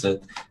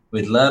toasted,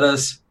 with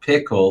lettuce,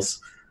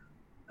 pickles,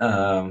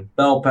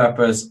 bell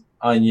peppers,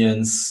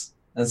 onions,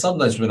 and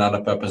sometimes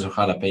banana peppers or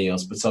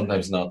jalapenos, but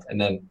sometimes not. And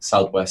then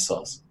Southwest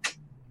sauce.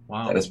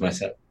 Wow. That is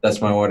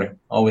that's my order.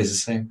 Always the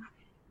same.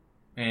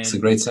 And it's a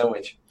great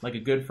sandwich. Like a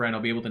good friend,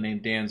 I'll be able to name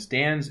Dan's.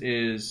 Dan's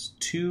is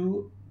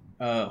 2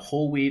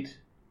 whole wheat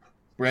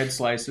bread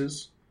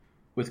slices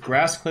with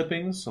grass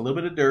clippings, a little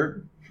bit of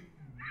dirt.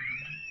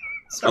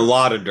 A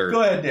lot of dirt.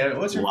 Go ahead, Dan.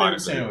 What's your favorite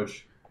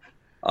sandwich?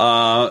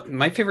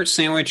 My favorite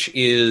sandwich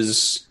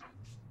is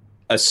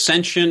a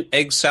sentient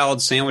egg salad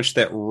sandwich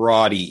that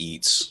Roddy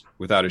eats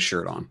without his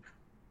shirt on.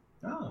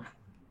 Oh.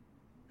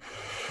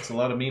 That's a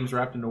lot of memes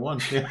wrapped into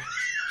one. Yeah.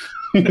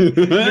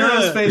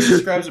 Nero's face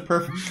describes it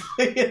perfectly.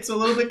 It's a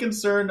little bit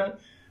concerned, a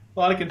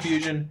lot of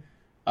confusion.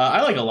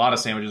 I like a lot of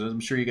sandwiches. I'm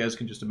sure you guys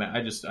can just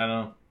imagine. I don't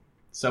know.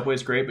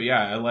 Subway's great, but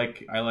yeah, I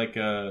like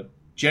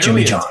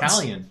generally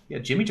Italian. Yeah,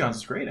 Jimmy John's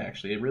is great,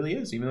 actually. It really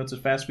is, even though it's a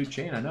fast food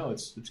chain. I know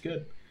it's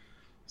good.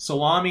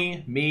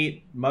 Salami,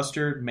 meat,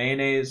 mustard,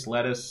 mayonnaise,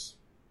 lettuce.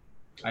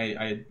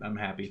 I'm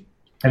happy.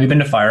 Have you been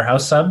to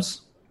Firehouse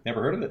Subs?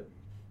 Never heard of it.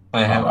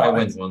 I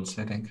went once,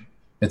 I think.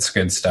 It's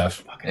good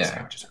stuff.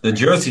 Yeah. The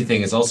Jersey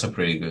thing is also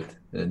pretty good.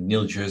 The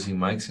Neil Jersey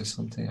Mikes or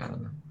something. I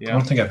don't know. Yeah. I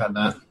don't think I've had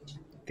that.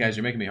 Guys,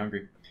 you're making me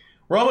hungry.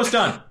 We're almost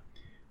done.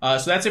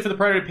 So that's it for the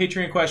priority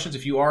Patreon questions.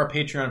 If you are a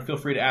Patreon, feel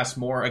free to ask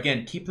more.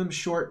 Again, keep them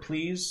short,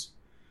 please,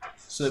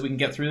 so that we can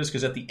get through this,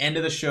 because at the end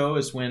of the show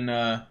is when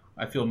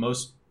I feel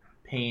most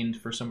pained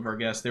for some of our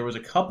guests. There was a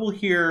couple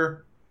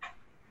here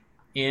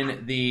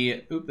in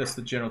the... that's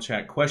the general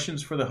chat.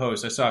 Questions for the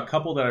host. I saw a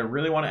couple that I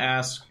really want to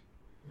ask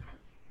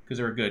because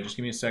they were good. Just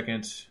give me a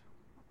second.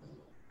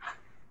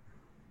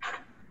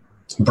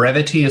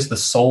 Brevity is the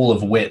soul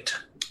of wit.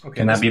 Okay,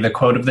 can that be the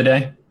quote of the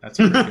day? That's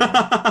pretty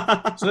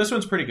good. So this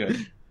one's pretty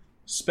good.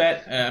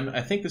 Spet,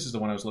 I think this is the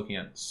one I was looking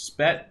at.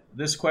 Spet,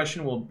 this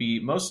question will be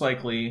most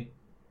likely...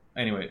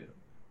 Anyway.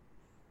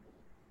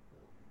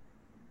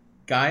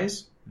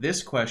 Guys,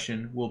 this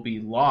question will be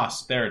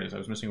lost. There it is. I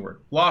was missing a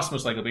word. Lost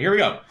most likely, but here we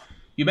go.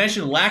 You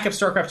mentioned lack of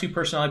StarCraft 2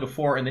 personality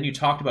before, and then you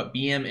talked about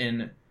BM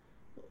in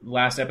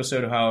last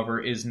episode, however.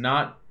 Is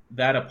not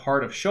that a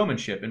part of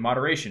showmanship and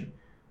moderation?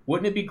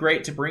 Wouldn't it be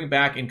great to bring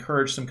back,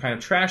 encourage some kind of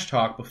trash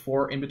talk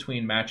before, in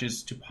between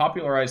matches to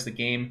popularize the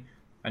game?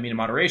 I mean, in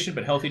moderation,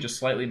 but healthy, just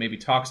slightly, maybe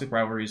toxic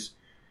rivalries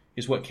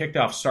is what kicked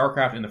off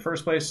StarCraft in the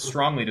first place.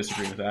 Strongly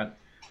disagree with that,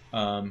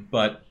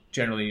 but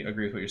generally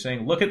agree with what you're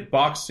saying. Look at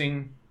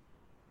boxing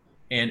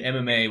and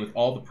MMA with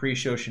all the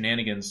pre-show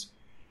shenanigans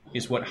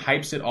is what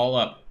hypes it all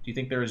up. Do you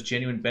think there is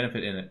genuine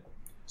benefit in it?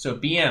 So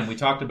BM, we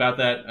talked about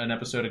that an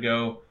episode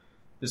ago.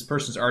 This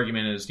person's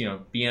argument is,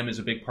 BM is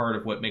a big part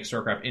of what makes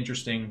StarCraft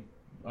interesting.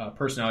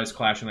 Personalities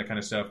clashing, that kind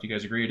of stuff. Do you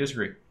guys agree or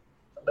disagree?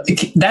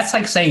 That's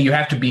like saying you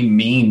have to be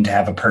mean to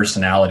have a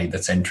personality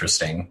that's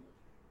interesting.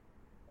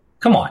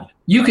 Come on.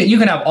 You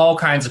can have all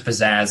kinds of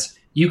pizzazz.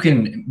 You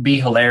can be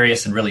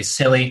hilarious and really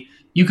silly.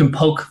 You can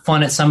poke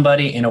fun at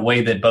somebody in a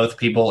way that both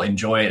people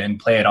enjoy it and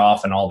play it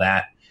off and all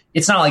that.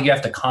 It's not like you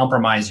have to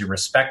compromise your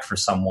respect for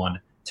someone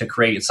to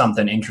create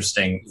something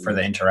interesting for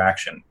the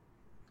interaction.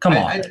 Come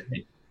on.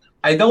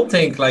 I don't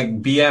think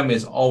like BM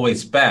is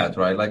always bad,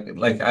 right?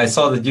 Like I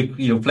saw that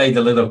you played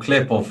a little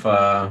clip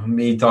of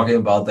me talking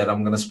about that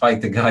I'm gonna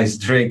spike the guy's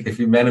drink if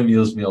he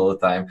metamules me all the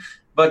time.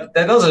 But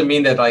that doesn't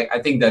mean that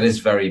I think that is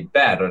very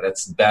bad or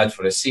that's bad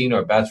for the scene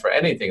or bad for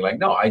anything. Like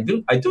no, I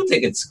do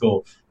think it's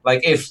cool.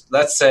 Like if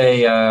let's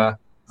say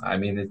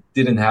it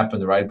didn't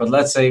happen, right? But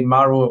let's say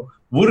Maru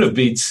would have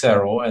beat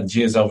Cero and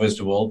GSL vs.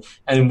 the World,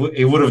 and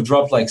he would have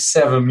dropped like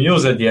 7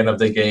 mules at the end of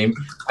the game.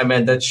 I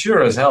mean, that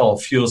sure as hell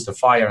fuels the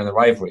fire and the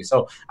rivalry.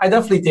 So I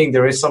definitely think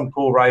there is some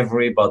cool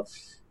rivalry, but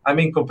I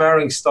mean,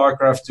 comparing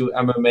StarCraft to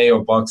MMA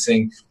or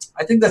boxing,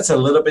 I think that's a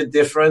little bit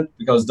different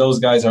because those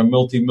guys are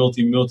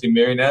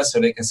multi-millionaires, so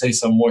they can say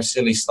some more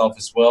silly stuff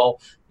as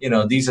well.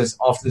 These are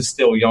often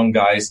still young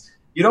guys.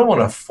 You don't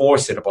want to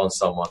force it upon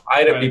someone.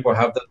 Either people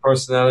have that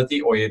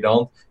personality or you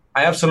don't.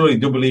 I absolutely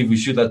do believe we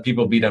should let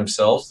people be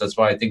themselves. That's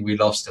why I think we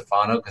love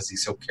Stefano, because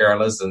he's so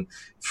careless and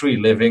free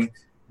living.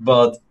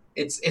 But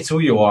it's who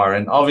you are.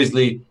 And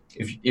obviously,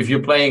 if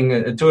you're playing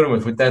a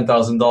tournament for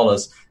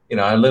 $10,000,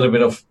 a little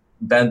bit of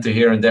banter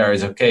here and there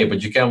is okay.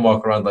 But you can't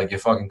walk around like you're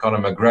fucking Conor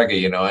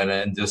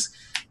McGregor, and just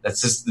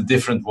that's just a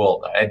different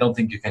world. I don't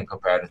think you can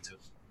compare the two.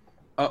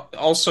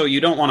 Also,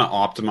 you don't want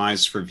to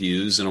optimize for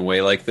views in a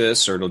way like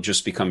this, or it'll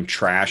just become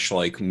trash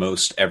like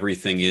most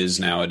everything is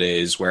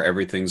nowadays, where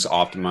everything's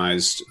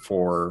optimized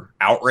for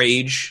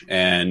outrage.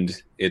 And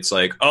it's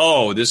like,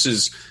 oh, this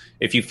is,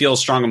 if you feel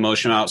strong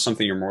emotion about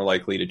something, you're more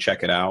likely to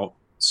check it out.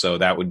 So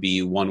that would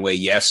be one way,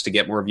 yes, to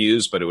get more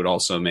views, but it would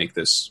also make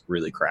this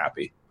really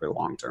crappy for the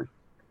long term.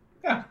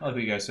 Yeah, I like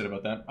what you guys said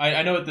about that.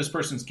 I know what this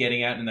person's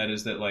getting at, and that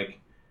is that, like,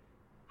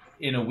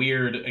 in a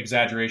weird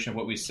exaggeration of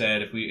what we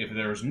said, if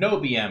there was no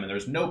BM and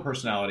there's no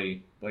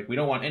personality, like we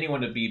don't want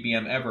anyone to be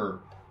BM ever,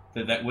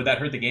 would that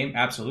hurt the game?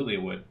 Absolutely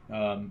it would.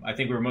 I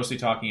think we were mostly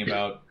talking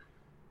about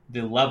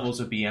the levels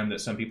of BM that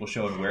some people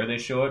show and where they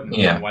show it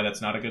and why that's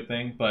not a good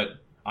thing. But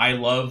I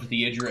loved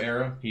the Idra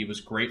era. He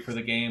was great for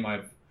the game.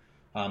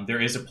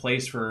 There is a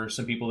place for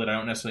some people that I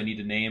don't necessarily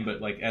need to name,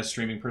 but like as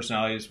streaming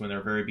personalities, when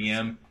they're very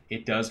BM,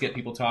 it does get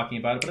people talking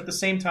about it. But at the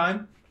same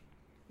time,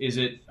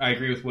 I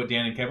agree with what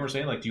Dan and Kevin were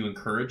saying. Like, do you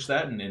encourage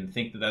that and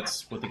think that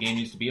that's what the game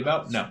needs to be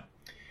about? No.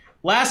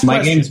 Last My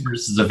question. games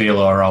versus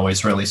Avila are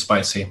always really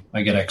spicy.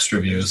 I get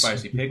extra views.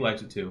 Spicy. Pig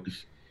likes it too.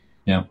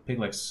 Yeah. Pig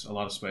likes a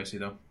lot of spicy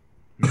though.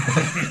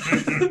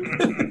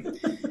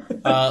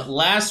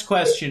 Last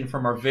question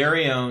from our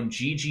very own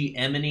GG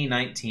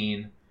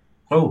Emily19.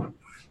 Oh.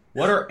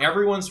 What are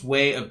everyone's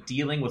way of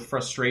dealing with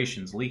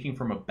frustrations leaking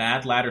from a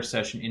bad ladder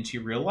session into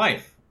your real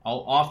life?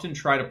 I'll often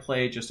try to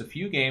play just a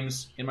few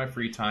games in my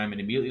free time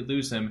and immediately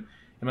lose them,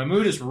 and my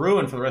mood is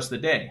ruined for the rest of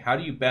the day. How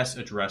do you best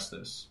address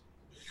this?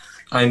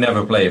 I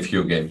never play a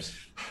few games.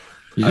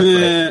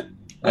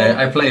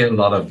 I play a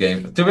lot of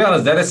games. To be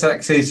honest, that is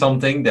actually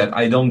something that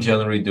I don't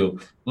generally do.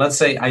 Let's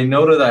say I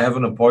know that I have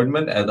an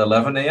appointment at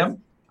 11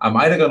 a.m. I'm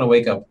either going to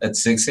wake up at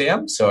 6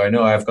 a.m., so I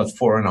know I've got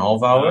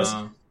 4.5 hours,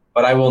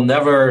 But I will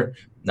never.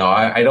 No,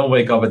 I don't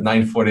wake up at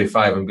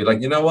 9:45 and be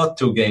like, you know what,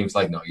 2 games.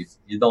 Like, no,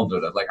 you don't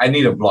do that. Like, I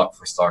need a block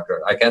for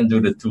StarCraft. I can't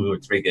do the 2 or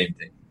 3 game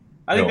thing.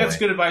 I think that's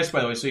good advice,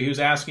 by the way. So he was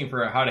asking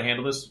for how to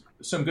handle this.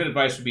 Some good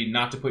advice would be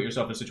not to put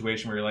yourself in a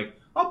situation where you're like,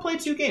 I'll play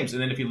 2 games,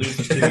 and then if you lose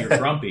this 2, you're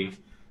grumpy.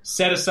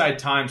 Set aside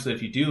time so that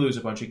if you do lose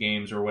a bunch of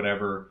games or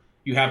whatever,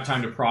 you have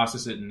time to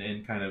process it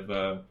and kind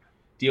of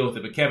deal with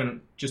it. But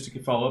Kevin, just to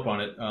follow up on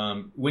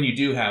it, when you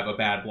do have a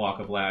bad block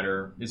of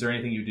ladder, is there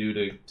anything you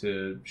do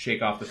to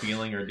shake off the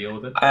feeling or deal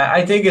with it?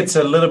 I think it's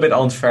a little bit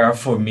unfair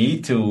for me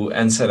to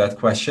answer that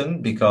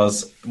question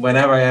because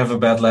whenever I have a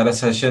bad ladder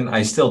session,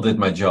 I still did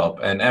my job.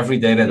 And every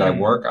day that I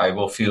work, I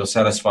will feel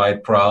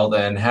satisfied, proud,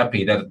 and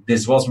happy that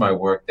this was my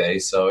work day.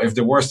 So if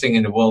the worst thing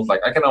in the world, like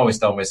I can always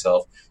tell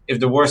myself, if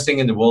the worst thing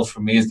in the world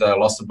for me is that I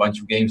lost a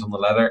bunch of games on the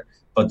ladder,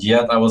 but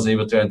yet I was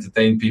able to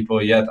entertain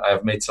people, yet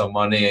I've made some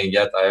money, and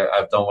yet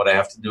I've done what I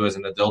have to do as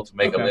an adult to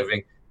make a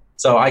living.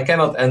 So I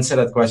cannot answer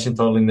that question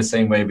totally in the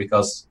same way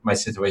because my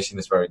situation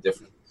is very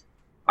different.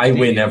 I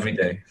win every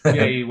day.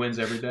 Yeah, he wins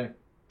every day.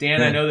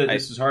 Dan, I know that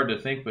this is hard to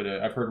think, but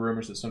I've heard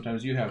rumors that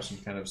sometimes you have some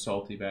kind of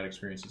salty, bad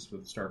experiences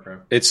with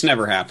StarCraft. It's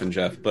never happened,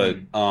 Jeff, but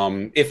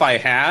if I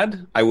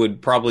had, I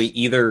would probably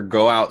either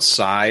go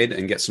outside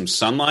and get some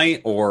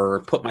sunlight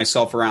or put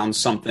myself around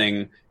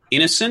something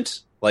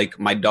innocent, like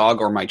my dog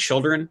or my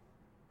children,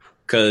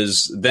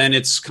 because then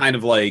it's kind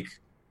of like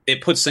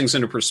it puts things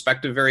into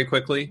perspective very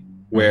quickly,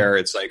 where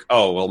it's like,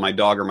 oh, well, my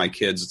dog or my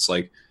kids, it's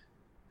like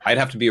I'd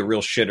have to be a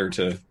real shitter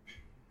to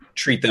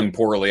treat them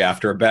poorly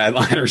after a bad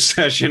ladder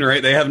session,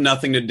 right? They have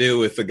nothing to do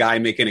with the guy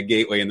making a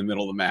gateway in the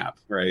middle of the map,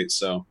 right?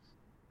 So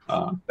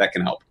that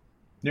can help.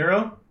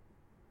 Nero?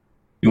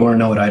 You want to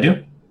know what I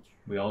do?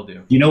 We all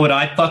do. You know what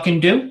I fucking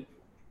do?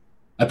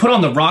 I put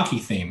on the Rocky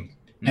theme,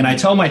 and I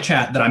tell my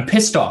chat that I'm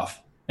pissed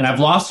off, and I've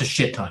lost a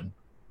shit ton.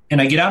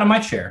 And I get out of my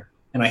chair,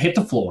 and I hit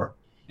the floor,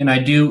 and I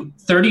do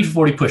 30 to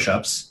 40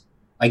 push-ups.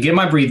 I get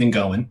my breathing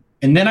going,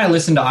 and then I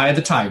listen to Eye of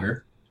the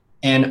Tiger,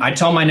 and I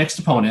tell my next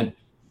opponent,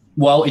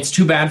 well, it's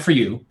too bad for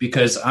you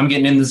because I'm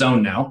getting in the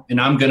zone now,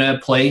 and I'm going to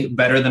play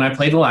better than I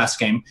played the last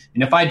game.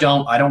 And if I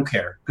don't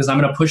care because I'm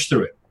going to push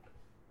through it.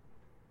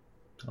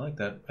 I like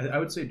that. I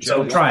would say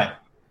so try it.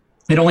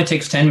 It only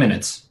takes 10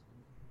 minutes.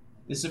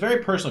 It's a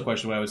very personal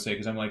question, what I would say,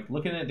 because I'm like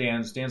looking at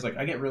Dan's like,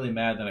 I get really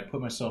mad that I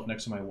put myself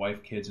next to my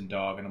wife, kids, and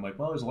dog, and I'm like,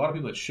 well, there's a lot of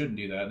people that shouldn't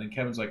do that. And then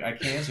Kevin's like, I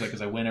can't answer that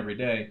because I win every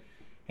day.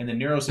 And then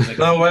Nero says, like,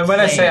 no, when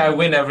I say I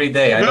win every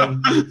day, I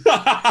don't.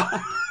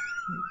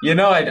 You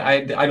know,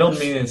 I don't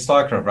mean in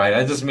StarCraft, right?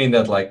 I just mean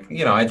that, like,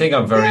 you know, I think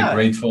I'm very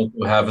grateful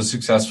to have a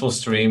successful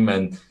stream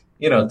and,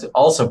 you know, to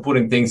also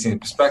putting things in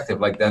perspective.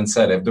 Like Dan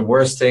said, if the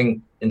worst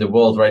thing in the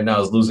world right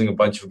now is losing a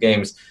bunch of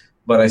games,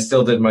 but I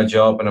still did my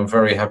job and I'm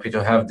very happy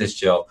to have this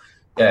job.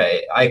 Yeah,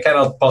 I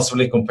cannot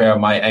possibly compare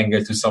my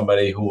anger to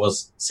somebody who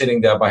was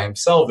sitting there by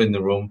himself in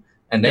the room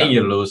and then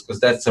you lose, because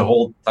that's a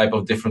whole type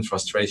of different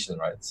frustration,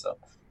 right? So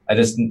I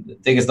just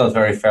think it's not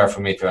very fair for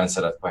me to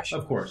answer that question.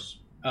 Of course.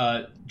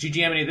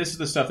 GGMity, this is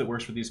the stuff that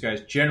works for these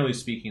guys. Generally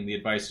speaking, the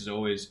advice is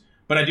always,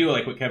 but I do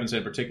like what Kevin said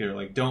in particular,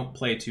 like don't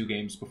play 2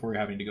 games before you're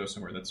having to go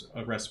somewhere. That's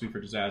a recipe for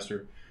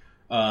disaster.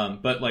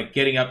 But like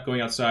getting up,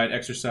 going outside,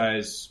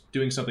 exercise,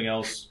 doing something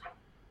else,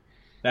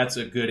 that's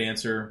a good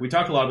answer. We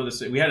talked a lot about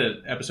this. We had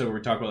an episode where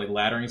we talked about like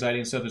ladder anxiety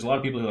and stuff. There's a lot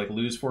of people who like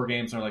lose 4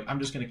 games and are like, I'm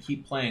just going to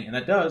keep playing. And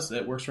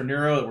that works for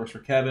Nero. It works for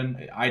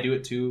Kevin. I do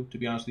it too, to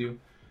be honest with you.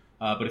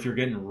 But if you're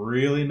getting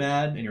really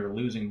mad and you're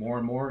losing more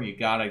and more, you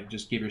got to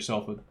just give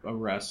yourself a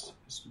rest.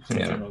 Some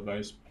general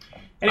advice.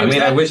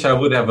 Anyways, I wish I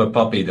would have a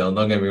puppy, though.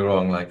 Don't get me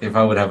wrong. Like, if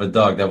I would have a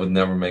dog, that would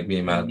never make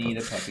me mad. You need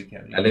a puppy,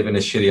 Kevin. I live in a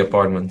shitty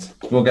apartment.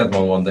 We'll get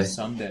one day.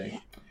 Someday.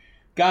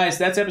 Guys,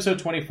 that's episode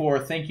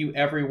 24. Thank you,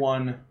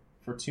 everyone,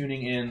 for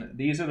tuning in.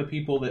 These are the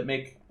people that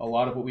make a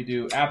lot of what we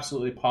do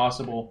absolutely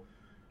possible.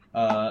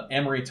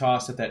 Emery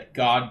Toss at that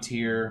God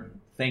tier.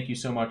 Thank you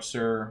so much,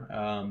 sir.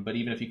 But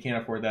even if you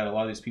can't afford that, a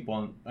lot of these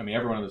people,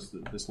 everyone on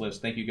this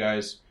list, thank you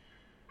guys.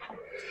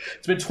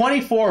 It's been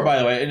 24, by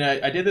the way, and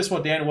I did this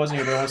while Dan wasn't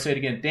here, but I want to say it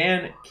again.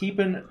 Dan,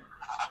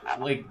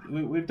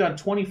 we've done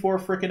 24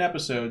 freaking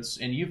episodes,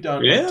 and you've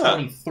done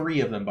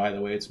 23 of them, by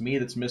the way. It's me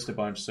that's missed a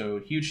bunch, so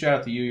huge shout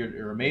out to you.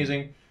 You're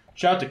amazing.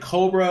 Shout out to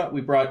Cobra.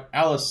 We brought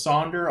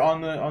Alessander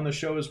on the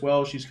show as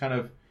well. She's kind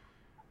of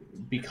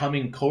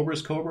becoming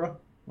Cobra's Cobra,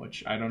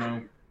 which I don't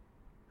know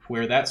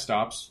where that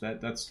stops.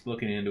 That's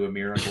looking into a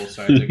mirror on both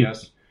sides, I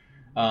guess.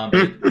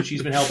 But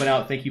she's been helping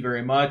out. Thank you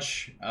very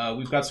much.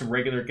 We've got some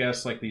regular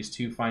guests like these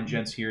 2 fine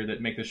gents here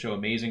that make the show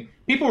amazing.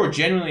 People were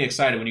genuinely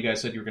excited when you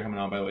guys said you were coming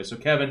on, by the way. So,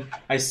 Kevin,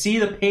 I see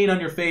the pain on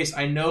your face.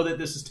 I know that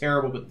this is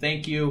terrible, but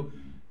thank you.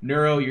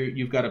 Neuro,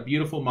 you've got a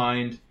beautiful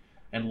mind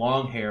and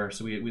long hair,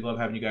 so we love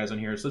having you guys on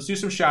here. So let's do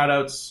some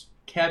shout-outs.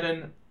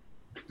 Kevin,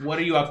 what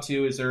are you up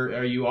to?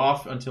 Are you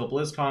off until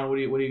BlizzCon?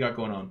 What do you got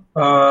going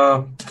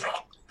on?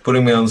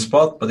 Putting me on the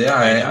spot, but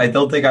I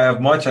don't think I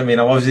have much. I'm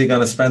obviously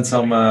going to spend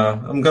some.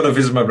 I'm going to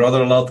visit my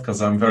brother a lot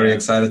because I'm very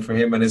excited for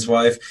him and his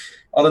wife.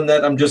 Other than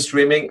that, I'm just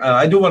streaming.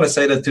 I do want to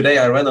say that today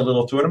I ran a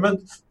little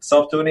tournament,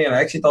 sub tourney, and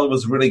I actually thought it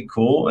was really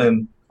cool.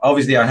 And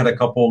Obviously, I had a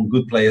couple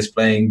good players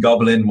playing.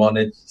 Goblin won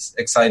it,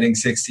 exciting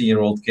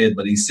 16-year-old kid,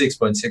 but he's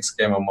 6.6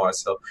 MMR,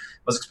 so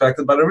was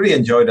expected. But I really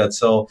enjoyed that.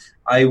 So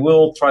I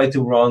will try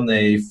to run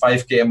a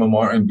 5K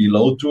MMR and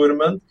below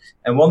tournament.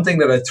 And one thing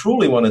that I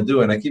truly want to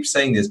do, and I keep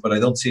saying this, but I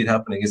don't see it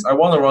happening, is I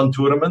want to run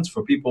tournaments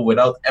for people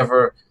without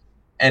ever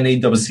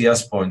any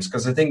WCS points,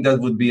 because I think that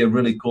would be a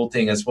really cool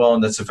thing as well,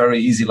 and that's a very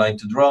easy line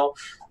to draw.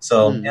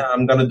 So yeah,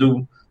 I'm going to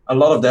do a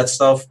lot of that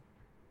stuff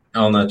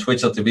on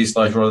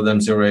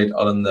twitch.tv/Rotterdam08.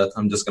 Other than that,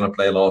 I'm just going to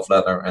play a lot of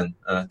ladder, and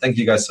thank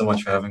you guys so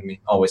much for having me.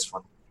 Always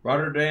fun.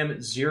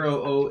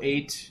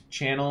 Rotterdam08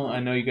 channel. I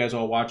know you guys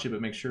all watch it,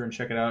 but make sure and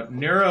check it out.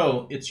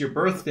 Neuro, it's your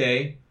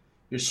birthday.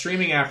 You're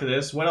streaming after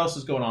this. What else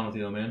is going on with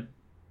you, man?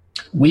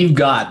 We've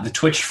got the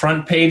Twitch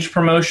front page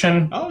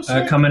promotion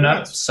coming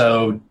up.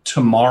 So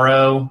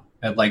tomorrow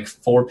at like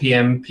 4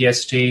 p.m.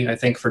 PST, I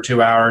think, for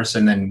 2 hours.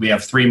 And then we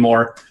have 3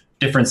 more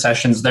different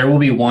sessions. There will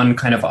be one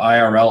kind of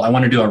IRL. I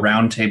want to do a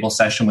roundtable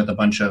session with a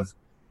bunch of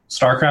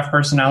StarCraft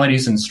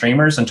personalities and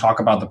streamers and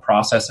talk about the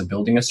process of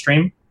building a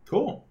stream.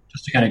 Cool.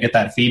 Just to kind of get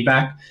that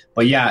feedback.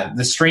 But yeah,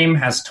 the stream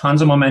has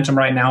tons of momentum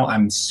right now.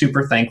 I'm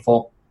super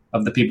thankful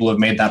of the people who have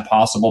made that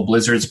possible.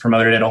 Blizzard's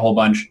promoted it a whole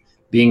bunch.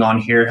 Being on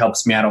here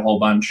helps me out a whole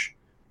bunch.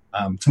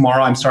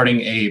 Tomorrow I'm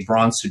starting a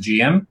Bronze to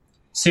GM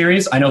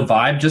series. I know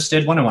Vibe just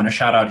did one. I want to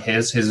shout out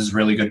his. His is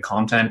really good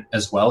content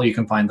as well. You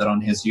can find that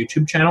on his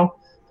YouTube channel.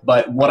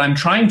 But what I'm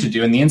trying to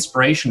do, and the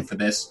inspiration for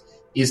this,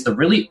 is the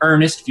really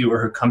earnest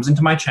viewer who comes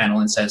into my channel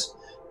and says,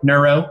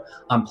 Neuro,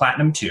 I'm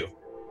Platinum 2.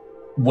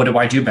 What do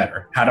I do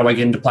better? How do I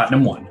get into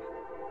Platinum 1?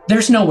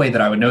 There's no way that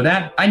I would know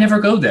that. I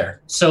never go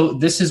there. So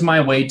this is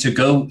my way to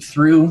go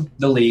through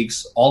the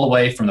leagues all the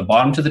way from the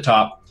bottom to the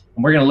top.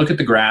 And we're going to look at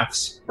the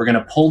graphs. We're going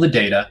to pull the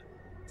data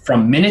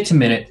from minute to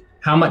minute.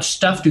 How much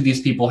stuff do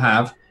these people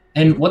have?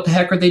 And what the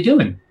heck are they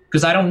doing?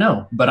 Because I don't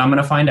know, but I'm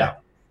going to find out.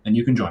 And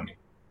you can join me.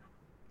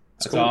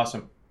 That's cool.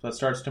 Awesome. So that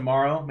starts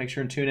tomorrow. Make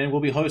sure and tune in.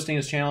 We'll be hosting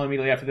his channel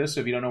immediately after this.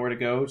 So if you don't know where to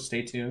go,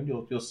 stay tuned.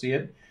 You'll see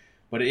it.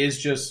 But it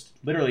is just,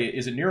 literally,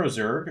 is it Neuro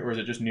Zerg or is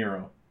it just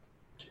Neuro?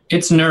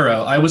 It's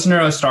Neuro. I was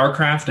Neuro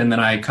StarCraft, and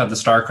then I cut the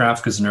StarCraft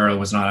because Neuro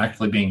was not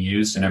actually being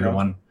used, and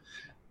everyone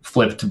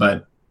flipped,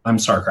 but I'm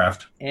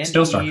StarCraft.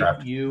 Still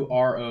StarCraft.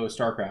 Neuro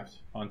StarCraft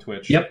on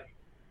Twitch. Yep.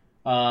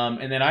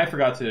 And then I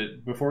forgot to,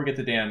 before we get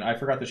to Dan, I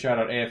forgot to shout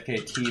out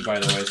AFKT, by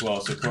the way, as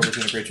well. So Cobra's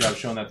doing a great job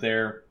showing that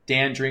there.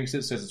 Dan drinks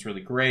it, says it's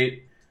really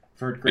great. I've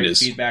heard great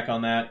feedback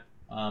on that.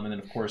 And then,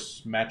 of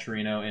course, Matt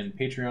Torino and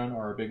Patreon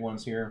are our big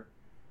ones here.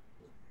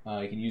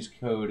 You can use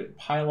code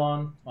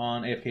Pylon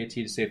on AFKT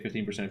to save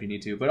 15% if you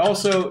need to. But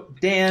also,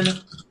 Dan,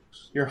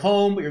 you're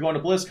home, but you're going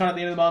to BlizzCon at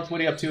the end of the month. What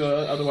are you up to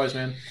otherwise,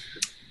 man?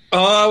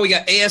 We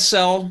got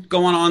ASL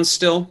going on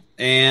still,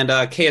 and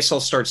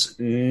KSL starts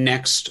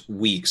next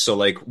week. So,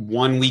 like,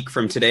 1 week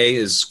from today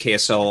is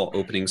KSL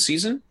opening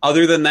season.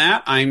 Other than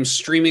that, I'm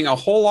streaming a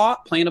whole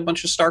lot, playing a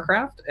bunch of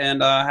StarCraft,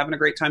 and having a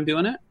great time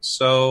doing it.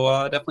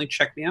 So definitely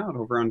check me out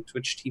over on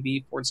Twitch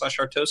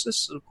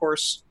TV/Artosis, and of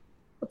course,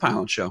 The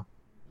Pylon Show.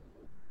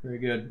 Very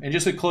good. And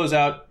just to close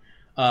out,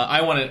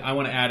 I want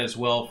to add as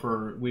well.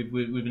 For we've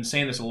been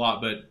saying this a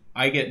lot, but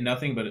I get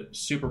nothing but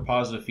super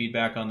positive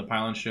feedback on the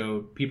Pylon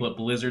Show. People at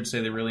Blizzard say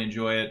they really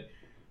enjoy it.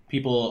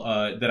 People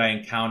that I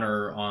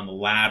encounter on the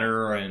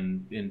ladder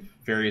and in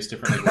various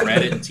different like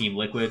Reddit and Team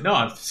Liquid. No,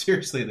 I'm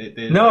seriously.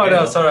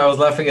 No, sorry, I was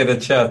laughing at the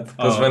chat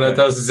because when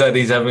Artosis said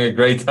he's having a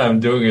great time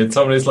doing it,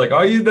 somebody's like,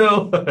 "Oh, you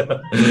know."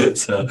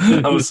 So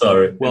I'm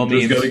sorry. Well,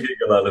 it's going to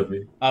giggle out of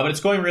me. But it's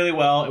going really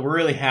well. We're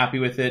really happy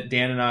with it.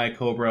 Dan and I,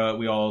 Cobra,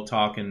 we all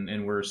talk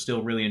and we're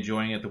still really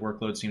enjoying it. The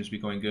workload seems to be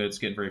going good. It's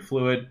getting very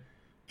fluid.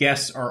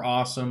 Guests are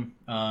awesome.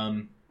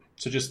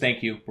 So just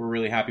thank you. We're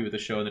really happy with the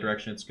show and the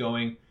direction it's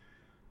going.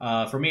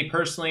 For me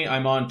personally,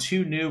 I'm on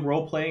 2 new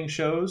role-playing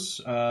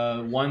shows.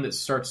 One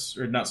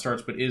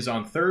that but is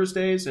on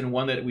Thursdays, and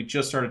one that we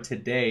just started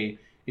today.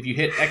 If you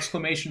hit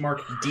 !DND,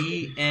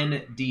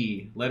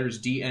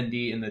 letters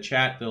DND in the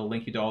chat, they'll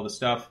link you to all the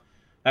stuff.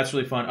 That's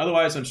really fun.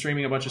 Otherwise, I'm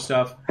streaming a bunch of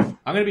stuff. I'm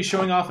going to be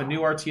showing off a new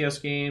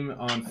RTS game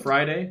on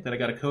Friday that I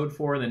got a code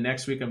for, and then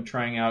next week I'm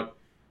trying out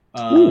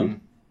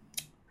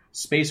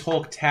Space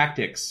Hulk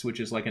Tactics, which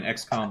is like an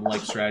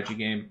XCOM-like strategy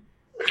game.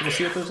 We'll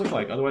see what those look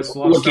like. Otherwise, it's a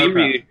lot of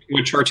StarCraft.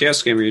 Which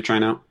RTS game are you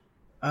trying out?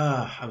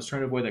 I was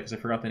trying to avoid that because I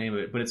forgot the name of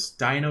it. But it's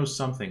Dino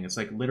something. It's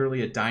like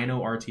literally a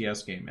Dino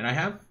RTS game. And I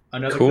have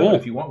another code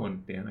if you want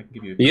one, Dan. I can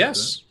give you a code.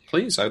 Yes,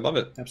 please. I'd love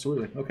it.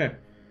 Absolutely. Okay.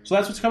 So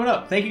that's what's coming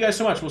up. Thank you guys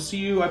so much. We'll see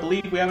you. I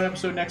believe we have an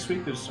episode next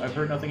week because I've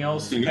heard nothing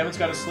else. Kevin's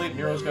got to sleep.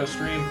 Nero's got to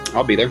stream.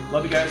 I'll be there.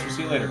 Love you guys. We'll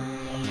see you later.